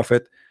their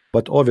prophet,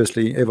 but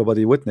obviously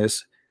everybody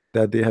witness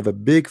that they have a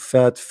big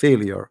fat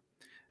failure,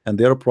 and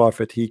their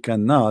prophet, he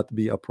cannot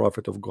be a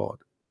prophet of God.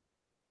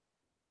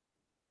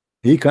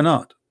 He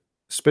cannot.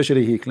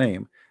 Especially he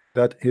claimed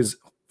that his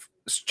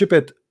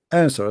stupid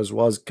answers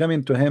was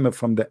coming to him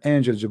from the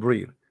angel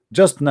Jibril.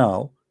 Just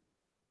now,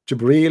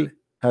 Jibril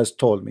has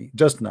told me,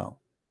 just now.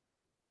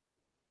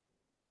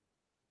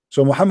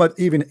 So Muhammad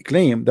even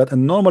claimed that a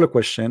normal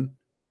question,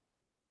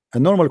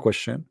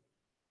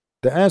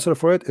 the answer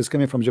for it is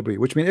coming from Jibril,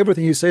 which means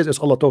everything he says is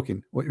Allah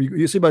talking.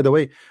 You see, by the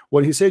way,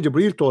 when he said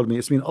Jibril told me,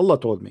 it means Allah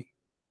told me.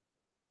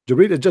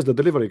 Jibril is just the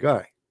delivery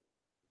guy.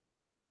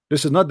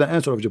 This is not the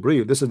answer of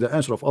Jibril. This is the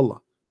answer of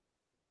Allah.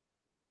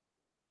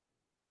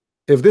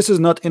 If this is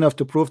not enough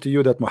to prove to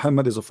you that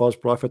Muhammad is a false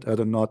prophet, I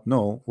do not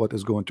know what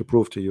is going to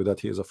prove to you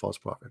that he is a false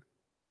prophet.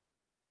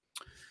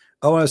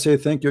 I want to say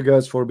thank you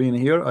guys for being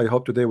here. I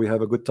hope today we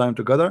have a good time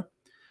together.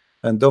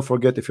 And don't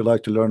forget, if you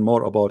like to learn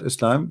more about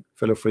Islam,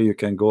 feel free, you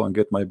can go and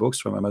get my books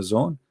from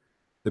Amazon.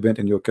 Depend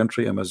in your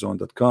country,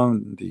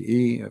 Amazon.com,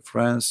 DE,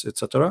 France,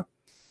 etc.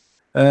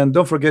 And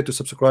don't forget to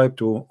subscribe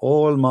to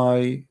all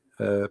my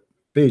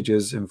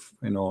pages in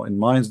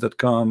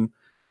Minds.com,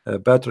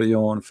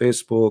 Patreon,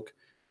 Facebook,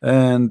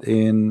 and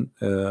in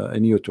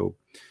YouTube.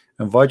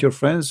 Invite your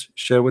friends,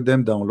 share with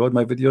them, download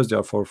my videos. They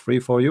are for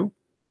free for you.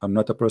 I'm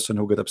not a person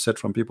who get upset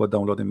from people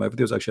downloading my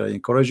videos. Actually, I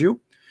encourage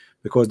you,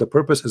 because the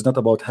purpose is not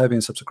about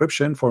having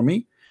subscription for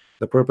me.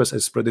 The purpose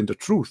is spreading the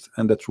truth,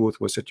 and the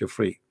truth will set you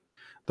free.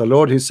 The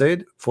Lord, he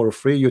said, for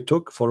free you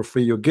took, for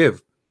free you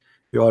give.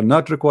 You are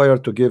not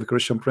required to give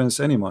Christian Prince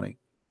any money,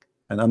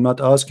 and I'm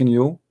not asking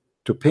you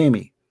to pay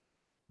me.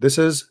 This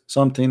is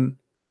something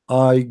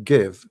I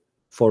give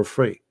for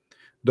free.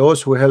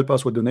 Those who help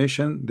us with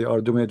donation, they are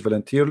doing it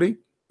voluntarily.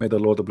 May the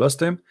Lord bless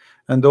them.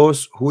 And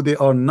those who they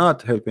are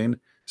not helping,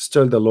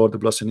 still the Lord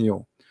blessing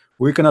you.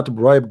 We cannot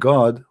bribe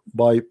God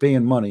by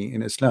paying money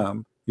in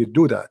Islam. You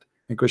do that.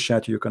 In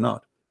Christianity, you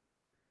cannot.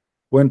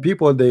 When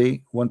people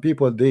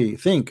they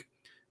think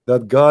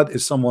that God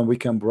is someone we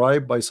can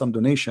bribe by some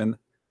donation,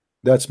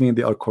 that's mean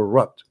they are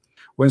corrupt.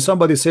 When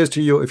somebody says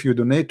to you, if you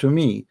donate to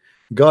me,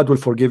 God will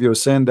forgive your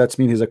sin, that's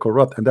mean he's a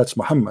corrupt, and that's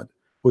Muhammad,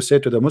 who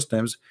said to the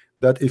Muslims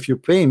that if you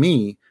pay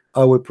me,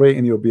 I will pray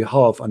in your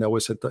behalf and I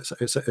will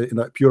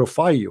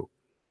purify you.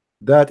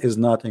 That is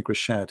not in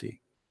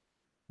Christianity.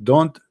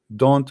 Don't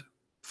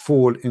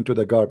fall into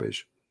the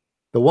garbage.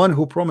 The one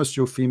who promised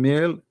you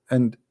female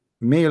and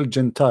male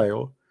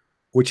Gentile,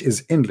 which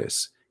is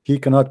endless, he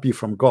cannot be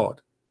from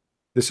God.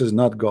 This is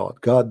not God.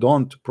 God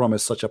don't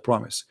promise such a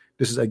promise.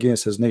 This is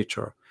against his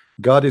nature.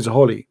 God is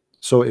holy,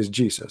 so is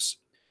Jesus.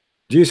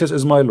 Jesus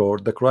is my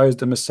Lord, the Christ,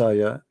 the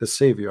Messiah, the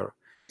Savior.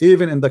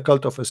 Even in the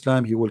cult of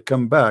Islam, he will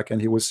come back and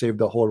he will save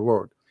the whole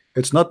world.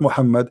 It's not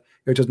Muhammad,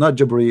 it is not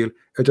Jibreel,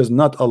 it is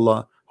not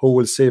Allah who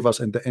will save us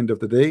in the end of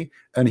the day,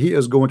 and he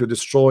is going to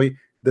destroy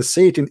the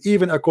Satan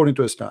even according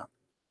to Islam.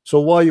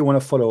 So why you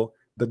want to follow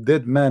the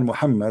dead man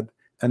Muhammad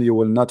and you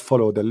will not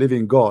follow the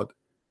living God,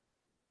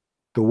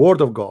 the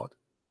word of God,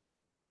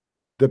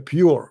 the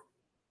pure,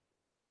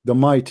 the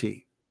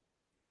mighty,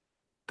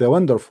 the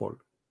wonderful,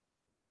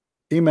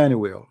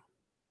 Emmanuel?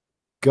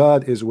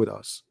 God is with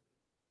us,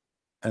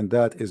 and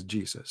that is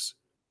Jesus.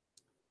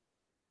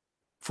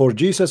 For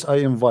Jesus I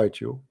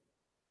invite you,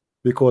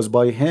 because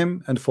by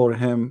him and for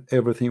him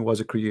everything was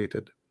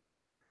created,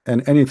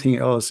 and anything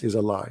else is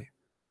a lie.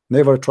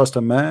 Never trust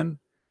a man,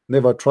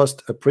 never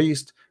trust a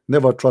priest,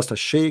 never trust a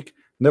sheikh,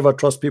 never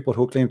trust people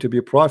who claim to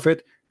be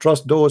prophet.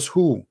 Trust those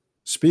who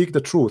speak the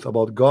truth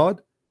about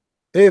God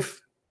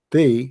if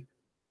they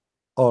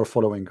are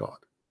following God.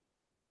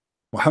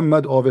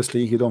 Muhammad,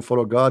 obviously he don't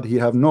follow God, he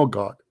have no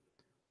God.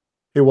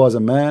 He was a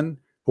man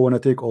who want to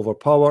take over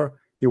power.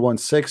 He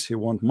wants sex, he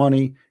want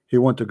money, he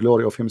want the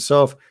glory of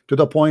himself, to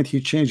the point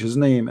he changed his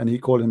name and he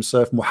called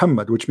himself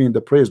Muhammad, which means the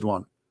praised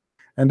one.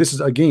 And this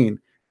is again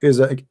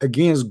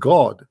against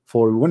God.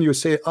 For when you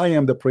say I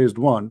am the praised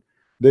one,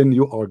 then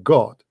you are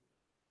God.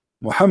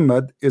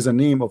 Muhammad is a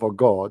name of a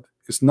God,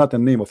 it's not a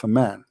name of a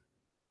man.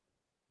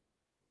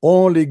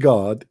 Only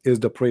God is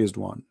the praised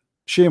one.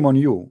 Shame on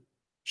you,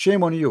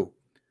 shame on you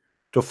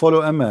to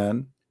follow a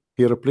man.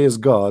 He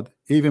replaced God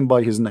even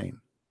by his name.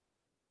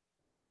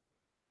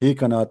 He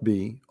cannot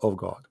be of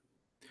God.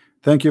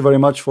 Thank you very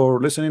much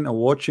for listening and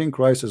watching.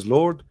 Christ is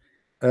Lord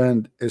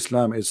and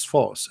Islam is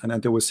false. And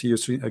until we see you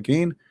soon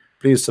again,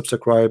 please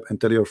subscribe and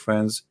tell your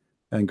friends,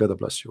 and God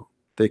bless you.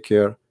 Take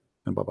care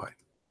and bye-bye.